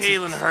Jalen Hurts.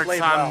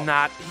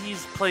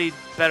 He's played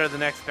better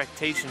than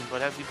expectation,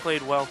 but has he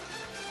played well?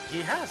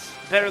 He has.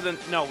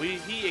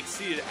 He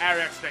exceeded our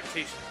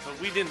expectations,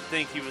 but we didn't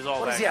think he was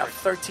all what that does he have,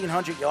 great.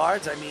 1,300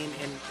 yards? I mean,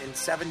 in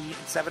 7 weeks,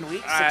 6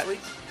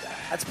 weeks?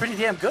 That's pretty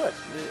damn good.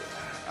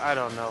 I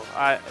don't know.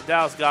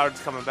 Dallas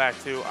Goedert's coming back,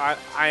 too.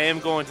 I am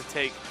going to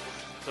take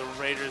the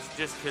Raiders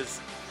just because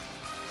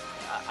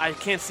I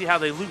can't see how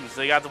they lose.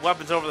 They got the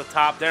weapons over the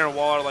top. Darren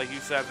Waller, like you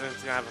said, is going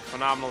to have a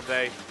phenomenal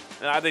day.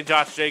 And I think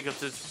Josh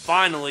Jacobs is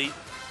finally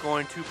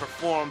going to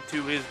perform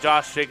to his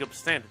Josh Jacobs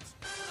standards.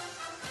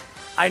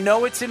 I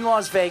know it's in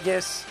Las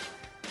Vegas.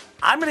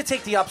 I'm going to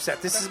take the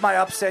upset. This is my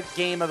upset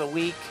game of the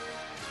week.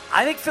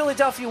 I think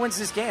Philadelphia wins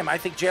this game. I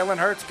think Jalen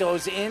Hurts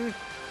goes in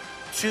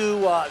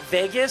to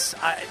Vegas.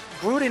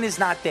 Gruden is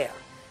not there.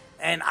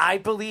 And I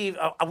believe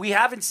we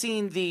haven't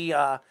seen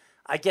the,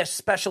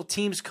 special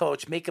teams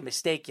coach make a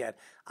mistake yet.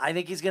 I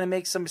think he's going to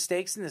make some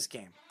mistakes in this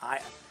game.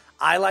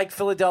 I like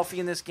Philadelphia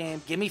in this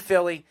game. Give me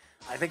Philly.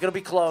 I think it'll be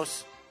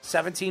close.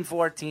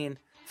 17-14.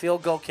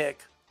 Field goal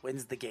kick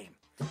wins the game.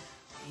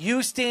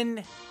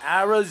 Houston,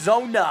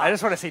 Arizona. I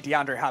just want to see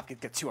DeAndre Hopkins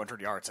get 200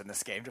 yards in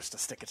this game just to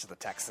stick it to the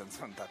Texans.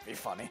 Wouldn't that be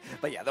funny?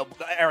 But yeah,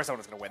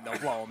 Arizona's going to win. They'll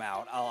blow them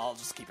out. I'll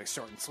just keep it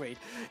short and sweet.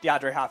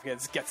 DeAndre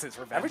Hopkins gets his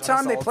revenge. Every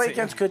time they play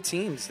against good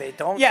teams, they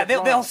don't. Yeah,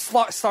 they'll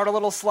start a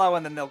little slow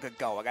and then they'll get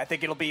going. I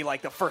think it'll be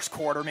like the first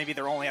quarter. Maybe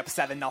they're only up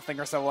 7-0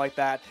 or something like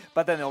that.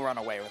 But then they'll run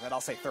away with it. I'll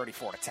say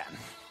 34-10.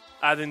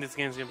 I think this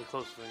game's going to be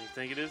closer than you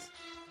think it is.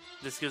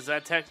 Just because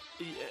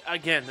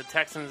the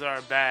Texans are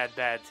a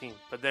bad team,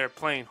 but they're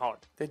playing hard.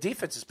 Their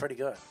defense is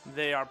pretgoing to be good.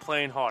 They are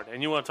playing hard.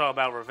 And you want to talk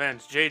about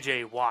revenge,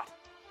 J.J. Watt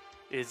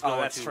is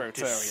going to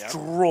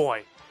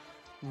destroy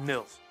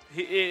Mills.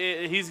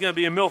 He's going to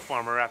be a mill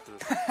farmer after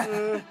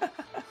this.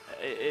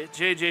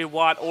 J.J.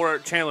 Watt or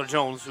Chandler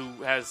Jones, who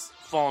has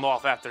fallen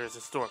off after his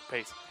historic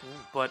pace.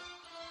 But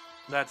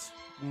that's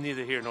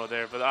neither here nor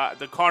there. But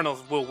the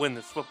Cardinals will win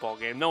this football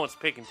game. No one's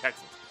picking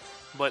Texans.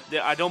 But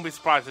I don't be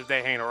surprised if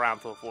they hang around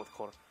till the fourth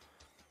quarter.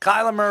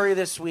 Kyler Murray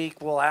this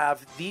week will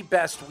have the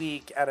best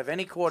week out of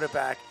any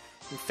quarterback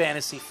in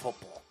fantasy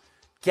football.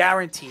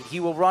 Guaranteed.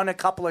 He will run a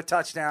couple of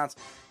touchdowns.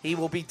 He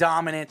will be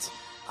dominant.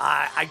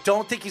 I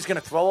don't think he's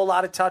going to throw a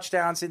lot of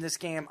touchdowns in this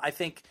game. I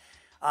think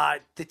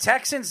the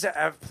Texans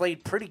have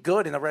played pretty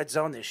good in the red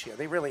zone this year.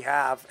 They really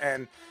have.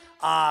 And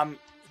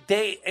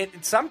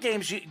in some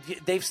games,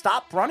 they've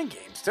stopped running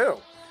games, too.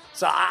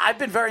 So I've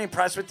been very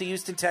impressed with the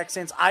Houston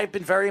Texans. I've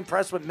been very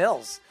impressed with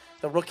Mills,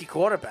 the rookie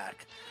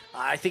quarterback.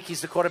 I think he's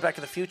the quarterback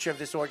of the future of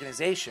this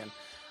organization.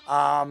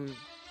 I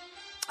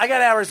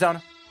got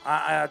Arizona,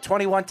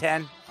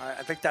 21-10.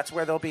 I think that's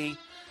where they'll be.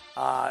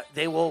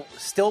 They will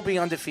still be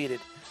undefeated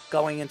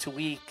going into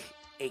Week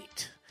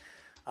 8.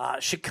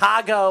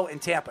 Chicago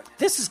and Tampa.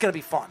 This is going to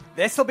be fun.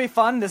 This will be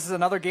fun. This is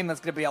another game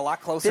that's going to be a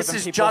lot closer than people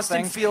think. This is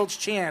Justin Fields'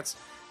 chance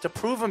to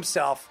prove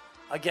himself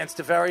against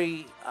a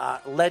very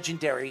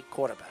legendary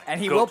quarterback. And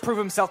he will prove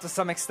himself to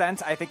some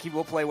extent. I think he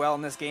will play well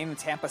in this game. The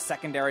Tampa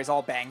secondary is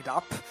all banged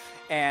up.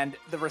 And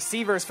the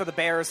receivers for the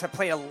Bears have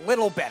played a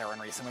little better in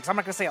recent weeks. I'm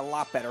not going to say a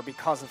lot better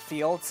because of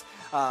Fields.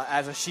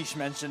 As Ashish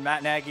mentioned,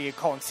 Matt Nagy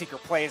calling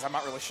secret plays. I'm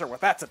not really sure what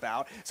that's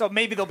about. So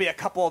maybe there'll be a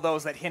couple of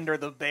those that hinder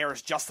the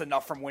Bears just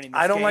enough from winning this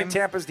game. I don't like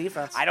Tampa's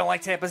defense. I don't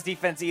like Tampa's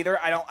defense either.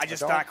 I'm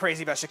just not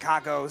crazy about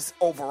Chicago's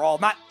overall.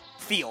 Not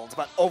Fields,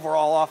 but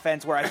overall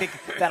offense, where I think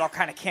that'll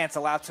kind of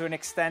cancel out to an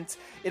extent.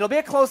 It'll be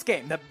a close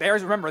game. The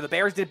Bears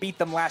did beat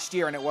them last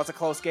year, and it was a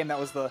close game. That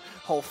was the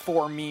whole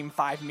 5 meme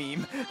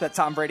that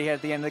Tom Brady had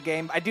at the end of the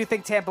game. I do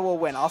think Tampa will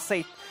win. I'll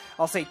say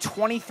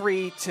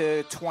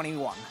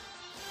 23-21.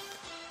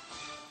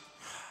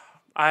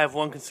 I have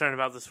one concern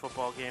about this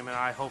football game, and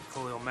I hope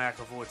Khalil Mack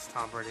avoids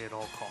Tom Brady at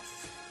all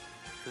costs.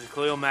 Because if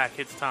Khalil Mack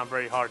hits Tom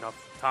Brady hard enough,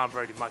 Tom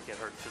Brady might get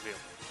hurt severely.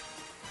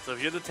 So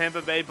if you're the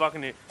Tampa Bay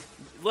Buccaneers,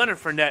 Leonard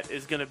Fournette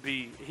is going to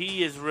be –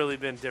 he has really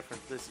been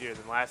different this year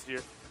than last year.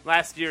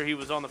 Last year he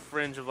was on the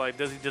fringe of, like,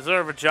 does he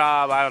deserve a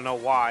job? I don't know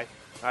why.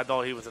 I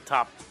thought he was a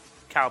top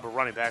caliber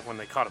running back when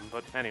they cut him.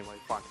 But anyway,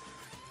 fine.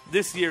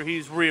 this year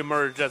he's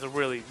reemerged as a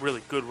really,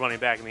 really good running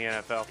back in the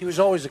NFL. He was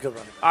always a good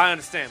running back. I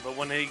understand, but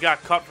when he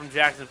got cut from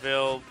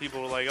Jacksonville,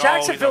 people were like,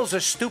 Jacksonville's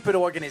a stupid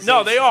organization.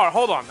 No, they are.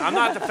 Hold on. I'm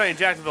not defending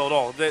Jacksonville at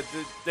all.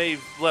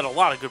 They've let a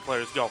lot of good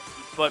players go.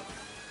 But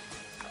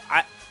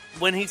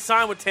when he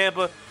signed with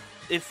Tampa,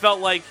 it felt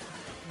like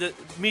the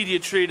media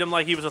treated him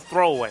like he was a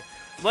throwaway.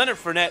 Leonard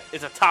Fournette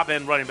is a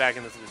top-end running back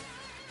in this league.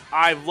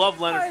 I love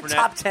Leonard Fournette.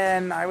 Top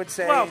 10, I would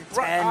say. Well,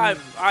 10.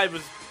 I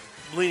was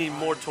leaning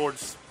more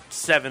towards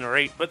 7 or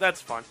 8, but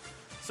that's fine.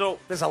 So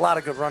there's a lot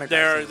of good running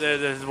backs.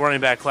 The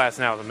running back class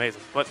now is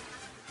amazing, but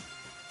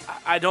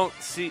I don't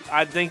see.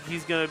 I think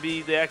he's going to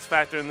be the X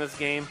factor in this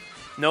game.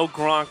 No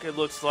Gronk, it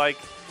looks like.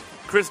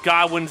 Chris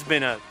Godwin's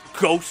been a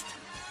ghost,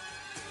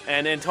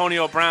 and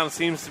Antonio Brown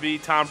seems to be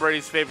Tom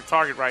Brady's favorite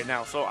target right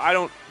now. So I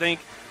don't think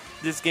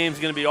this game's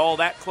going to be all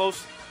that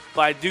close,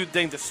 but I do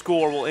think the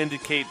score will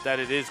indicate that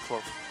it is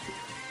close.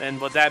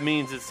 And what that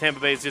means is Tampa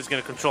Bay is just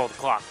going to control the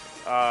clock.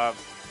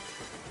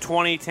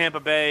 20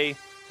 Tampa Bay,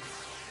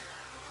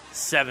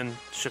 7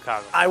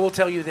 Chicago. I will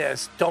tell you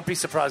this. Don't be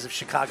surprised if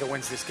Chicago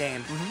wins this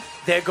game.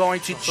 Mm-hmm. They're going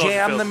to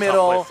jam the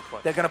middle.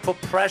 They're going to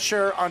put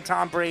pressure on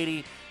Tom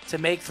Brady to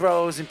make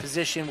throws in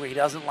position where he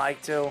doesn't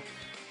like to.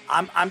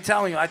 I'm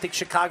telling you, I think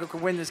Chicago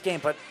could win this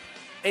game, but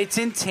it's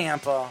in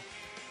Tampa.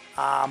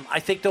 I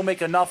think they'll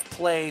make enough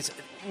plays.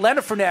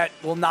 Leonard Fournette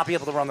will not be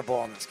able to run the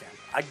ball in this game.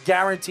 I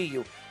guarantee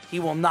you he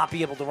will not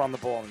be able to run the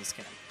ball in this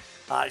game.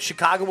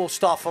 Chicago will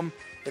stuff him.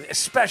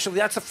 Especially,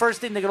 that's the first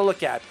thing they're going to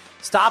look at.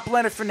 Stop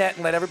Leonard Fournette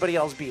and let everybody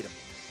else beat him.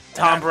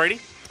 Tom Brady?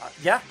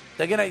 Yeah.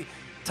 They're going to...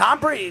 Tom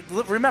Brady...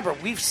 Remember,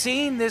 we've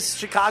seen this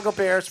Chicago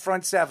Bears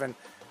front seven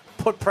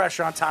put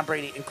pressure on Tom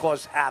Brady and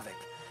cause havoc.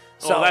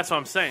 So that's what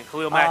I'm saying.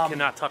 Khalil Mack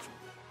cannot touch him.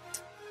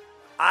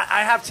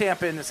 I have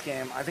Tampa in this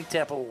game. I think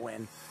Tampa will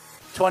win.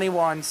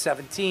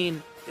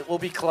 21-17. It will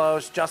be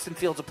close. Justin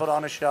Fields will put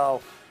on a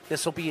show.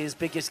 This will be his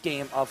biggest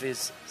game of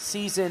his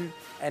season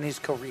and his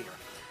career. Is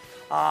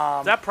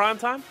that prime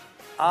time?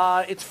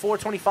 It's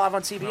 4:25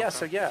 on CBS,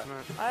 so yeah.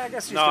 I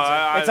guess you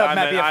could say.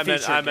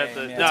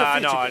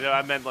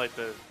 I meant like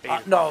the...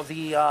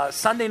 the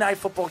Sunday night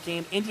football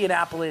game,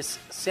 Indianapolis,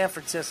 San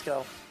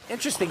Francisco.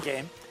 Interesting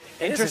game.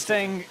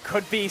 Interesting.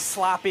 Could be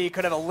sloppy.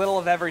 Could have a little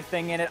of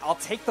everything in it. I'll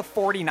take the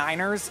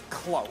 49ers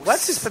close.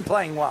 Wentz has been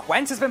playing well.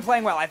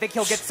 I think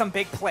he'll get some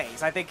big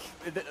plays. I think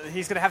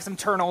he's going to have some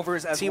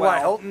turnovers as well. T.Y.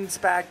 Hilton's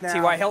back now.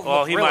 T.Y. Hilton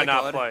Well, he really might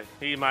not good. play.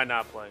 He might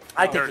not play.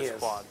 I think he is.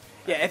 Squad.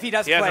 Yeah, if he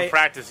does play. He hasn't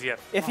practiced yet.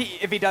 If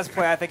he does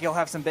play, I think he'll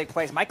have some big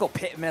plays. Michael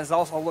Pittman has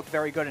also looked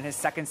very good in his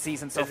second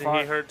season so far.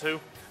 Isn't he hurt too?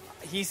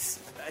 He's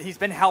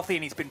been healthy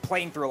and he's been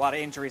playing through a lot of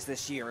injuries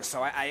this year,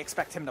 so I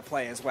expect him to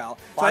play as well.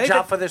 Watch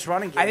out for this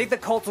running game. I think the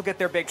Colts will get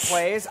their big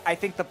plays. I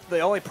think the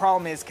only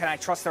problem is, can I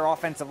trust their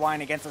offensive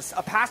line against us?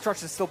 A pass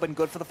rush has still been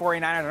good for the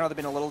 49ers. I know they've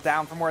been a little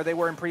down from where they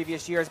were in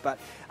previous years, but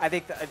I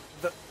think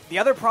the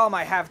other problem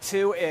I have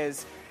too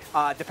is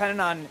depending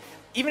on,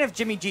 even if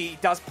Jimmy G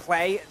does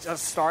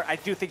start, I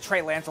do think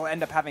Trey Lance will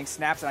end up having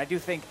snaps, and I do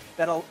think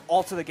that'll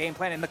alter the game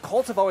plan. And the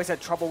Colts have always had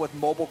trouble with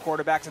mobile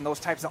quarterbacks and those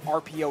types of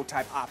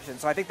RPO-type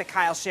options. So I think the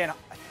Kyle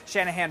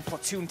Shanahan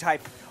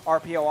platoon-type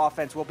RPO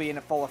offense will be in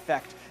full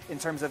effect in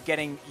terms of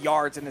getting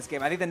yards in this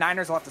game. I think the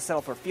Niners will have to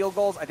settle for field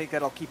goals. I think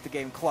that'll keep the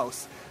game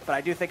close. But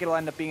I do think it'll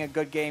end up being a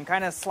good game,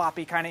 kind of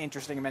sloppy, kind of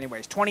interesting in many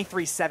ways.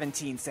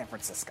 23-17 San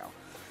Francisco.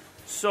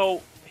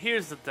 So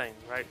here's the thing,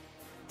 right?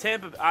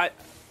 Tampa,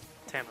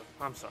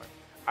 I'm sorry.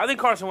 I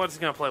think Carson Wentz is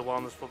going to play well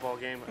in this football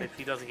game if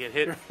he doesn't get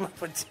hit.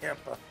 With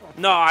Tampa.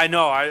 No, I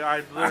know.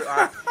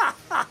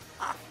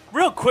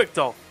 Real quick,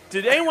 though.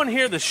 Did anyone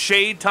hear the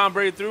shade Tom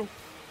Brady threw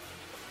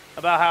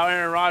about how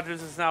Aaron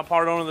Rodgers is now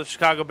part owner of the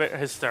Chicago Bears?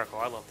 Hysterical.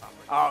 I love Tom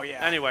Brady. Oh,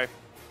 yeah. Anyway,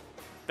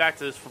 back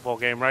to this football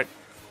game, right?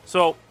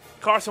 So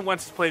Carson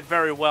Wentz has played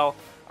very well.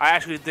 I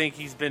actually think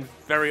he's been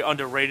very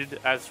underrated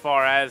as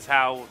far as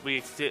how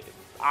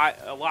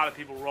a lot of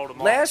people wrote him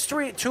off. Last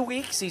 2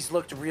 weeks, he's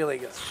looked really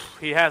good.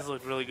 He has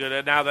looked really good.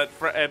 And now that,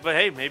 but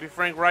hey, maybe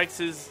Frank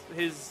Reich's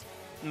his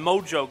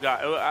mojo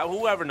guy.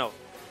 Whoever knows.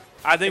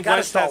 I think they got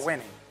to start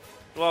winning.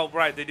 Well,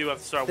 right, they do have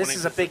to start winning. This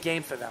is a big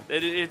game for them.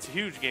 It's a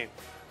huge game.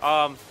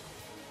 And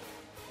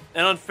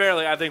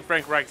unfairly, I think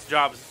Frank Reich's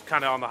job is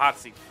kind of on the hot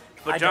seat.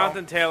 But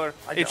Jonathan Taylor,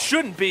 it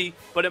shouldn't be,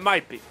 but it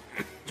might be.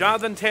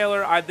 Jonathan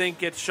Taylor, I think,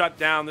 gets shut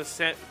down.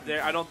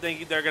 I don't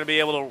think they're going to be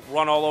able to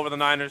run all over the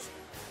Niners.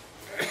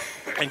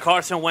 And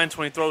Carson Wentz,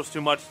 when he throws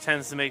too much,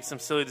 tends to make some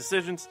silly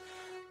decisions,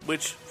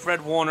 which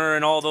Fred Warner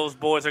and all those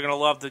boys are going to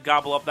love to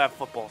gobble up that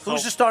football.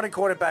 Who's the starting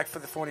quarterback for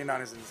the 49ers in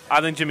this game?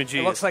 I think Jimmy G.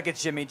 It looks like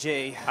it's Jimmy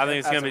G. I think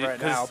it's going to be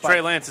because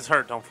Trey Lance is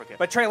hurt, don't forget.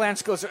 But Trey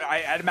Lance goes,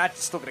 I'd imagine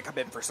he's still going to come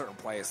in for certain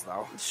plays,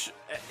 though.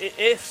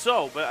 If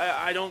so, but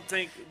I don't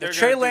think they're going to. If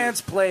Trey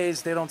Lance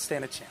plays, they don't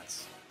stand a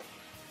chance.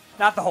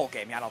 Not the whole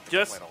game. I don't think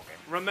Just he'll play the whole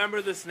game.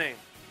 Remember this name,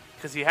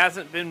 because he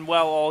hasn't been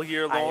well all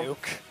year long.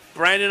 Ayuk.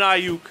 Brandon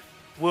Ayuk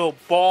will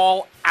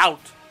ball out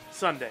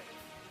Sunday.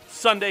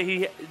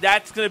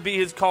 That's going to be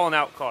his calling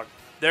out card.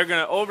 They're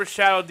going to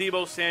overshadow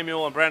Deebo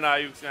Samuel, and Brandon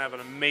Ayuk's going to have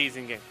an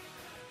amazing game.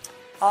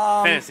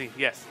 Fantasy,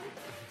 yes.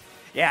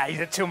 Yeah, he's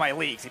in 2 of my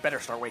leagues. He better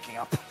start waking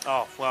up.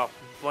 Oh, well,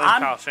 blame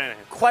I'm Kyle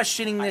Shanahan.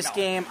 questioning this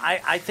game.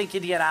 I think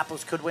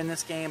Indianapolis could win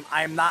this game.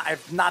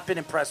 I've not been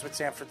impressed with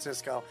San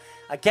Francisco.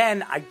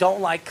 Again, I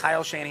don't like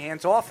Kyle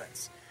Shanahan's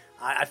offense.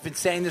 I've been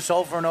saying this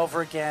over and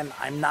over again.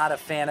 I'm not a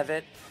fan of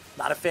it.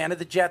 Not a fan of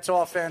the Jets'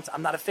 offense.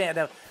 I'm not a fan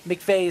of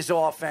McVay's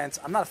offense.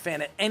 I'm not a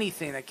fan of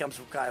anything that comes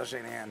from Kyle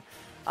Shanahan.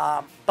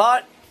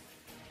 But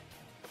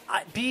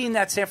being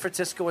that San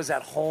Francisco is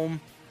at home,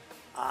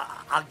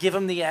 I'll give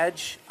them the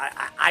edge.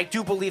 I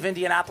do believe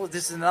Indianapolis.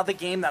 This is another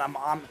game that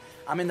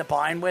I'm in the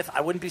bind with.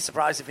 I wouldn't be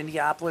surprised if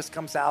Indianapolis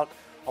comes out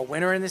a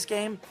winner in this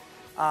game.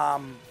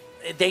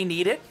 They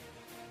need it,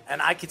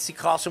 and I could see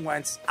Carson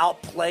Wentz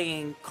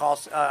outplaying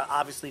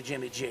obviously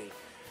Jimmy G.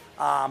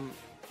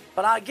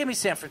 But give me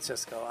San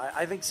Francisco.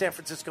 I think San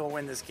Francisco will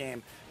win this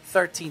game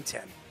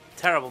 13-10.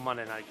 Terrible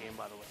Monday night game,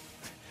 by the way.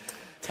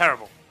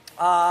 Terrible.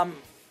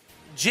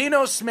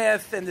 Geno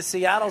Smith and the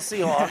Seattle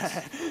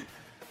Seahawks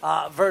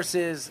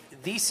versus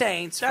the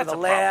Saints for the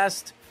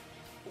last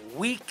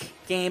week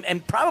game.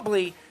 And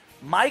probably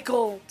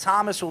Michael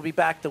Thomas will be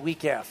back the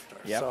week after.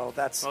 Yep.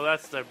 So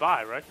that's their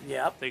bye, right?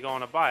 Yep. They go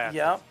on a bye after.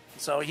 Yep.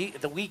 So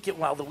the week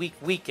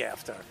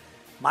after.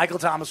 Michael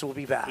Thomas will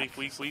be back.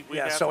 Week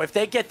yeah, after. so if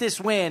they get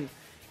this win,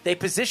 they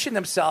position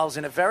themselves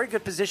in a very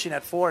good position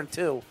at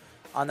 4-2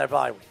 on their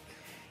bye week.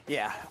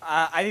 Yeah,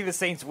 I think the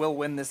Saints will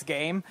win this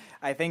game.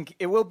 I think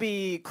it will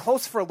be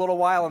close for a little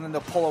while, and then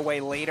they'll pull away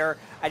later.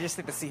 I just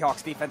think the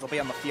Seahawks defense will be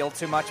on the field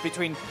too much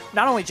between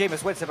not only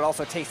Jameis Winston, but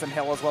also Taysom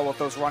Hill as well with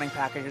those running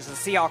packages. The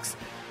Seahawks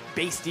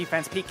base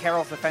defense, Pete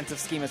Carroll's defensive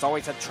scheme has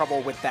always had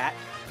trouble with that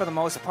for the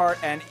most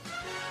part, and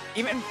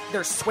even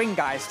their swing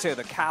guys, too,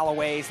 the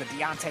Callaways, the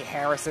Deontay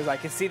Harrises, I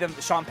can see them,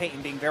 Sean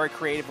Payton, being very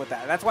creative with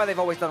that. That's why they've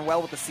always done well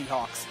with the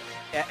Seahawks.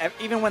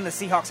 Even when the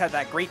Seahawks had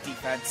that great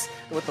defense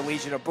with the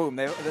Legion of Boom,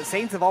 the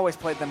Saints have always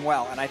played them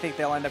well, and I think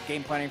they'll end up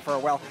game planning for a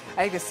well.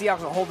 I think the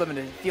Seahawks will hold them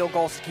into field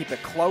goals to keep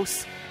it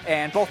close,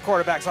 and both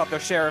quarterbacks will have their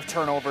share of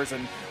turnovers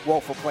and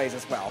woeful plays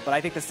as well. But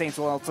I think the Saints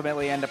will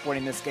ultimately end up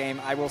winning this game.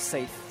 I will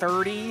say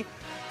 30-20.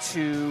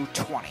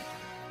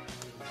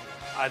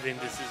 I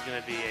think this is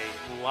going to be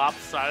a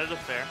lopsided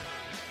affair.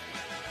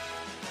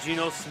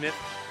 Geno Smith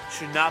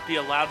should not be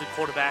allowed to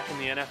quarterback in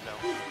the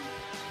NFL.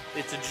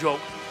 It's a joke.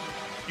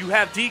 You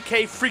have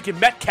DK freaking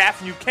Metcalf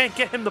and you can't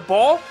get him the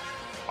ball?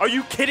 Are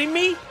you kidding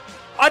me?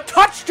 A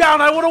touchdown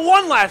I would have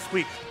won last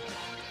week.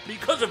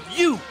 Because of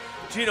you,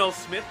 Geno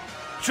Smith.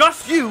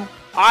 Just you,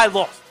 I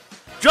lost.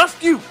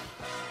 Just you.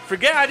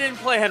 Forget I didn't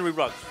play Henry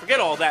Ruggs. Forget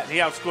all that. And he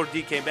outscored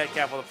DK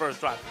Metcalf on the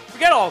first drive.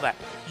 Forget all that.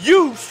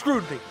 You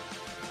screwed me.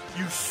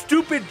 You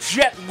stupid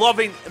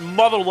Jet-loving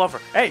mother lover.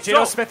 Hey,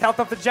 Geno Smith helped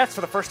up the Jets for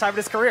the first time in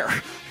his career.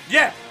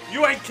 Yeah,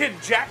 you ain't kidding,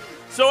 Jack.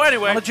 So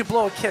anyway. Why don't you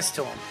blow a kiss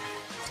to him?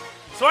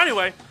 So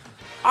anyway,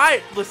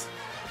 listen,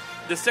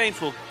 the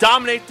Saints will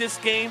dominate this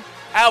game.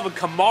 Alvin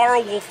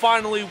Kamara will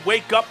finally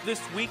wake up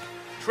this week.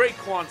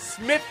 Traquan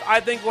Smith, I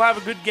think, will have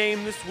a good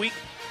game this week.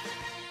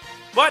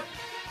 But,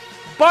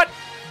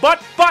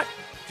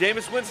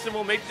 Jameis Winston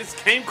will make this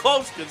game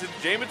close because it's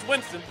Jameis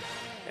Winston.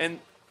 And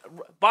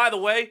by the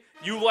way,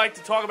 you like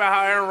to talk about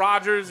how Aaron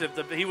Rodgers,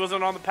 he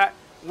wasn't on the pack.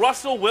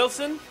 Russell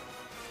Wilson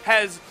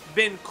has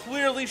been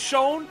clearly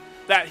shown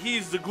that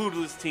he's the glue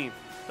to this team.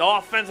 The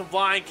offensive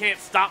line can't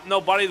stop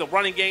nobody. The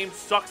running game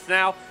sucks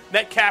now.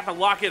 Metcalf and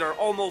Lockett are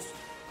almost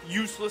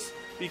useless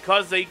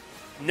because they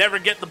never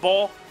get the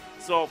ball.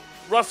 So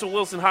Russell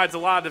Wilson hides a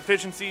lot of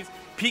deficiencies.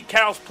 Pete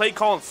Carroll's play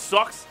calling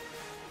sucks.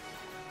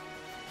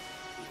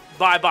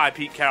 Bye-bye,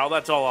 Pete Carroll.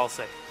 That's all I'll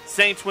say.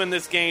 Saints win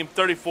this game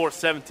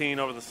 34-17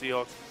 over the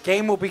Seahawks.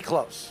 Game will be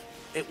close.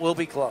 It will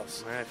be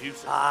close. Man, if you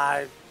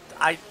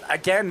say.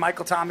 Again,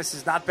 Michael Thomas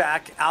is not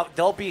back.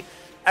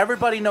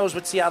 Everybody knows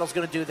what Seattle's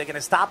going to do. They're going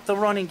to stop the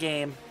running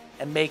game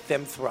and make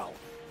them throw.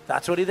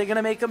 That's what they're going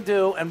to make them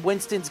do, and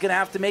Winston's going to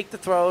have to make the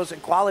throws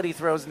and quality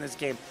throws in this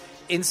game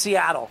in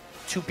Seattle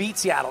to beat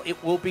Seattle.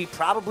 It will be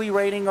probably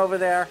raining over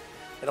there.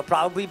 It'll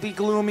probably be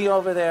gloomy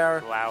over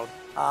there. Loud.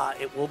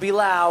 It will be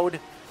loud.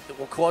 It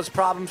will cause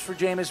problems for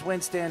Jameis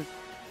Winston.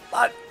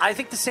 But I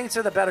think the Saints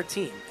are the better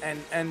team,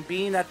 and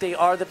being that they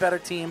are the better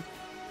team,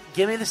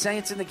 give me the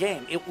Saints in the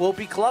game. It will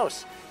be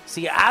close.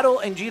 Seattle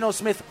and Geno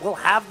Smith will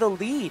have the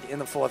lead in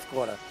the fourth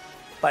quarter.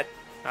 But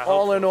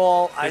all in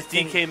all, I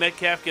think... Does DK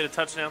Metcalf get a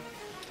touchdown?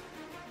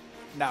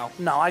 No.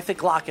 No, I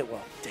think Lockett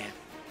will. Damn.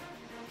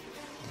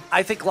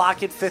 I think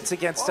Lockett fits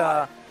against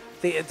to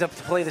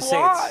play the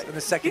Saints in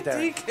the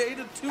secondary.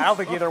 I don't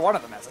think either one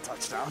of them has a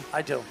touchdown.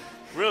 I do.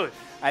 Really?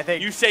 I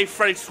think... You say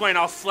Freddie Swain,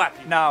 I'll slap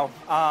you. No.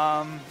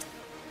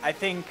 I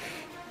think...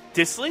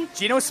 Disley?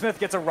 Geno Smith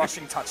gets a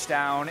rushing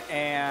touchdown,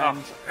 and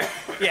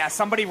yeah,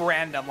 somebody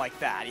random like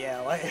that. Yeah,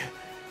 like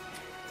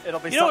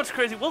it'll be. You know what's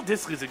crazy? Will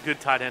Disley's a good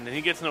tight end, and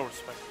he gets no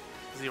respect.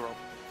 Zero.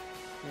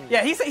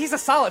 Yeah, he's a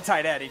solid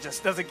tight end. He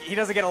just doesn't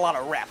get a lot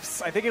of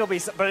reps. I think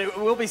but it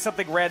will be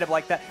something random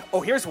like that.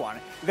 Oh, here's one.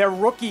 Their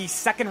rookie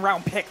second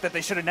round pick that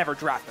they should have never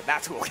drafted.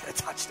 That's who will get a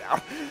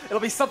touchdown. It'll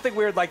be something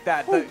weird like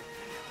that. I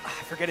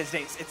forget his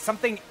name. It's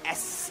something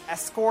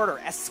Escort or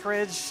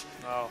Eskridge.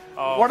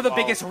 One of the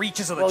biggest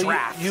reaches of the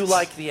draft. You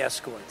like the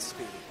escorts,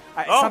 Speedy.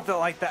 Something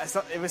like that.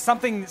 So, it was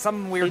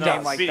some weird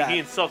name like Speedy, that. He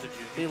insulted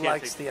you. He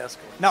likes the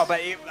escorts. No,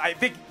 but I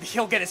think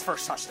he'll get his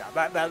first touchdown.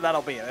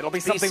 That'll be it. It'll be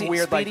something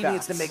weird like that. Speedy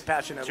needs to make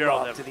passionate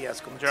love to the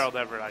escorts. Gerald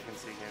Everett, I can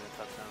see getting a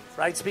touchdown.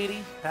 Right,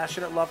 Speedy?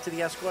 Passionate love to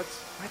the escorts?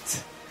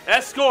 What?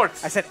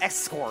 Escorts. I said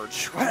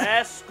escorts.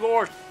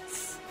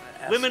 Escorts.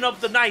 Women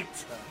of the night.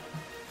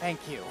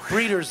 Thank you.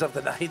 Breeders of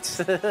the night.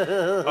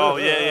 Oh,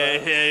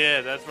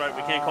 yeah. That's right.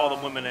 We can't call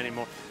them women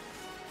anymore.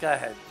 Go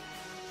ahead.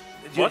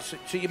 What?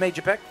 So you made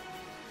your pick?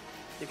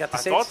 You got the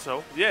I Saints? thought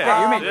so.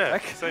 Yeah, you made your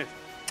pick. Saints.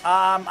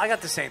 I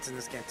got the Saints in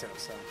this game, too.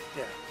 So,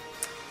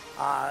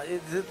 yeah.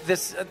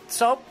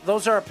 So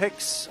those are our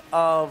picks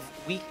of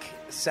Week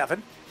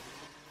 7.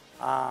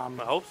 I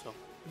hope so.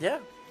 Yeah.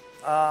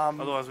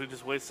 Otherwise, we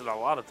just wasted a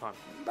lot of time.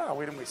 No,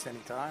 we didn't waste any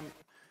time.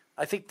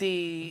 I think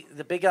the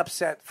big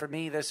upset for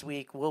me this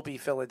week will be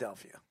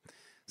Philadelphia.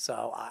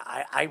 So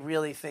I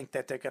really think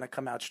that they're going to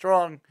come out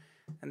strong,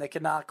 and they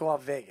can knock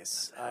off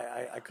Vegas.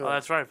 I could. Oh,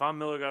 that's right. Von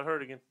Miller got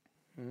hurt again.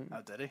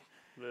 Oh, did he?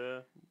 Yeah.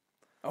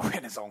 Oh,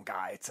 and his own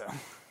guy, too.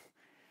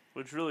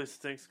 Which really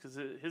stinks because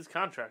his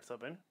contract's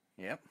up, ain't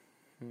it? Yep.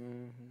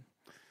 Mm-hmm.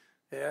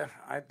 Yeah,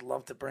 I'd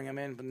love to bring him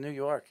in from New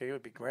York. It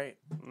would be great.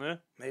 Yeah,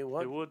 they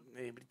would. They would.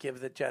 They would give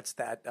the Jets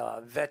that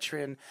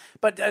veteran.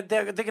 But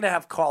they're going to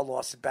have Carl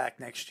Lawson back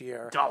next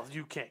year. Oh,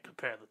 you can't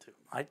compare the two.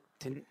 I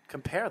didn't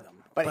compare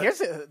them. But here's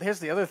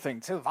the other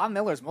thing, too. Von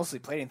Miller's mostly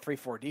played in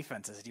 3-4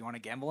 defenses. Do you want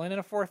to gamble in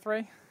a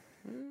 4-3?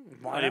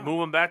 Why they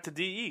move him back to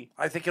DE?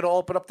 I think it'll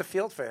open up the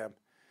field for him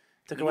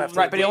to go after.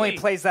 Right, but he only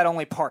plays that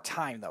only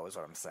part-time, though, is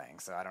what I'm saying.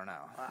 So I don't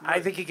know.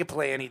 I think he can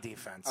play any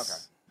defense. Okay.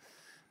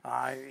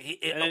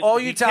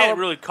 You can't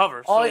really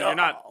cover, so you're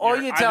not.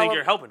 I think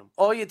you're helping him.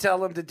 All you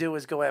tell him to do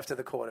is go after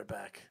the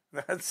quarterback.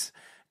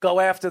 Go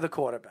after the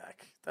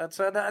quarterback.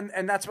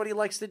 And that's what he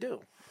likes to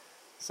do.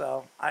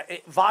 So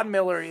Von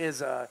Miller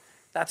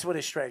that's what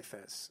his strength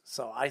is.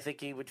 So I think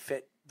he would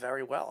fit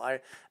very well.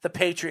 The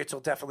Patriots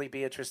will definitely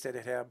be interested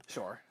in him.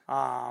 Sure.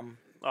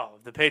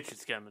 If the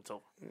Patriots get him, it's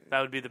over.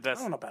 That would be the best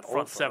I don't know about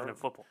front over. seven in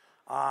football.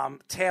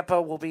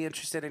 Tampa will be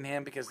interested in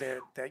him because they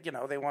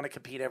want to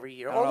compete every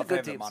year. I don't All know the if they good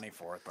have teams. the money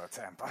for it, though,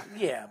 Tampa.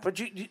 Yeah,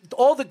 but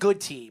all the good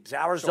teams,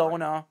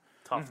 Arizona,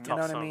 Tough you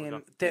know what I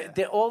mean?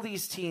 All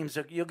these teams,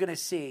 you're going to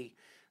see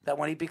that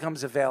when he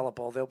becomes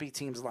available, there'll be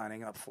teams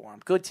lining up for him.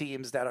 Good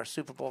teams that are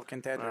Super Bowl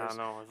contenders.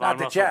 Not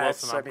the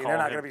Jets. I mean, they're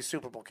not going to be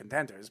Super Bowl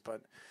contenders,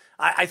 but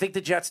I think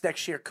the Jets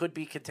next year could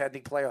be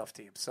contending playoff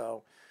teams.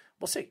 So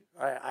we'll see.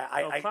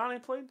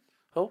 Clowney played?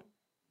 Who?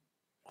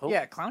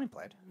 Yeah, Clowney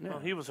played. Yeah. Well,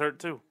 he was hurt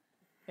too.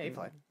 Yeah, he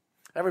played.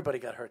 Everybody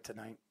got hurt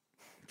tonight.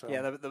 So.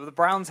 Yeah, the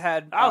Browns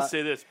had. I'll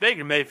say this: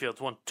 Baker Mayfield's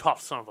one tough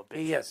son of a bitch.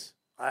 He is.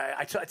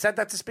 I said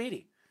that to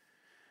Speedy.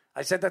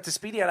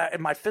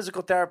 And my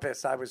physical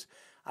therapist. I was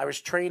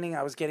training.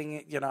 I was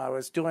getting. I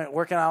was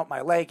working out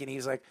my leg, and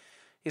he's like,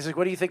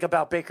 what do you think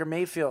about Baker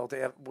Mayfield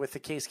with the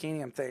Case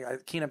Keenum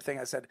thing?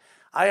 I said,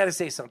 I got to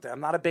say something. I'm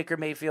not a Baker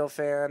Mayfield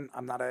fan.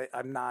 I'm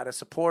not a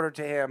supporter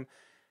to him,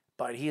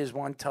 but he is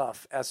one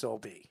tough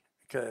SOB.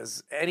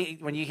 Because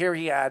when you hear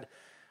he had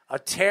a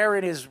tear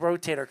in his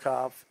rotator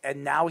cuff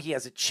and now he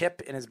has a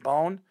chip in his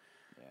bone,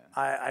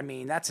 I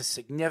mean, that's a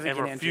significant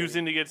injury. And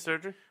refusing to get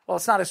surgery? Well,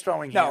 it's not his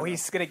throwing hand. No,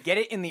 he's going to get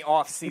it in the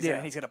offseason,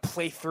 and he's going to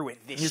play through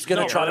it this year. He's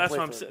going to try to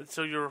play through it.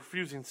 So you're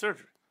refusing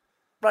surgery?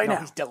 Right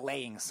now. He's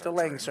delaying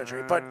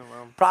surgery. But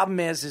problem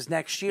is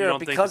next year, you don't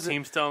because think the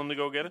team's telling him to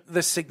go get it?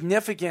 The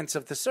significance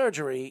of the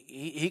surgery,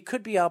 he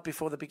could be out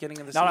before the beginning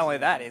of the season. Not only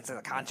that, it's a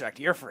contract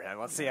year for him.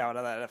 Let's see how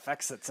that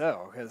affects it too.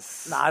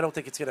 No, I don't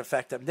think it's going to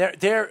affect him.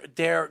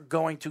 They're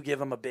going to give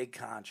him a big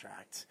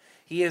contract.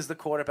 He is the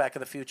quarterback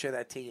of the future of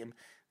that team.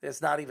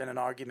 There's not even an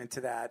argument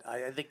to that.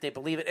 I think they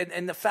believe it.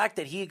 And the fact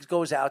that he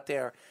goes out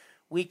there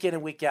week in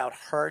and week out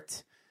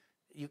hurt,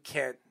 you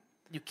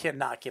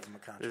cannot give him a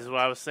contract. This is what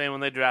I was saying when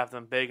they drafted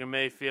him. Baker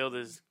Mayfield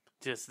is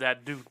just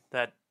that dude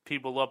that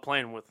people love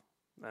playing with.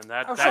 And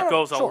that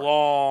goes a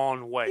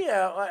long way.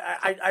 Yeah,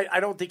 I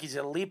don't think he's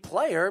an elite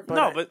player.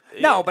 But but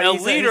he's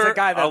a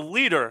guy that a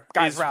leader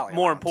guys is rally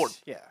more around.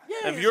 important. Yeah.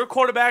 If your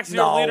quarterback's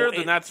your leader,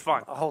 then that's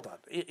fine. Hold on.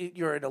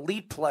 You're an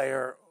elite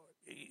player.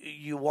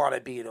 You want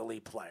to be an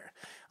elite player.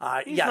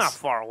 He's not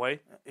far away.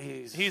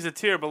 He's a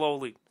tier below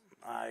elite.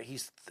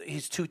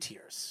 He's 2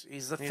 tiers.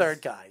 He's the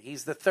third guy.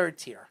 He's the third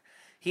tier.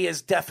 He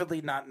is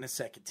definitely not in the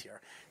second tier.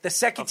 The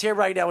second tier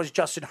right now is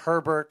Justin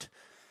Herbert,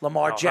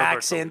 Lamar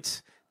Jackson.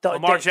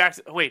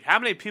 Jackson. Wait, how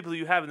many people do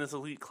you have in this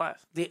elite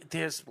class?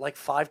 There's like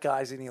 5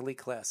 guys in the elite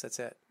class. That's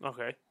it.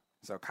 Okay.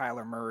 So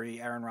Kyler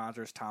Murray, Aaron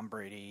Rodgers, Tom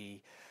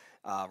Brady,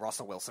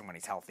 Russell Wilson when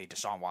he's healthy,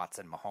 Deshaun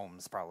Watson,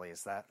 Mahomes probably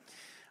is that.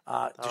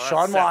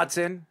 Deshaun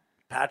Watson,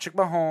 Patrick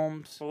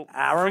Mahomes,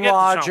 Aaron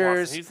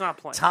Rodgers, he's not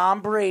playing.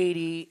 Tom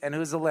Brady, and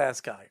who's the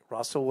last guy?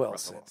 Russell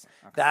Wilson.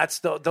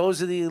 Okay.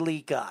 Those are the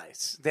elite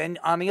guys. Then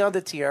on the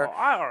other tier,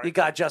 you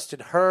got Justin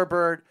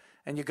Herbert,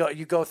 and you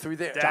go through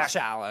there. Josh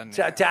Allen,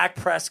 Dak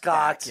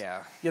Prescott.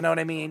 Yeah, you know what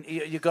I mean.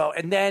 You go,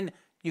 and then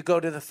you go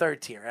to the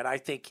third tier, and I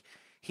think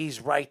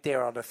he's right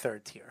there on the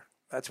third tier.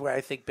 That's where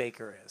I think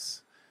Baker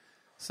is.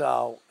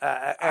 So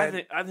I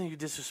think you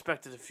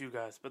disrespected a few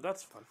guys, but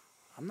that's fun.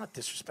 I'm not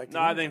disrespecting. No,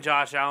 I think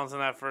Josh Allen's in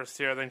that first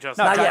tier. I think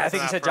Justin. No, Fields I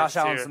think you said Josh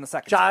Allen's in the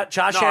second. Josh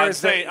Allen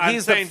is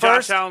he's the first.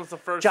 Josh Allen's the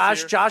first.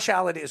 Josh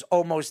Allen is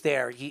almost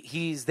there.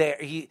 He's there.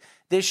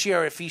 This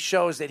year, if he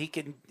shows that he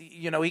can,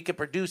 he can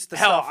produce the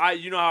stuff.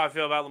 You know how I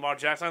feel about Lamar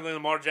Jackson. I think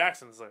Lamar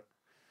Jackson's there.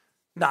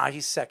 Nah,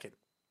 he's second.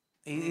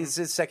 He's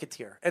his second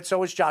tier, and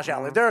so is Josh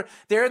Allen.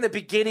 They're in the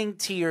beginning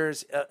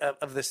tiers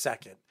of the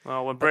second.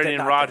 Well, when Brady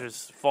and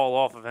Rodgers fall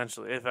off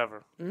eventually, if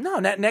ever. No,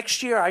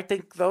 next year I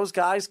think those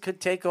guys could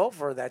take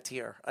over that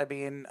tier. I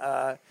mean,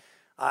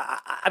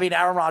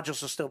 Aaron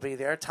Rodgers will still be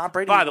there. Tom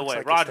Brady. By the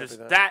way, Rodgers,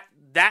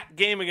 that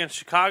game against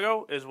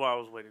Chicago is what I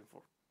was waiting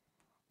for.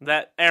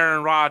 That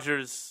Aaron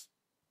Rodgers.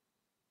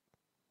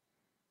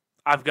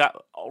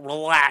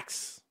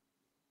 Relax.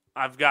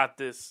 I've got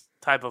this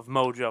type of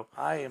mojo.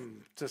 I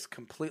am just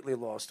completely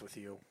lost with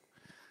you.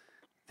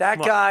 That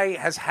guy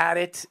has had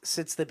it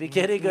since the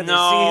beginning of the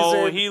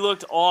season. No, he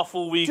looked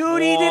awful week one.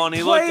 Dude, he didn't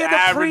he play looked the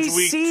average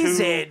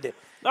preseason. week 2.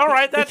 All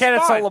right, that's he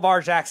can't fine. insult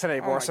Lamar Jackson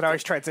anymore, so now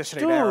he's transitioning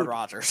to Aaron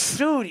Rodgers.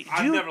 Dude,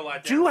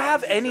 do you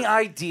have any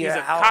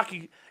idea how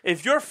cocky?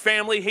 If your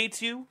family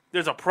hates you,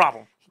 there's a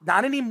problem.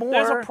 Not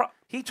anymore.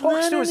 He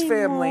talks to his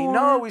family.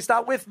 No, he's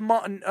not with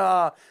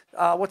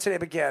what's her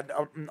name again?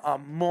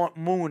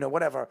 Moon or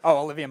whatever. Oh,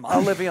 Olivia Munn.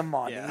 Olivia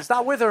Munn. Yeah. He's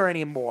not with her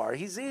anymore.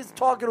 He's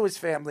talking to his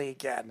family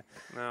again.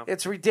 No.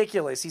 It's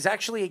ridiculous. He's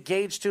actually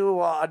engaged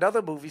to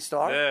another movie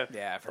star.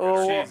 Yeah.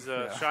 She's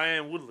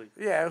Cheyenne Woodley.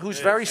 Yeah, who's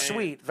very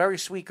sweet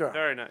girl.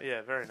 Very nice.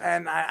 Yeah, very nice.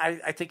 And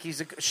I think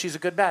she's a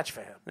good match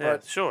for him. Yeah,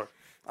 but, sure.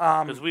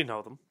 Because we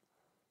know them.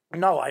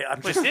 No,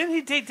 I'm just. Didn't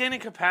he date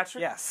Danica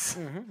Patrick? Yes.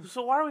 Mm-hmm.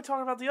 So why are we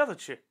talking about the other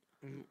chick?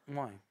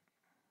 Why?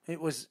 It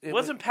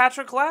wasn't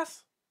Patrick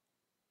Glass?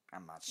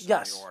 I'm not sure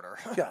yes. the order.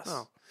 Yes.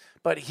 Oh.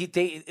 But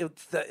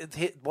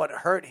what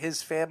hurt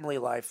his family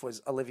life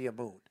was Olivia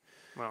Moon.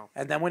 Well.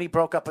 And then when he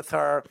broke up with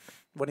her,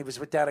 when he was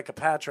with Danica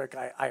Patrick,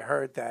 I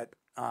heard that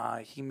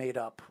he made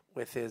up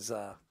with his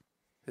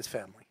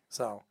family.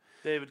 So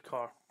David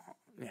Carr.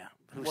 Yeah,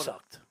 who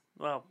sucked.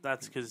 Well,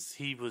 that's because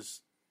he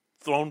was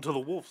thrown to the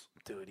wolves.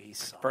 Dude, he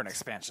sucked. For an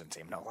expansion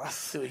team, no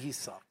less. Dude, he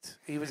sucked.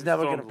 He was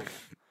never going to...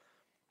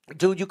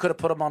 Dude, you could have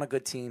put him on a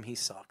good team. He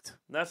sucked.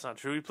 That's not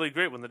true. He played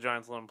great when the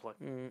Giants let him play.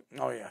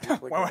 Oh, yeah.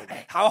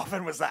 How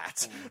often was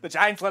that? The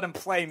Giants let him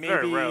play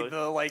maybe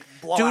the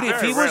blowout. Dude,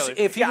 if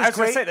he was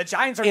great, say, the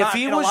Giants are not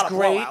in a lot of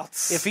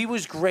blowouts. If he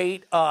was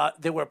great,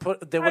 there would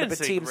have been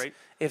teams. Great.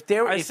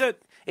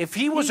 If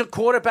he was a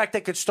quarterback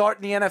that could start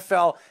in the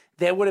NFL,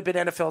 there would have been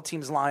NFL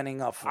teams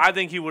lining up for him. I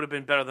think he would have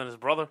been better than his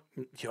brother.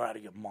 You're out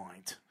of your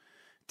mind.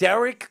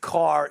 Derek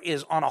Carr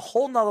is on a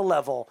whole nother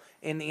level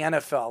in the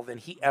NFL than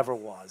he ever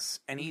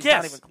was. And he's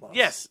not even close.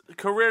 Yes,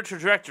 career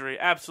trajectory,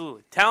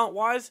 absolutely.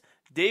 Talent-wise,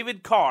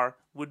 David Carr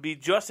would be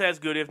just as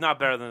good, if not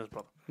better than his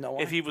brother. No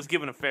way. If he was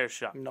given a fair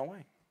shot. No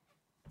way.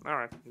 All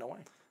right. No way.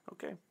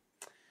 Okay.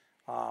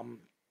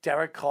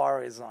 Derek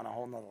Carr is on a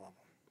whole nother level.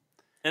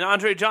 And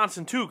Andre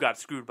Johnson, too, got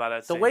screwed by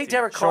that The way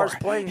Derek Carr's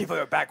playing, people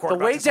are the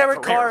way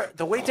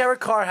Derek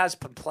Carr has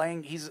been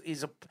playing,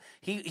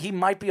 he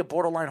might be a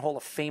borderline Hall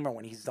of Famer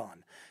when he's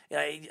done.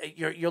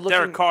 You're looking.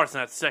 Derek Carr's in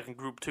that second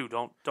group too.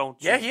 Don't.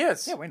 Yeah, he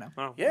is. Yeah, we know.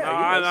 No, yeah, no,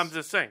 I'm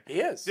just saying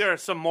he is. There are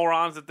some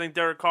morons that think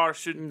Derek Carr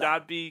should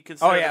not be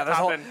considered. Oh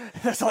yeah,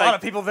 there's a lot of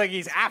people think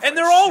he's average, and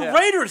they're all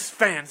Raiders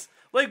fans.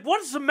 Like,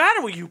 what is the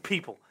matter with you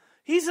people?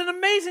 He's an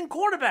amazing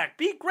quarterback.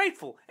 Be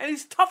grateful, and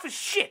he's tough as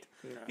shit.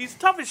 No. He's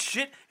tough as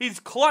shit. He's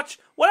clutch.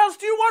 What else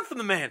do you want from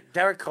the man?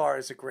 Derek Carr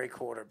is a great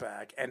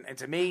quarterback, and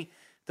to me,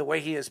 the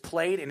way he has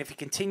played, and if he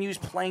continues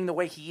playing the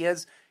way he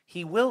is,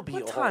 he will be.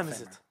 What a time Hall of is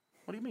Famer. it?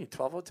 What do you mean,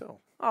 12:02?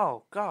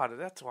 Oh God,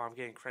 that's why I'm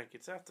getting cranky.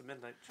 It's after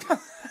midnight.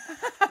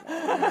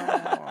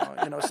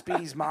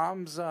 Speedy's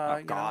mom's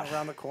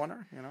around the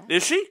corner.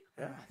 Is she?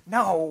 Yeah.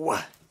 No.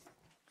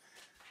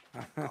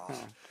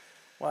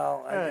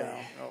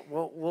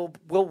 Well,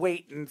 we'll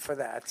wait for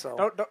that.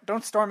 So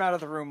don't storm out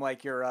of the room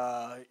like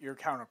your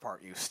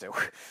counterpart used to.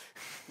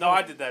 No,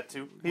 I did that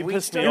too. You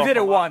did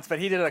it once, but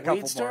he did it a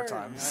couple more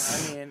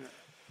times. I mean,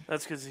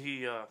 that's because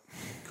he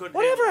couldn't.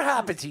 Whatever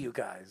happened to you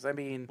guys? I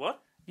mean, what?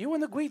 You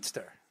and the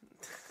Gweedster.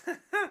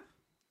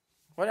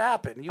 What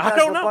happened? I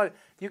don't know.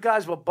 You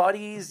guys were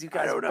buddies. You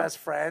guys were best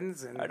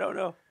friends. And I don't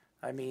know.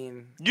 I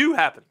mean, you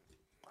happened.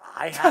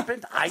 I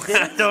happened. I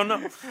didn't. I don't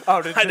know.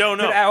 Oh, I don't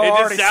know. Did Al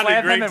already sounded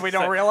slam great him and we to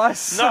don't say.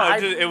 realize? No,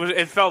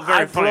 it felt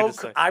very funny to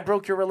say. I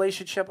broke your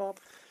relationship up.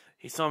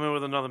 He saw me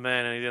with another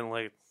man and he didn't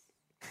like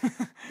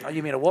it. Oh,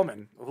 you mean a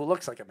woman who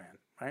looks like a man,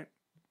 right?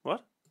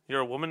 What?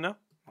 You're a woman now?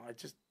 I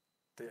just.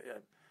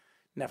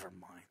 Never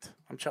mind.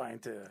 I'm trying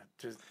to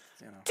just,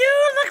 Dude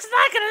looks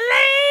like a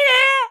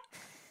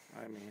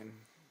lady! I mean,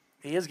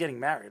 he is getting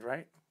married,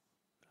 right?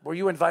 Were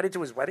you invited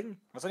to his wedding?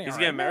 Wasn't he? He's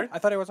getting married? I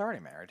thought he was already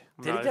married.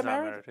 Did he get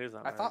married? He's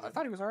not I married.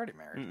 thought he was already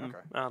married. Mm-mm. Okay.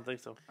 I don't think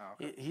so. Oh,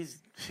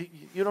 okay.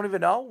 You don't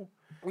even know?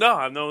 No,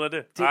 I have no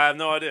idea. I have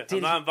no idea. I'm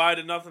not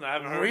invited, nothing. I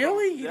haven't heard.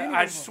 Really?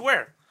 I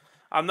swear.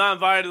 I'm not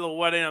invited to the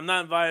wedding. I'm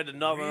not invited to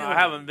nothing. Really? I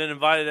haven't been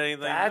invited to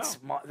anything.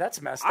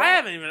 That's messed up. I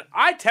haven't even.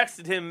 I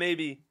texted him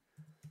maybe.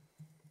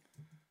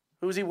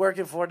 Who's he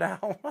working for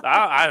now?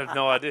 I have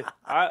no idea.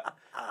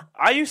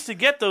 I used to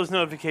get those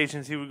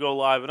notifications he would go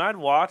live, and I'd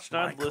watch and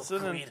I'd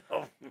listen, and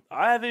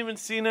I haven't even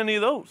seen any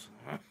of those.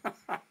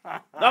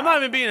 I'm not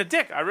even being a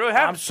dick. I really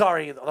haven't. I'm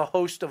sorry, the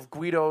host of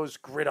Guido's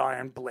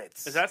Gridiron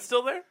Blitz. Is that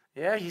still there?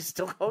 Yeah, he's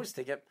still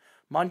hosting it.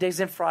 Mondays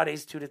and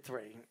Fridays, 2 to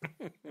 3.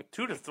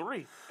 2 to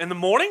 3 in the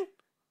morning?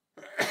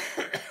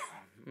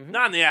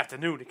 Not in the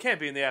afternoon. It can't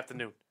be in the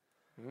afternoon.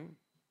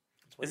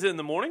 Is it in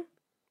the morning?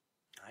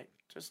 I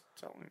just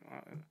tell me.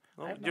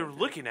 You're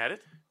looking at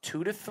it.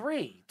 2 to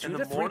 3. 2 In to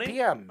the 3 morning?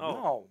 p.m. Oh.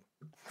 No.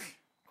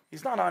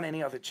 He's not on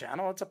any other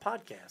channel. It's a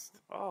podcast.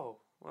 Oh,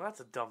 well, that's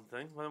a dumb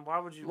thing. Then why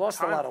would you? He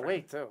lost a lot of time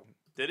weight, too.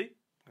 Did he?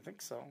 I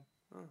think so.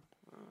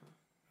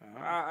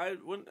 I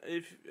wouldn't.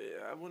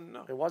 I wouldn't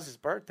know. It was his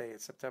birthday.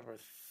 It's September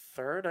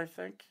 3rd, I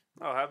think.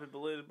 Oh, happy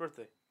belated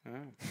birthday.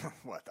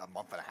 What, a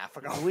month and a half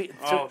ago?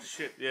 Oh,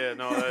 shit. Yeah,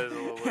 no, that is a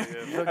little late.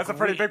 Yeah. That's a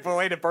pretty big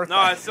belated birthday. No,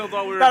 I still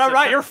thought we were.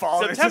 Not your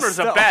fault. September's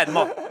a bad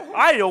month.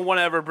 I don't want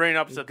to ever bring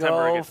up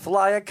September Go again.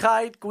 fly a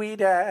kite,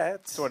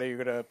 Guidet. So what, are you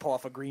going to pull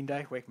off a Green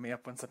Day? Wake me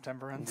up when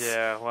September ends?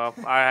 Yeah, well,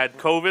 I had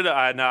COVID.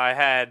 I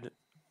had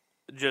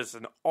just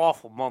an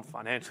awful month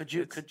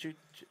financially. Could you?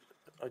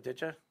 Oh, did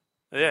you?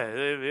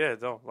 Yeah.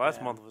 No,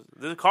 last month was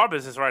the car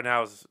business right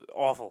now is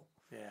awful.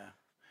 Yeah,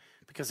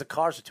 because the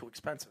cars are too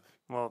expensive.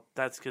 Well,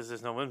 that's because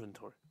there's no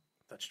inventory.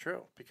 That's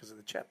true. Because of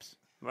the chips.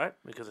 Right?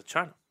 Because of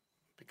China.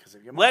 Because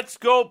of your money. Let's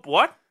go.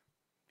 What?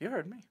 You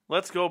heard me.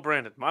 Let's go,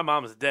 Brandon. My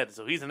mom is dead,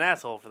 so he's an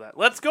asshole for that.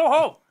 Let's go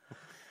home.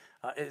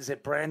 Is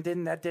it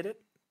Brandon that did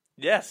it?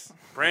 Yes,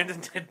 Brandon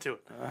did do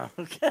it.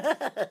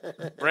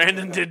 Okay.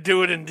 Brandon did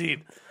do it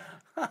indeed.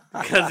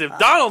 Because if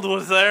Donald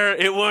was there,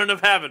 it wouldn't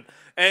have happened.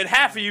 And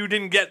half of you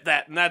didn't get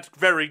that, and that's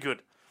very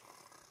good.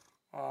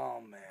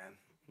 Oh, man.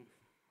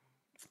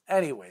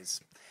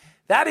 Anyways,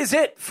 that is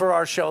it for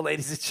our show,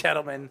 ladies and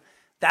gentlemen.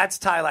 That's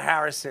Tyler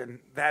Harrison.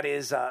 That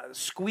is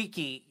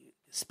squeaky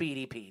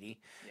Speedy Petey.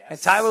 Yes. And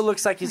Tyler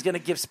looks like he's going to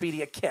give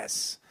Speedy a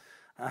kiss.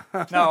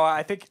 No,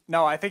 I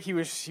think he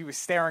was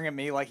staring at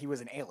me like he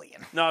was an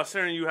alien. No, I was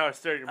staring at you how I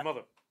stared at your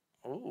mother.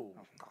 Ooh.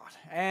 Oh, God.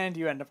 And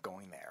you end up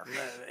going there.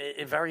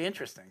 Very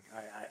interesting.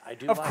 I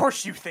do. Of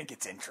course you think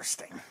it's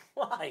interesting.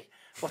 Why?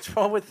 What's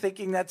wrong with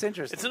thinking that's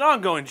interesting? It's an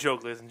ongoing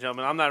joke, ladies and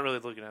gentlemen. I'm not really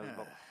looking at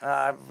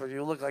it.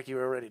 You look like you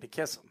were ready to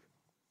kiss him.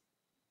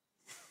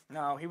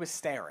 No, he was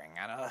staring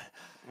at a...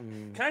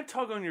 Can I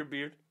tug on your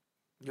beard?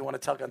 You want to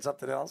tug on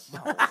something else?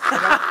 No,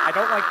 I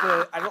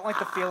don't like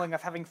the feeling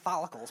of having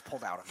follicles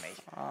pulled out of me.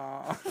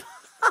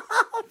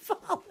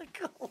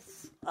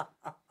 Follicles.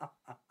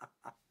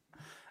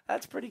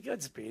 That's pretty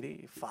good,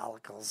 Speedy.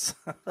 Follicles.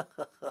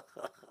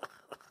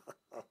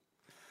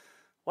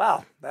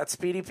 Wow, that's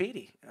Speedy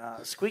Petey.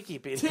 Squeaky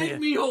Petey. Take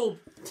me home.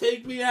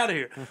 Take me out of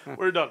here.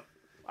 We're done.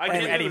 I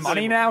can't Any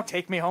money now?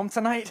 Take me home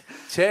tonight?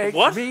 Take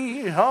What?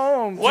 me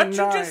home What'd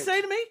tonight. you just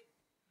say to me?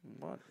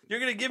 What? You're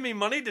going to give me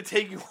money to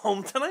take you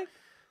home tonight?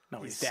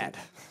 No, He's dead.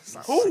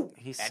 Who?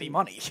 He's Eddie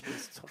Money.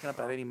 He's talking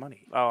about Eddie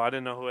Money. Oh, I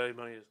didn't know who Eddie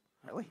Money is.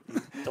 Really?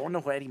 Don't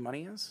know who Eddie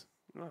Money is?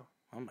 No.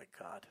 Oh, my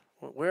God.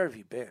 Where have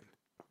you been?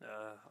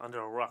 Under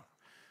a rock.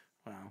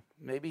 Well,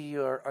 maybe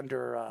you're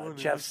under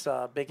Jeff's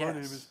big My ass.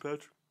 name is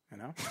Patrick. You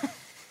know?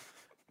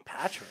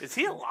 Patrick. Is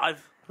he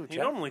alive? He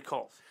Jeff? normally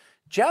calls.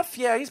 Jeff,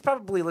 yeah, he's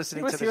probably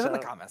listening He to the was show. in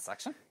the comments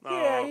section.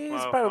 Yeah,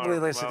 he's probably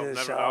listening to the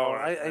never- show. all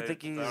right. I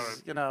think he's,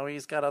 All right.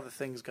 he's got other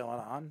things going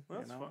on.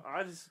 That's you know? fine.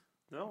 I'm just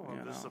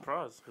know.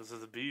 surprised because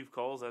the beef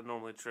calls, that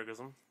normally triggers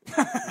him.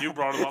 You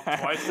brought him up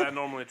twice, that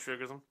normally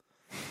triggers him.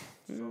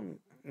 So,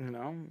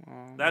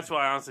 that's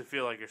why I honestly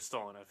feel like you're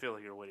stalling. I feel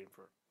like you're waiting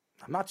for it.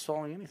 I'm not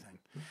stalling anything.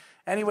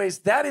 Anyways,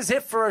 that is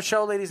it for our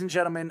show, ladies and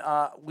gentlemen.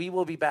 We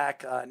will be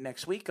back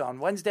next week on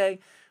Wednesday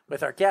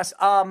with our guests.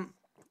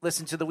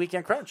 Listen to the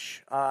Weekend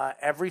Crunch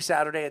every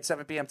Saturday at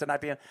 7 p.m. to 9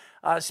 p.m.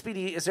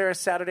 Speedy, is there a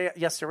Saturday?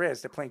 Yes, there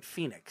is. They're playing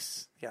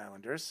Phoenix, the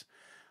Islanders,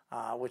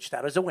 which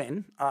that is a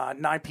win.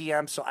 9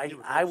 p.m. So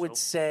I would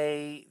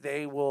say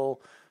they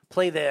will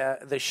play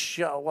the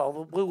show.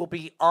 Well, we will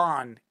be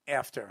on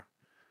after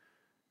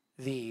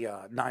the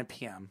 9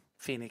 p.m.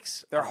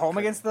 Phoenix. They're home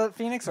against the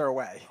Phoenix or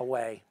away?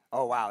 Away.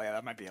 Oh, wow. Yeah,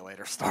 that might be a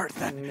later start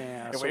then.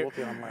 Yeah, so we'll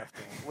be on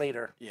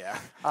later. Yeah.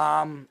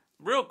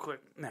 Real quick.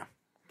 No.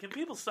 Can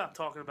people stop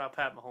talking about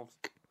Pat Mahomes?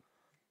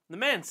 The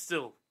man's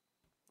still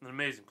an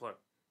amazing player.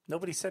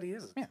 Nobody said he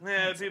isn't.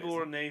 Yeah, people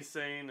were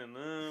naysaying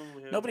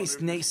and Nobody's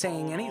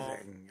naysaying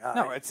anything.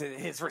 No, it's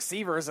his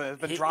receivers have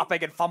been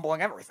dropping and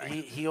fumbling everything.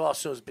 He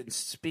also has been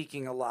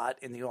speaking a lot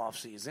in the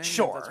offseason.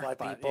 Sure, that's why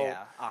but, people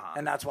yeah,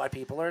 and that's why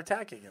people are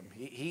attacking him.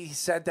 He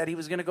said that he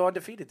was going to go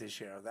undefeated this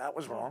year. That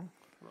was wrong.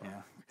 Yeah.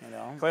 You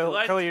know,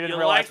 clearly you didn't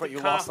realize what you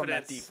lost on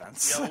that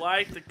defense. You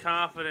like the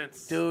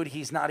confidence, dude.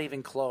 He's not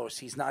even close.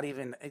 He's not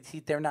even.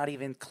 They're not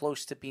even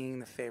close to being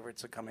the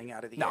favorites of coming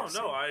out of the AFC.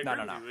 No, I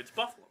agree with you. It's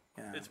Buffalo.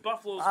 Yeah. It's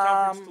Buffalo's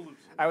conference to lose.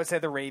 I would say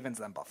the Ravens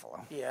then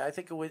Buffalo. Yeah, I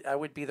think I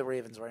would be the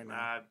Ravens right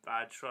now.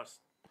 I trust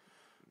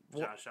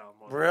Josh Allen.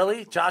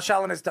 Really? Josh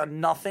Allen has done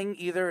nothing.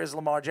 Either is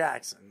Lamar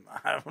Jackson.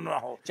 I don't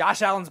know.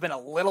 Josh Allen's been a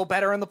little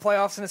better in the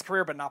playoffs in his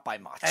career, but not by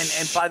much.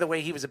 And by the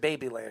way, he was a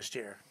baby last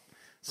year.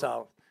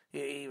 So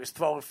he was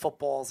throwing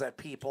footballs at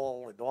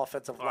people and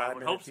offensive linemen. I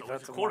would hope so.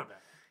 He's a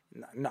quarterback.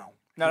 No.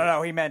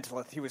 No. He meant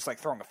he was like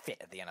throwing a fit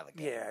at the end of the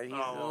game. Yeah, he's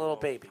a little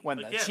baby. When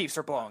the Chiefs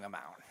are blowing him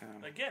out.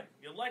 Again,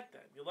 you like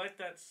that. You like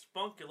that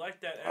spunk. You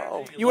like that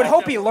energy. You would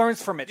hope he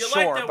learns from it, you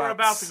sure. You like that we're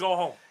about to go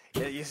home.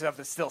 Yeah, you just have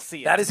to still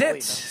see it. That is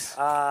it.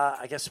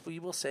 I guess we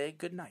will say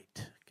good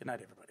night. Good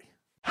night, everybody.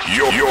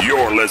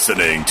 You're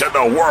listening to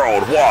the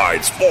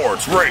Worldwide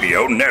Sports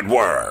Radio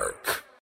Network.